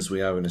diners we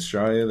have in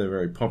Australia? They're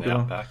very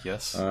popular. Outback,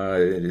 yes.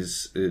 It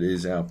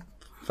is our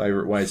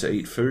favourite way to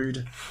eat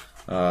food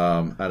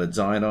at a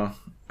diner.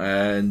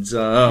 And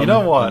you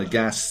know what? And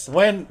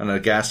a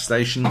gas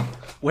station.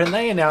 When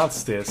they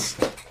announced this,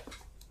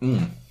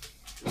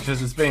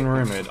 because it's been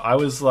rumored, I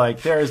was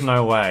like, there is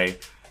no way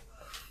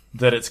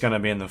that it's going to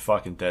be in the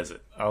fucking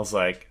desert. I was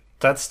like,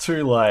 that's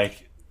too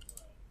like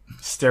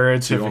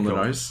stereotypical. Too on the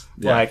nose.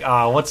 Yeah. Like,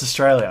 what's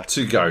Australia?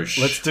 Too gauche.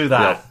 Let's do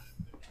that. Yep.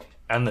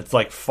 And it's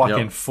like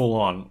fucking full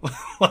on,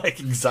 like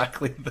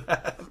exactly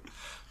that.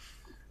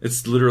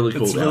 It's literally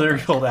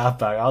called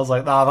Outback. I was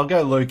like, nah, they'll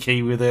go low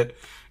key with it.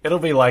 It'll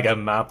be like a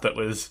map that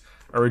was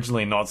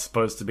originally not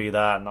supposed to be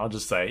that, and I'll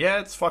just say, yeah,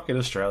 it's fucking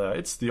Australia.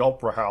 It's the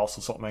Opera House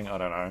or something. I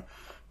don't know.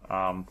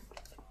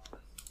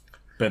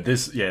 But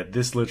this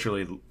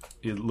literally,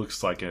 it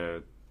looks like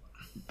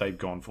they've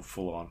gone for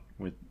full on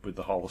with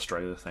the whole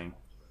Australia thing.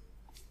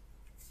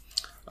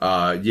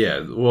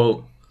 Yeah,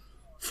 well,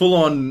 full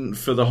on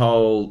for the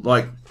whole,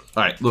 like,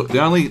 alright, look,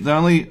 the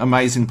only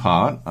amazing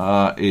part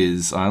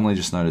is, I only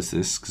just noticed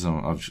this because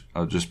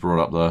I've just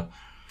brought up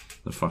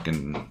the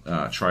fucking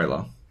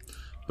trailer,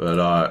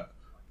 but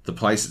the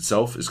place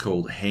itself is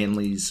called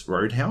Hanley's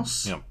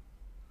Roadhouse. Yep.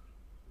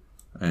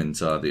 And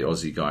the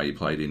Aussie guy he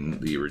played in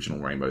the original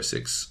Rainbow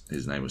Six,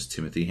 his name was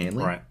Timothy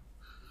Hanley. Right.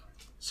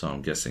 So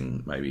I'm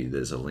guessing maybe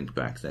there's a link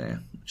back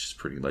there, which is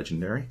pretty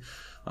legendary.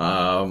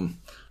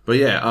 But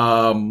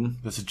yeah,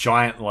 there's a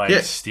giant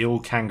steel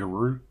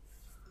kangaroo.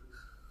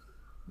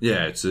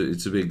 Yeah, it's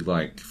a big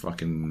like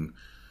fucking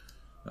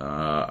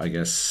I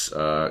guess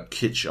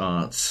kitsch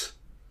art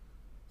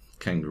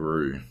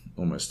kangaroo,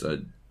 almost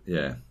what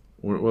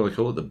do they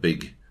call it?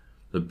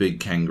 The big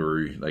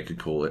kangaroo, they could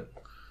call it,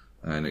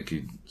 and it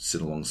could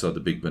sit alongside the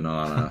big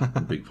banana,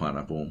 the big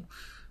pineapple,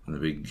 and the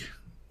big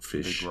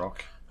fish, big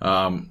rock.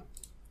 But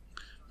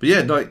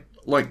yeah,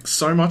 like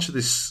so much of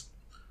this,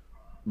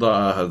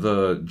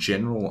 the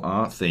general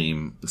art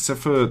theme,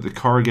 except for the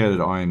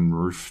corrugated iron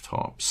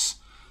rooftops,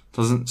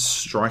 doesn't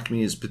strike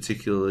me as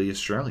particularly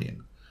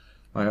Australian.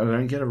 Like, I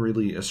don't get a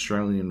really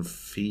Australian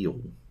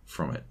feel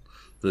from it.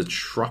 The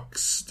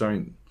trucks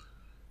don't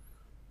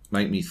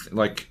make me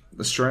like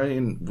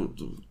Australian.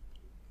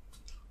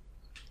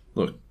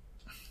 Look,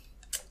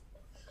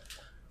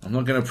 I'm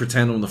not going to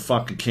pretend I'm the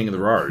fucking king of the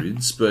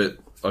roads, but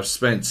I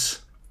spent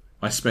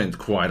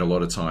quite a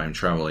lot of time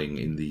traveling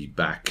in the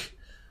back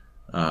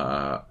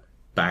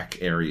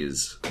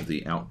areas,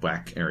 the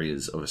outback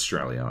areas of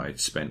Australia. I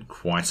spent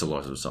quite a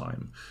lot of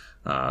time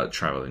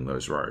traveling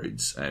those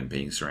roads and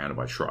being surrounded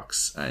by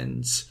trucks,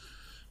 and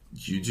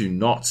you do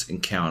not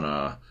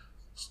encounter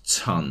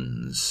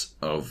tons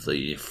of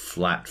the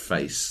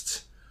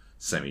flat-faced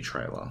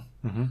semi-trailer.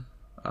 Mm-hmm.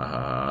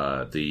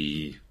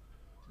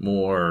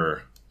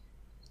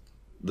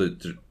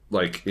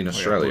 Like in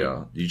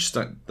Australia, you just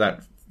don't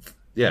that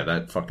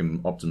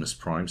fucking Optimus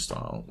Prime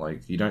style.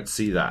 Like, you don't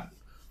see that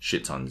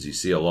shit tons. You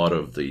see a lot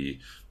of the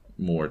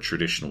more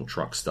traditional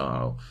truck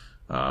style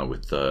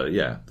with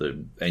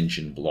the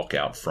engine block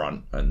out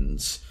front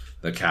and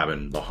the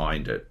cabin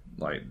behind it.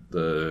 Like,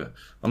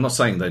 I'm not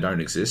saying they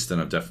don't exist,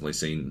 and I've definitely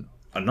seen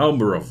a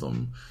number of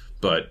them,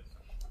 but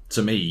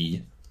to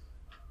me,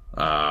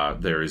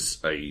 there is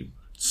a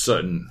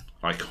certain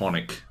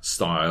iconic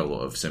style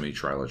of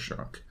semi-trailer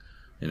truck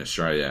in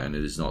Australia, and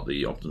it is not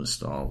the Optimus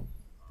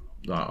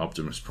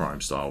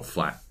Prime style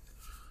flat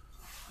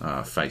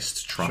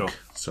faced truck. Sure.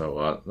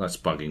 So that's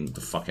bugging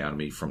the fuck out of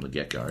me from the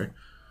get-go.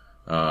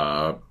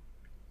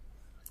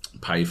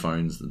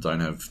 Payphones that don't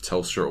have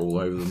Telstra all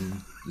over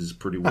them is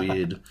pretty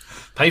weird.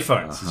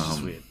 Payphones is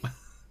just weird.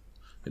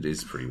 It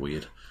is pretty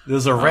weird.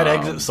 There's a red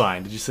exit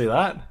sign. Did you see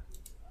that?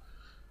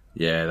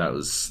 Yeah, that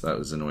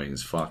was annoying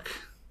as fuck.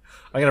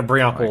 I'm gonna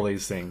bring up all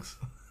these things.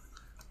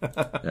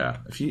 Yeah,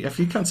 if you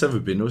cunts ever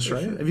been to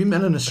Australia, have you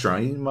met an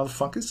Australian,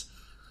 motherfuckers?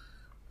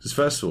 Because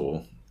first of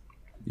all,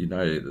 you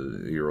know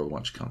you're all a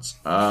bunch of cunts.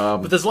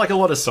 But there's like a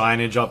lot of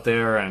signage up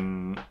there,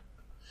 and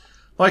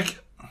like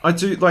I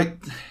do like.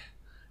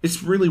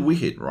 It's really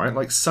weird, right?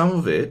 Like, some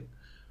of it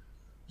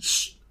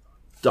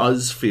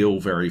does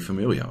feel very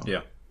familiar.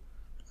 Yeah.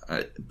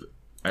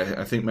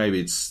 I think maybe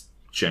it's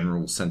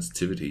general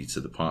sensitivity to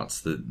the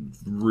parts that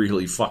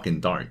really fucking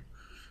don't.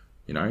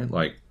 You know?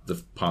 Like,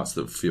 the parts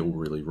that feel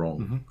really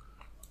wrong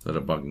that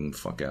are bugging the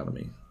fuck out of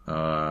me.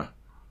 But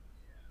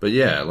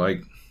yeah,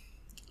 like,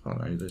 I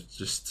don't know, there's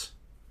just...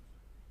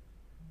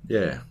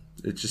 Yeah,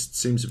 it just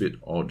seems a bit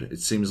odd. It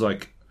seems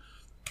like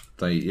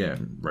they,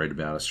 wrote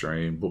about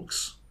Australian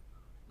books.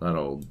 That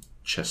old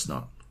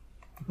chestnut.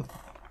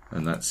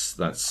 And that's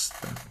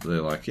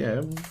they're like,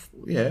 I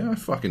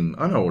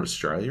know what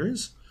Australia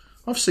is.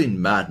 I've seen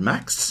Mad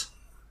Max.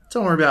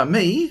 Don't worry about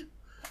me.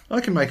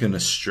 I can make an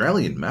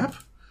Australian map.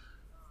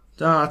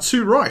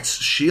 2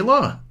 rights,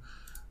 Sheila.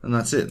 And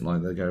that's it.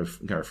 Like, they go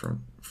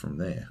from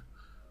there.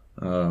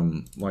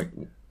 Like,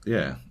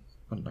 yeah,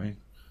 I don't know.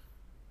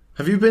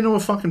 Have you been to a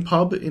fucking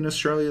pub in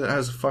Australia that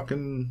has a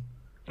fucking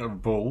a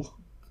bull?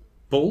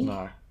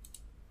 No,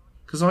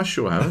 because I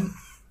sure haven't.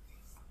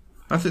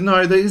 I think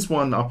no, there is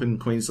one up in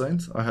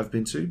Queensland I have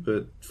been to,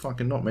 but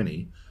fucking not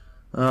many.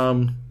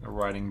 A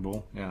riding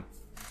bull, yeah.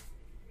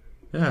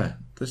 Yeah,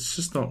 that's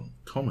just not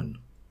common.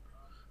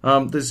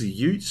 There's a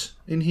ute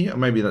in here.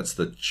 Maybe that's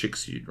the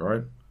chick's ute,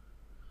 right?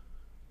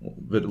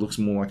 But it looks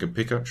more like a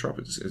pickup truck.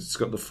 It's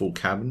got the full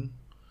cabin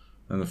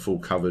and the full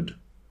covered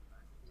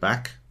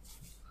back.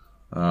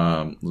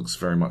 Looks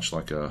very much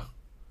like a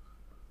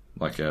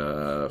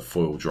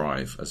foil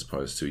drive as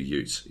opposed to a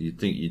ute. You'd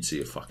think you'd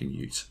see a fucking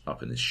ute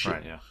up in this shit.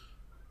 Right, yeah.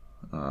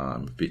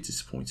 I'm a bit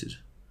disappointed.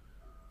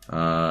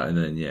 And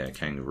then,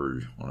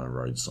 kangaroo on a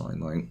road sign.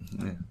 Like,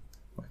 yeah,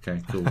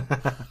 okay, cool.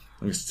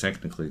 I guess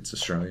technically it's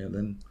Australia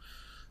then.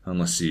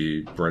 Unless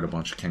you bred a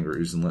bunch of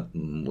kangaroos and let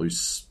them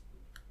loose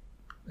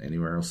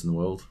anywhere else in the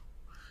world.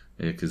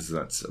 Yeah, because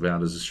that's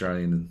about as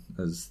Australian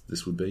as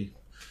this would be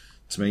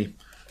to me.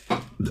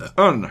 I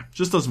don't know.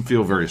 Just doesn't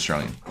feel very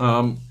Australian.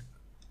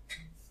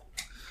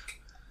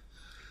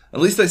 At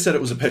least they said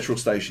it was a petrol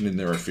station in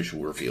their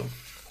official reveal,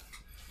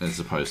 as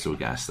opposed to a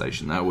gas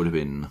station. That would have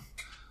been,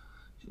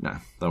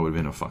 that would have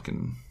been a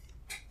fucking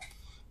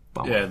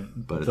bummer. Yeah,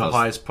 but the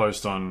highest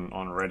post on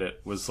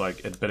Reddit was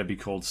like, it better be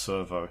called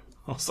Servo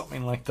or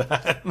something like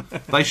that.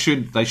 They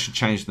should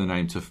change the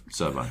name to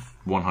Servo,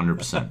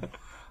 100%.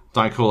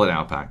 Don't call it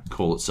Outback,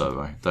 call it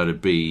Servo.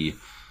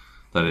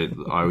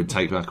 I would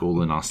take back all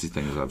the nasty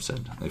things I've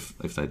said if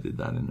they did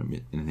that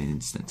in an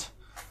instant.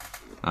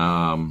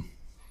 Yeah.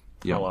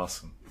 I'll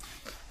ask them.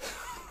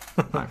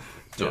 No,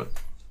 do it.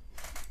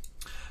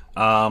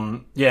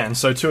 And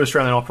so 2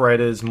 Australian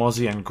operators,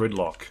 Mozzie and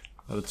Gridlock,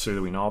 are the 2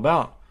 that we know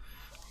about.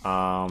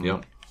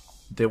 Yep.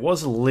 There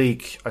was a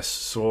leak I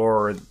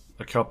saw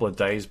a couple of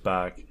days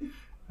back,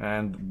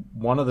 and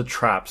one of the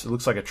traps, it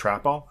looks like a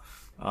trapper.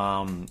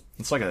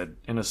 It's like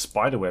in a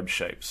spiderweb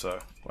shape, so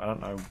I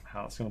don't know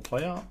how it's going to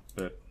play out,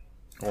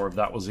 or if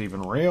that was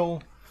even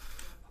real.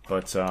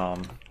 But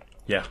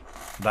yeah,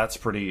 that's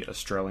pretty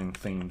Australian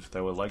themed.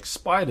 They were like,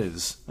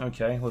 spiders.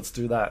 Okay, let's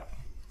do that.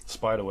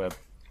 Spiderweb.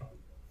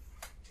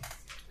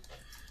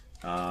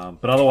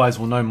 But otherwise,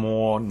 we'll know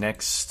more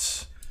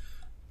next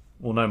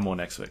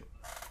week.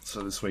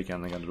 So this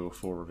weekend they're going to do a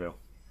full reveal.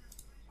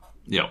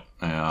 Yep.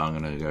 I'm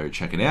going to go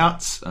check it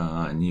out,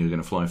 and you're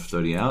going to fly for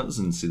 30 hours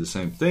and see the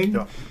same thing.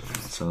 Yep.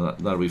 So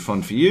that'll be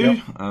fun for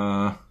you.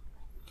 Yep.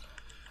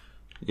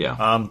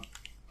 Yeah.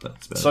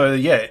 That's about so,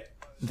 yeah,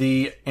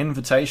 the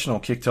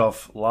Invitational kicked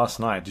off last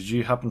night. Did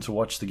you happen to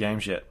watch the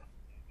games yet?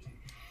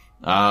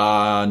 No,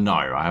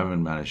 I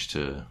haven't managed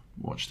to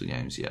watch the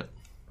games yet.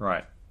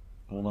 Right.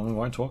 Well, then we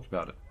won't talk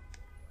about it.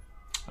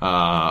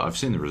 I've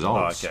seen the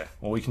results. Oh, okay.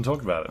 Well, we can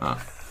talk about it.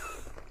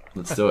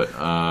 Let's do it.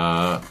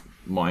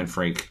 Mind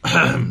Freak,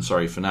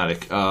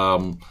 Fnatic,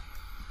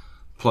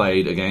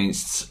 played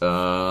against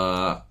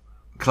Cloud9.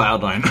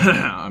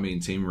 I mean,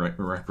 Team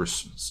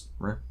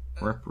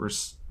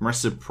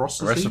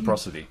Reciprocity.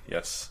 Reciprocity,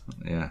 yes.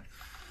 Yeah.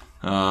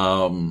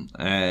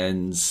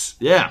 And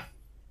yeah,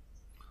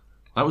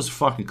 that was a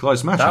fucking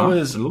close match. That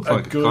was it looked a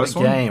like good close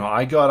game. one.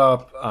 I got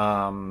up.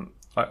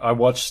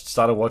 I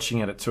started watching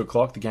it at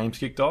 2:00. The games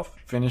kicked off.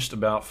 Finished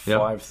about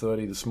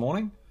 5:30 this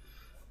morning.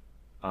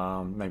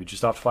 Maybe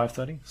just after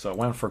 5:30. So it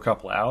went for a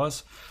couple of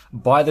hours.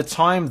 By the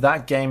time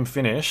that game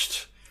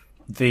finished,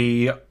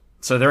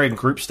 so they're in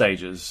group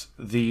stages.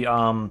 The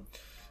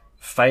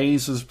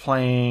FaZe was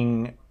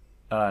playing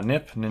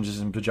NIP,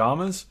 Ninjas in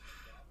Pajamas.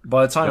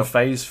 By the time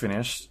by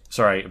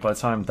the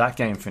time that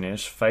game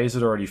finished, FaZe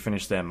had already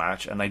finished their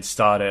match, and they'd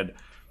started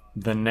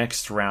the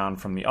next round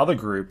from the other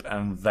group,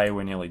 and they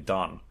were nearly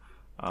done.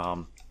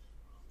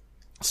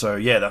 So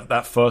yeah,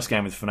 that first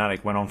game with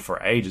Fnatic went on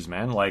for ages,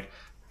 man. Like,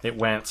 it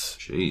went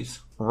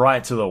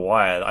right to the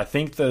wire. I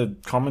think the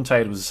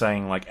commentator was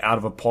saying, like, out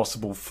of a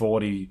possible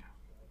 40,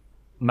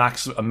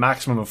 a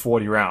maximum of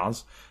 40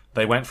 rounds,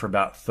 they went for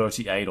about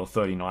 38 or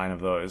 39 of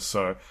those.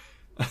 So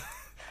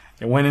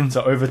it went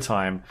into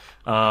overtime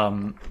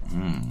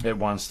at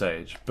one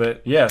stage.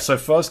 But yeah, so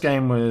first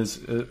game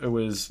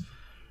was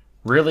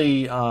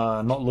really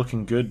not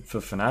looking good for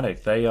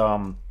Fnatic.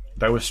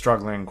 They were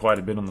struggling quite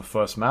a bit on the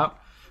first map,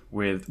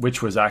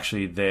 which was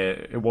actually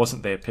it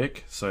wasn't their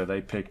pick, so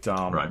they picked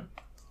right.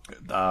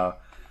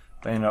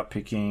 They ended up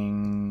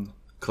picking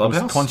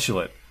Clubhouse?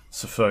 Consulate.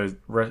 So for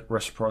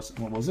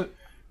Reciprocity, what was it?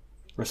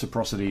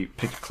 Reciprocity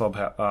picked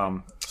Clubhouse.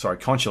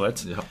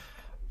 Consulate. Yep.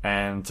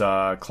 And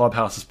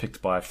Clubhouse is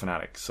picked by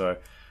Fnatic. So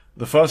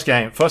the first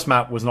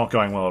map was not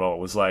going well at all. It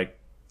was like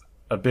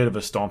a bit of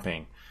a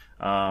stomping.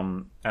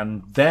 And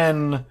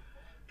then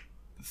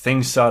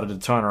things started to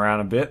turn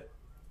around a bit.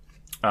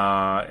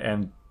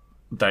 And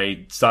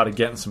they started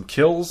getting some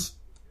kills.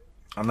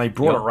 And they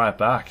brought it right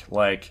back.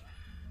 Like,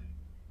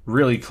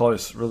 really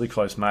close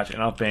match. Ended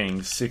up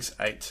being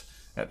 6-8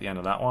 at the end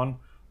of that one.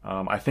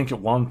 I think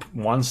at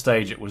one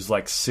stage it was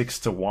like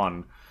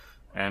 6-1.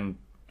 And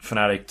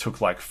Fnatic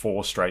took like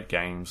 4 straight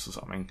games or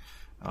something.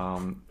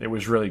 It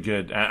was really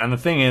good. And the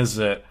thing is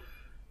that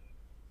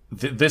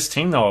this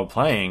team they were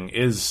playing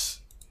is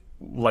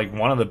like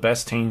one of the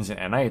best teams in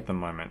NA at the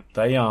moment.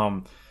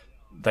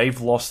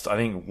 They've lost, I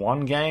think,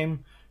 one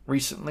game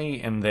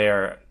recently in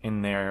their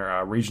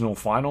regional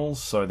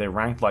finals, so they're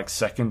ranked like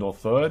second or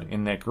third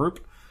in their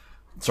group.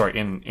 Sorry,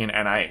 in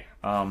NA.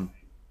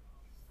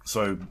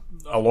 So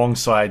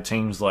alongside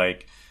teams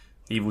like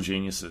Evil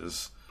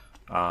Geniuses,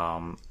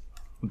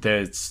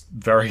 there's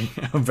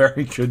a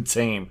very good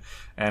team,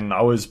 and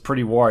I was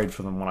pretty worried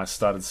for them when I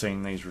started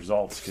seeing these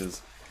results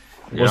because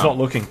it was not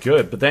looking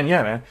good. But then,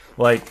 yeah, man,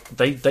 like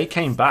they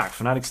came back.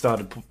 Fnatic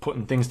started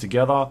putting things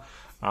together.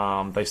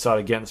 They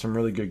started getting some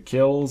really good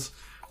kills.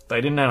 They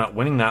didn't end up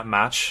winning that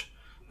match,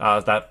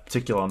 that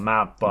particular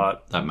map,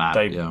 but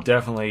they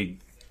definitely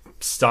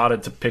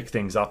started to pick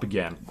things up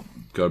again.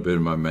 Got a bit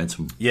of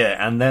momentum. Yeah,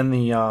 and then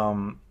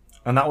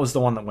and that was the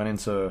one that went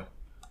into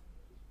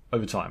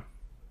overtime,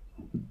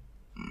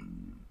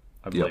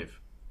 I believe. Yep.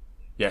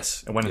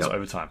 Yes, it went into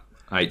overtime.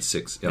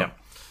 8-6. Yep.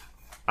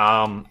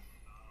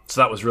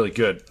 So that was really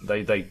good.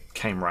 They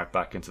came right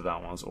back into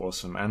that one. It was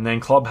awesome. And then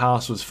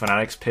Clubhouse was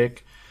Fnatic's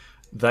pick.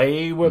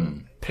 They were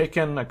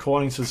picking,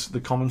 according to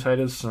the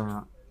commentators,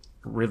 some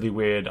really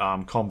weird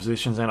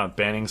compositions. They ended up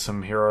banning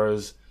some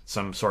heroes,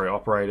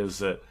 operators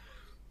that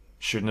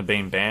shouldn't have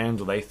been banned,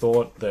 or they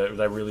thought that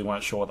they really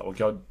weren't sure what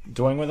they were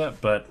doing with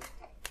it. But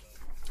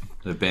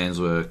the bans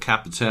were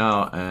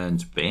Capital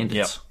and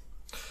Bandits.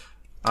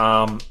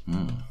 Yep.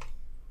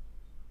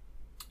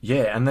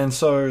 Yeah, and then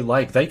so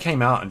like they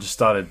came out and just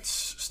started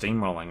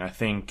steamrolling. I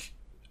think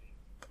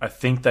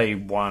they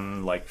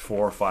won like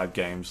 4 or 5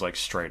 games like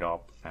straight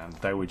up, and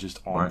they were just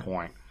on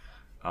point.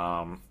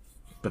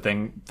 But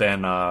then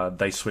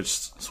they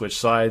switched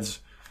sides.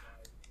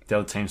 The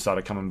other team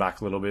started coming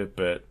back a little bit,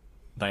 but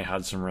they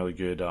had some really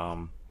good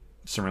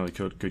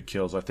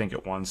kills. I think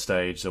at one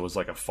stage there was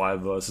like a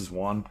 5 versus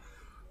 1,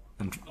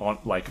 and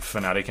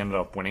Fnatic ended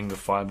up winning the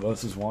 5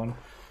 versus 1.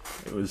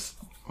 It was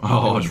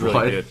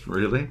really good.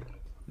 Really?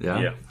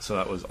 Yeah.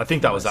 So I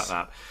think that was that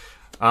map.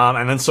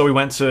 And then so we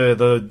went to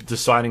the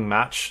deciding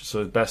match,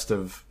 so best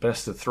of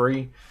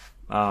 3,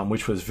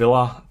 which was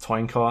Villa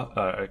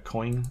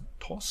coin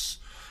toss.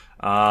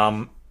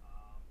 I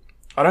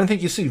don't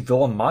think you see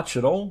Villa much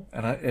at all,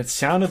 and it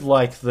sounded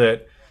like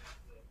that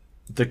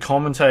the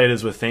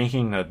commentators were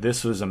thinking that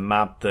this was a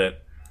map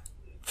that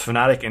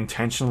Fnatic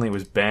intentionally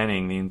was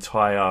banning the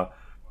entire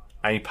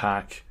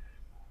APAC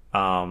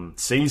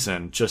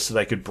season just so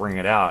they could bring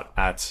it out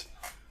at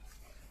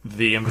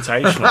the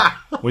Invitational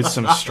with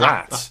some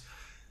strats.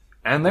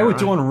 And they were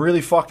doing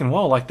really fucking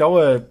well. Like, they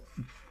were...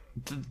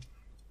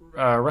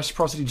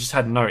 Reciprocity just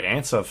had no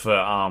answer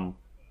for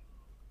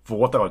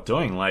what they were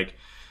doing. Like,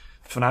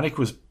 Fnatic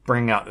was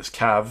bringing out this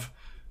Cav,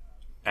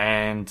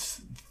 and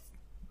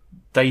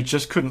they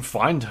just couldn't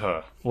find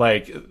her.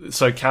 Like,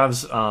 so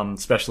Cav's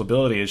special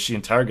ability is she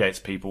interrogates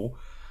people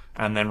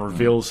and then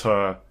reveals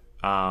her...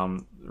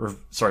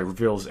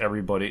 reveals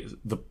everybody...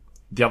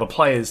 The other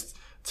players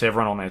to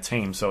everyone on their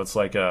team. So it's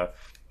like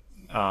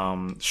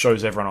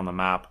shows everyone on the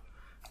map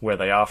where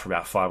they are for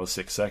about 5 or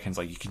 6 seconds.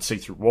 Like, you can see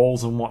through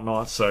walls and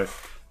whatnot. So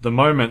the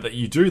moment that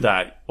you do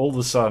that, all of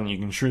a sudden you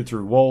can shoot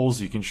through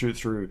walls, you can shoot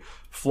through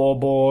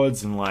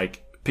floorboards, and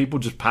like people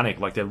just panic,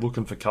 like they're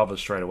looking for cover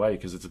straight away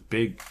because it's a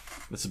big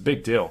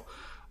deal.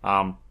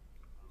 And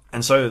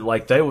so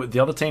like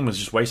the other team was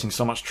just wasting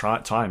so much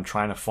time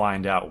trying to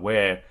find out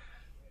where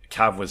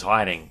Cav was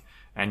hiding,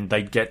 and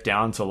they'd get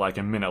down to like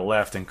a minute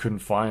left and couldn't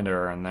find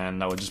her, and then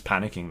they were just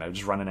panicking. They were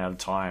just running out of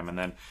time, and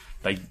then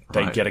they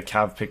get a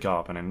Cav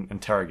pickup and an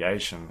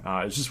interrogation.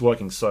 It's just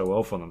working so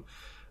well for them.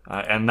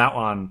 And that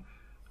one,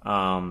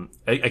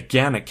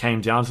 again, it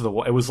came down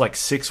to it was like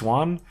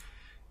 6-1,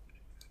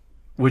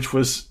 which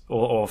was,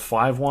 or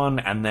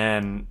 5-1, and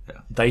then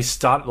they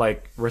started,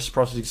 like,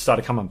 Reciprocity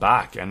started coming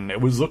back, and it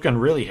was looking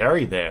really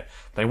hairy there.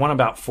 They won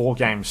about 4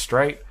 games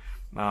straight.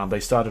 They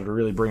started to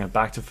really bring it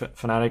back to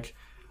Fnatic,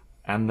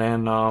 and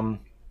then,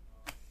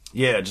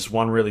 just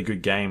one really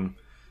good game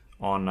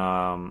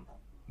on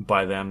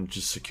by them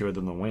just secured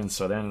them the win.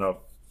 So they ended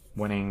up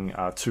winning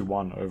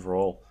 2-1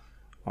 overall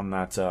on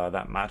that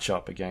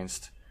matchup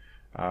against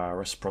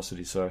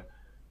Reciprocity. So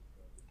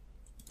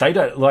they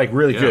did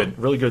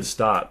really good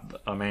start.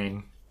 I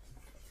mean,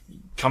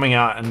 coming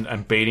out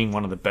and beating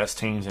one of the best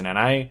teams in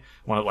NA,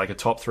 a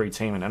top 3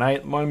 team in NA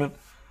at the moment.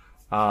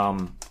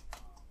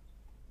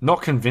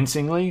 Not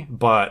convincingly,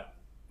 but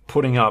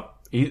putting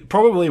up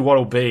probably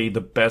what'll be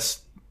the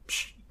best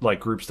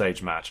group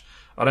stage match.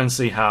 I don't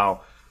see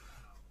how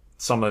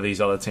some of these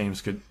other teams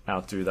could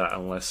outdo that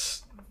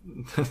unless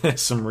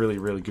there's some really,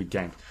 really good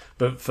games.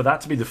 But for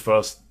that to be the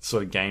first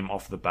sort of game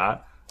off the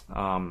bat,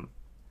 awesome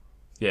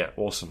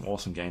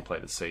gameplay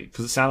to see.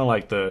 Because it sounded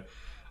like the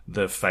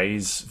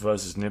FaZe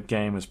versus Nip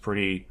game was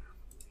pretty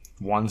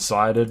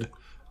one-sided.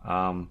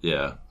 7-3,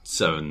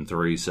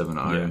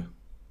 7-0. Yeah.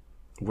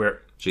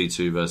 Where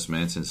G2 versus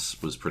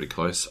Mantis was pretty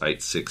close,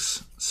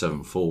 8-6,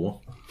 7-4.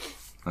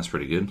 That's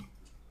pretty good.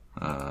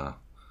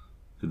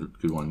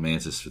 Good one,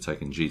 Mantis, for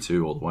taking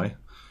G2 all the way.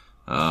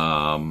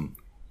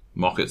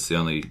 Mocket's the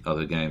only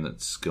other game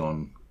that's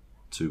gone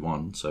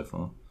 2-1 so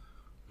far.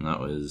 And that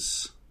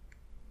was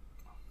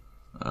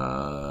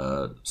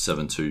 7-2,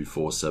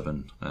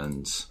 4-7,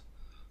 and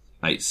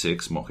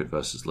 8-6, Mocket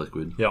versus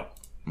Liquid. Yep.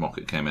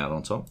 Mocket came out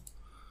on top.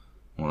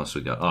 What else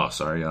we got?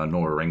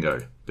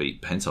 Norarengo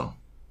beat Penta.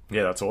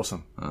 Yeah, that's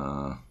awesome.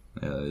 Yeah,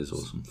 that is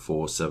awesome.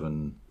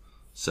 4-7,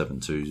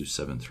 7-2,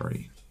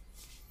 7-3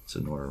 to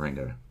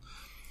Norarengo.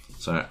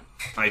 So,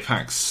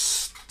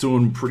 APAC's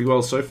doing pretty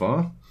well so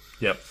far.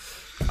 Yep.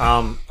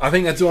 I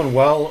think they're doing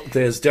well.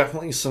 There's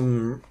definitely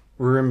some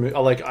room.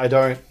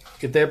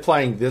 If they're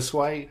playing this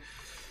way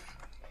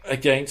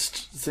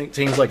against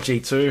teams like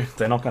G2,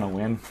 they're not going to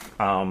win.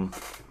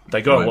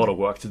 They got a lot of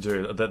work to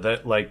do.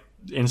 That like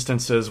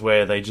instances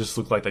where they just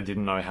look like they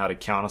didn't know how to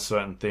counter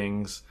certain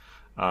things.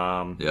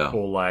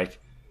 Or like,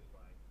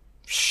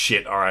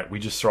 shit, alright, we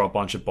just throw a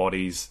bunch of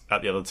bodies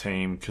at the other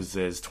team because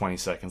there's 20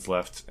 seconds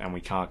left and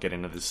we can't get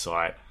into this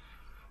site.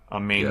 I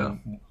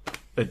mean,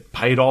 it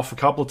paid off a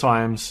couple of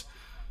times,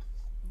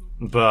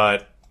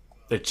 but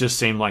it just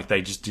seemed like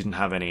they just didn't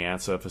have any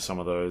answer for some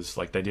of those.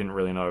 Like, they didn't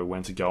really know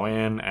when to go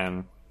in,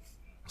 and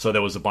so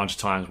there was a bunch of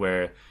times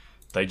where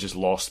they just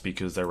lost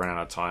because they ran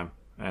out of time,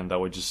 and they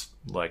were just,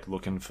 like,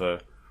 looking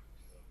for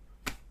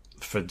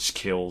just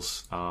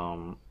kills.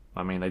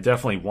 I mean, they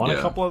definitely won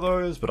a couple of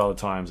those, but other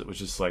times it was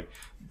just, like,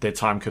 their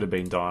time could have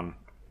been done,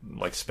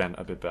 like, spent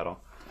a bit better.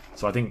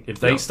 So I think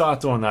if they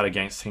start doing that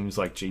against teams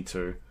like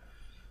G2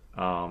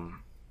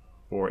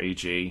 or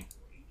EG,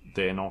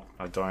 they're not...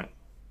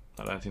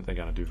 I don't think they're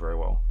going to do very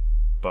well,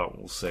 but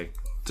we'll see.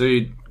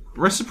 Dude,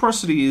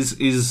 Reciprocity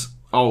is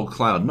old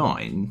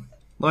Cloud9.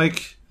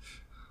 Like,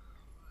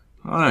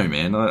 I don't know,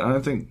 man. I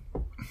don't think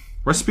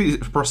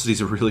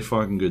Reciprocity's a really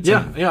fucking good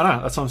team. Yeah,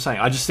 no, that's what I'm saying.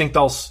 I just think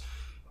they'll...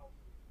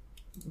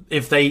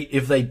 If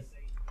they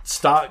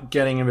start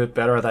getting a bit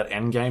better at that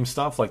end game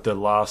stuff, like the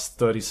last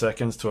 30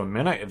 seconds to a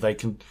minute, if they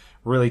can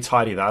really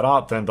tidy that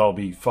up, then they'll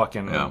be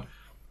fucking... Yeah.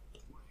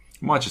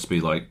 Might just be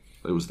like,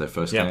 it was their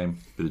first game,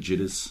 bit of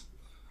jitters.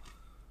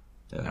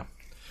 Yeah.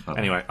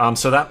 Anyway,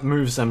 so that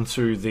moves them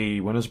to the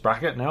winners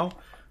bracket now,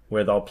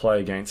 where they'll play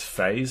against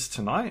FaZe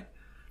tonight.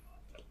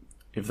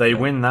 If they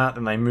win that,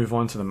 then they move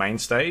on to the main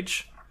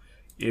stage.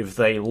 If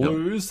they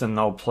lose, then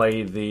they'll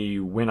play the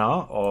winner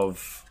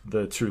of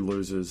the two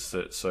losers.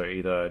 So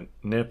either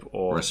NIP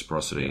or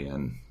Reciprocity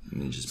and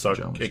Ninja's so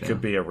Pajamas. It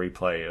could be a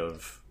replay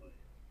of...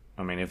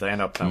 I mean, if they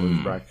end up in that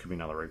winners bracket, it could be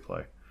another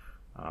replay.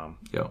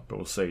 But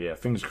we'll see. Yeah,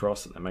 fingers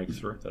crossed that they make it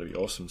through. That'd be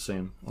awesome to see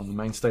them on the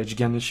main stage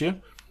again this year.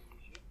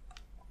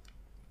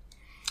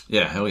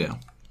 Yeah, hell yeah.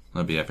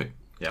 That'd be epic.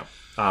 Yeah.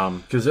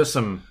 Because there's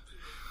some...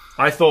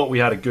 I thought we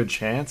had a good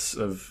chance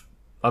of...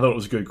 I thought it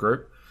was a good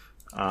group.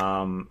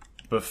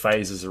 But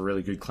FaZe is a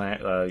really good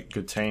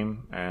good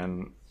team,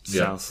 and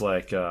sounds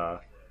like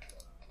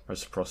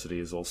Reciprocity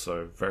is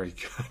also very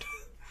good.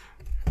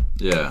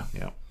 Yeah.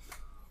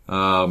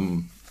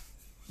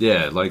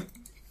 Like...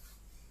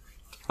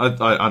 I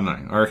don't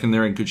know. I reckon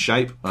they're in good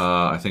shape.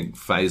 I think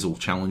FaZe will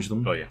challenge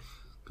them. Oh, yeah.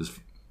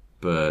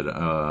 But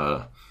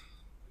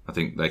I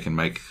think they can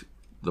make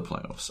the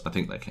playoffs. I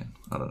think they can.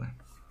 I don't know.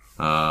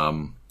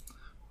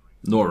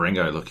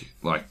 Norarengo look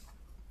like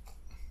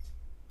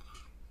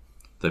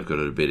they've got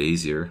it a bit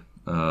easier.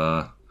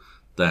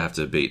 They have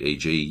to beat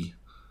EG,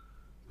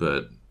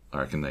 but I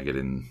reckon they get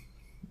in.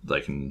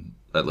 They can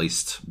at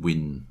least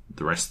win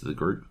the rest of the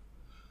group.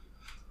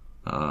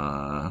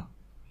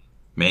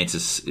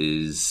 Mantis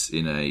is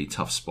in a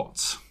tough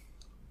spot.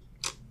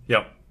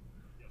 Yep.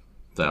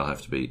 They'll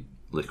have to beat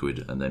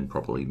Liquid and then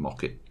probably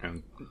mock it.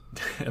 And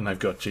they've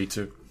got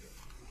G2.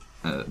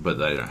 But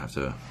they don't have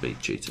to beat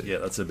G2. Yeah,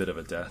 that's a bit of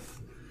a death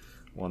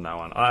on that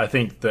one. I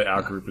think that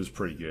our group is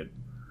pretty good.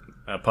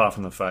 Apart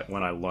from the fact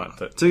when I learnt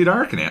that... Dude, I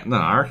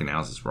reckon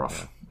ours is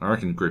rough. Yeah. I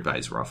reckon Group A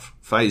is rough.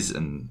 FaZe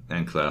and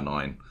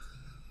Cloud9.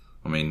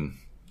 I mean...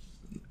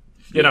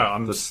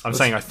 I'm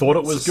saying I thought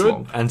it was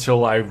good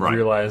until I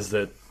realised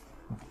that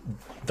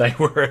they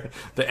were...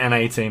 The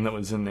NA team that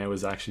was in there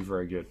was actually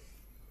very good.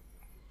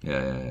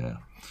 Yeah.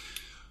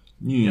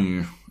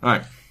 Yep.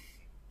 Alright.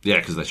 Yeah,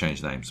 because they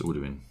changed names. It would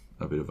have been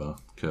a bit of a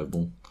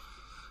curveball.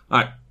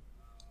 Alright.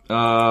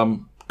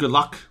 Good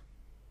luck.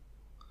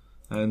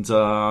 And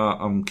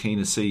I'm keen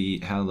to see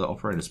how the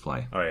operators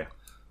play. Oh, yeah.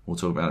 We'll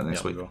talk about it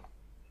next week.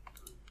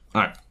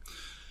 Alright.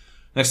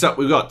 Next up,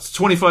 we've got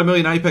 25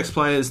 million Apex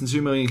players and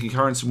 2 million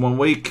concurrents in 1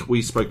 week.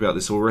 We spoke about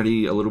this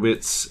already a little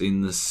bit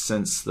in the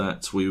sense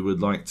that we would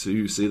like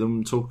to see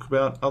them talk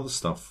about other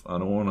stuff. I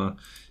don't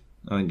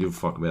give a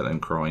fuck about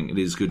them crying. It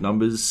is good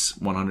numbers,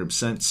 100%.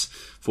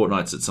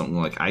 Fortnite's at something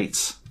like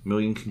 8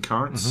 million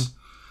concurrents.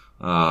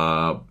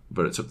 But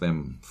it took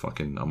them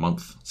fucking a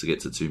month to get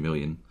to 2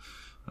 million.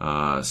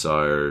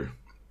 So,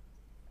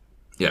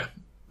 yeah,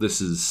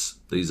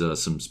 these are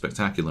some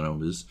spectacular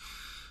numbers.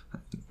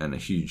 And a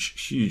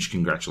huge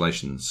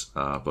congratulations.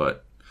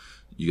 But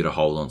you got to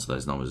hold on to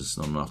those numbers. It's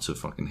not enough to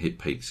fucking hit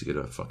peaks. You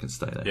got to fucking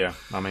stay there. Yeah,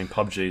 I mean,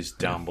 PUBG's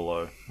down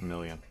below 1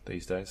 million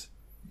these days.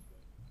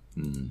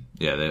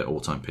 Yeah, their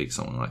all-time peak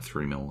something like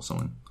 3 mil or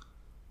something,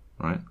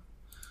 right?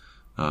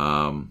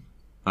 All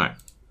right.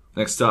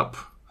 Next up,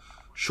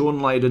 Sean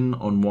Layden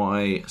on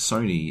why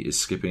Sony is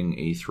skipping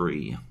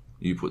E3.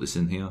 You put this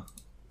in here.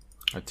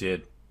 I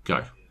did.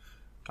 Go.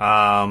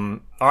 All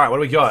right, what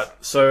do we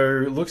got?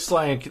 So it looks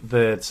like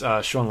that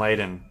Sean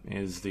Layden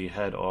is the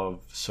head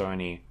of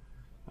Sony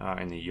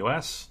in the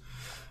US.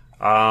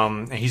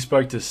 He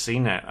spoke to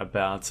CNET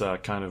about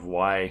kind of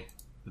why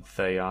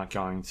they aren't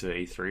going to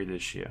E3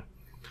 this year.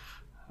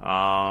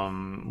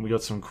 We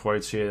got some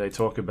quotes here. They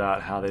talk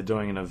about how they're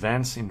doing an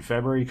event in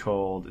February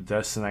called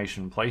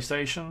Destination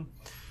PlayStation,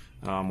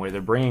 where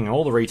they're bringing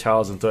all the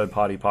retailers and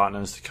third-party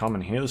partners to come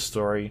and hear the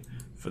story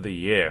for the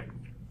year.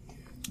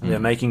 They're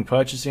making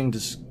purchasing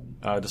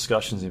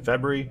discussions in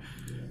February,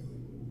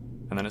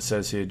 and then it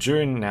says here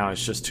June. Now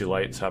it's just too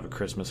late to have a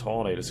Christmas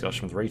holiday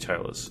discussion with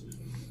retailers.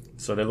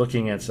 So they're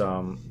looking at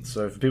so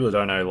for people who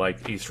don't know,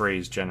 like E3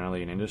 is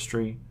generally an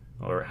industry,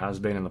 or it has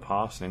been in the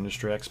past, an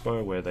industry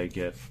expo where they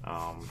get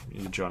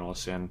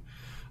journalists in,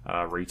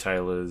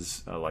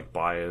 retailers, like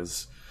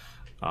buyers,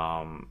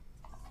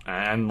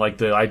 and like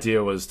the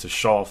idea was to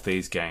show off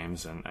these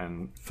games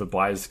and for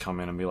buyers to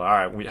come in and be like,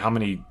 all right, how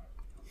many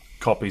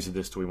copies of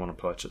this do we want to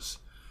purchase,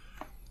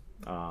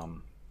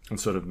 and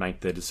sort of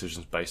make their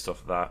decisions based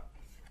off of that.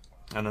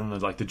 And then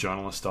the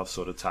journalist stuff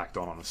sort of tacked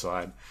on the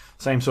side.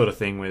 Same sort of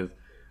thing with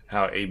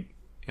how in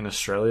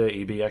Australia,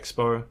 EB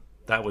Expo,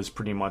 that was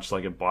pretty much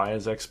like a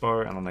buyer's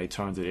expo, and then they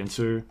turned it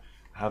into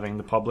having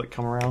the public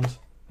come around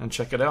and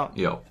check it out.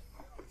 Yeah.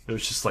 It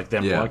was just like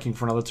them working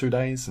for another 2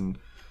 days and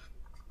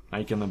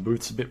making the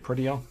booths a bit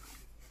prettier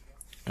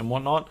and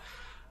whatnot.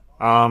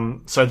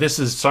 So this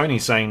is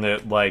Sony saying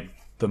that like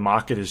the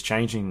market is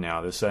changing now.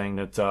 They're saying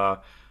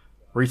that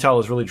retail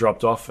has really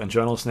dropped off, and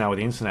journalists now with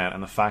the internet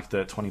and the fact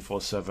that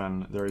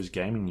 24/7 there is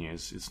gaming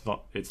news,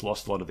 it's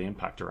lost a lot of the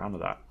impact around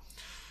that.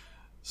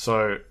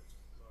 So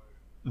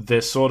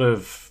they're sort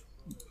of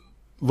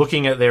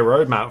looking at their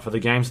roadmap for the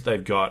games that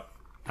they've got,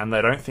 and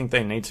they don't think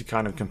they need to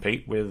kind of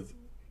compete with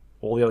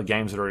all the other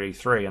games that are at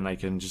E3, and they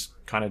can just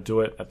kind of do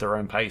it at their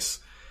own pace.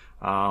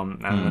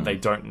 And that they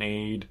don't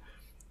need,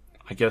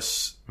 I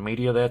guess,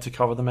 media there to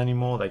cover them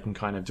anymore. They can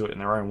kind of do it in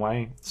their own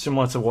way.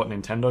 Similar to what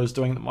Nintendo's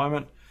doing at the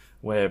moment,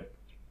 where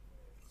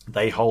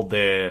they hold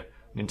their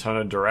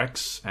Nintendo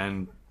Directs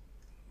and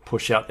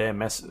push out the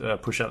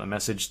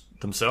message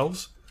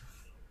themselves.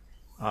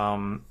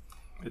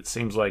 It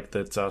seems like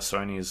that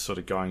Sony is sort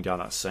of going down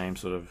that same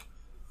sort of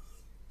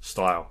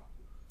style.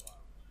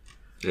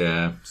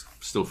 Yeah,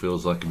 still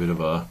feels like a bit of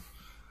a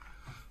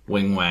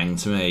wing wang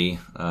to me.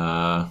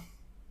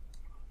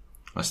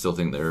 I still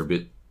think they're a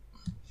bit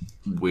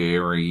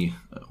wary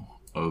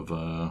of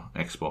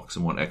Xbox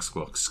and what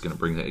Xbox is going to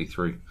bring to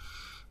E3.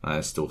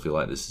 I still feel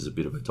like this is a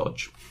bit of a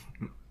dodge,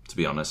 to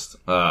be honest.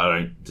 I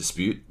don't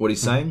dispute what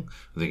he's saying.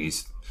 I think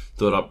he's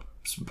thought up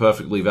some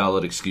perfectly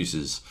valid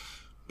excuses,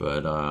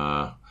 but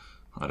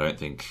I don't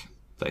think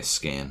they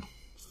scan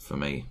for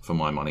me, for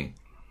my money.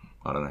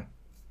 I don't know.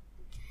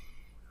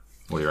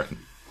 What do you reckon?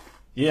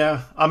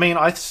 Yeah, I mean,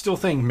 I still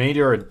think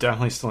media are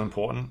definitely still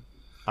important.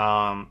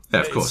 Yeah,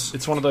 of course.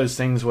 It's one of those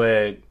things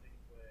where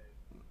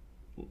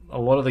a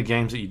lot of the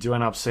games that you do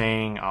end up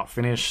seeing are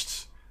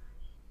finished.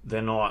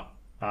 They're not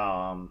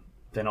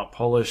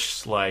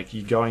polished. Like,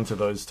 you go into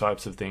those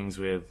types of things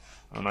with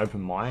an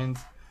open mind.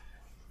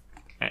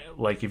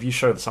 Like, if you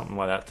show something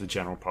like that to the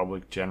general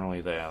public,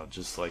 generally they are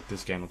just like,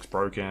 this game looks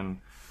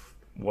broken.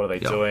 What are they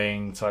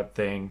doing? Type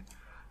thing.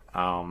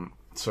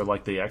 So,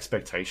 like, the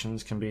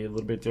expectations can be a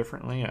little bit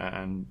differently.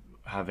 And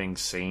having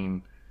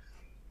seen,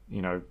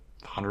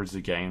 hundreds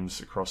of games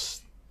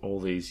across all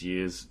these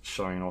years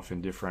showing off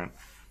in different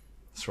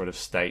sort of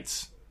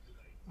states,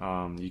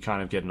 you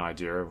kind of get an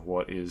idea of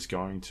what is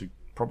going to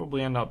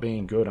probably end up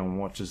being good and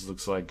what just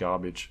looks like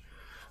garbage,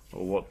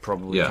 or what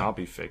probably can't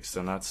be fixed.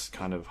 And that's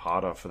kind of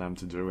harder for them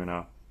to do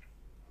in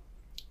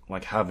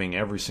having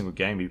every single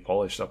game be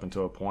polished up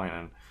until a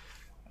point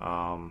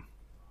and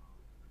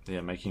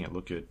making it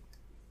look good.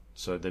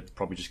 So they're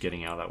probably just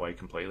getting out of that way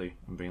completely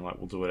and being like,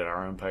 we'll do it at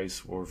our own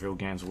pace, we'll reveal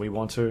games we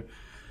want to.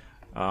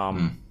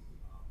 No.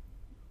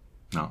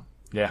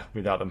 Yeah,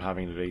 without them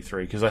having to do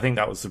E3. Because I think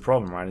that was the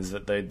problem, right? Is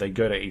that they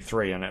go to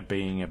E3 and it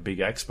being a big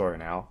expo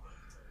now,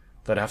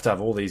 they'd have to have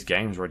all these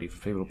games ready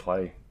for people to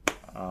play.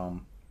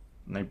 And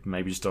they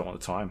maybe just don't want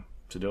the time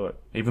to do it.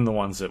 Even the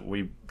ones that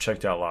we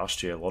checked out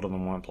last year, a lot of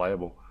them weren't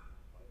playable.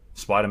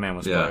 Spider-Man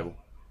was playable.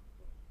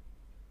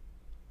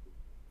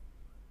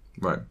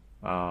 Right.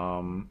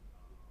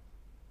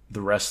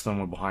 The rest of them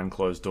were behind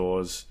closed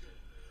doors.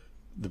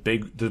 The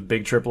big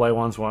AAA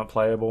ones weren't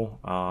playable.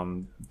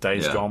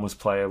 Days Gone was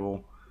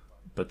playable,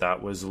 but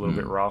that was a little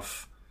bit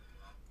rough.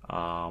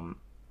 And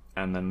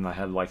then they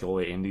had like all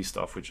the indie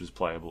stuff, which was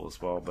playable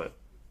as well. But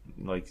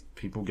like,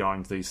 people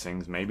going to these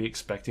things, maybe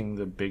expecting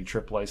the big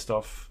AAA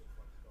stuff,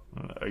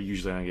 are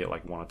usually going to get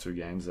like 1 or 2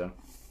 games there.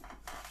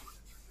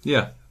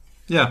 Yeah.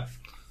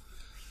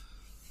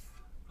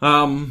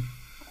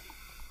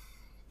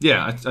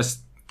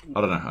 I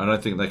don't know. I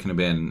don't think they can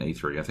abandon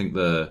E3. I think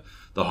the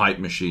hype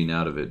machine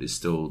out of it is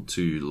still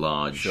too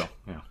large. Sure,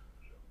 yeah.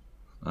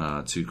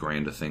 too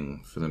grand a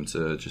thing for them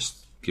to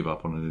just give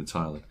up on it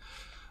entirely.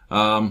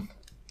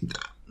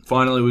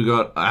 Finally, we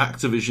got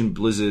Activision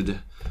Blizzard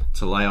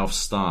to lay off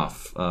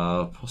staff,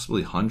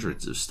 possibly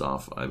hundreds of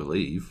staff, I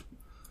believe,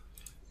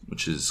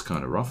 which is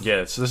kind of rough.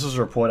 Yeah, so this was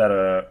a report out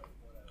of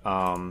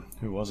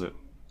who was it?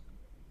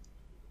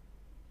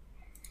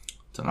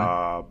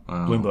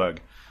 Bloomberg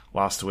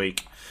last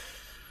week.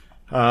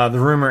 The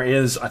rumor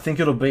is, I think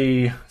it'll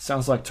be,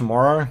 sounds like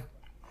tomorrow,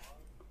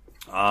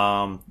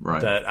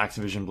 that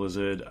Activision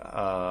Blizzard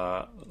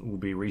will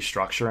be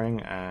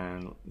restructuring,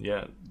 and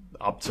yeah,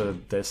 up to,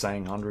 they're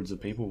saying hundreds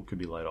of people could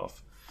be laid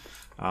off.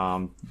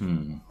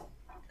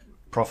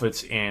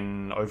 Profits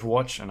in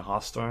Overwatch and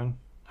Hearthstone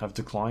have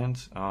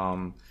declined.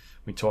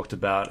 We talked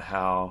about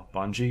how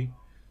Bungie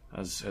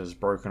has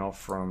broken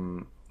off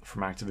from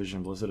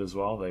Activision Blizzard as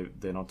well.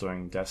 They're not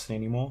doing Destiny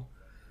anymore.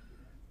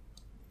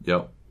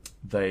 Yep.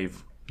 And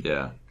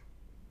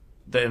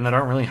they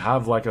don't really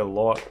have like a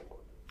lot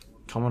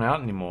coming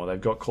out anymore. They've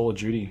got Call of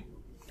Duty,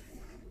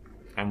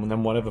 and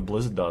then whatever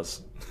Blizzard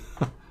does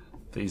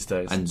these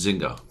days. And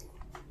Zynga.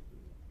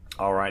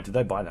 All right, did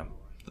they buy them?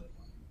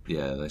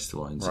 Yeah, they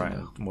still own Zynga. Right.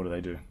 What do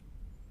they do?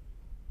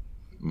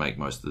 Make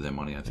most of their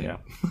money, I think.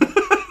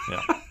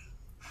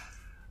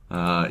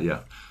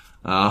 Yeah.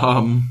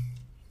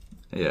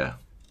 Yeah.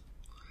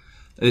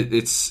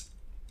 It's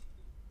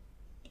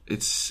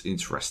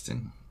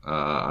interesting.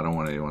 I don't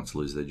want anyone to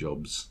lose their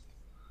jobs.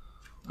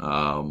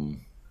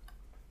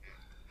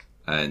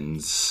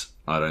 And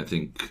I don't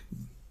think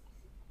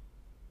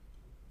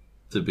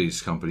the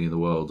biggest company in the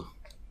world,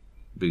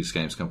 biggest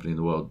games company in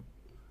the world,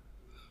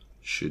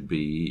 should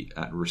be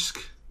at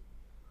risk.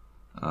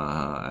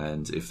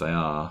 And if they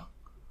are,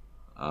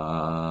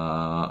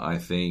 I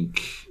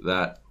think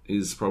that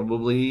is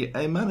probably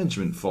a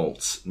management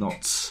fault,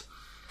 not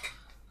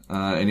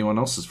anyone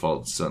else's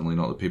fault. Certainly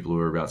not the people who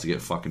are about to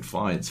get fucking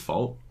fired's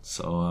fault.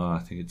 So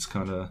I think it's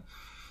kind of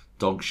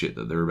dog shit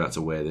that they're about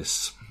to wear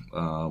this.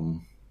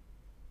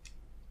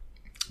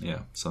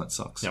 Yeah, so that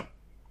sucks. Yep.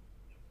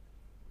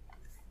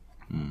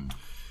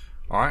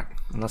 Alright,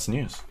 and that's the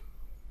news.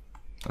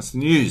 That's the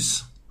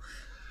news.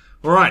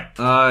 Alright,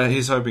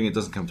 he's hoping it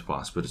doesn't come to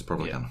pass, but it's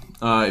probably gonna.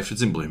 If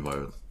it's in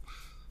Bloomberg,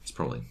 it's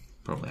probably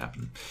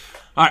happening.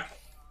 Alright.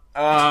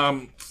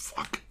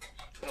 Fuck.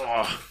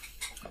 Oh.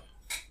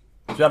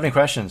 Do you have any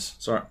questions?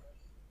 Sorry.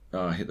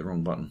 I hit the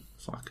wrong button.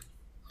 Fuck.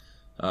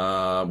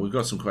 We've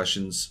got some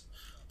questions.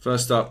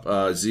 First up,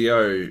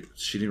 Zio,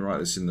 she didn't write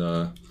this in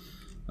the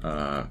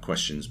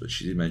questions, but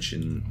she did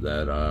mention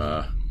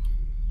that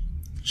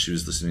she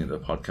was listening to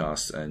the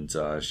podcast, and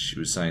she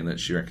was saying that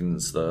she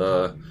reckons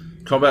the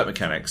combat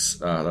mechanics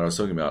that I was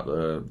talking about,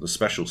 the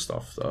special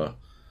stuff, the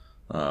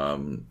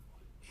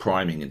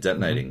priming and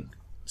detonating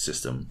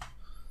system,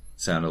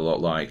 sounded a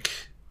lot like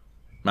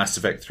Mass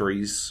Effect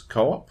 3's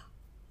co-op,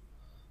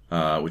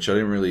 which I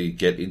didn't really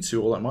get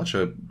into all that much.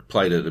 I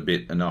played it a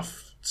bit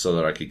enough so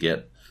that I could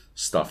get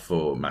stuff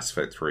for Mass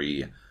Effect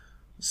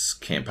 3's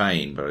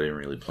campaign, but I didn't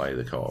really play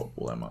the co-op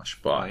all that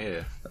much. But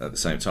at the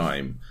same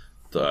time,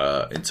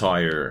 the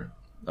entire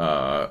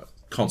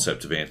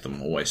concept of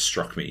Anthem always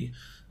struck me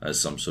as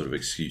some sort of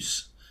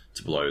excuse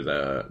to blow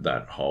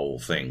that whole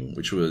thing,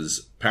 which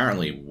was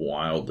apparently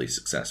wildly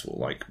successful,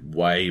 like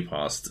way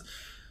past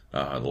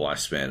the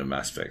lifespan of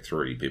Mass Effect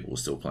 3. People were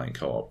still playing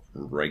co-op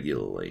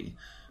regularly.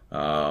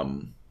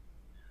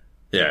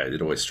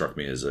 It always struck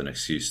me as an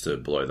excuse to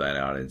blow that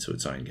out into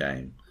its own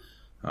game.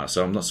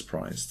 So I'm not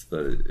surprised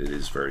that it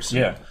is very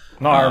similar. Yeah.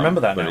 No, I remember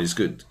that but now. It is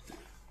good.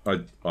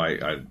 I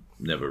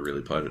never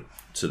really played it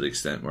to the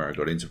extent where I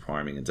got into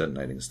priming and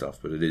detonating stuff,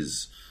 but it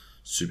is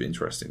super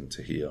interesting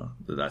to hear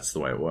that that's the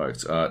way it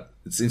works.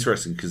 It's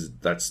interesting because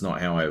that's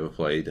not how I ever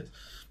played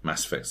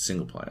Mass Effect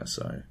single player,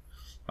 so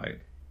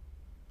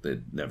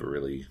it never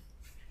really...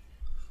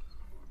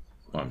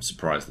 I'm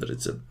surprised that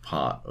it's a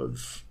part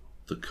of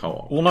the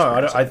co-op. Well,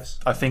 no,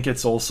 I think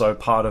it's also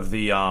part of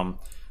the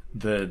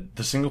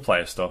single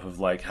player stuff of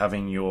like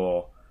having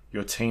your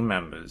team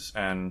members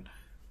and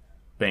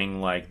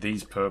being like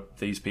these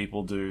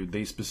people do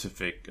these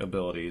specific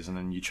abilities, and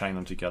then you chain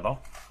them together.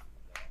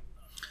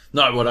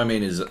 No, what I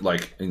mean is that,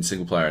 like, in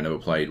single player, I never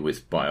played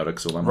with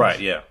biotics or lemons. Right,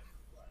 yeah.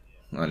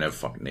 I never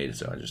fucking needed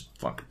to. I just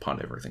fucking punt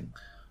everything.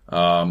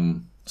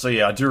 So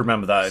yeah, I do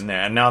remember that in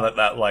there. And now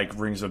that like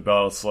rings a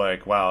bell, it's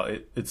like, wow,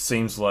 it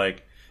seems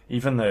like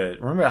even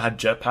remember I had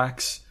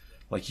jetpacks?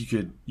 Like you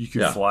could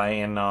fly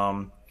in,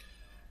 Andromeda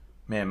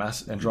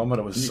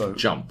was you could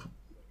jump.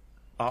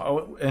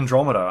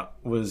 Andromeda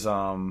was,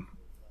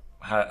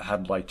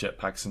 had like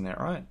jetpacks in there,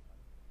 right?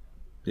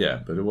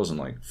 Yeah, but it wasn't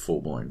like full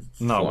blown.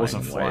 No, it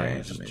wasn't flying.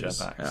 It was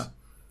just jetpacks.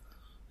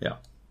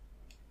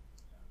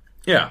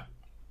 Yeah.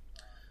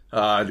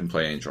 I didn't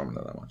play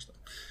Andromeda that much though.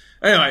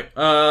 Anyway,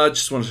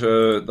 just wanted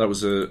to. That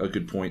was a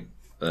good point.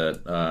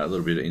 That a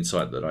little bit of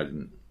insight that I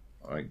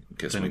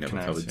guess we never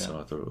covered. Yeah. So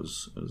I thought it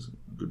was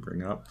good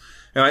bringing up.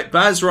 Anyway,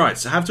 Baz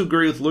writes, I have to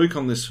agree with Luke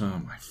on this.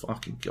 Oh my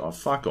fucking god!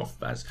 Fuck off,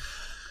 Baz.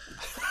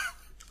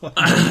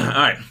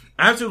 Alright,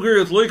 I have to agree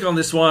with Luke on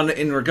this one.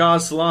 In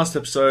regards to last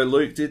episode,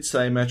 Luke did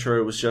say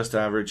Metro was just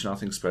average,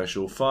 nothing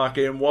special.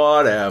 Fucking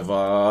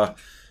whatever.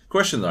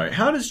 Question though,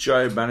 how does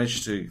Joab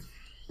manage to...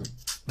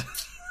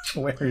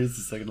 Where is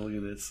the second look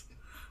at this?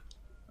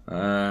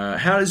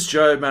 How does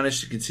Joab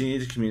manage to continue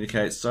to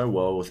communicate so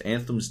well with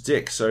Anthem's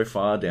dick so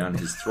far down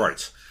his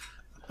throat?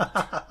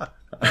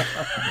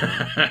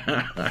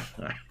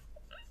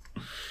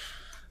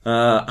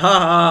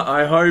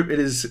 I hope it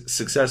is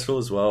successful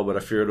as well, but I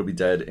fear it'll be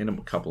dead in a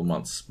couple of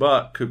months.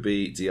 But could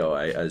be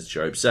DOA, as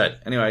Joab said.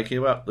 Anyway,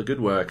 keep up the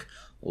good work.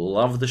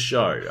 Love the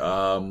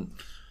show.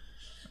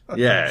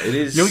 Yeah, it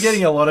is. You're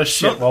getting a lot of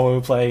shit while we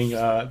were playing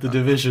The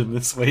Division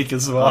this week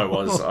as well.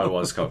 I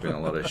was copying a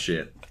lot of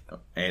shit.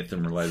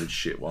 Anthem-related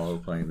shit while we were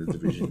playing The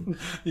Division.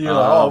 You're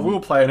like, we were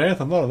playing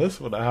Anthem. None of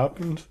this would have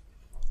happened.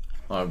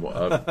 I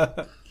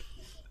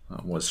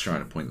was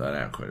trying to point that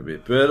out quite a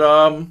bit. But,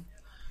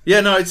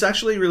 yeah, no, it's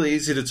actually really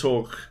easy to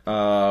talk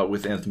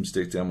with Anthem's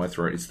dick down my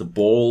throat. It's the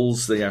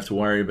balls that you have to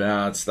worry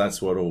about.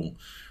 That's what'll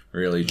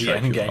really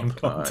check you game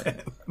up.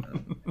 content.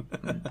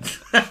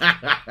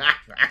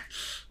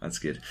 That's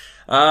good.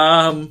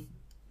 Yeah,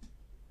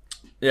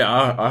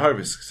 I hope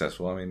it's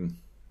successful. I mean,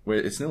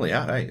 it's nearly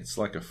out, eh? It's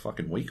like a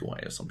fucking week away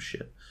or some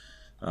shit.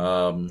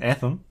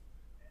 Anthem?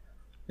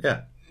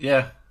 Yeah.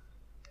 Yeah.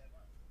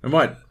 It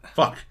might.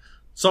 Fuck.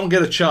 Someone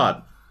get a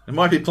chart. It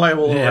might be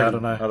playable already. Yeah, I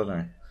don't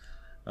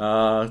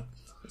know.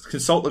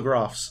 Consult the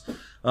graphs.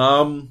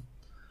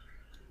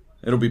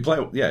 It'll be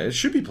playable. Yeah, it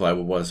should be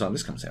playable by the time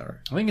this comes out. Right?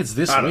 I think it's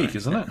this week,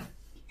 isn't it?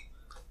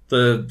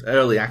 The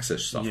early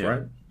access stuff,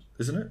 right?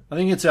 Isn't it? I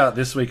think it's out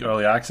this week,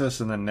 early access,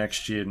 and then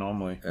next year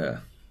normally. Yeah.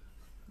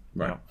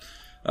 Right.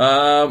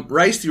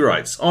 Rasty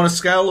writes, on a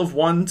scale of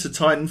 1 to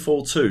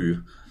Titanfall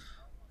 2,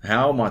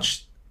 how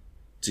much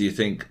do you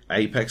think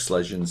Apex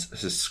Legends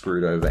has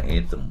screwed over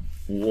Anthem?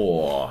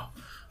 Whoa.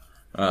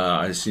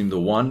 I assume the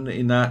 1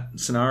 in that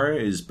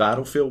scenario is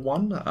Battlefield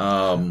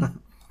 1.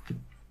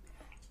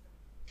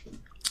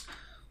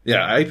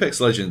 Yeah,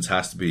 Apex Legends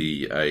has to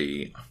be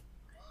a...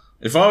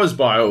 If I was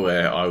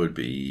BioWare, I would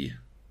be...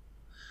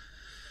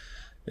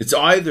 It's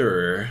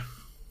either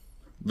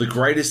the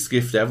greatest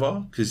gift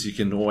ever, because you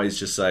can always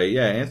just say,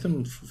 yeah,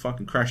 Anthem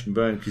fucking crashed and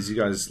burned because you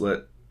guys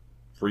let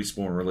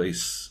Respawn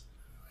release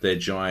their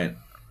giant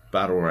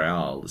Battle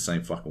Royale the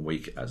same fucking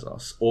week as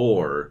us.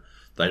 Or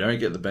they don't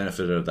get the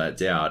benefit of that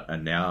doubt,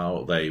 and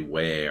now they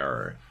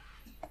wear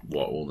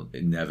what will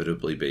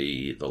inevitably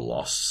be the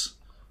loss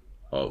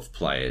of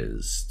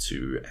players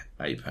to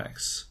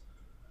Apex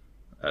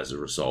as a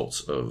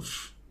result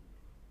of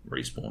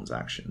Respawn's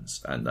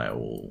actions, and they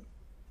will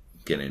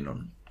get in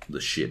on the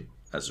shit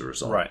as a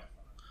result. Right.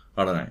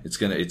 I don't know. It's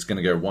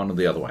gonna go one or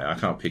the other way. I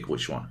can't pick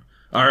which one.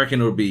 I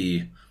reckon it would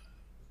be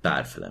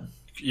bad for them.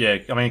 Yeah,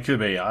 I mean, it could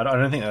be. I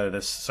don't think they're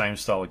the same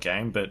style of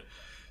game, but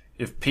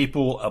if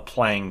people are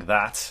playing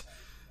that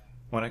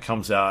when it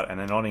comes out and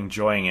they're not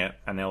enjoying it,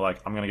 and they're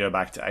like, I'm going to go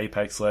back to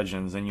Apex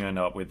Legends, then you end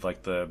up with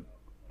like I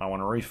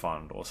want a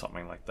refund or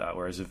something like that.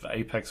 Whereas if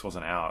Apex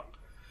wasn't out,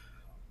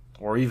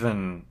 or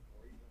even,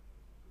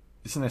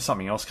 isn't there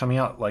something else coming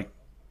out like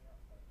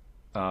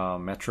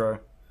Metro?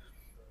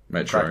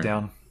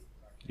 Crackdown.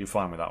 You're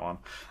fine with that one.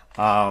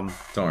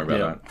 Don't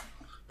worry about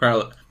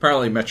that.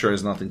 Apparently Metro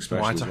is nothing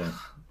special.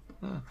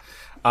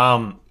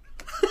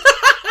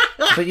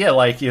 But yeah,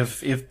 like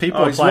if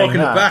people are he's playing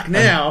walking that it back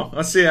now,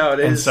 I see how it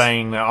is. And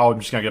saying, I'm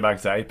just going to go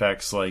back to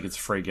Apex, like it's a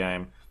free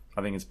game.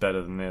 I think it's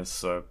better than this,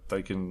 so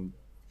they can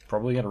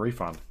probably get a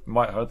refund. It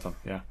might hurt them,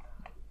 yeah.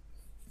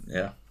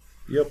 Yeah.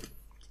 Yep.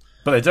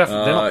 But they're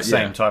not the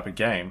same type of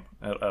game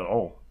at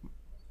all.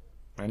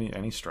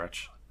 Any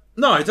stretch.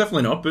 No,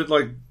 definitely not. But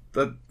like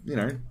that,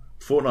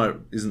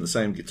 Fortnite isn't the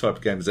same type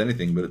of game as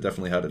anything, but it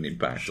definitely had an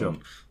impact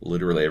on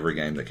literally every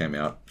game that came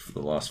out for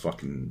the last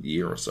fucking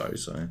year or so.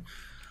 So,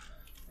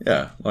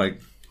 yeah,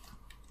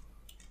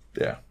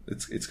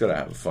 it's got to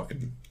have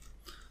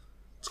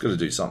it's got to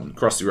do something.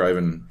 Krusty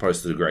Raven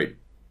posted a great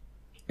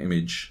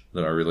image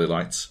that I really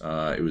liked.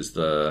 It was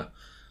the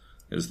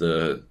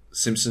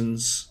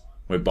Simpsons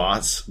where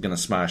Bart's gonna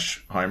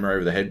smash Homer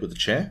over the head with a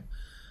chair.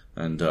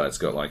 And it's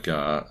got like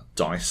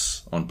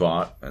dice on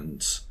Bart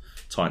and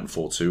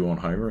Titanfall 2 on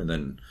Homer, and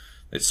then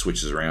it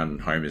switches around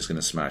and Homer's going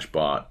to smash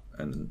Bart,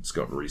 and it's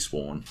got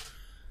Respawn.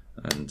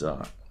 And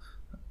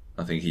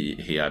I think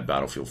he had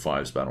Battlefield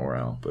 5's Battle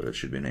Royale, but it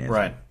should be an Anthem.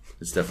 Right.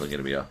 It's definitely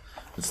going to be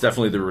it's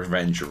definitely the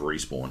revenge of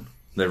Respawn.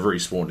 They've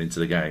respawned into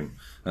the game,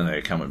 and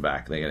they're coming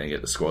back. They're going to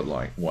get the squad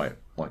like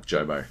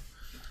Jobo,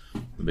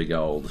 the big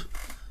old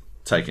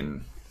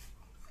taking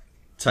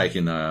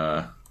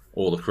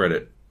all the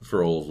credit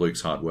for all of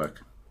Luke's hard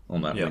work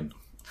on that win.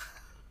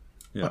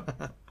 Yeah.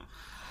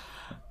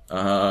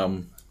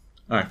 All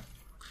right.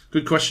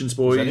 Good questions,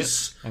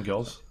 boys. And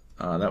girls.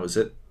 That was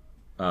it.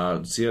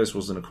 Zio's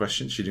wasn't a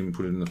question. She didn't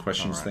put it in the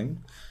questions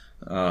thing.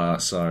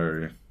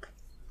 So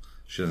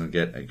she doesn't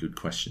get a good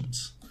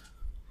questions.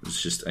 It was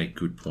just a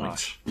good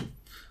point.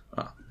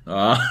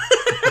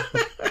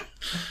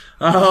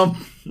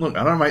 Look,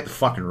 I don't make the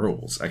fucking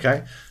rules,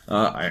 okay?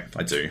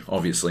 I do,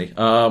 obviously.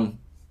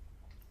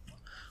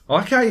 I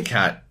like how your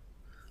cat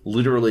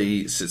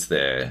literally sits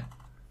there,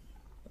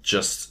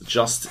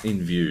 just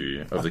in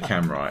view of the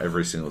camera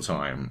every single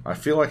time. I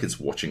feel like it's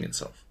watching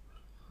itself.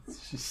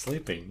 She's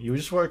sleeping. You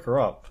just woke her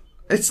up.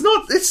 It's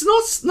not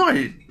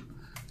sleeping.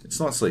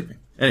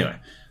 Anyway,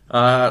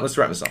 let's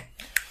wrap this up.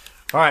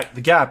 All right,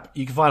 The Gap.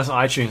 You can find us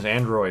on iTunes,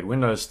 Android,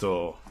 Windows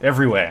Store,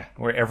 everywhere.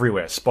 We're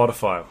everywhere.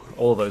 Spotify,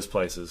 all of those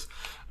places.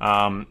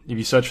 If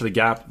you search for The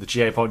Gap, the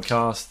GA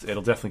podcast,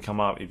 it'll definitely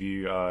come up. If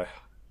you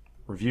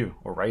review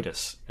or rate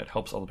us, it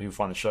helps other people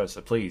find the show.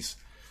 So please,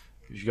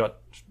 if you've got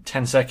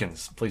 10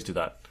 seconds, please do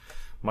that.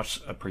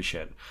 Much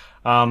appreciated.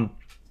 You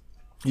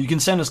can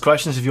send us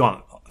questions if you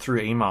want through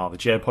email,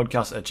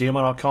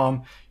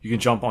 thegapodcast@gmail.com. You can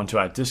jump onto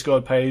our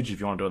Discord page if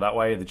you want to do it that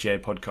way,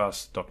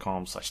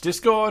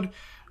 thegapodcast.com/Discord.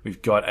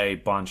 We've got a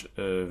bunch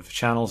of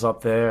channels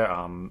up there,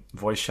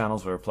 voice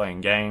channels where we're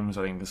playing games.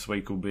 I think this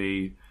week will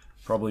be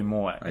probably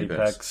more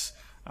Apex.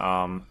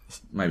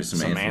 Maybe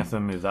some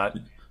Anthem. If that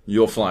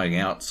you're flying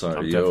out,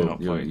 so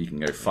you can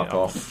go fuck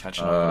off.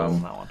 Catching up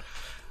on that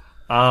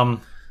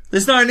one.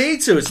 There's no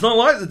need to. It's not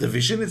like The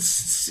Division.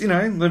 It's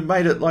they've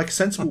made it like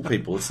sensible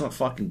people. It's not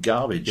fucking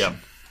garbage. Yeah.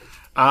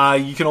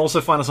 You can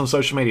also find us on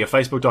social media,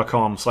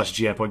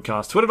 facebook.com/GA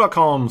Podcast,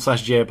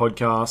 twitter.com/GA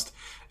Podcast,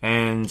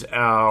 and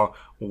our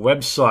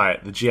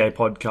website,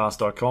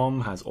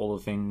 thegapodcast.com, has all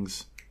the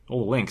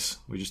links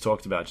we just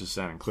talked about,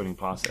 including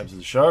past episodes of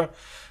the show.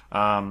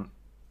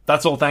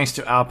 That's all thanks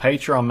to our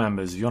Patreon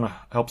members. If you want to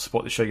help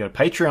support the show, go to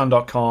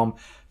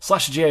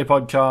patreon.com/GA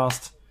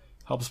Podcast.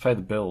 Help us pay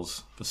the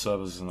bills for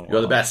services and all that.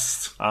 You're the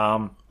best.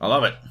 I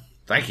love it.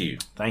 Thank you.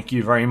 Thank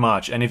you very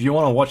much. And if you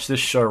want to watch this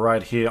show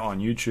right here on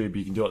YouTube,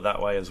 you can do it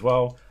that way as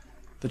well.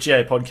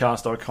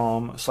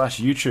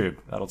 thegapodcast.com/YouTube.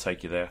 That'll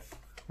take you there.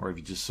 Or if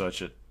you just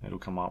search it, it'll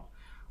come up.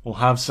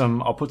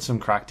 I'll put some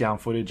Crackdown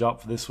footage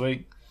up for this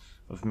week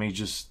of me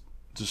just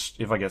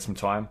if I get some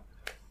time.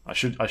 I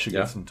should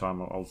get some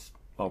time. I'll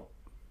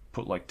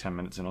put like 10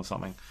 minutes in or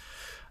something.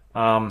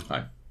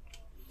 Hi.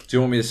 Do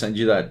you want me to send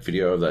you that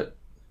video of that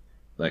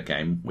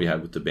game we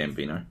had with the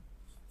Bambino?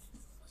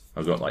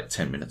 I've got like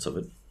 10 minutes of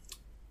it.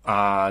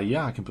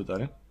 Yeah, I can put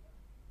that in.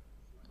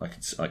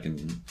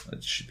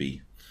 It should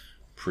be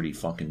pretty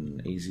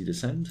fucking easy to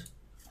send.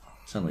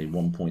 It's only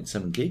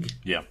 1.7 gig.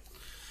 Yeah.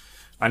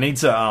 I need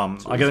to,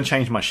 I gotta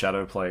change my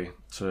shadow play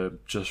to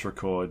just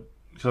record,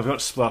 because I've got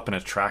it split up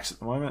into tracks at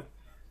the moment.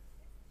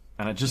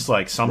 And it just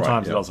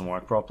sometimes it doesn't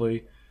work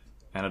properly,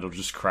 and it'll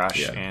just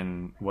crash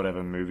in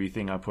whatever movie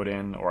thing I put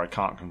in, or I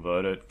can't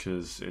convert it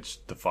because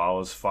the file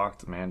is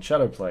fucked. Man,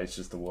 shadow play is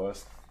just the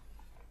worst.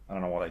 I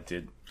don't know what I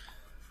did.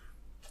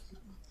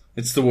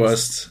 It's the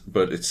worst,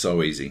 but it's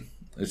so easy.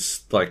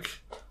 It's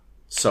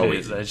so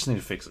easy. I just need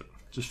to fix it.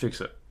 Just fix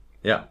it.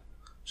 Yeah.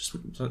 Just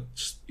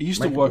it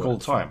used to work all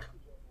the time. Fuck.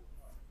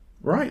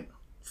 Right.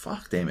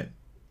 Fuck, damn it.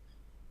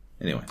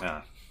 Anyway.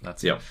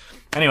 That's it.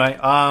 Anyway, you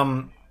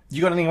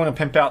got anything you want to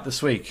pimp out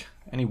this week?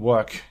 Any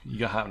work you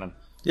got happening?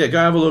 Yeah, go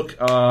have a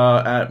look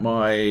at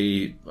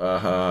my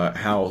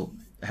how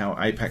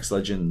Apex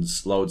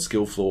Legends lowered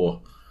skill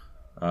floor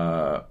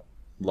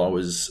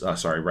raises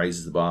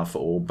the bar for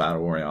all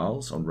battle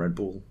royales on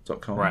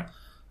redbull.com. Right.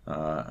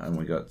 And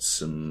we got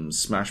some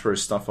Smash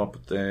Bros stuff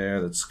up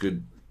there. That's a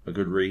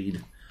good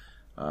read.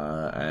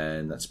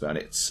 And that's about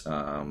it.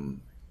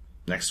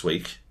 Next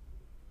week,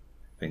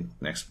 I think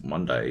next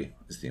Monday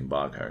is the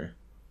embargo.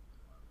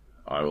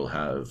 I will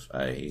have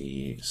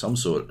some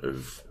sort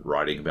of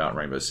writing about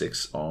Rainbow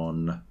Six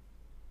on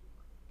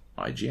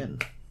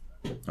IGN.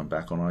 I'm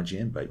back on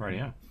IGN, baby. Right,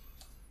 yeah.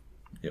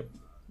 Yep.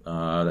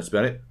 That's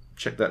about it.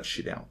 Check that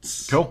shit out.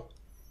 Cool.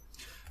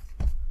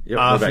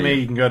 Yep. For me,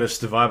 you can go to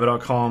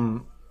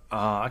Survivor.com.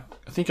 I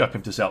think I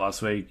pimped this out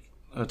last week.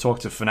 I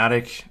talked to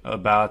Fnatic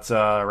about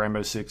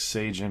Rainbow Six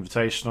Siege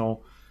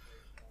Invitational.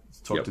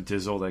 Talked to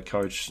Dizzle, their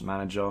coach,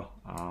 manager,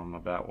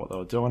 about what they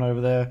were doing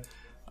over there.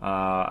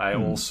 I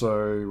also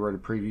wrote a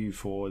preview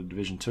for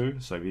Division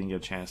 2, so if you didn't get a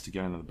chance to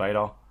go into the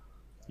beta,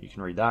 you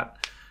can read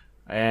that.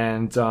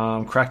 And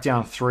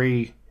Crackdown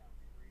 3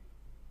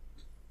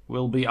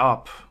 will be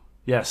up.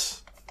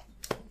 Yes.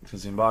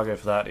 Because the embargo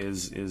for that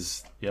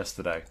is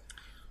yesterday.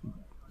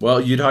 Well,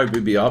 you'd hope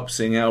it'd be up,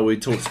 seeing how we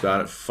talked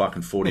about it for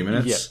fucking 40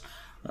 minutes.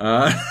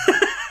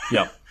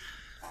 Yep.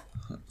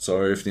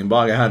 So if the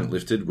embargo hadn't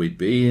lifted, you'd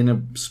be in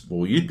a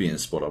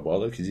spot up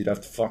either, because you'd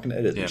have to fucking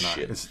edit this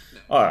shit.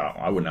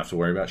 I wouldn't have to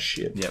worry about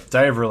shit. Yep.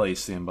 Day of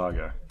release, the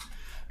embargo.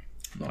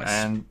 Nice.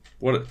 And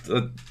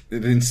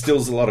it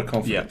instills a lot of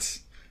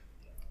confidence.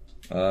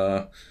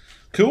 Yep.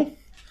 Cool.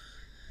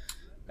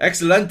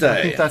 Excelente.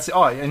 I think that's it.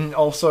 Oh, and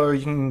also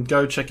you can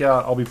go check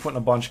out, I'll be putting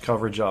a bunch of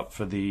coverage up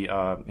for the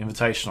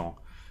Invitational.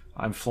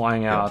 I'm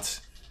flying out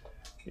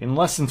in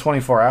less than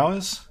 24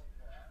 hours.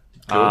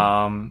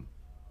 Cool.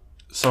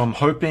 So I'm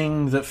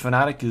hoping that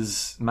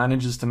Fnatic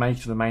manages to make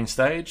it to the main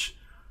stage.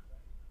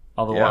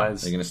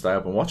 Otherwise, are you going to stay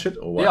up and watch it,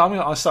 or what? Yeah,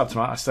 I stay up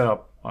tonight. I stayed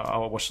up. I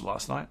watched it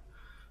last night.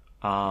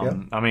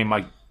 I mean,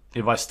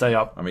 if I stay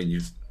up,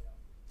 you've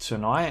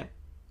tonight,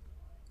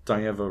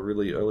 Don't you have a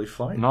really early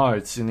flight? No,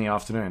 it's in the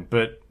afternoon.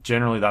 But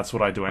generally, that's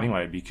what I do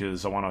anyway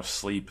because I want to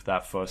sleep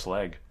that first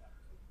leg.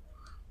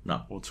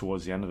 No. Or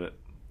towards the end of it.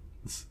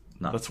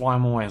 No. That's why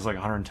I'm always like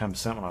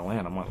 110% when I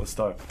land. I'm like, let's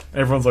go.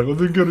 Everyone's like, I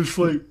didn't go to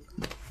sleep.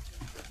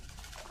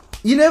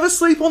 You never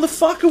sleep on the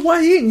fucking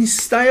way in. You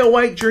stay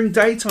awake during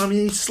daytime and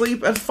you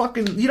sleep at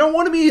fucking... You don't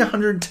want to be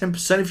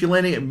 110% if you're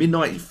landing at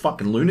midnight, you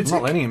fucking lunatic. I'm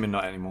not landing at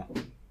midnight anymore.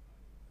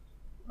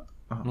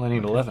 I'm landing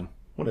at 11.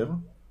 Whatever.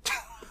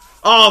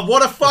 Oh,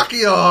 what a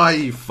fucking... Oh,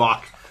 you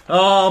fuck.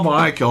 Oh,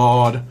 my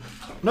God.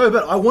 No,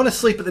 but I want to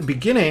sleep at the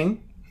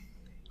beginning.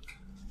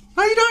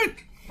 No, you don't.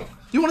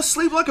 You want to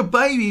sleep like a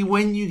baby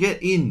when you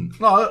get in.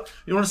 No,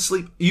 you want to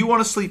sleep. You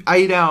want to sleep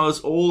 8 hours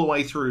all the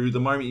way through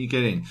the moment you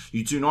get in.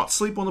 You do not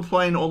sleep on the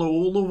plane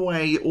all the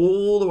way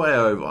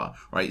over.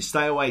 Right? You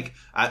stay awake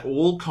at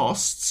all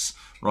costs.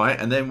 Right?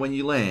 And then when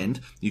you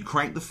land, you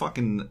crank the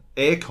fucking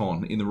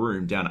aircon in the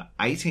room down to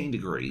 18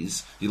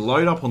 degrees. You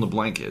load up on the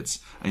blankets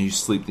and you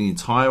sleep the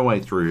entire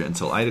way through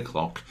until 8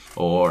 o'clock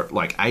or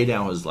like 8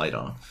 hours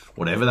later,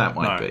 whatever that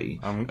might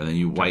be. And then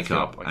you wake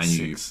up like and 6.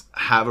 You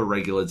have a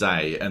regular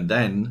day, and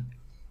then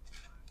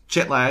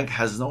jet lag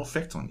has no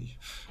effect on you.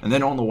 And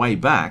then on the way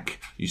back,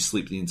 you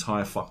sleep the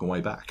entire fucking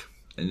way back.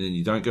 And then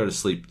you don't go to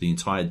sleep the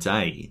entire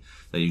day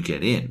that you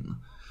get in.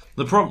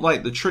 The problem,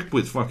 like, the trick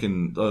with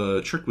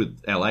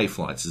LA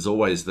flights is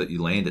always that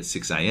you land at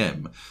 6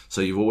 a.m.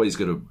 So you've always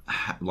got to,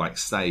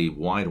 stay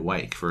wide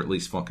awake for at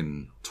least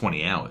fucking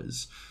 20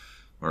 hours.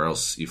 Or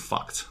else you're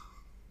fucked.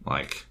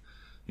 Like,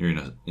 you're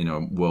in a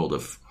world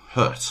of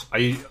hurt.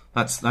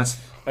 That's. I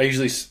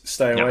usually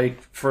stay awake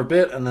for a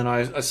bit, and then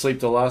I sleep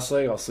the last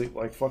leg. I'll sleep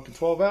like fucking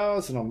 12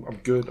 hours, and I'm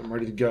good. I'm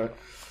ready to go.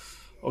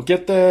 I'll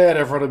get there, and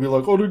everyone will be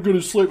like, "Oh, didn't go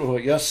to sleep." I'm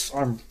like, "Yes,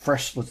 I'm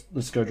fresh.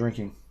 Let's go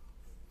drinking."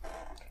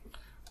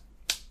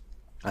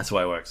 That's the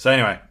way it works. So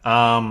anyway,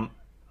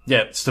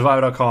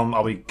 Survivor.com.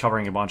 I'll be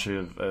covering a bunch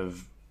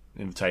of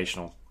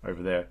Invitational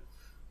over there.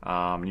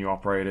 New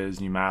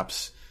operators, new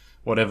maps,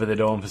 whatever they're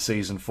doing for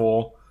Season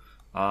 4.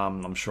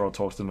 I'm sure I'll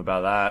talk to them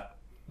about that.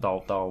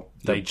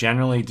 They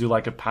generally do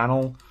like a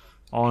panel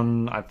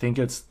on, I think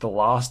it's the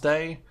last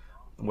day,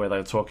 where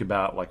they talk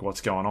about like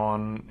what's going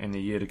on in the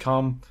year to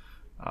come.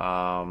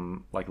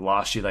 Like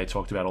last year they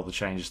talked about all the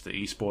changes to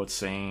the esports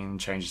scene,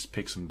 changes to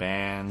picks and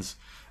bans.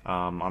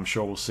 I'm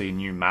sure we'll see a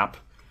new map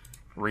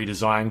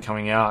redesign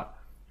coming out.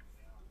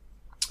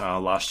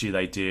 Last year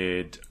they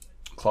did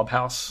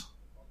Clubhouse.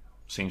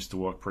 Seems to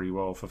work pretty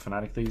well for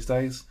Fnatic these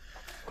days.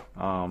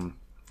 And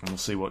we'll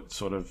see what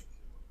sort of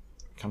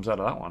comes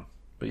out of that one.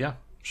 But yeah,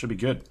 should be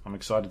good. I'm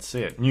excited to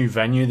see it. New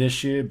venue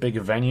this year,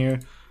 bigger venue,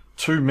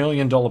 $2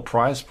 million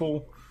prize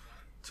pool,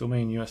 $2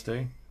 million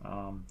USD.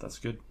 That's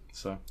good.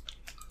 So,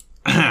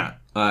 and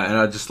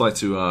I'd just like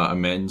to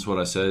amend what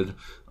I said.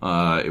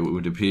 It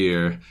would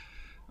appear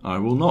I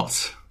will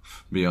not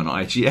be on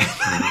IGN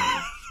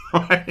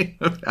right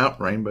about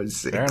Rainbow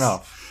Six. Fair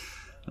enough.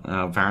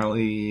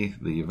 Apparently,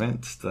 the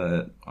event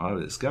that I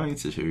was going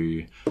to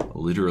do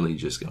literally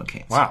just got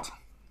cancelled. Wow.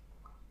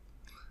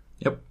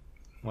 Yep.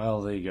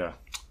 Well, there you go.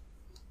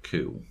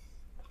 Cool.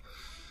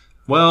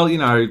 Well,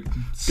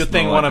 good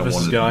thing one of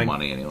us is going.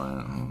 Money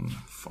anyway.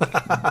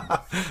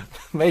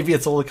 Maybe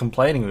it's all the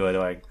complaining we were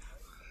doing.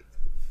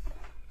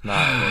 No,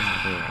 it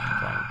wasn't doing it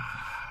complaining.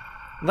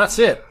 And that's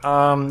it.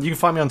 You can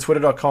find me on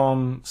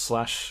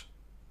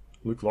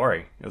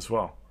twitter.com/Lawrie as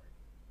well.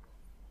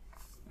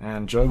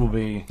 And Joe will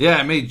be...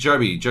 Yeah, me,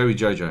 Joby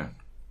Jojo.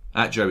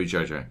 At Joby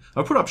Jojo.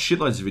 I've put up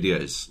shitloads of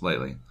videos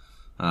lately.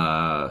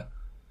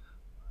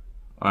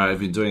 I've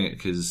been doing it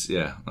because,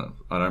 I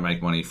don't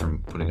make money from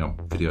putting up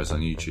videos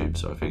on YouTube,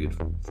 so I figured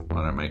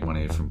I don't make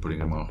money from putting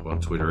them up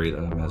on Twitter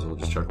either. I may as well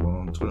just chuck them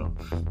on Twitter.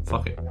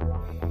 Fuck it.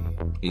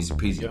 Easy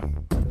peasy.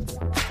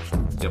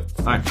 Yep.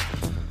 Alright.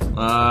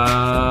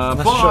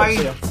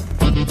 Bye.